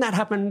 why didn't that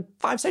happen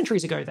 5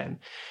 centuries ago then?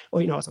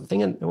 Or,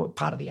 something. And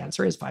part of the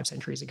answer is 5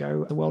 centuries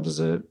ago, the world was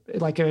a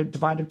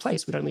divided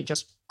place. We'd only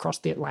just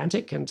crossed the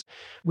Atlantic, and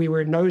we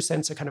were in no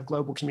sense a kind of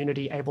global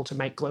community able to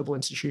make global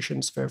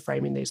institutions for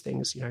framing these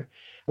things,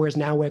 whereas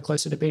now we're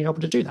closer to being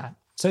able to do that.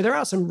 So there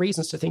are some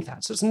reasons to think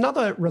that. So it's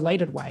another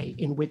related way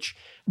in which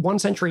one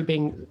century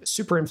being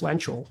super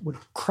influential would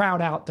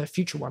crowd out the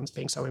future ones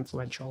being so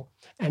influential.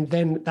 And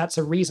then that's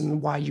a reason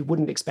why you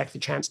wouldn't expect the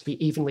chance to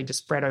be evenly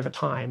spread over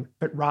time,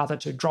 but rather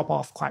to drop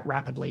off quite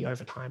rapidly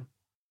over time.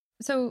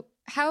 So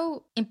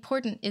how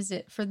important is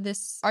it for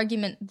this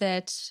argument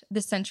that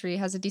this century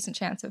has a decent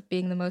chance of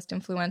being the most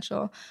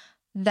influential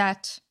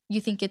that you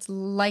think it's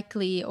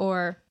likely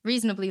or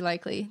reasonably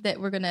likely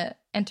that we're going to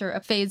enter a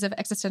phase of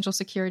existential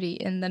security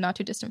in the not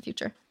too distant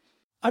future?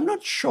 I'm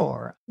not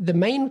sure. The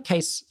main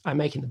case I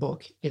make in the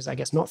book is, I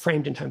guess, not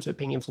framed in terms of it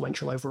being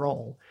influential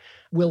overall.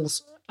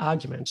 Will's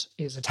argument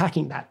is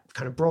attacking that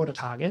kind of broader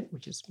target,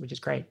 which is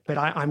great. But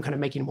I'm kind of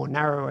making a more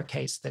narrower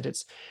case that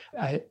it's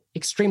an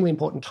extremely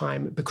important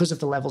time because of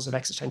the levels of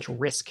existential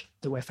risk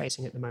that we're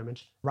facing at the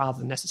moment, rather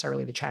than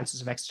necessarily the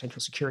chances of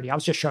existential security. I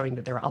was just showing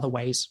that there are other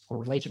ways or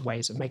related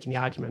ways of making the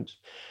argument.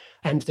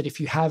 And that if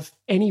you have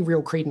any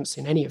real credence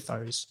in any of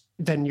those,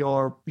 then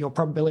your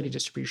probability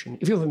distribution,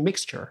 if you have a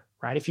mixture,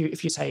 right? If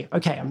you say,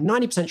 okay, I'm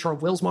 90% sure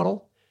of Will's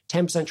model,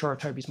 10% sure of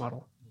Toby's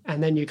model,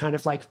 and then you kind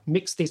of like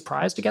mix these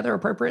priors together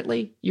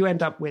appropriately, you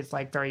end up with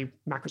like very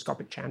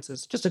macroscopic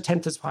chances, just a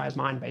tenth as high as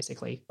mine,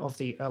 basically, of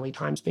the early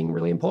times being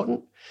really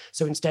important.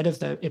 So instead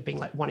of it being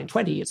like 1 in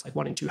 20, it's like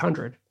 1 in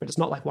 200, but it's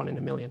not like 1 in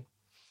a million.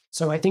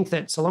 So I think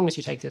that so long as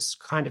you take this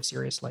kind of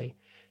seriously,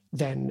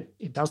 then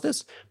it does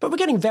this. But we're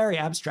getting very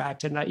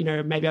abstract, and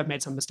maybe I've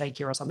made some mistake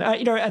here or something.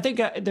 I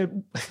think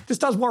this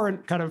does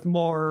warrant kind of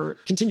more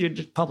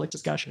continued public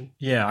discussion.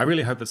 Yeah, I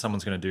really hope that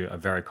someone's going to do a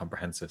very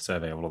comprehensive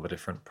survey of all the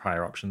different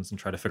prior options and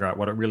try to figure out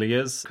what it really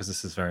is, because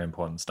this is very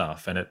important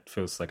stuff, and it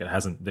feels like we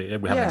haven't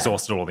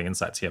exhausted all the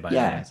insights here by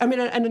any means. I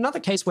mean, and another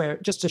case where,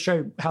 just to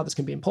show how this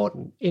can be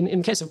important,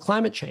 in case of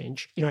climate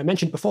change, I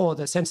mentioned before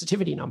the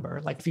sensitivity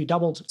number, like if you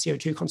doubled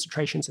CO2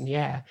 concentrations in the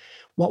air,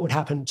 what would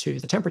happen to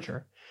the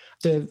temperature?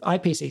 The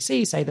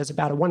IPCC say there's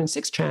about a 1 in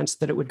 6 chance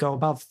that it would go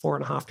above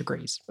 4.5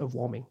 degrees of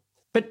warming.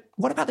 But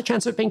what about the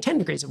chance of it being 10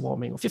 degrees of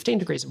warming or 15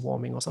 degrees of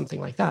warming or something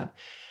like that?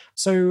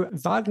 So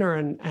Wagner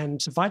and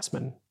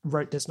Weizmann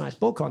wrote this nice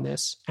book on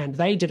this, and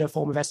they did a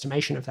form of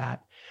estimation of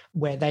that,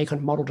 where they kind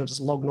of modeled it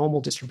as log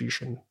normal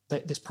distribution,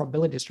 this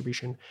probability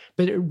distribution.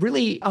 But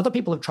other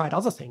people have tried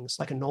other things,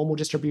 like a normal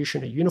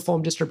distribution, a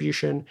uniform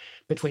distribution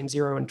between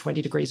 0 and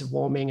 20 degrees of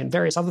warming, and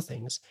various other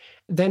things.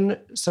 Then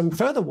some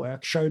further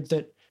work showed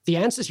that the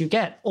answers you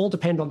get all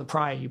depend on the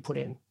prior you put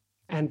in.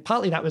 And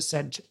partly that was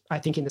said, I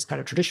think, in this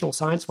kind of traditional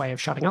science way of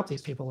shutting up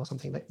these people or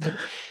something,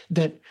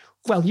 that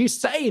well, you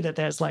say that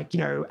there's like,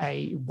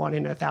 a 1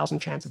 in 1,000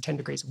 chance of 10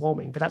 degrees of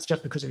warming, but that's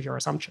just because of your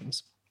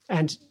assumptions.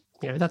 And,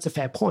 that's a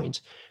fair point.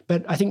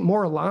 But I think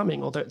more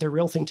alarming, or the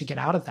real thing to get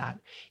out of that,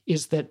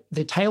 is that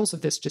the tails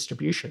of this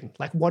distribution,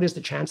 like what is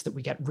the chance that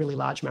we get really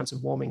large amounts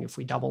of warming if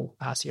we double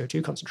our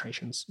CO2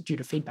 concentrations due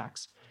to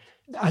feedbacks,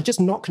 are just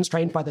not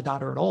constrained by the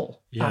data at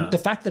all. Yeah. The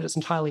fact that it's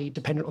entirely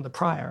dependent on the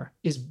prior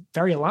is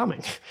very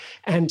alarming.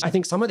 And I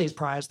think some of these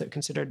priors that are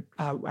considered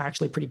are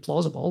actually pretty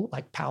plausible,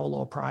 like power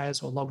law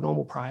priors or log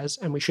normal priors,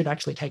 and we should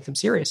actually take them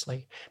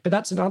seriously. But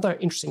that's another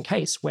interesting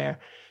case where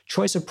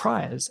choice of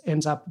priors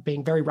ends up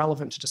being very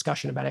relevant to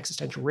discussion about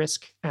existential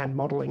risk and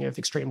modeling of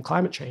extreme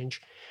climate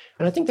change.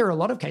 And I think there are a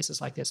lot of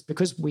cases like this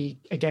because we,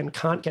 again,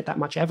 can't get that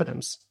much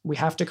evidence. We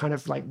have to kind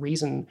of like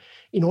reason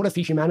in order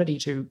for humanity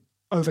to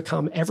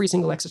overcome every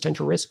single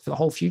existential risk for the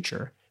whole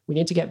future. We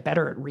need to get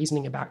better at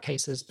reasoning about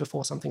cases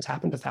before something's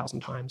happened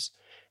 1,000 times.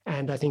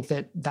 And I think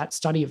that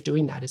study of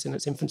doing that is in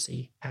its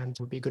infancy and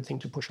would be a good thing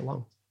to push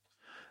along.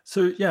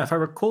 So, yeah, if I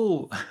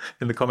recall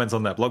in the comments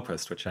on that blog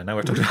post, which I know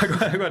we've talked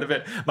about quite a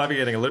bit, might be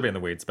getting a little bit in the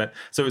weeds, but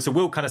so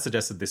Will kind of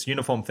suggested this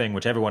uniform thing,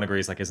 which everyone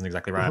agrees like isn't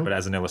exactly right, but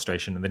as an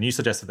illustration. And then you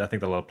suggested, I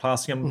think, the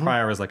Laplacian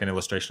prior is like an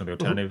illustration of the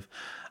alternative.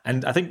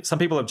 And I think some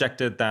people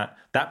objected that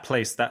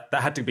place, that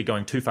had to be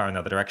going too far in the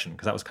other direction,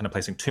 because that was kind of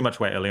placing too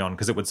much weight early on,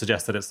 because it would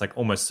suggest that it's like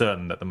almost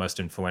certain that the most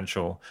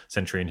influential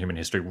century in human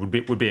history would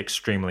be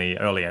extremely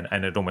early, and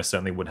it almost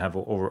certainly would have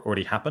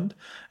already happened.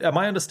 Am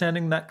I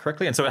understanding that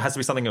correctly? And so it has to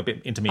be something a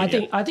bit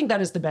intermediate. I think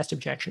that is the best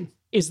objection,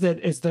 is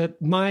that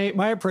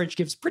my approach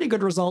gives pretty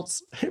good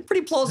results,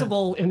 pretty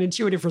plausible and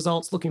intuitive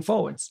results looking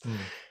forwards,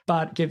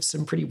 but gives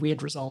some pretty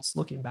weird results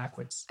looking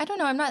backwards. I don't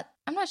know. I'm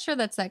not sure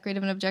that's that great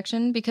of an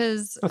objection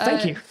because... Oh,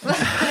 thank you.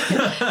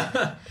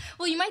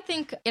 Well, you might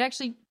think it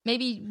actually,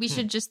 maybe we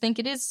should just think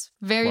it is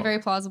very, very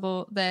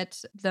plausible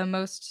that the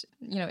most,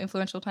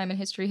 influential time in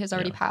history has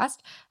already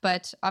passed.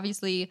 But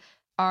obviously,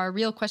 our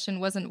real question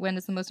wasn't when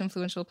is the most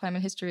influential time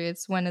in history,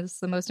 it's when is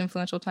the most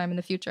influential time in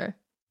the future.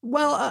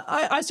 Well,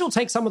 I still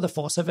take some of the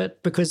force of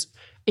it, because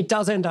it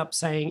does end up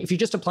saying, if you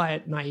just apply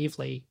it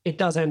naively, it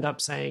does end up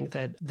saying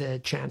that the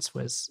chance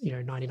was,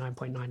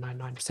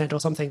 99.999% or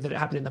something that it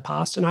happened in the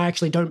past. And I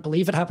actually don't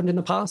believe it happened in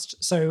the past.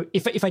 So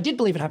if I did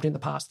believe it happened in the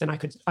past, then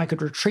I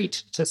could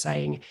retreat to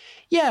saying,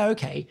 yeah,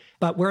 okay,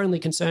 but we're only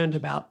concerned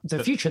about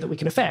the future that we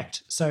can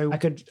affect. So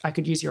I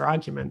could use your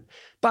argument,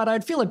 but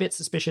I'd feel a bit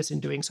suspicious in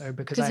doing so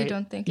because you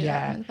don't think it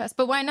happened in the past.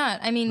 But why not?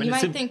 I mean, you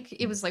might think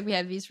it was like we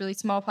had these really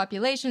small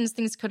populations,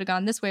 things could have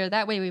gone this way or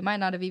that way, we might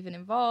not have even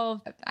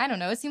evolved. I don't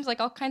know. It seems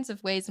like all kinds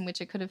of ways in which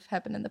it could have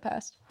happened in the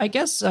past. I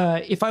guess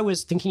if I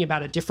was thinking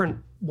about a different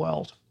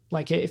world,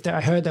 like if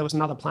I heard there was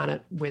another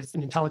planet with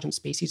an intelligent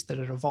species that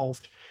had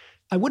evolved,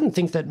 I wouldn't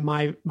think that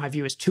my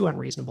view is too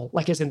unreasonable,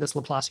 like as in this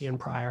Laplacian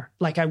prior.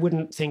 Like I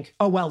wouldn't think,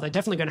 oh, well, they're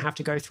definitely going to have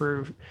to go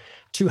through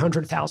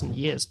 200,000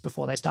 years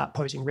before they start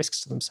posing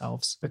risks to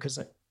themselves.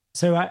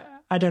 So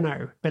I don't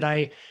know, but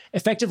I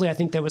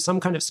think there was some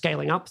kind of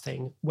scaling up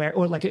thing where,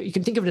 or like you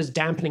can think of it as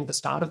dampening the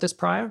start of this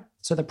prior.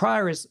 So the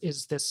prior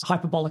is this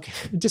hyperbolic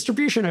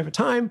distribution over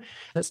time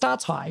that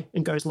starts high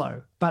and goes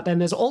low. But then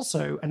there's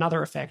also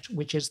another effect,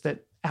 which is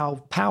that our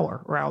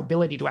power or our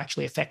ability to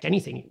actually affect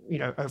anything,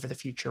 over the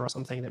future or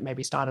something that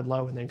maybe started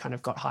low and then kind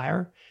of got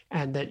higher,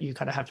 and that you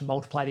kind of have to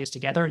multiply these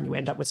together and you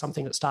end up with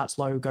something that starts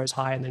low, goes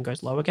high, and then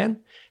goes low again.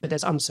 But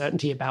there's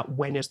uncertainty about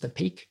when is the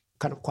peak,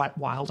 kind of quite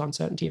wild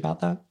uncertainty about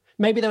that.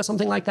 Maybe there was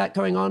something like that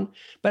going on,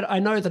 but I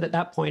know that at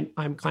that point,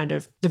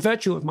 the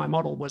virtue of my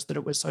model was that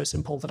it was so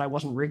simple that I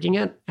wasn't rigging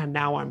it. And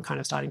now I'm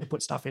kind of starting to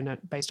put stuff in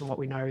it based on what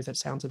we know that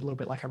sounds a little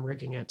bit like I'm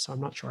rigging it. So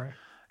I'm not sure.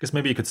 I guess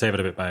maybe you could save it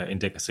a bit by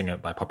indexing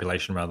it by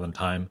population rather than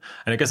time.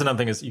 And I guess another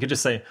thing is you could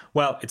just say,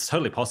 well, it's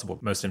totally possible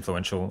most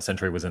influential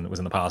century was in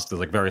the past. There's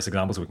like various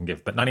examples we can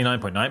give, but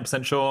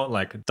 99.9% sure,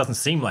 like it doesn't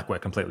seem like we're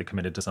completely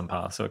committed to some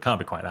path. So it can't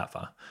be quite that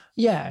far.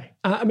 Yeah.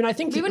 I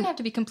think we wouldn't have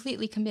to be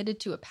completely committed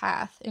to a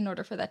path in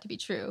order for that to be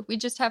true. It would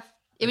just have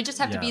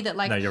to be that,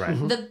 like, no, you're right.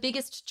 The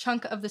biggest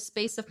chunk of the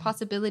space of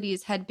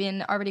possibilities had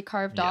been already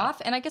carved off.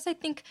 And I guess I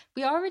think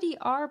we already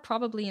are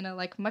probably in a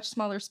like much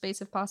smaller space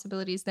of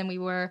possibilities than we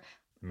were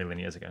a million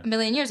years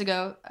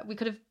ago. We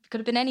could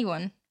have been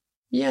anyone.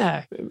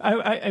 Yeah,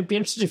 I'd be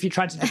interested if you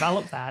tried to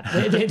develop that,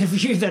 the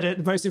view that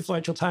the most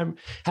influential time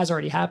has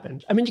already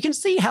happened. I mean, you can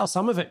see how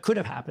some of it could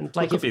have happened.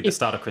 Like it could be the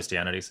start of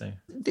Christianity, say.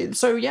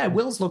 So yeah,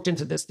 Will's looked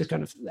into this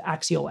kind of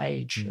axial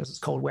age, as it's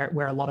called,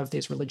 where a lot of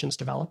these religions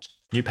developed.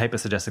 New paper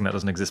suggesting that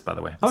doesn't exist, by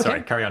the way. Okay.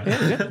 Sorry, carry on.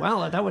 Yeah, good.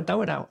 Well, that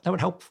would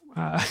help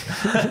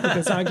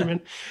this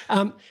argument.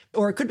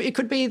 Or it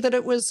could be that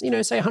it was,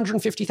 say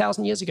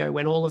 150,000 years ago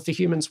when all of the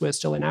humans were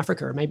still in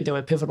Africa. Or maybe there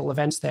were pivotal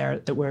events there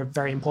that were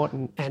very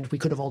important, and we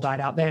could have all died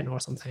out then, or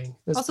something.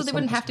 Also, they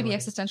wouldn't have to be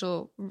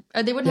existential.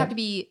 They wouldn't have to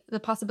be the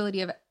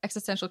possibility of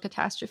existential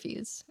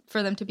catastrophes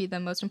for them to be the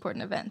most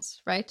important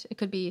events, right? It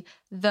could be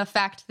the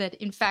fact that,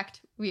 in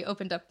fact, we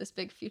opened up this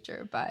big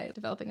future by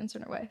developing in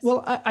certain ways.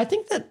 Well, I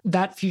think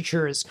that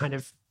future is kind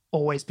of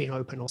always been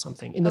open or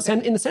something in the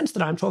sense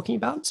that I'm talking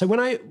about. So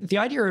the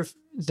idea of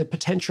the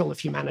potential of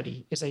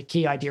humanity is a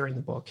key idea in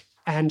the book.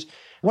 And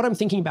what I'm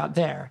thinking about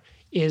there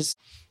is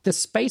the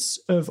space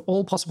of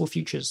all possible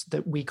futures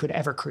that we could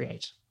ever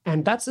create.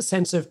 And that's a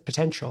sense of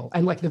potential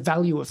and like the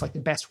value of like the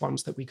best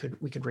ones that we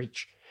could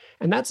reach.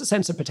 And that's a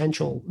sense of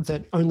potential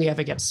that only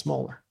ever gets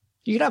smaller.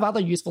 You could have other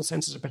useful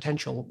senses of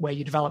potential where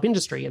you develop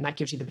industry and that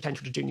gives you the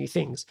potential to do new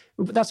things.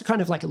 But that's kind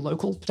of like a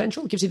local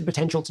potential. It gives you the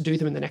potential to do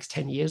them in the next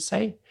 10 years,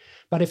 say.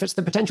 But if it's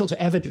the potential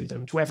to ever do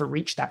them, to ever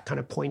reach that kind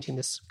of point in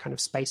this kind of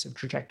space of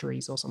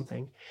trajectories or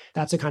something,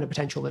 that's a kind of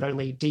potential that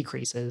only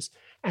decreases.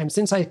 And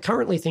since I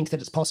currently think that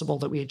it's possible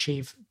that we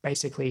achieve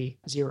basically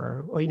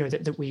zero, or,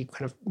 that we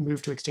kind of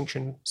move to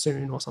extinction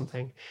soon or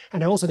something,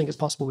 and I also think it's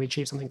possible we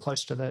achieve something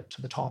close to the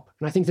top,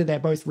 and I think that they're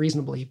both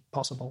reasonably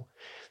possible,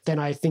 then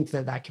I think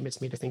that commits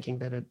me to thinking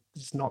that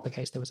it's not the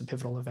case there was a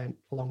pivotal event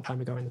a long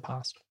time ago in the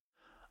past.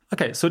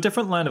 Okay, so a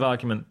different line of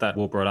argument that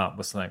Will brought up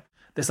was like,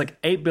 there's like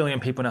 8 billion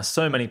people now,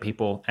 so many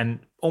people, and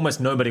almost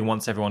nobody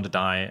wants everyone to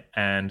die.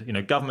 And,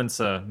 governments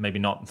are maybe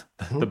not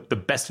the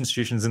best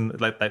institutions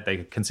that they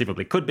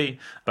conceivably could be,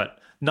 but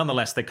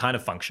nonetheless, they kind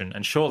of function.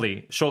 And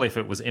surely if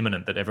it was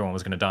imminent that everyone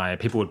was going to die,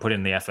 people would put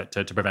in the effort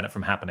to prevent it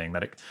from happening.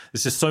 That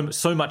it's just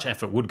so much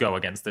effort would go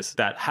against this.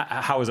 That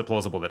how is it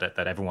plausible that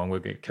everyone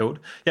would get killed?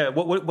 Yeah,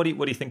 what do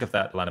you think of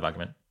that line of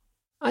argument?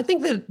 I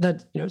think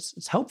that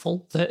it's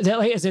helpful.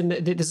 As in,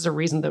 this is a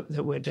reason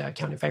that would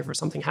count in favor of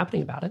something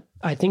happening about it.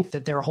 I think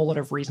that there are a whole lot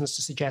of reasons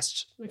to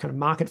suggest a kind of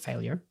market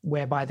failure,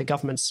 whereby the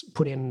governments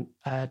put in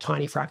a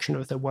tiny fraction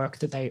of the work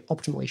that they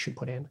optimally should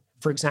put in.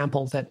 For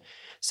example, that,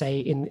 say,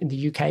 in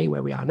the UK,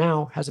 where we are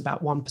now, has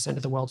about 1%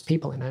 of the world's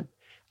people in it.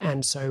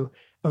 And so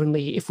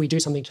only if we do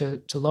something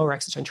to lower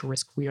existential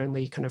risk, we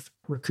only kind of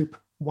recoup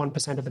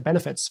 1% of the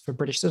benefits for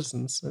British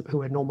citizens,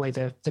 who are normally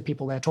the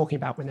people they're talking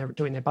about when they're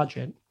doing their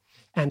budget.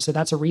 And so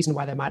that's a reason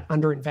why they might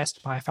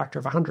underinvest by a factor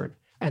of 100.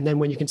 And then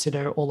when you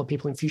consider all the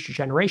people in future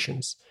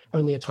generations,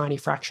 only a tiny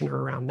fraction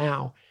are around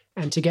now.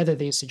 And together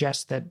these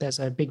suggest that there's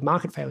a big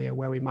market failure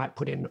where we might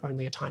put in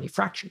only a tiny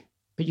fraction.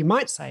 But you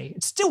might say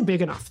it's still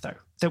big enough, though,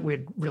 that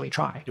we'd really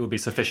try. It would be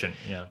sufficient,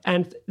 yeah.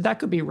 And that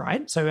could be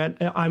right. So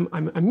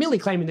I'm merely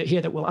claiming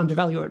that we'll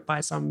undervalue it by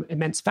some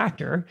immense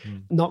factor,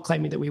 not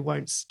claiming that we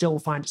won't still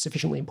find it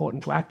sufficiently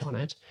important to act on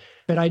it.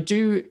 But I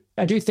do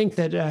think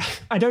that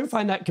I don't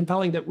find that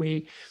compelling that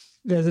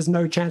there's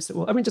no chance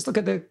that just look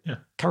at the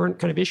current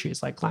kind of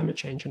issues like climate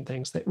change and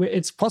things. That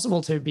it's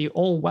possible to be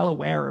all well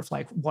aware of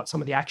like what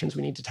some of the actions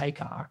we need to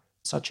take are,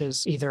 such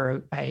as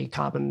either a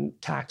carbon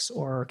tax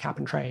or cap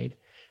and trade,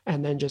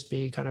 and then just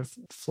be kind of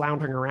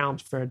floundering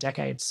around for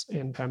decades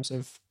in terms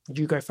of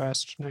you go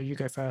first, no, you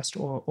go first,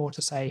 or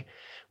to say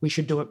we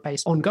should do it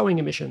based on ongoing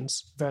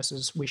emissions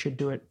versus we should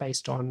do it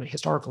based on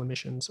historical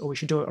emissions, or we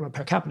should do it on a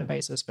per capita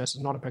basis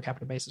versus not a per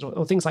capita basis,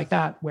 or things like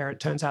that, where it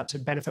turns out to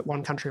benefit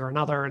one country or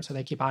another, and so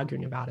they keep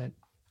arguing about it.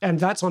 And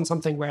that's on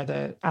something where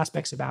the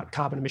aspects about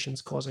carbon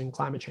emissions causing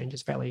climate change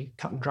is fairly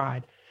cut and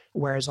dried,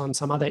 whereas on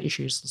some other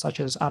issues, such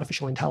as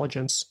artificial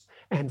intelligence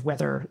and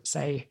whether,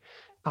 say,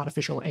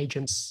 artificial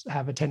agents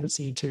have a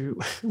tendency to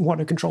want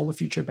to control the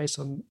future based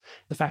on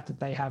the fact that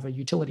they have a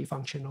utility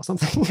function or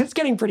something. It's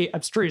getting pretty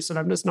abstruse, and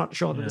I'm just not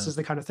sure that this is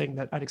the kind of thing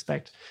that I'd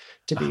expect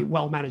to be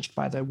well managed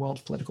by the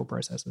world's political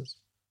processes.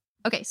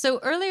 Okay, so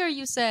earlier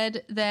you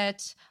said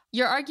that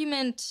your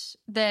argument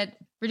that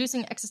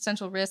reducing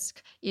existential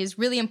risk is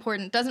really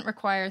important doesn't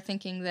require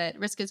thinking that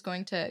risk is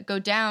going to go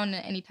down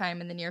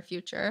anytime in the near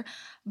future.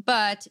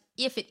 But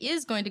if it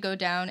is going to go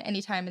down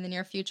anytime in the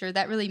near future,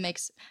 that really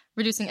makes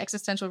reducing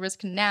existential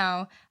risk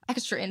now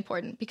extra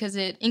important because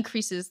it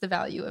increases the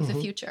value of the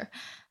future.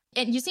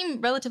 And you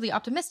seem relatively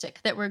optimistic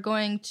that we're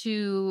going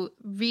to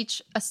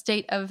reach a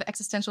state of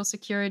existential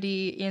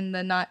security in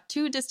the not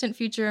too distant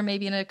future,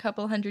 maybe in a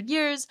couple hundred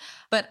years.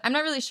 But I'm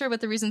not really sure what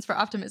the reasons for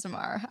optimism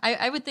are.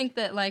 I would think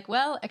that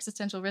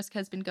existential risk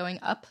has been going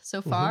up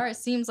so far. It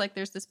seems like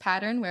there's this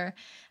pattern where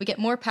we get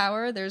more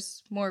power,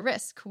 there's more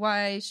risk.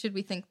 Why should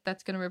we think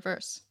that's going to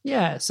reverse?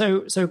 Yeah,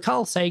 so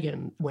Carl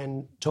Sagan,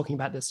 when talking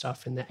about this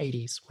stuff in the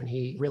 80s, when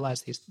he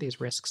realized these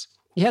risks,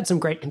 he had some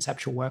great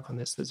conceptual work on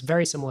this that's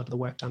very similar to the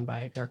work done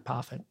by Derek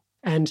Parfit.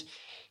 And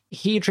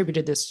he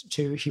attributed this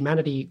to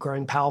humanity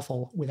growing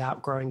powerful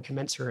without growing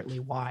commensurately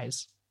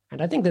wise.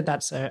 And I think that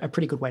that's a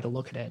pretty good way to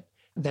look at it,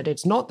 that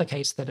it's not the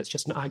case that it's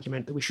just an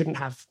argument that we shouldn't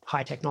have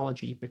high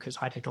technology because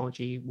high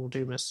technology will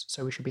doom us,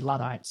 so we should be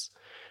Luddites.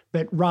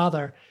 But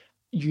rather,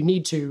 you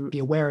need to be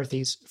aware of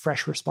these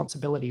fresh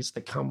responsibilities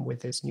that come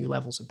with these new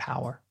levels of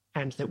power.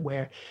 and that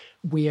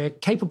we are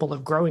capable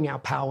of growing our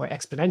power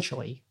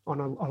exponentially on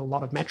a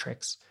lot of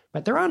metrics.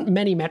 But there aren't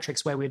many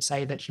metrics where we'd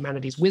say that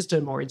humanity's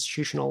wisdom or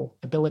institutional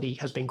ability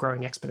has been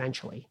growing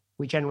exponentially.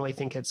 We generally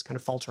think it's kind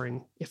of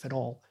faltering, if at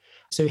all.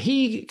 So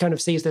he kind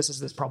of sees this as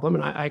this problem,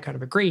 and I kind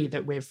of agree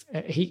that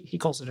he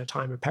calls it a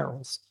time of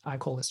perils. I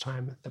call this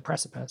time the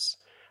precipice,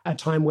 a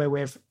time where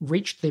we've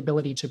reached the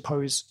ability to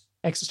pose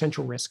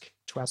existential risk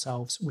to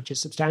ourselves, which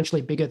is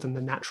substantially bigger than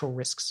the natural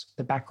risks,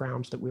 the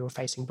background that we were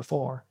facing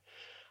before.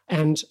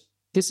 And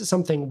this is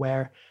something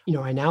where,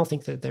 I now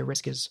think that the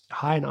risk is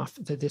high enough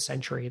that this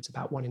century it's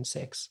about 1 in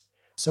 6.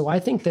 So I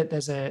think that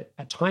there's a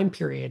time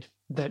period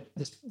that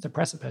the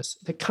precipice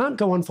that can't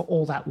go on for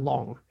all that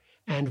long.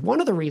 And one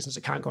of the reasons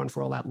it can't go on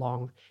for all that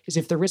long is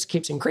if the risk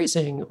keeps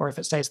increasing or if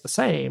it stays the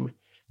same,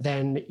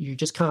 then you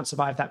just can't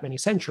survive that many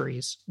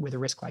centuries with a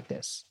risk like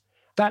this.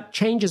 That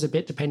changes a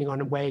bit depending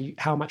on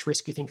how much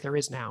risk you think there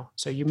is now.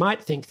 So you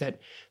might think that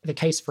the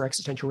case for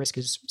existential risk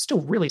is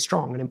still really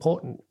strong and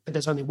important, but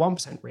there's only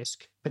 1%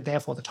 risk, but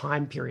therefore the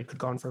time period could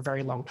go on for a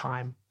very long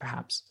time,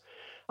 perhaps.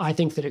 I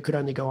think that it could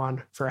only go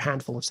on for a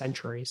handful of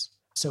centuries.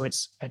 So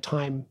it's a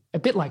time, a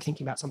bit like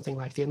thinking about something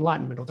like the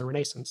Enlightenment or the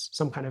Renaissance,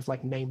 some kind of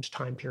like named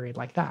time period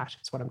like that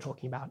is what I'm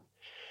talking about.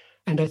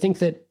 And I think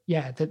that,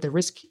 that the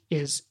risk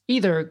is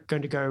either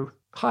going to go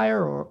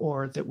higher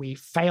or that we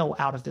fail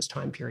out of this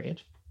time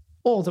period,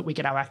 or that we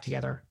get our act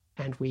together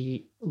and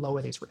we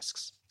lower these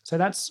risks. So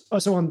that's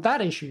also on that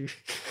issue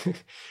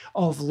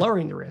of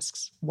lowering the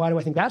risks. Why do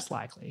I think that's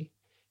likely?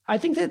 I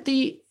think that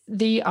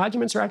the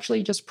arguments are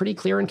actually just pretty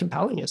clear and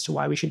compelling as to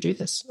why we should do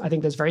this. I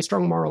think there's very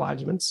strong moral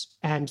arguments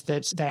and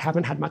that they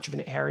haven't had much of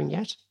an airing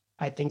yet.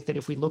 I think that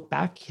if we look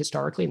back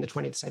historically in the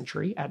 20th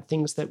century at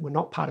things that were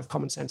not part of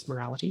common sense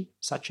morality,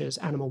 such as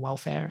animal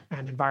welfare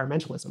and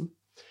environmentalism,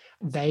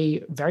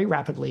 they very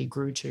rapidly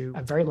grew to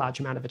a very large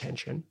amount of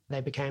attention.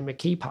 They became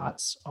key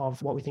parts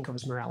of what we think of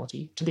as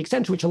morality, to the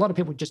extent to which a lot of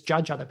people just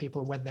judge other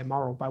people whether they're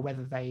moral by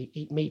whether they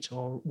eat meat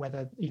or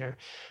whether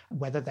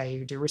they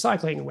do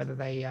recycling or whether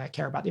they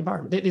care about the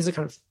environment. These are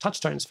kind of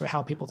touchstones for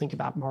how people think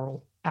about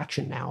moral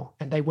action now,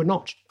 and they were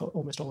not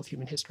almost all of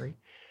human history.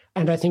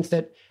 And I think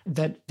that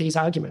these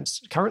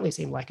arguments currently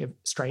seem like a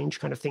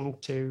strange kind of thing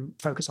to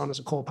focus on as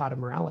a core part of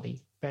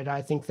morality, but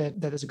I think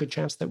that there's a good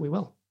chance that we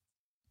will.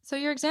 So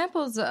your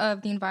examples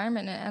of the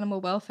environment and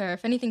animal welfare,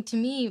 if anything, to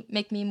me,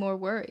 make me more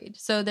worried.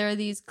 So there are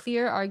these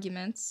clear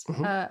arguments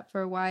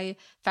for why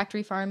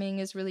factory farming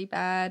is really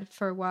bad,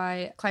 for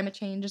why climate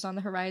change is on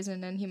the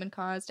horizon and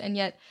human-caused, and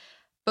yet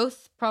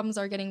both problems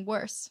are getting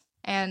worse.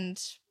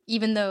 And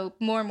even though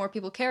more and more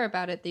people care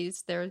about it,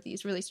 there are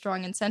these really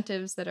strong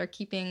incentives that are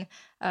keeping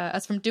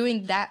us from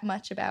doing that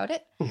much about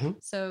it. Mm-hmm.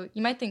 So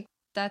you might think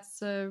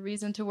that's a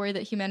reason to worry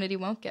that humanity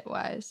won't get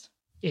wise.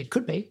 It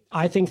could be.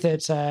 I think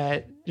that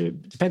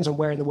it depends on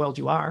where in the world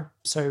you are.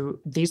 So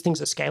these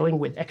things are scaling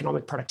with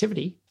economic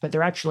productivity, but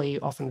they're actually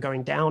often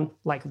going down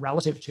like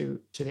relative to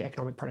the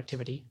economic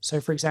productivity.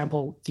 So for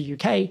example, the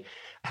UK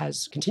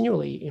has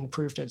continually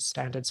improved its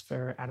standards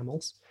for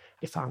animals,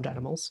 farmed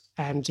animals.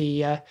 And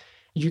the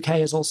UK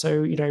has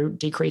also,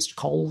 decreased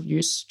coal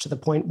use to the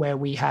point where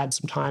we had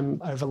some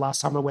time over last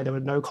summer where there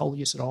was no coal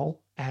use at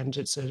all. And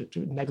it's a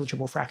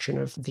negligible fraction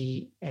of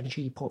the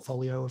energy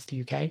portfolio of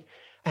the UK.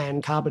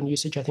 And carbon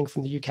usage, I think,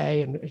 from the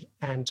UK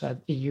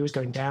and EU is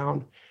going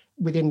down.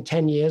 Within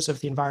 10 years of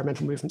the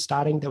environmental movement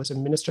starting, there was a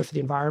minister for the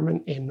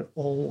environment in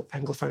all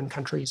Anglophone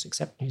countries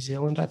except New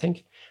Zealand, I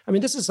think. I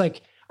mean, this is I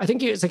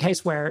think it's a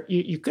case where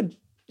you could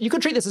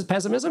treat this as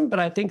pessimism, but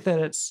I think that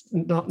it's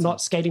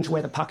not skating to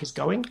where the puck is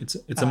going.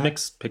 It's a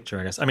mixed picture,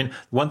 I guess. I mean,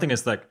 one thing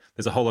is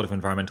there's a whole lot of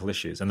environmental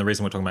issues, and the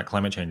reason we're talking about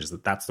climate change is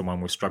that that's the one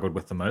we've struggled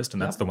with the most,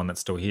 and that's the one that's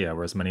still here,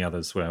 whereas many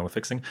others we're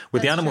fixing.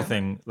 With the animal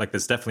thing,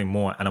 there's definitely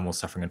more animals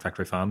suffering in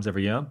factory farms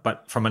every year,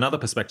 but from another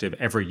perspective,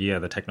 every year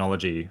the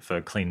technology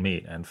for clean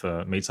meat and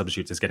for meat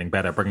substitutes is getting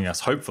better, bringing us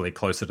hopefully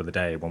closer to the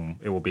day when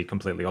it will be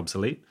completely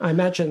obsolete. I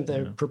imagine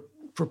the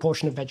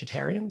proportion of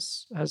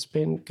vegetarians has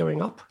been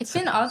going up. It's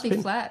been oddly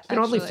flat. It's been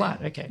oddly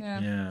flat. Okay,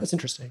 yeah. That's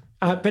interesting.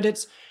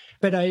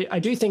 But I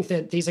do think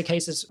that these are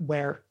cases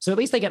where, so at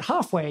least they get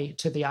halfway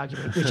to the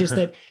argument, which is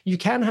that you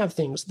can have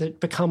things that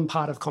become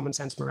part of common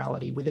sense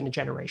morality within a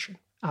generation,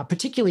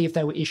 particularly if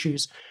there were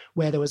issues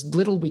where there was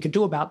little we could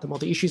do about them or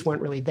the issues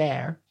weren't really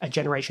there a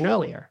generation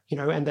earlier,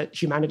 and that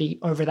humanity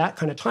over that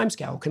kind of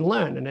timescale can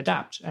learn and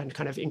adapt and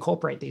kind of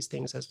incorporate these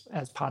things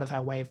as part of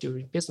our way of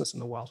doing business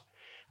in the world.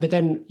 But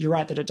then you're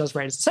right that it does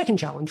raise the second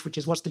challenge, which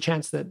is what's the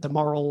chance that the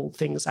moral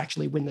things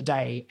actually win the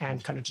day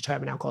and kind of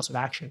determine our course of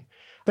action.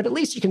 But at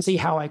least you can see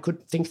how I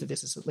could think that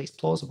this is at least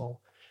plausible.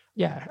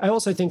 Yeah, I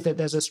also think that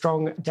there's a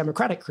strong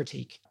democratic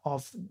critique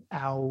of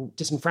our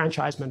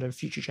disenfranchisement of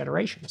future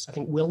generations. I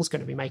think Will's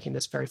going to be making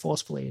this very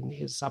forcefully in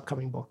his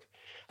upcoming book.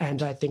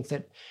 And I think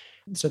that,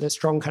 so there's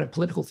strong kind of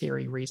political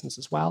theory reasons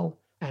as well.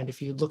 And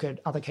if you look at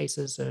other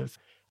cases of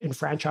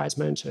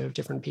enfranchisement of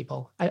different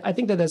people, I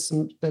think that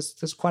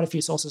there's quite a few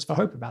sources for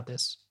hope about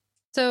this.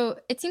 So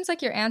it seems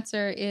like your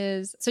answer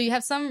is, so you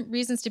have some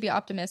reasons to be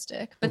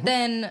optimistic, but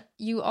then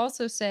you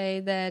also say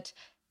that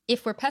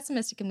if we're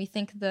pessimistic and we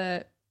think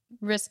the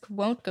risk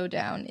won't go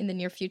down in the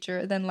near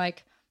future, then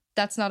like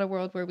that's not a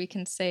world where we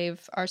can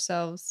save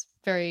ourselves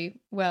very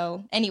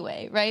well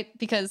anyway, right?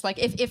 Because like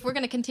if we're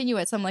going to continue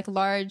at some like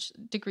large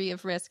degree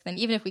of risk, then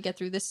even if we get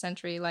through this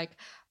century, like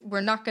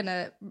we're not going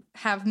to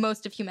have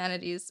most of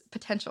humanity's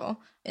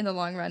potential in the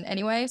long run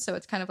anyway. So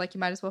it's kind of like you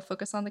might as well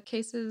focus on the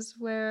cases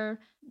where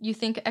you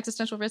think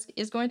existential risk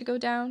is going to go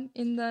down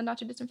in the not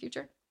too distant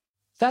future.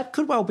 That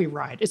could well be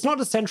right. It's not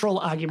a central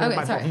argument.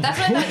 Okay, of my sorry. book. That's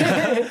what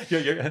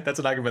I thought. That's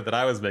an argument that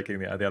I was making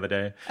the other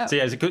day. Oh.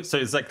 So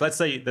it's like, let's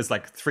say there's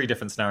like three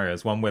different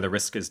scenarios. One where the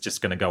risk is just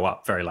going to go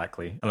up very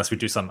likely, unless we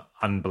do some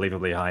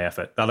unbelievably high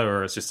effort. The other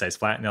where it just stays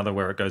flat, and the other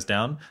where it goes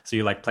down. So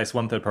you like place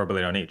 1/3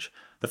 probability on each.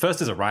 The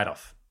first is a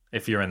write-off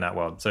if you're in that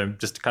world. So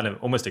just kind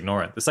of almost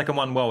ignore it. The second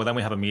one, well, then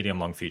we have a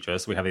medium-long future.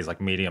 So we have these like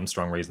medium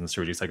strong reasons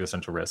to reduce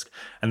existential risk.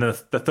 And the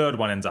third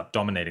one ends up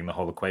dominating the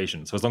whole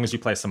equation. So as long as you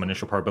place some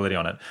initial probability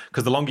on it,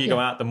 because the longer you go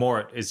out, the more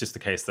it is just the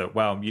case that,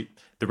 well,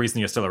 the reason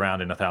you're still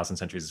around in 1,000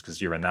 centuries is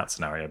because you're in that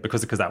scenario,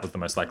 because that was the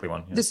most likely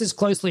one. Yeah. This is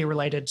closely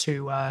related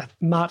to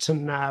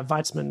Martin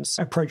Weitzman's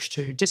approach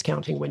to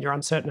discounting when you're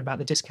uncertain about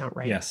the discount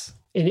rate. Yes.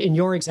 In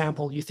your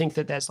example, you think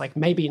that there's like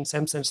maybe in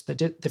some sense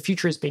the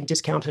future is being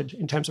discounted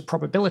in terms of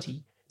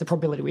probability, the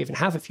probability we even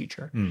have a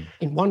future.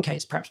 In one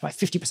case, perhaps by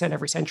 50%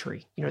 every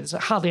century. There's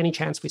hardly any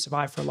chance we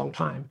survive for a long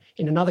time.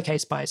 In another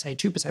case, by say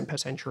 2% per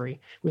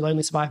century, we'll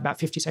only survive about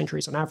 50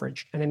 centuries on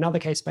average. And in another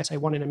case, by say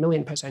 1 in a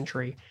million per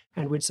century,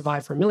 and we'd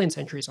survive for 1 million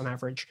centuries on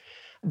average.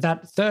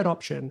 That third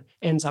option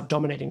ends up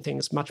dominating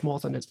things much more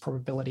than its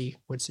probability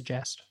would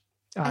suggest.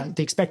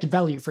 The expected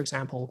value, for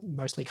example,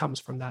 mostly comes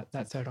from that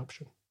third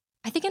option.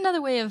 I think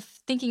another way of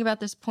thinking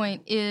about this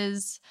point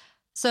is,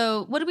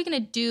 so what are we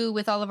going to do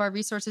with all of our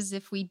resources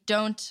if we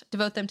don't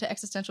devote them to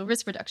existential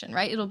risk reduction,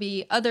 right? It'll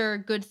be other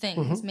good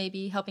things,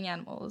 maybe helping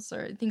animals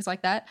or things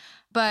like that.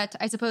 But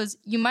I suppose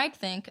you might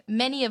think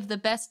many of the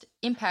best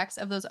impacts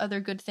of those other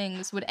good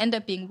things would end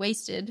up being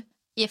wasted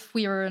if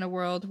we were in a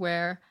world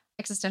where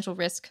existential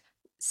risk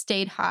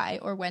stayed high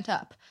or went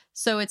up.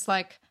 So it's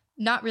like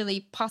not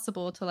really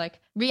possible to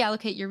like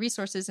reallocate your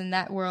resources in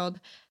that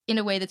world in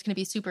a way that's going to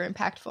be super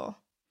impactful.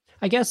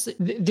 I guess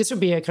this would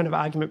be a kind of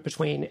argument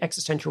between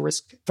existential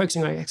risk,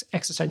 focusing on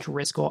existential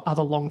risk, or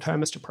other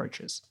long-termist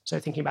approaches. So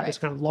thinking about this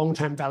kind of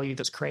long-term value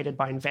that's created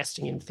by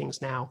investing in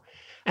things now.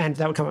 And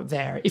that would come up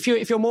there. If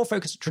you're more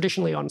focused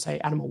traditionally on, say,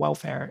 animal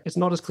welfare, it's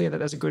not as clear that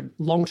there's a good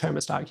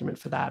long-termist argument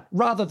for that,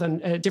 rather than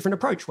a different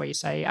approach where you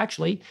say,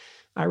 actually,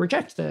 I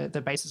reject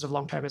the basis of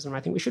long-termism.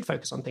 I think we should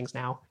focus on things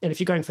now. And if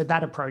you're going for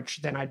that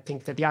approach, then I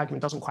think that the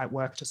argument doesn't quite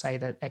work to say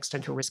that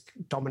existential risk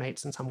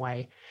dominates in some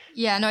way.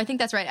 Yeah, no, I think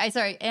that's right.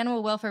 Sorry,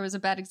 animal welfare was a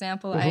bad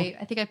example. I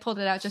think I pulled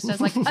it out just as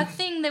like a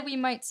thing that we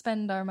might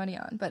spend our money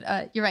on.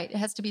 But you're right. It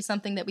has to be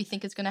something that we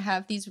think is going to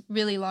have these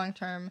really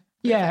long-term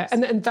Yeah,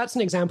 and that's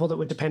an example that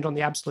would depend on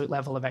the absolute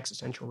level of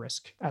existential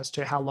risk as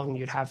to how long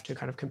you'd have to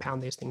kind of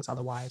compound these things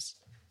otherwise.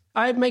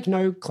 I make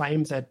no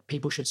claim that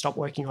people should stop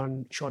working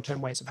on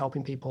short-term ways of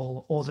helping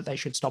people or that they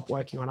should stop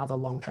working on other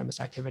long-termist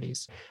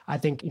activities. I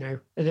think,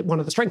 one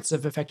of the strengths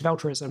of effective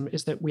altruism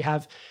is that we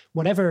have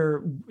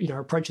whatever,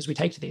 approaches we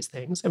take to these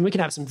things, and we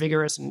can have some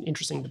vigorous and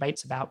interesting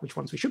debates about which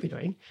ones we should be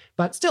doing.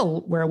 But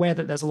still, we're aware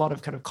that there's a lot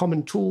of kind of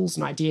common tools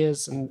and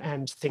ideas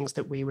and things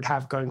that we would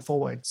have going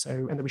forward,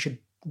 and that we should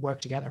work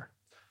together.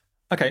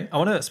 Okay, I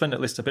want to spend at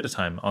least a bit of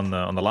time on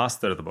the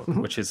last third of the book,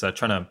 which is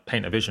trying to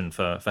paint a vision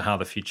for how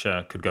the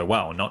future could go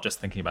well, not just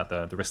thinking about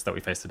the risks that we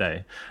face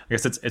today. I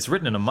guess it's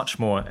written in a much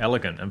more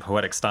elegant and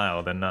poetic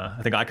style than I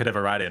think I could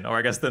ever write in, or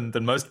I guess than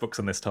most books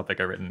on this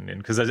topic are written in.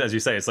 Because as you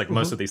say, it's like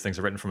most of these things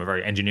are written from a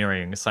very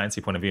engineering,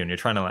 sciencey point of view, and you're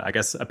trying to, I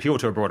guess, appeal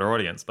to a broader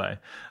audience by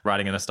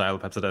writing in a style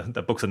perhaps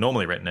that books are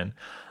normally written in.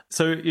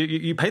 So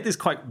you paint these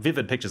quite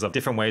vivid pictures of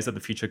different ways that the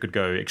future could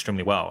go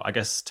extremely well, I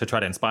guess, to try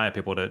to inspire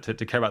people to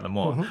care about them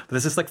more. But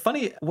there's this like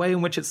funny way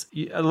in which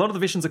a lot of the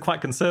visions are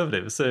quite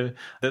conservative. So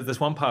there's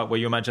one part where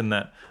you imagine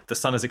that the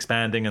sun is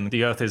expanding and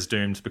the earth is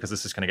doomed because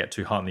it's just going to get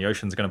too hot and the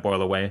oceans are going to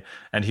boil away.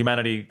 And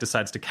humanity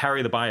decides to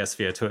carry the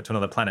biosphere to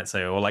another planet,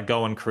 say, or like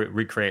go and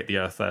recreate the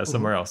earth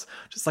somewhere else.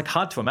 Just like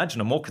hard to imagine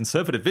a more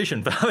conservative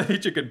vision for how the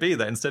future could be,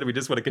 that instead we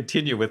just want to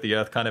continue with the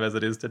earth kind of as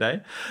it is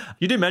today.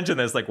 You do mention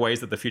there's like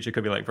ways that the future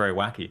could be like very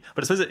wacky.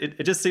 But I suppose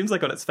it just seems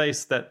like on its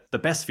face that the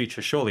best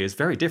future surely is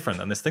very different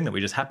than this thing that we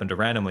just happen to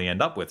randomly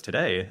end up with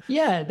today.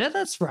 Yeah,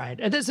 that's right.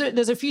 There's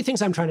a few things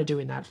I'm trying to do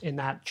in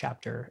that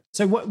chapter.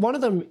 So one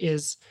of them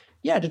is,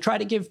 to try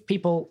to give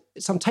people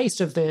some taste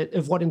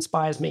of what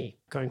inspires me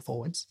going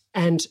forwards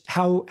and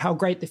how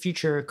great the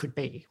future could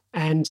be.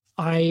 And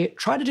I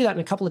try to do that in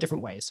a couple of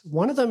different ways.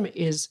 One of them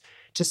is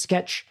to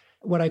sketch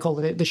what I call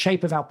the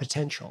shape of our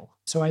potential.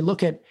 So I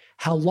look at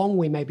how long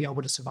we may be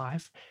able to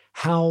survive,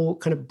 how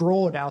kind of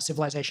broad our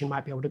civilization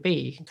might be able to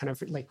be, kind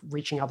of like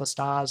reaching other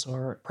stars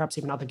or perhaps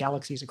even other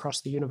galaxies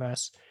across the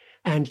universe,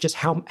 and just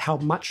how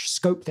much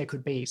scope there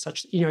could be.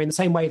 Such, in the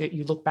same way that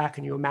you look back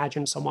and you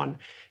imagine someone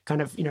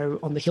kind of,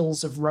 on the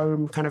hills of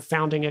Rome, kind of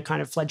founding a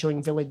kind of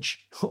fledgling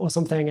village or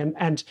something,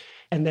 and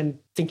then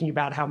thinking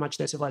about how much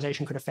their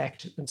civilization could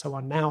affect and so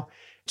on. Now,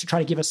 to try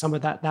to give us some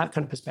of that kind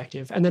of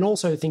perspective, and then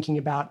also thinking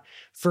about,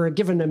 for a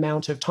given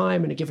amount of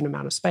time and a given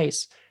amount of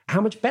space, how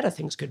much better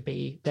things could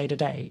be day to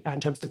day in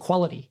terms of the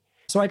quality.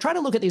 So I try to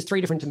look at these three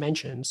different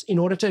dimensions in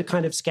order to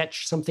kind of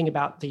sketch something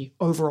about the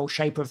overall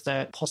shape of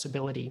the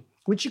possibility,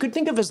 which you could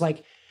think of as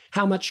like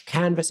how much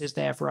canvas is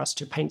there for us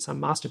to paint some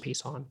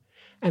masterpiece on.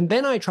 And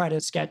then I try to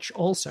sketch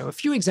also a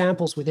few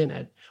examples within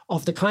it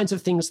of the kinds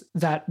of things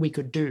that we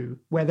could do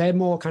where they're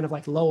more kind of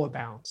like lower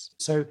bounds.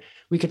 So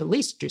we could at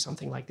least do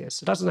something like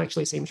this. It doesn't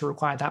actually seem to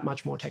require that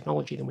much more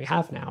technology than we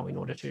have now in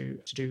order to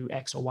do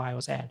X or Y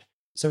or Z.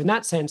 So in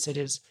that sense, it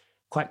is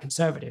quite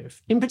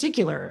conservative. In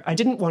particular, I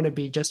didn't want to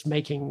be just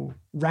making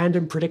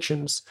random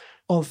predictions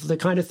of the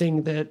kind of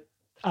thing that,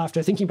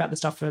 after thinking about the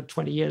stuff for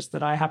 20 years,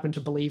 that I happen to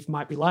believe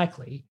might be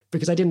likely,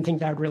 because I didn't think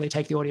that would really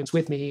take the audience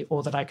with me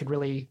or that I could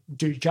really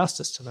do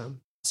justice to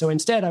them. So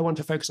instead, I want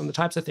to focus on the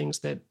types of things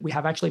that we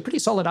have actually pretty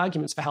solid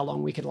arguments for how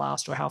long we could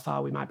last or how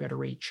far we might be able to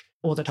reach,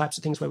 or the types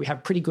of things where we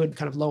have pretty good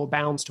kind of lower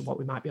bounds to what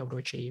we might be able to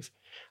achieve,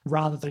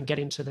 rather than get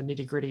into the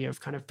nitty-gritty of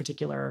kind of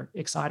particular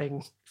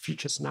exciting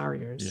future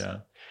scenarios. Yeah.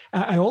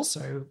 I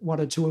also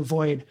wanted to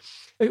avoid,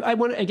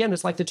 again,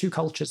 it's like the two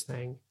cultures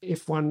thing.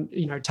 If one,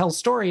 tells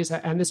stories,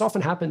 and this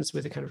often happens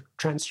with a kind of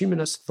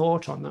transhumanist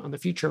thought on the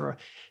future, or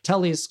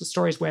tell these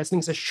stories where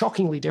things are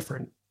shockingly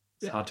different.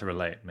 It's hard to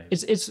relate, maybe.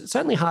 It's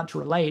certainly hard to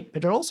relate,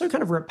 but it also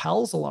kind of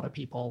repels a lot of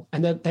people.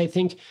 And that they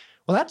think,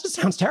 well, that just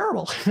sounds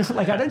terrible.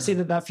 Like, I don't see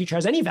that future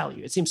has any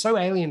value. It seems so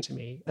alien to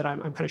me that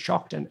I'm kind of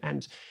shocked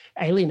and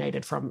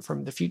alienated from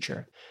the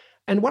future.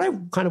 And what I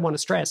kind of want to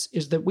stress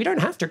is that we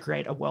don't have to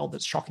create a world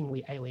that's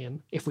shockingly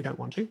alien if we don't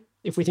want to.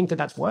 If we think that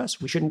that's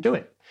worse, we shouldn't do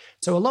it.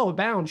 So a lower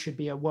bound should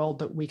be a world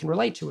that we can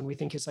relate to and we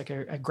think is like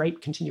a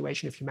great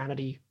continuation of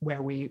humanity,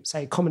 where we,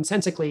 say,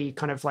 commonsensically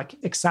kind of like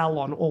excel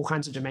on all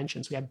kinds of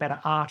dimensions. We have better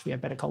art, we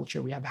have better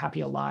culture, we have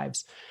happier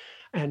lives,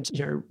 and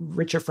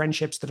richer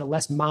friendships that are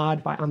less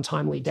marred by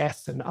untimely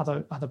death and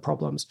other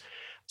problems.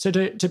 So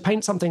to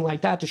paint something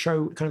like that, to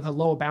show kind of the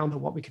lower bound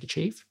of what we could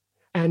achieve.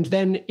 And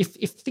then if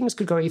things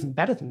could go even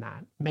better than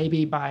that,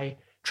 maybe by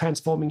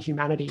transforming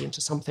humanity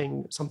into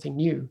something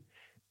new,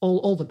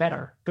 all the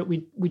better. But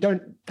we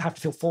don't have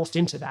to feel forced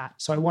into that.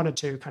 So I wanted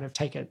to kind of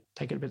take it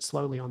a bit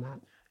slowly on that.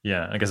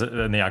 Yeah, I guess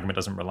then the argument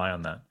doesn't rely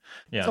on that.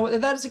 Yeah. So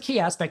that is a key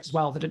aspect as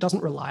well, that it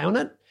doesn't rely on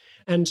it.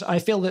 And I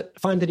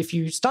find that if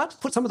you start to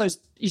put some of those,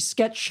 you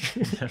sketch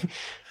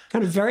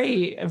kind of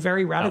very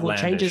radical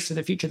Outlandish changes to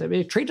the future that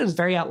are treated as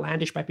very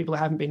outlandish by people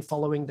who haven't been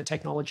following the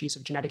technologies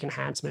of genetic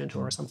enhancement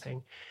or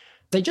something.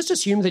 They just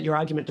assume that your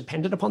argument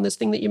depended upon this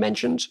thing that you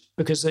mentioned,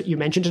 because you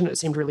mentioned it and it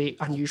seemed really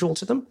unusual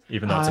to them.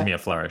 Even though it's a mere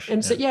flourish.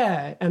 And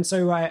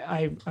so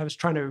I was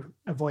trying to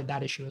avoid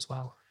that issue as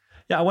well.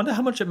 Yeah, I wonder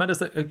how much it matters,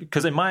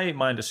 because in my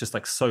mind, it's just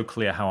like so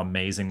clear how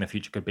amazing the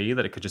future could be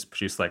that it could just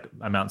produce like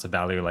amounts of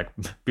value like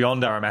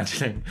beyond our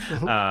imagining,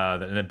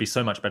 and it'd be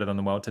so much better than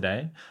the world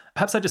today.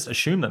 Perhaps I just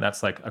assume that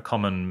that's like a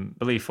common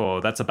belief, or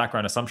that's a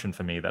background assumption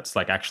for me that's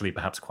like actually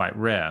perhaps quite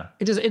rare.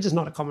 It is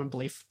not a common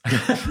belief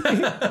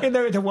in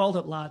the world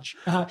at large.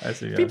 I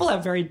see, yeah. People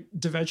have very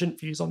divergent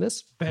views on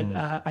this, but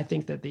I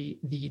think that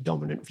the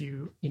dominant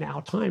view in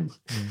our time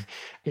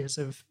is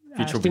of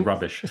future will be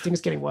rubbish.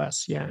 Things getting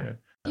worse. Yeah.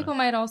 People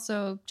might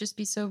also just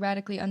be so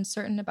radically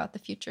uncertain about the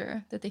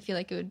future that they feel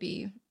like it would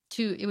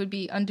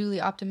be unduly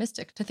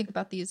optimistic to think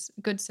about these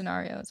good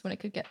scenarios when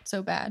it could get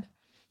so bad.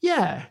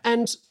 Yeah,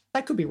 and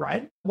that could be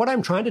right. What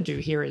I'm trying to do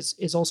here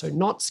is also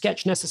not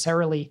sketch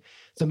necessarily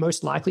the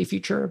most likely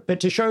future,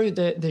 but to show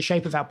the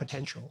shape of our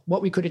potential,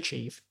 what we could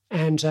achieve.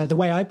 And the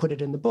way I put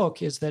it in the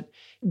book is that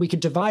we could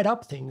divide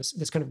up things,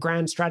 this kind of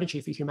grand strategy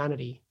for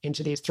humanity,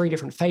 into these three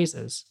different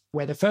phases,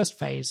 where the first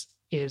phase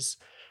is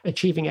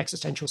achieving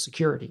existential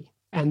security.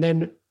 And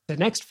then the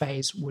next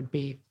phase would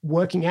be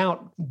working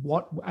out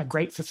what a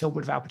great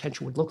fulfillment of our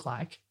potential would look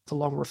like, the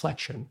long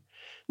reflection,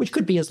 which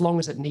could be as long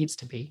as it needs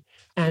to be.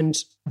 And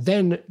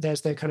then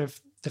there's the kind of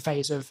the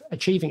phase of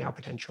achieving our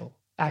potential,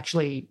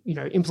 actually,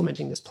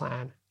 implementing this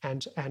plan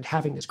and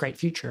having this great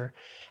future.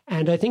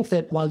 And I think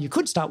that while you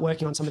could start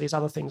working on some of these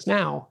other things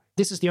now,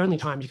 this is the only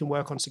time you can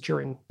work on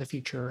securing the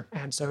future.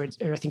 And so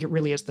I think it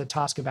really is the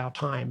task of our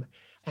time.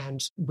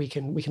 And we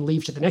can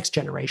leave to the next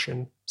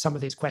generation some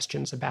of these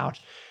questions about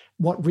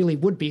what really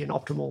would be an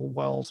optimal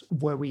world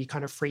were we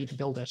kind of free to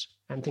build it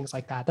and things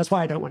like that. That's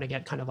why I don't want to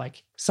get kind of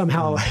like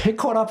somehow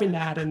caught up in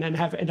that and then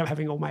end up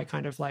having all my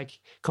kind of like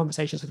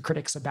conversations with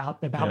critics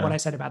about what I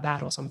said about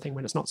that or something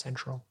when it's not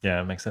central. Yeah,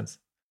 it makes sense.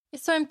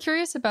 So I'm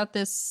curious about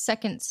this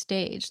second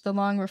stage, the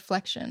long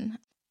reflection.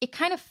 It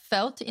kind of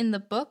felt in the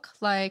book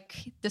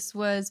like this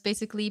was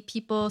basically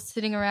people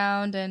sitting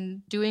around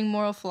and doing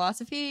moral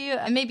philosophy,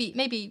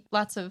 maybe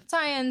lots of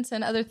science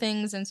and other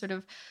things, and sort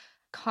of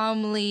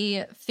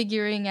calmly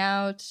figuring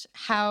out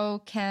how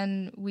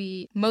can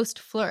we most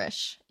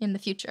flourish in the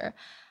future.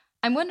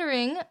 I'm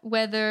wondering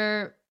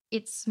whether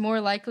it's more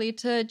likely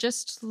to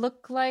just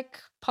look like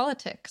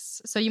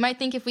politics. So you might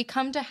think if we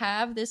come to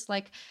have this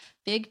like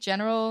big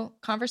general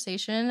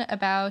conversation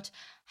about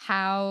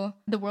how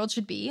the world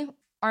should be,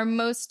 our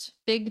most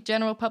big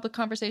general public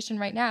conversation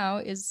right now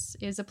is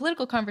a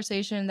political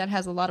conversation that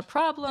has a lot of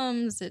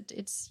problems.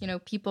 It's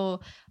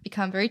people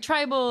become very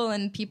tribal,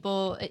 and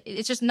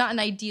it's just not an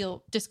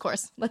ideal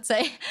discourse, let's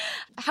say.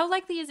 How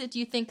likely is it, do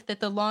you think, that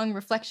the long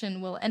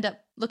reflection will end up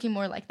looking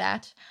more like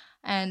that?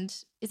 And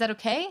is that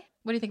okay?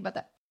 What do you think about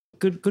that?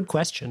 Good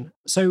question.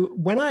 So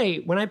when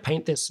I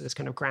paint this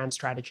kind of grand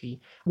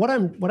strategy, what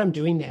I'm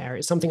doing there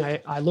is something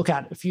I look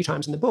at a few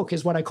times in the book,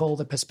 is what I call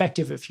the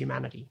perspective of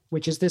humanity,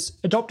 which is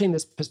adopting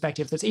this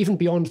perspective that's even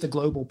beyond the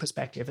global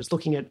perspective. It's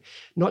looking at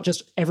not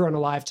just everyone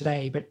alive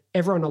today, but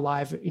everyone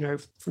alive,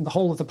 from the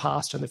whole of the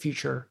past and the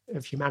future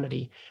of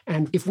humanity.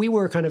 And if we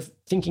were kind of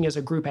thinking as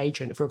a group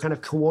agent, if we were kind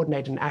of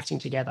coordinated and acting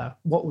together,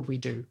 what would we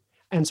do?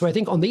 And so I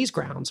think on these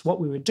grounds, what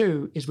we would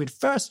do is we'd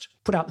first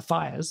put out the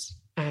fires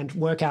and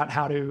work out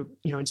how to,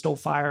 install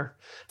fire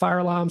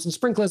alarms and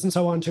sprinklers and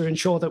so on to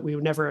ensure that we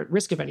were never at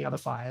risk of any other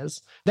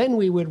fires. Then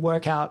we would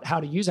work out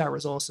how to use our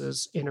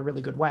resources in a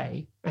really good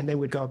way, and then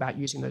we'd go about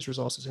using those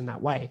resources in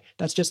that way.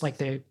 That's just like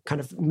the kind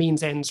of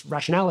means ends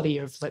rationality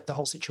of the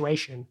whole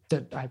situation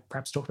that I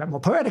perhaps talked about more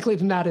poetically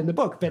than that in the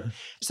book. But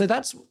so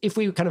that's, if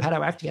we kind of had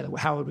our act together,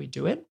 how would we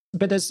do it?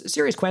 But there's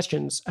serious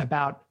questions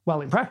about,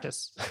 well, in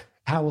practice,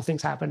 how will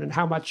things happen, and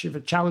how much of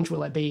a challenge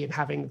will it be in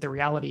having the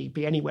reality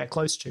be anywhere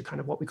close to kind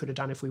of what we could have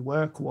done if we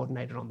were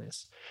coordinated on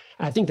this?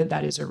 And I think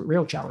that is a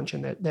real challenge,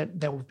 and that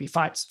there will be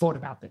fights fought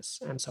about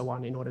this and so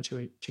on in order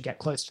to get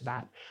close to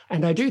that.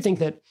 And I do think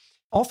that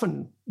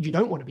often you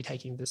don't want to be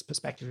taking this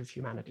perspective of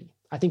humanity.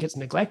 I think it's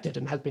neglected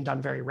and has been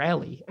done very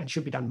rarely and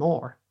should be done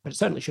more, but it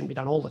certainly shouldn't be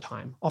done all the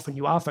time. Often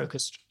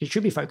it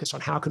should be focused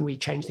on how can we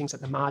change things at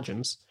the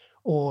margins,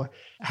 or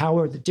how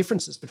are the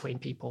differences between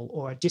people,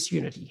 or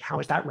disunity,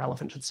 how is that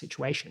relevant to the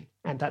situation?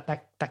 And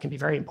that can be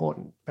very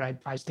important. But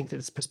I think that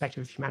this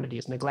perspective of humanity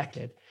is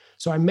neglected.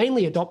 So I'm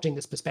mainly adopting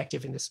this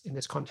perspective in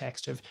this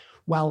context of,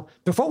 well,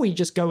 before we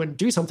just go and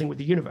do something with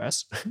the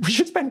universe, we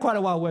should spend quite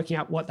a while working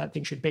out what that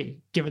thing should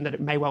be, given that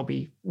it may well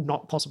be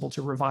not possible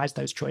to revise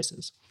those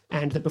choices.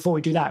 And that before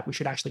we do that, we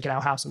should actually get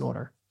our house in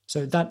order.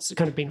 So that's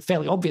kind of been a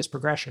fairly obvious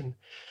progression.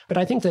 But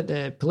I think that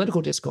the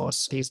political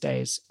discourse these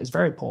days is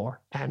very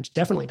poor and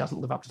definitely doesn't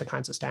live up to the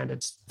kinds of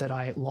standards that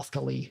I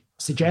loftily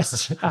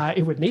suggest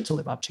it would need to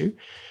live up to,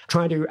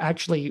 trying to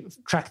actually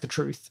track the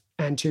truth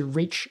and to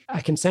reach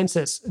a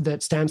consensus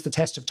that stands the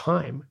test of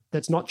time,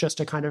 that's not just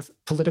a kind of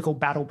political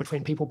battle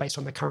between people based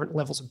on the current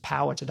levels of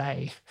power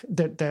today,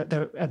 that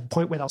they're at a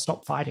point where they'll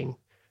stop fighting,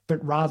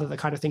 but rather the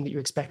kind of thing that you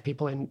expect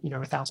people in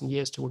 1,000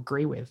 years to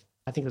agree with.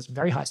 I think that's a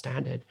very high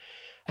standard.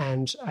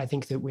 And I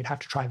think that we'd have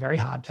to try very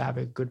hard to have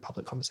a good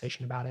public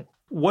conversation about it.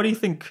 What do you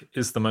think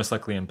is the most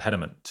likely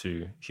impediment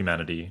to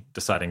humanity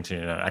deciding to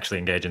actually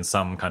engage in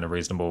some kind of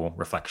reasonable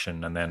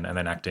reflection and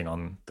then acting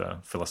on the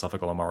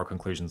philosophical or moral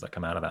conclusions that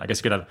come out of that? I guess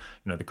you could have,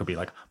 there could be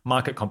like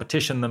market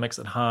competition that makes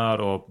it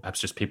hard, or perhaps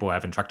just people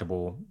have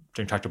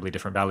intractably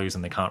different values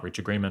and they can't reach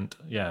agreement.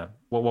 Yeah.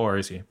 What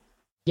worries you?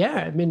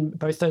 Yeah, I mean,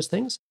 both those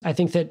things. I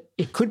think that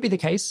it could be the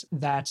case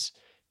that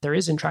there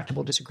is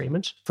intractable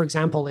disagreement. For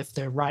example, if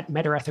the right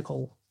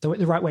the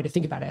right way to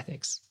think about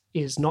ethics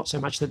is not so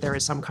much that there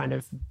is some kind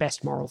of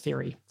best moral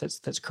theory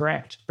that's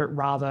correct, but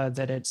rather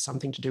that it's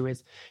something to do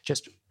with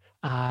just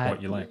what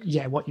you like.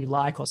 Yeah, what you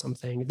like or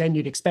something, then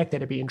you'd expect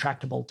there to be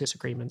intractable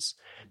disagreements.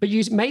 But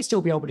you may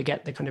still be able to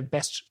get the kind of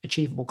best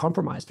achievable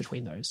compromise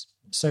between those.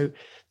 So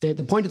the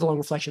point of the long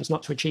reflection is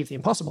not to achieve the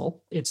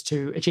impossible, it's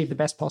to achieve the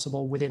best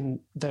possible within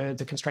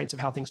the constraints of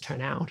how things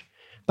turn out.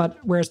 But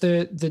whereas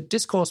the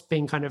discourse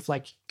being kind of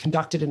like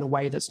conducted in a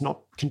way that's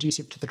not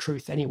conducive to the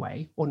truth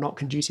anyway, or not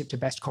conducive to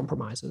best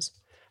compromises,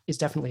 is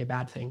definitely a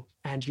bad thing.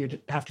 And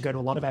you'd have to go to a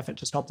lot of effort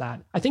to stop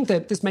that. I think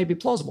that this may be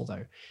plausible,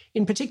 though.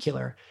 In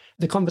particular,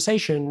 the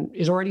conversation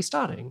is already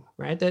starting,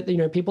 right? That,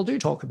 people do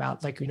talk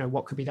about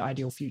what could be the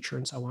ideal future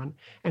and so on.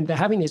 And they're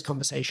having these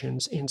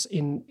conversations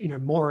in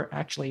more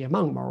actually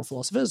among moral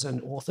philosophers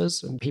and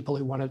authors and people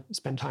who want to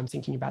spend time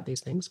thinking about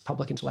these things,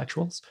 public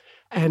intellectuals.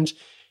 And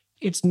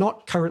it's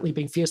not currently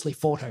being fiercely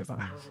fought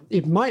over.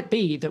 It might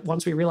be that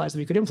once we realize that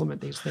we could implement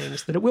these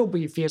things, that it will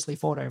be fiercely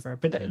fought over.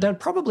 But there'd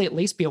probably at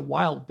least be a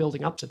while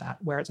building up to that,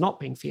 where it's not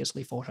being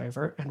fiercely fought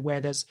over, and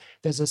where there's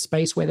a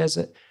space where there's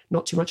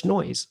not too much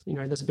noise.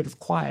 There's a bit of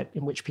quiet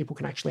in which people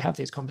can actually have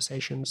these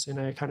conversations in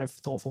a kind of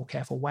thoughtful,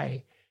 careful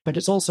way. But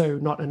it's also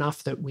not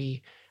enough that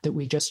we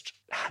just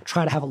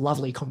try to have a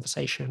lovely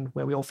conversation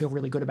where we all feel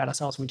really good about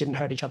ourselves and we didn't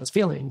hurt each other's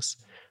feelings.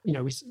 We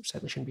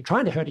certainly shouldn't be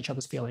trying to hurt each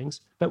other's feelings,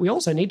 but we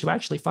also need to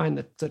actually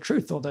find the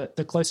truth, or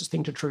the closest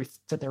thing to truth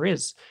that there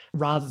is,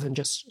 rather than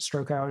just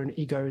stroke our own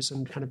egos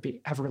and kind of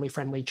have a really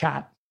friendly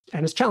chat.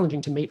 And it's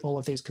challenging to meet all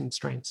of these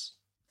constraints.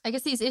 I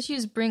guess these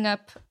issues bring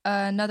up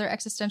another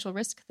existential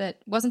risk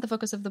that wasn't the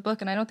focus of the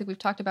book, and I don't think we've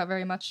talked about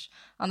very much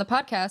on the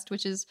podcast,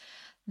 which is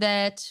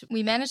that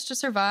we manage to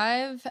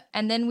survive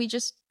and then we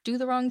just do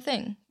the wrong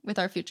thing with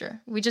our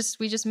future. We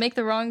just make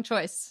the wrong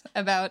choice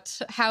about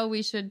how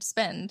we should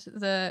spend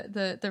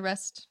the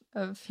rest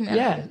of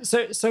humanity.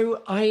 Yeah.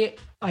 So I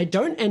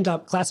don't end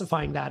up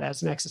classifying that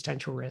as an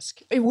existential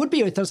risk. It would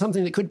be if there was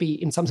something that could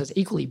be in some sense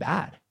equally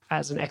bad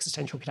as an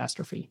existential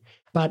catastrophe.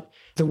 But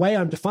the way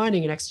I'm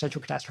defining an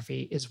existential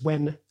catastrophe is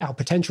when our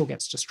potential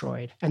gets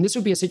destroyed. And this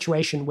would be a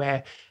situation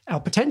where our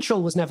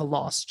potential was never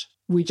lost.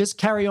 We just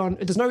carry on.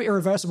 There's no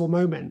irreversible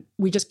moment.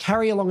 We just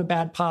carry along a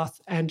bad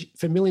path. And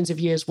for millions of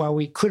years, while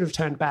we could have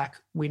turned back,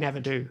 we never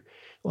do,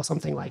 or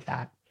something like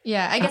that.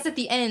 Yeah, I guess at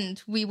the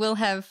end, we will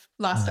have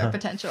lost our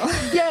potential.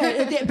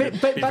 Yeah, but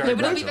it'll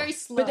be very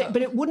slow.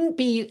 But it wouldn't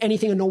be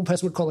anything a normal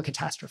person would call a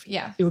catastrophe.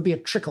 Yeah. It would be a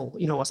trickle,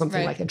 or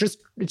something like that.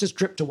 It just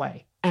dripped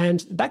away.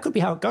 And that could be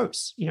how it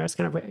goes. It's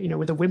kind of,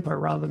 with a whimper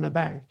rather than a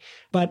bang.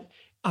 But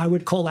I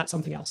would call that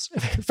something else.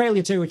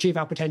 Failure to achieve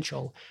our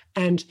potential.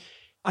 And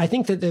I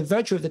think that the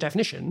virtue of the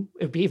definition,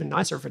 it would be even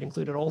nicer if it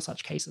included all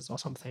such cases or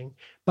something,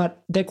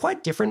 but they're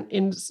quite different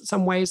in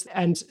some ways.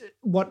 And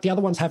what the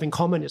other ones have in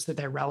common is that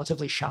they're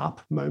relatively sharp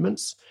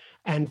moments.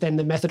 And then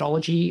the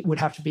methodology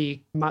would have to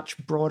be much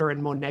broader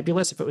and more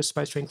nebulous if it was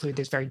supposed to include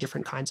these very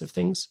different kinds of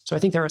things. So I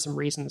think there are some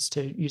reasons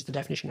to use the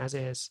definition as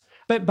is.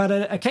 But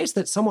a case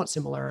that's somewhat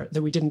similar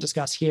that we didn't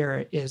discuss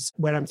here is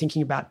when I'm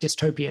thinking about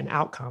dystopian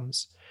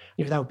outcomes.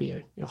 That would be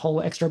a whole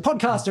extra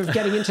podcast of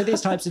getting into these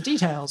types of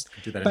details.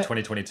 Do that in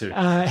 2022.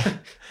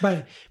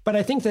 But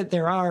I think that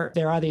there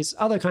are these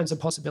other kinds of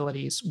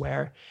possibilities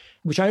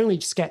which I only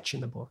sketch in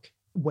the book,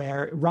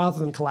 where rather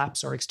than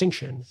collapse or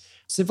extinction,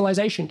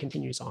 civilization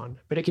continues on,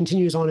 but it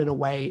continues on in a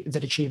way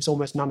that achieves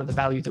almost none of the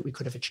value that we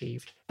could have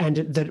achieved. And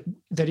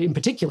that in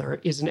particular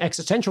is an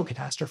existential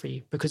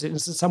catastrophe because it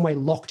is in some way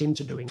locked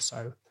into doing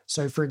so.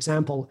 So, for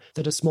example,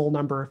 that a small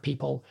number of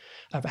people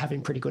are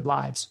having pretty good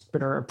lives,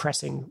 but are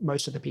oppressing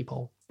most of the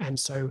people. And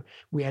so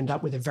we end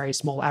up with a very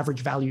small average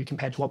value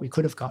compared to what we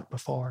could have got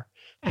before.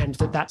 And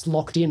that's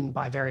locked in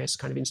by various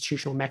kind of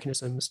institutional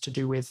mechanisms to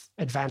do with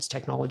advanced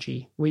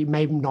technology. We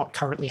may not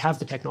currently have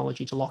the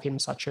technology to lock in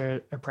such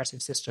a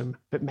oppressive system,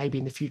 but maybe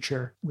in the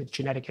future with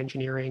genetic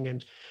engineering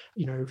and,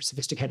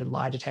 sophisticated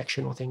lie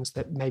detection or things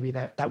that maybe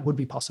that would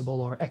be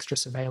possible, or extra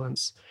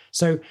surveillance.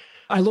 So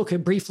I look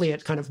briefly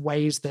at kind of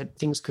ways that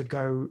things could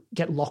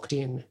get locked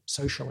in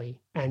socially.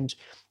 And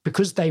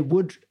because they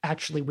would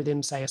actually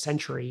within, say, a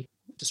century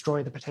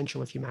destroy the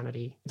potential of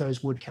humanity,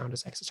 those would count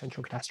as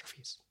existential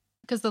catastrophes.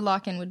 Because the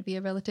lock-in would be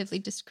a relatively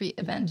discrete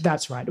event.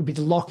 That's right. It would be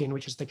the lock-in,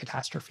 which is the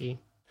catastrophe.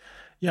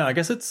 Yeah, I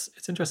guess it's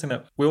interesting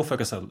that we all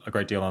focus a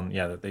great deal on,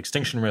 the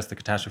extinction risk, the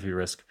catastrophe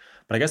risk.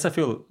 But I guess I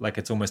feel like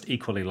it's almost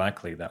equally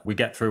likely that we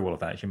get through all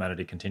of that,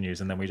 humanity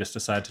continues, and then we just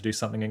decide to do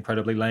something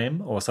incredibly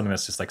lame or something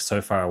that's just like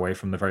so far away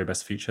from the very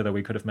best future that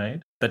we could have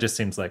made. That just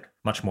seems like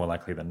much more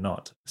likely than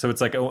not. So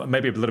it's like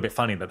maybe a little bit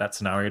funny that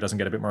scenario doesn't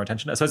get a bit more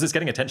attention. I suppose it's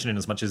getting attention in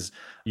as much as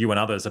you and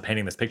others are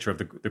painting this picture of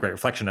the Great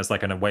Reflection as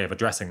like a way of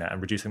addressing that and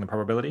reducing the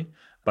probability.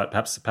 But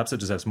perhaps it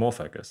deserves more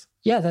focus.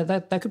 Yeah,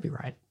 that could be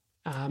right.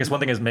 I guess one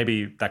thing is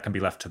maybe that can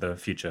be left to the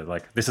future.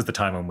 Like this is the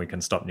time when we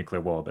can stop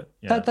nuclear war. But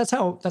yeah. That's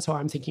how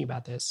I'm thinking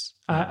about this.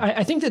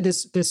 I think that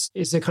this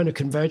is a kind of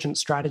convergent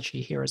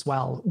strategy here as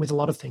well with a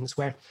lot of things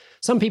where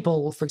some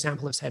people, for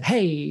example, have said,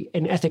 hey,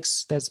 in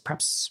ethics, there's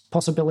perhaps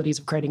possibilities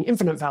of creating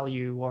infinite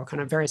value or kind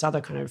of various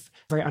other kind of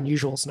very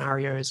unusual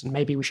scenarios. And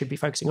maybe we should be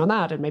focusing on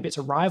that. And maybe it's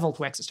a rival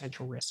to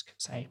existential risk,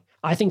 say.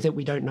 I think that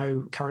we don't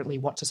know currently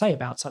what to say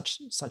about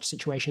such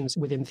situations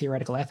within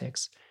theoretical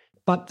ethics.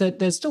 But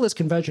there's still this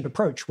convergent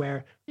approach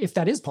where if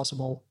that is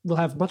possible, we'll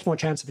have much more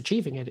chance of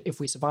achieving it if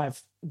we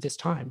survive this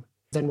time.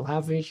 Then we'll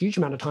have a huge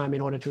amount of time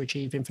in order to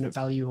achieve infinite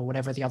value or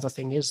whatever the other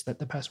thing is that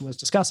the person was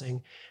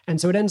discussing.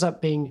 And so it ends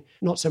up being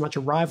not so much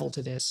a rival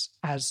to this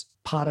as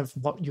part of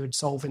what you would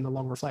solve in the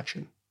long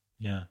reflection.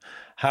 Yeah.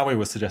 Howie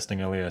was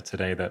suggesting earlier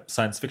today that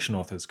science fiction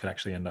authors could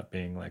actually end up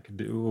being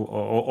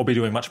or be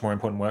doing much more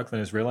important work than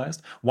is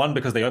realized. One,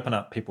 because they open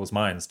up people's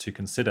minds to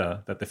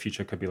consider that the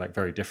future could be like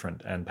very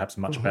different and perhaps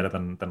much better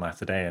than life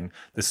today. And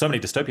there's so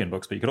many dystopian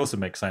books, but you could also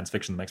make science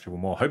fiction that makes people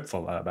more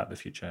hopeful about the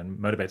future and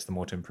motivates them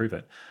more to improve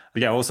it.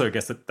 But yeah, also I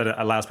guess that it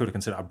allows people to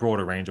consider a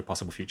broader range of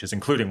possible futures,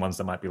 including ones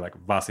that might be like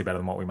vastly better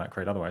than what we might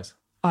create otherwise.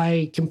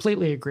 I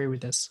completely agree with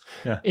this.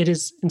 Yeah. It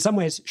is in some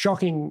ways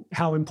shocking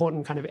how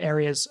important kind of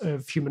areas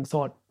of human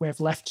thought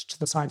we've left to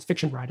the science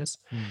fiction writers,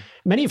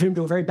 many of whom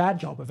do a very bad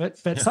job of it,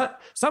 but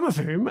some of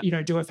whom,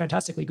 do a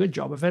fantastically good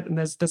job of it. And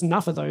there's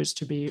enough of those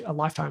to be a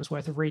lifetime's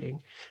worth of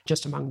reading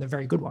just among the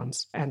very good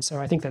ones. And so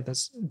I think that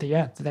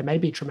they may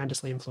be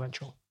tremendously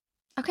influential.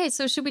 Okay,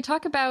 so should we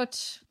talk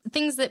about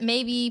things that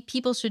maybe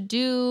people should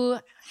do,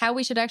 how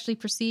we should actually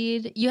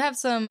proceed? You have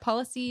some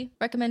policy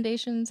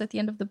recommendations at the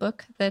end of the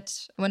book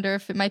that I wonder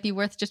if it might be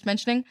worth just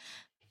mentioning.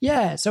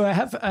 Yeah, so I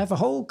have a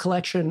whole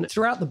collection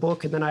throughout the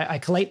book, and then I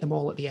collate them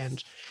all at the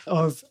end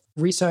of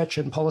research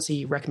and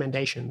policy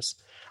recommendations.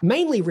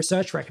 mainly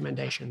research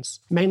recommendations,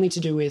 mainly to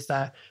do with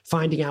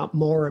finding out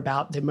more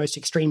about the most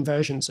extreme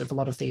versions of a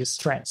lot of these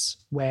threats,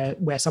 where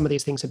some of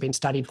these things have been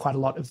studied quite a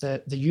lot of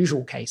the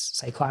usual case,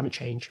 say climate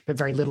change, but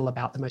very little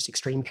about the most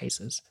extreme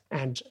cases,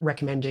 and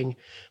recommending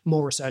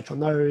more research on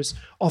those.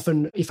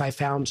 Often, if I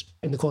found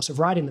in the course of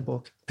writing the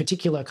book,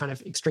 particular kind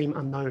of extreme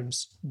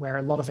unknowns, where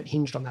a lot of it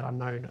hinged on that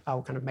unknown,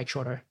 I'll kind of make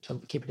sure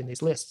to keep it in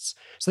these lists.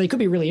 So they could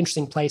be really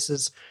interesting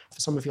places for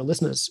some of your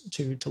listeners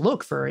to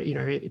look for,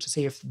 to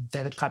see if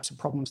they're the types of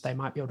problems they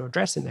might be able to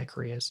address in their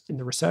careers in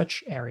the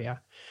research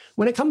area.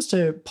 When it comes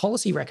to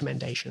policy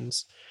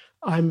recommendations,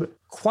 I'm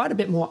quite a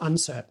bit more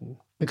uncertain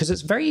because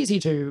it's very easy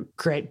to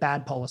create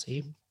bad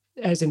policy,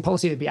 as in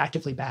policy that'd be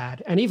actively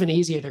bad, and even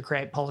easier to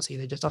create policy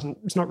that just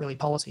it's not really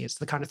policy. It's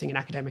the kind of thing an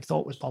academic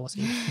thought was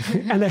policy.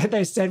 And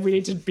they said we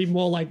need to be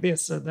more like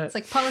this. So that, it's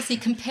like policy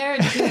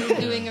compared to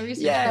doing a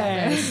research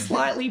program.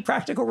 Slightly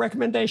practical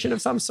recommendation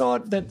of some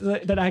sort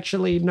that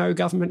actually no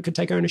government could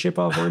take ownership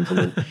of or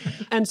implement.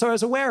 And so I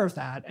was aware of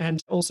that,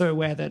 and also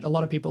aware that a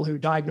lot of people who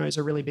diagnose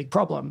a really big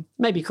problem,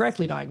 maybe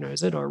correctly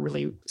diagnose it or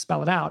really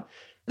spell it out,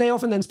 they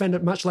often then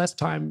spend much less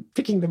time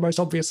picking the most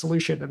obvious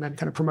solution and then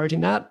kind of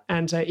promoting that,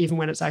 and even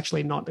when it's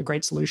actually not a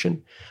great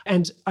solution.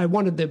 And I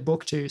wanted the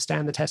book to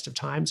stand the test of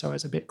time, so I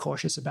was a bit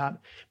cautious about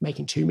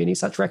making too many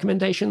such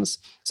recommendations.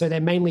 So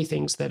they're mainly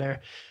things that are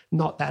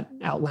not that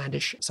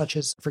outlandish, such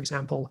as, for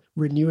example,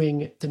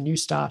 renewing the New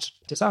START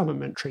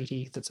disarmament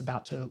treaty that's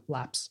about to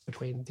lapse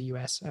between the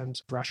US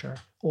and Russia,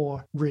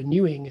 or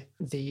renewing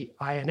the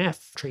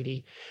INF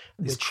treaty.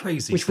 These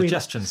crazy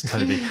suggestions,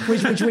 Toby.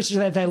 which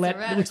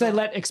they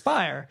let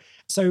expire.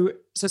 So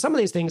some of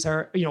these things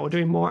are,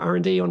 doing more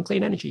R&D on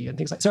clean energy and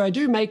things like that. So I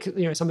do make,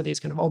 some of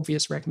these kind of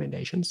obvious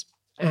recommendations.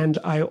 And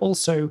I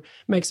also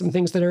make some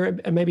things that are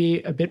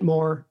maybe a bit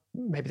more,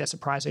 maybe they're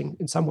surprising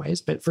in some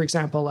ways, but for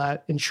example,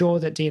 ensure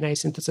that DNA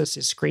synthesis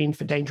is screened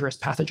for dangerous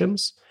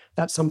pathogens.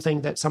 That's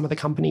something that some of the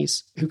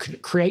companies who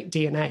could create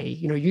DNA,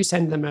 you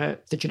send them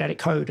the genetic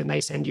code and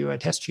they send you a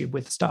test tube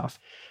with stuff.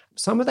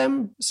 Some of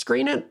them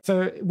screen it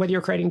for whether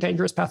you're creating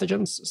dangerous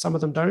pathogens. Some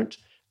of them don't.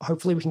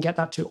 Hopefully we can get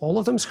that to all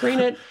of them screen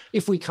it.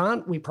 If we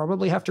can't, we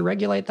probably have to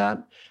regulate that.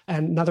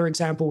 And another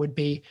example would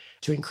be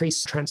to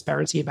increase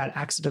transparency about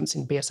accidents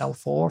in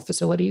BSL-4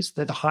 facilities.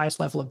 They're the highest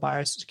level of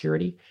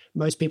biosecurity.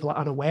 Most people are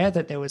unaware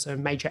that there was a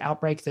major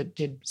outbreak that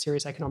did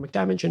serious economic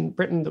damage in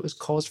Britain that was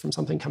caused from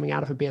something coming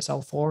out of a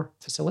BSL-4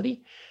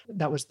 facility.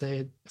 That was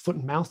the foot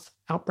and mouth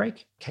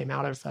outbreak, came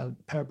out of a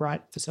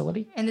Pirbright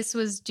facility. And this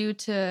was due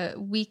to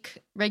weak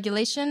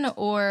regulation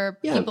or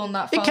people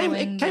not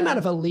following? It came out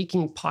of a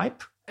leaking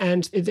pipe.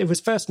 And it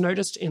was first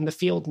noticed in the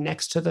field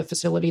next to the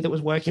facility that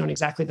was working on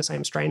exactly the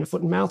same strain of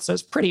foot and mouth. So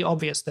it's pretty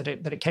obvious that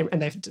it came,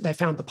 and they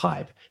found the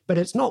pipe. But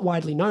it's not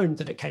widely known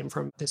that it came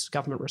from this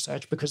government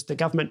research because the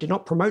government did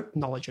not promote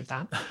knowledge of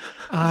that.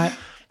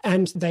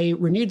 And they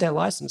renewed their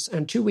license,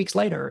 and 2 weeks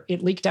later,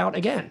 it leaked out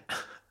again.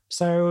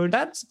 So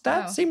that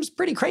seems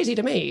pretty crazy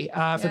to me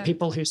for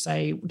people who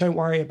say, don't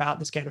worry about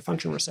this gain of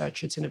function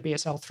research. It's in a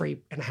BSL-3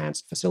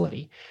 enhanced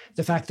facility.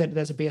 The fact that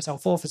there's a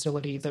BSL-4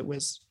 facility that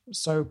was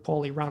so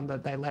poorly run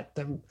that they let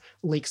them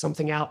leak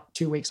something out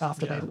 2 weeks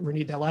after they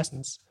renewed their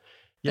license.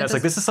 Yeah, it's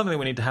like this is something that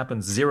would need to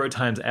happen 0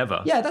 times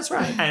ever. Yeah, that's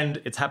right.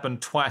 And it's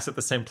happened twice at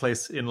the same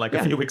place in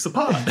a few weeks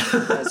apart.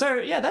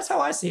 So that's how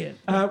I see it,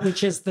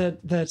 which is that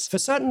for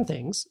certain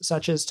things,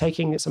 such as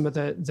taking some of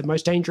the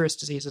most dangerous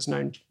diseases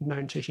known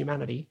to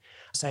humanity,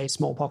 say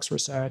smallpox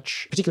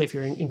research, particularly if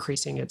you're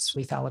increasing its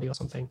lethality or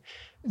something,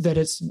 that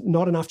it's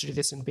not enough to do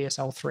this in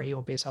BSL-3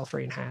 or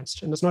BSL-3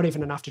 enhanced, and it's not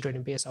even enough to do it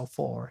in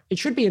BSL-4. It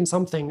should be in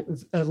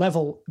a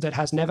level that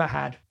has never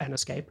had an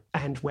escape,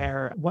 and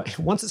where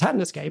once it's had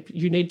an escape,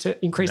 you need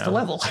to increase the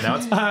level. Now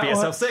it's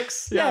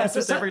BSL-6. It's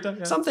just every time.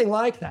 Yeah. Something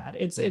like that.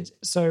 It's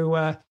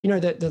so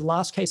the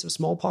last case of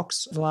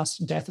smallpox, the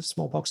last death of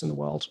smallpox in the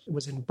world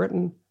was in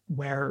Britain,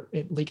 where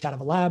it leaked out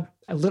of a lab.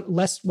 A little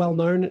less well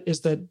known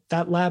is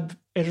that lab,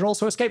 it had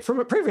also escaped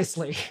from it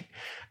previously.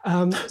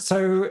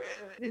 So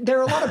there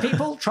are a lot of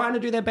people trying to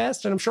do their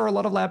best, and I'm sure a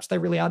lot of labs, they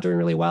really are doing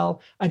really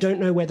well. I don't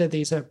know whether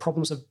these are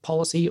problems of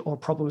policy or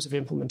problems of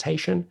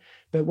implementation,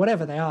 but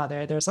whatever they are,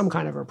 there's some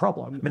kind of a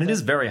problem. I mean, it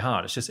is very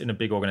hard. It's just in a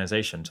big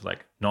organization to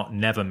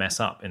never mess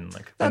up and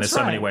there's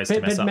so many ways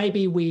to mess up. But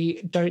maybe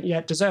we don't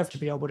yet deserve to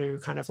be able to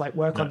kind of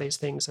work on these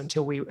things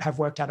until we have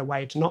worked out a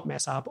way to not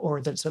mess up,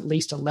 or that's at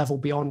least a level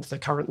beyond the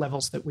current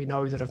levels that we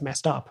know that have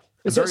messed up.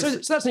 So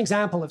that's an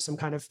example of some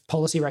kind of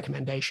policy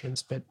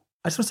recommendations, but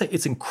I just want to say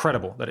it's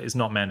incredible that it is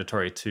not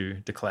mandatory to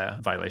declare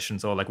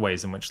violations or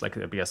ways in which the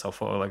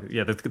BSL-4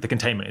 or the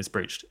containment is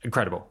breached.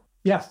 Incredible.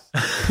 Yeah.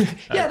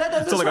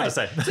 That's all I got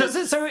right. to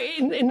say. So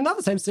in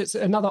another sense, it's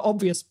another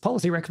obvious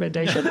policy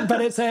recommendation,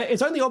 but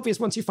it's only obvious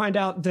once you find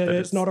out that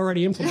it's not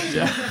already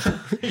implemented.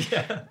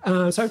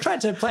 So I've tried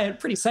to play it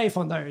pretty safe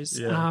on those.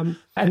 Yeah.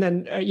 And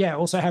then,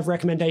 also have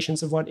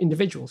recommendations of what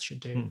individuals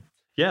should do.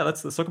 Yeah,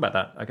 let's talk about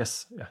that. I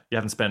guess you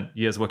haven't spent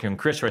years working on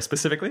career choice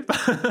specifically, but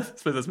I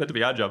suppose that's meant to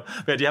be our job.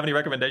 But do you have any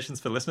recommendations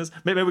for listeners?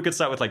 Maybe we could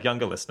start with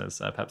younger listeners,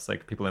 perhaps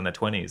people in their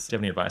 20s. Do you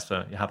have any advice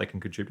for how they can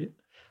contribute?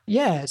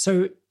 Yeah,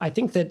 so I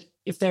think that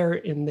if they're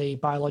in the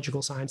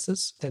biological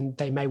sciences, then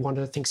they may want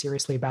to think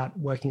seriously about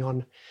working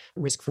on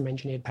risk from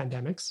engineered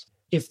pandemics.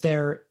 If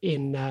they're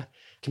in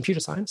computer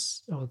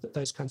science or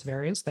those kinds of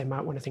areas, they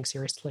might want to think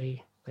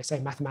seriously, they say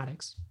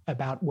mathematics,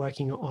 about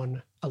working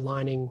on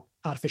aligning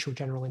artificial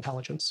general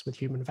intelligence with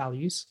human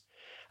values.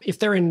 If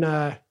they're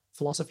in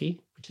philosophy,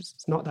 which is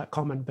not that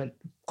common, but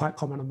quite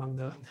common among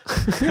the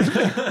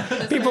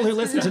people who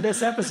listen to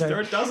this episode. There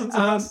are dozens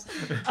of us.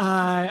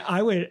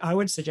 I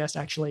would suggest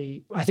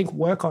actually, I think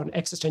work on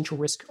existential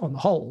risk on the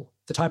whole,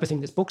 the type of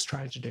thing this book's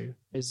trying to do,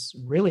 is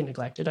really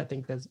neglected. I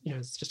think there's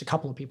just a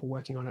couple of people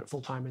working on it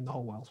full time in the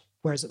whole world,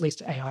 whereas at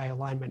least AI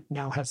alignment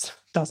now has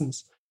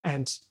dozens.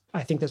 And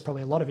I think there's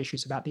probably a lot of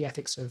issues about the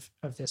ethics of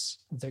this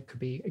that could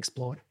be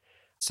explored.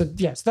 So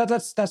yes,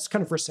 that's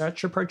kind of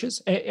research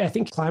approaches. I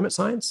think climate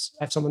science,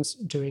 if someone's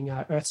doing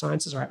earth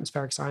sciences or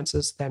atmospheric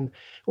sciences, then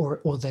or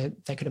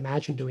they could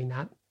imagine doing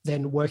that,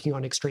 then working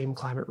on extreme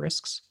climate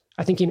risks.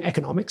 I think in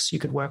economics, you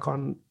could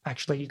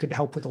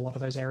help with a lot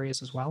of those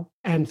areas as well.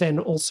 And then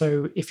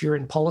also, if you're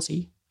in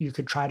policy, you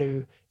could try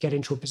to get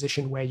into a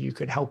position where you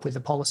could help with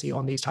the policy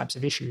on these types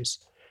of issues.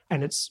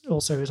 And it's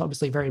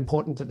obviously very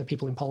important that the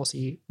people in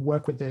policy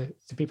work with the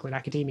people in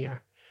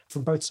academia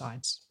from both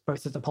sides,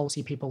 both that the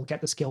policy people get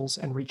the skills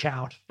and reach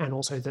out, and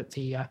also that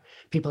the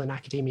people in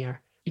academia,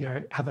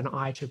 have an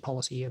eye to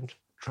policy and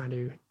trying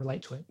to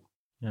relate to it.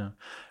 Yeah.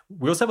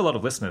 We also have a lot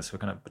of listeners who are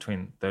kind of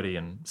between 30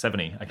 and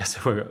 70, I guess,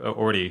 who are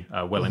already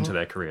well into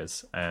their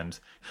careers. And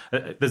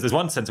there's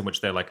one sense in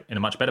which they're like in a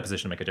much better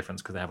position to make a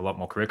difference because they have a lot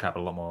more career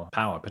capital, a lot more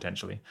power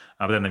potentially.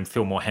 But then they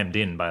feel more hemmed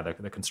in by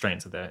the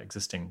constraints of their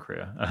existing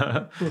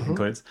career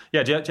includes.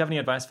 Yeah. Do you have any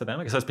advice for them?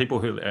 I guess those people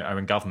who are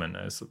in government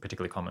is a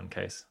particularly common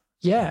case.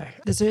 Yeah,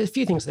 there's a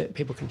few things that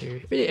people can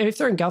do. If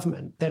they're in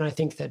government, then I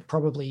think that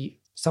probably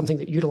something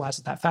that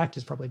utilizes that fact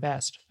is probably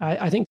best.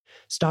 I think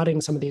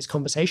starting some of these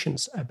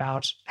conversations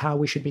about how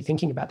we should be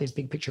thinking about these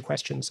big picture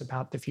questions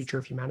about the future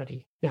of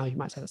humanity. Now, you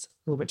might say that's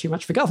a little bit too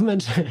much for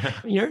government.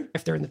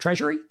 If they're in the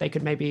Treasury, they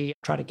could maybe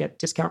try to get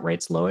discount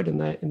rates lowered in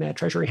their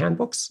Treasury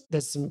handbooks.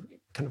 There's some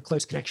kind of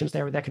close connections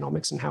there with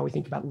economics and how we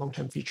think about the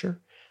long-term future.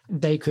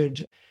 They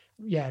could,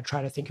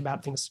 try to think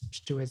about things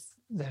to do with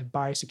the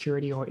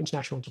biosecurity or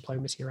international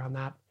diplomacy around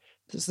that.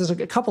 There's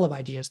a couple of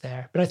ideas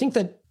there. But I think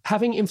that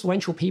having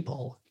influential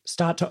people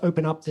start to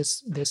open up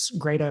this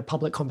greater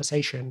public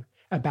conversation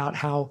about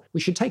how we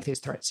should take these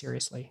threats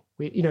seriously.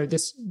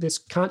 This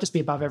can't just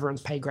be above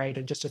everyone's pay grade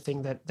and just a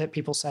thing that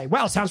people say,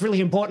 well, it sounds really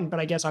important, but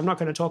I guess I'm not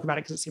going to talk about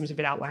it because it seems a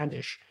bit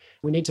outlandish.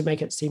 We need to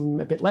make it seem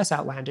a bit less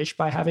outlandish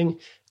by having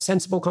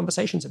sensible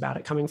conversations about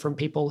it coming from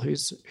people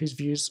whose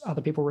views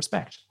other people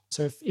respect.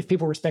 So if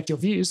people respect your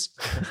views,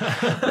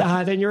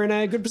 then you're in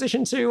a good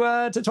position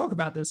to talk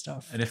about this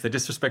stuff. And if they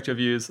disrespect your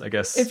views, I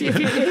guess if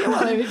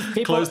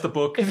people, close the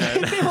book.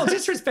 If people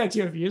disrespect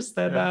your views,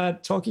 then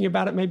talking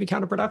about it may be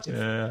counterproductive.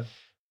 Yeah.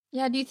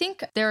 Yeah, do you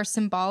think there are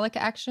symbolic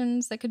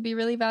actions that could be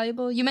really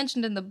valuable? You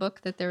mentioned in the book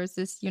that there was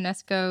this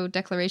UNESCO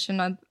declaration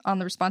on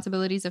the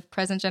responsibilities of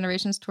present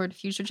generations toward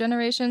future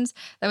generations.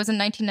 That was in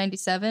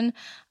 1997.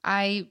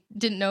 I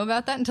didn't know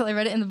about that until I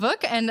read it in the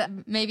book,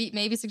 and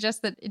maybe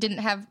suggest that it didn't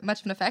have much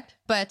of an effect.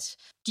 But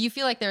do you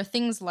feel like there are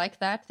things like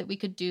that we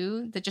could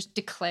do that just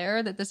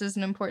declare that this is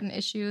an important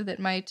issue that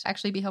might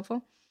actually be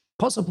helpful?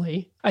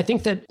 Possibly. I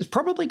think that it's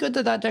probably good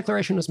that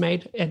declaration was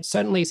made. It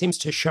certainly seems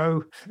to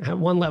show at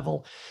one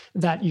level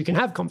that you can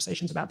have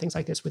conversations about things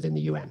like this within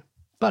the UN,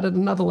 but at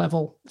another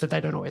level that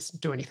they don't always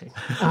do anything.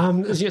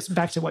 It's just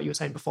back to what you were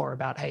saying before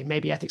about, hey,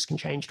 maybe ethics can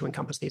change to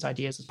encompass these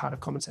ideas as part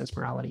of common sense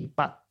morality,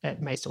 but it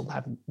may still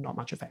have not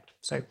much effect.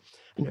 So,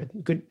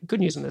 good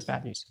news and there's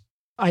bad news.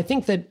 I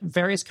think that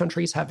various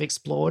countries have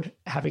explored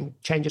having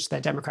changes to their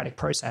democratic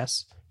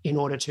process in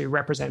order to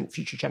represent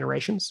future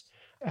generations.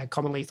 A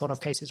commonly thought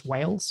of case is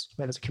Wales,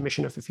 where there's a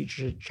Commissioner for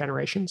Future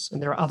Generations.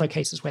 And there are other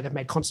cases where they've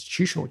made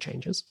constitutional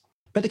changes.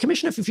 But the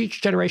Commissioner for Future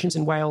Generations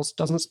in Wales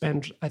doesn't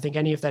spend, I think,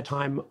 any of their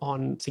time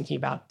on thinking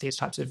about these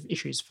types of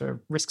issues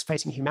for risks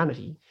facing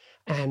humanity.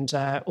 And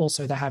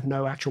also they have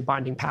no actual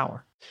binding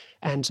power.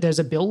 And there's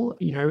a bill,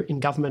 in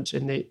government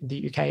in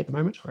the UK at the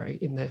moment, or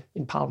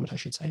in Parliament, I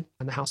should say,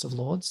 in the House of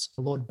Lords,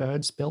 the Lord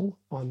Bird's bill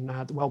on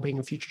the well-being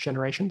of future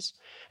generations.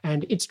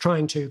 And it's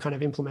trying to kind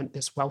of implement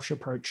this Welsh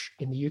approach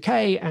in the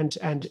UK and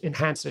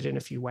enhance it in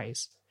a few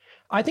ways.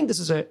 I think this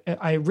is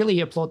I really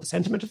applaud the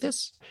sentiment of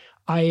this.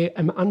 I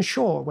am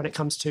unsure when it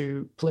comes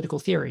to political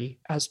theory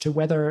as to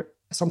whether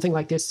something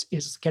like this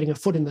is getting a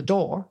foot in the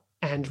door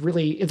and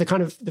really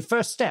the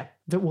first step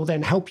that will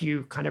then help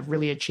you kind of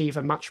really achieve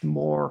a much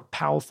more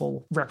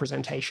powerful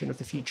representation of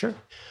the future,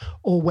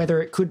 or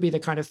whether it could be the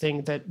kind of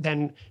thing that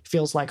then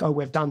feels like, oh,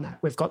 we've done that.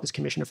 We've got this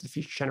Commissioner for the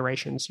Future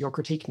Generations. Your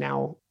critique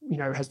now,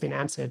 has been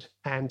answered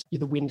and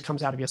the wind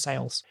comes out of your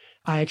sails.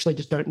 I actually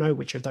just don't know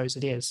which of those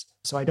it is.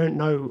 So I don't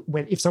know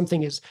if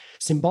something is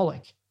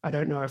symbolic, I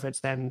don't know if it's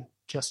then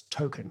just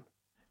token.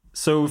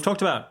 So we've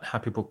talked about how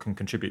people can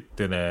contribute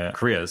to their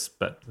careers,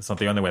 but it's not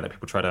the only way that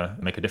people try to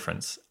make a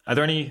difference. Are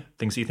there any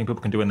things that you think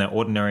people can do in their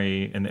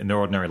ordinary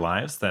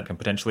lives that can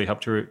potentially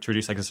help to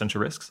reduce existential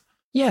risks?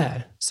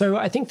 Yeah. So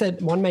I think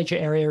that one major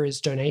area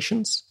is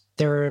donations.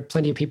 There are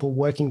plenty of people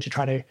working to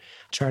try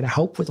to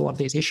help with a lot of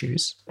these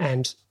issues,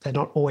 and they're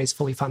not always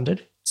fully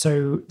funded.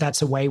 So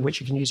that's a way which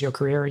you can use your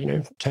career,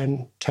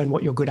 turn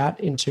what you're good at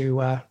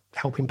into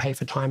helping pay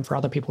for time for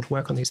other people to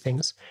work on these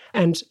things.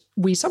 And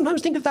we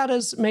sometimes think of that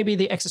as maybe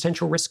the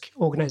existential risk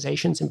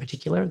organizations in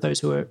particular,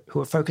 those who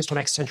are focused on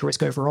existential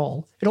risk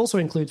overall. It also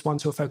includes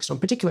ones who are focused on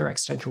particular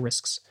existential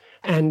risks.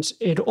 And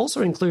it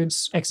also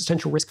includes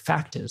existential risk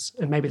factors.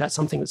 And maybe that's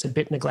something that's a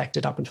bit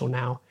neglected up until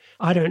now.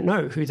 I don't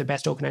know who the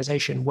best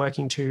organization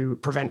working to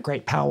prevent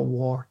great power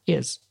war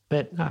is,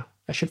 but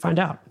I should find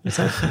out.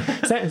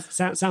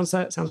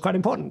 Sounds quite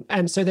important.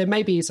 And so there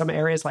may be some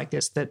areas like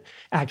this that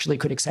actually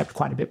could accept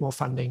quite a bit more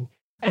funding.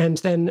 And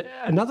then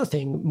another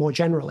thing more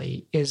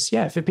generally is,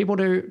 for people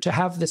to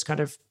have this kind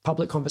of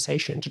public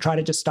conversation, to try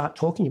to just start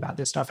talking about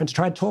this stuff and to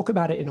try to talk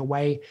about it in a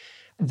way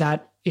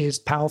that is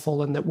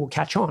powerful and that will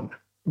catch on,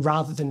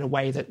 rather than a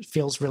way that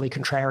feels really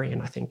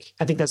contrarian, I think.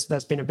 I think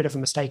that's been a bit of a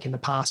mistake in the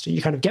past.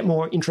 You kind of get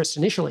more interest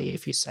initially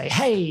if you say,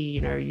 hey,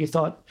 you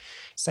thought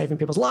saving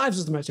people's lives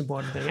was the most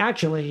important thing.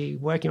 Actually,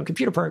 working on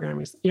computer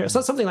programming,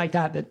 so something like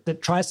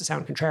that tries to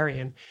sound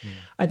contrarian.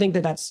 I think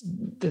that's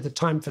the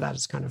time for that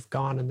is kind of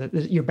gone, and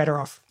that you're better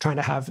off trying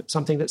to have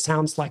something that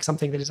sounds like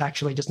something that is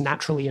actually just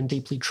naturally and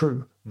deeply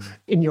true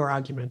in your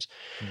argument.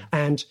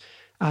 And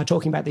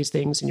talking about these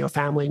things in your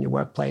family, in your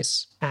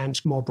workplace, and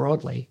more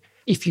broadly,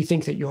 if you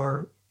think that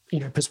you're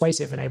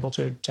persuasive and able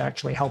to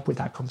actually help with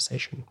that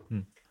conversation.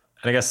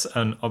 And I guess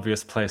an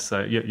obvious place,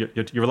 you're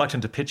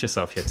reluctant to pitch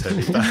yourself here,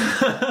 Toby,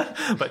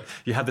 but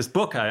you have this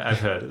book, I've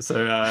heard.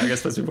 So I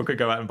guess those people could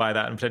go out and buy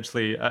that and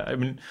potentially,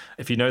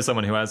 if you know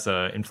someone who has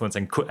influence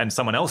and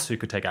someone else who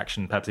could take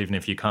action, perhaps even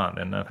if you can't,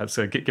 and perhaps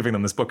giving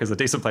them this book is a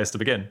decent place to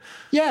begin.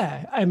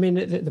 Yeah, I mean,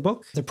 the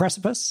book, The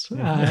Precipice,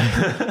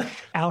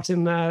 out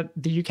in the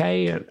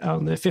UK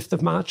on the 5th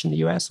of March, in the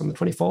US on the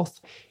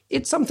 24th.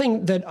 It's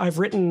something that I've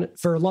written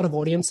for a lot of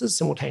audiences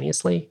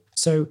simultaneously.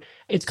 So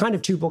it's kind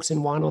of 2 books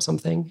in one or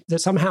something. That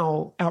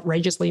somehow,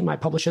 outrageously, my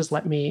publishers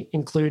let me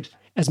include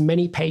as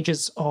many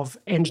pages of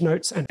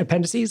endnotes and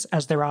appendices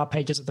as there are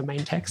pages of the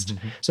main text.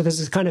 So there's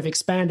this kind of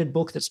expanded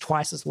book that's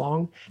twice as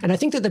long. And I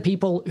think that the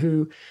people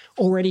who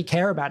already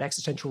care about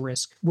existential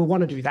risk will want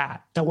to do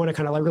that. They'll want to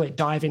kind of like really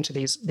dive into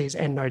these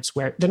endnotes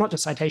where they're not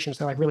just citations,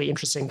 they're like really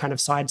interesting kind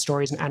of side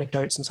stories and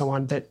anecdotes and so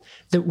on that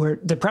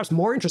they're perhaps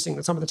more interesting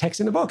than some of the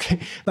text in the book,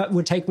 but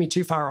would take me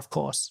too far off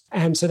course.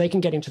 And so they can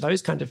get into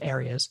those kind of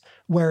areas.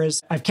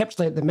 Whereas I've kept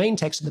the main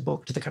text of the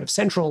book to the kind of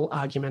central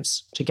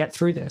arguments to get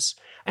through this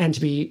and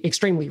to be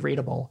extremely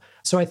readable.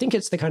 So I think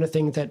it's the kind of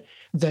thing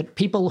that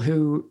people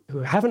who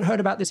haven't heard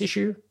about this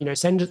issue,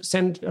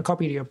 send a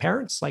copy to your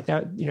parents, like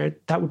that,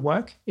 that would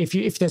work.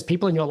 If there's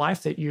people in your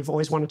life that you've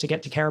always wanted to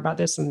get to care about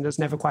this and it's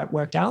never quite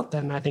worked out,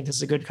 then I think this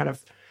is a good kind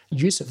of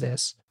use of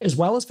this, as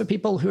well as for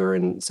people who are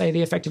in, say,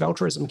 the effective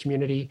altruism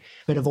community,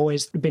 but have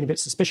always been a bit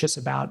suspicious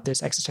about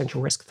this existential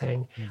risk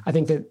thing. I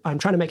think that I'm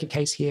trying to make a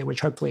case here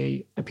which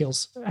hopefully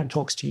appeals and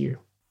talks to you.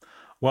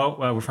 Well,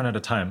 we've run out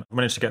of time. I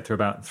managed to get through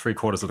about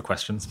 3/4 of the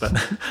questions, but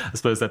I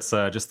suppose that's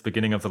just the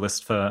beginning of the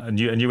list for a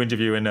new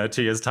interview in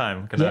 2 years'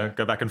 time. Can I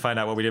go back and find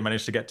out what we didn't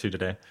manage to get to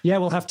today? Yeah,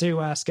 we'll have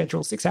to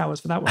schedule 6 hours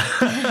for that one.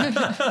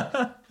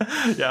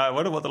 Yeah, I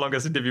wonder what the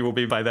longest interview will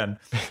be by then.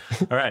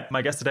 All right,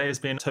 my guest today has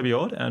been Toby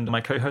Ord, and my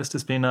co-host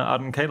has been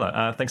Arden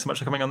Kayla. Thanks so much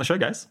for coming on the show,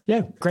 guys.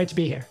 Yeah, great to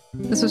be here.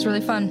 This was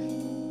really fun.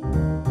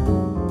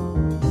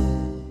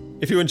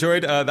 If you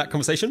enjoyed that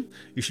conversation,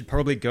 you should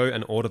probably go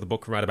and order the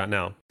book right about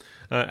now.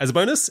 As a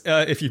bonus,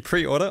 if you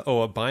pre-order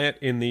or buy it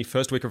in the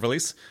first week of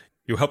release,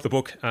 you'll help the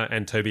book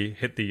and Toby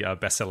hit the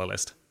bestseller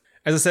list.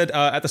 As I said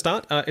at the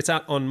start, it's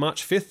out on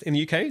March 5th in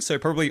the UK, so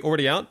probably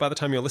already out by the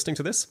time you're listening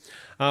to this,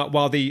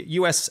 while the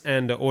US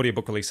and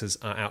audiobook releases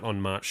are out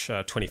on March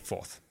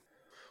 24th.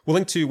 We'll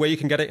link to where you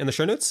can get it in the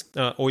show notes,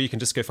 or you can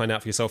just go find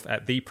out for yourself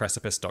at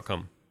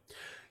theprecipice.com.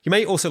 You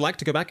may also like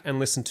to go back and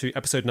listen to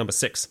episode number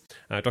 6,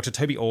 Dr.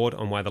 Toby Ord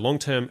on why the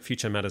long-term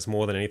future matters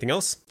more than anything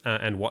else,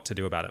 and what to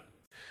do about it.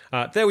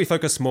 There we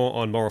focus more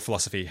on moral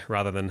philosophy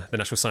rather than the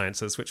natural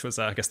sciences, which was,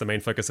 I guess, the main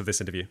focus of this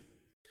interview.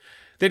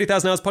 The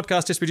 80,000 Hours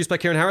podcast is produced by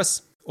Kieran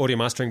Harris, audio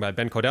mastering by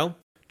Ben Cordell,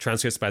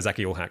 transcripts by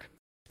Zachy Ulhack.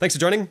 Thanks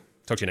for joining.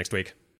 Talk to you next week.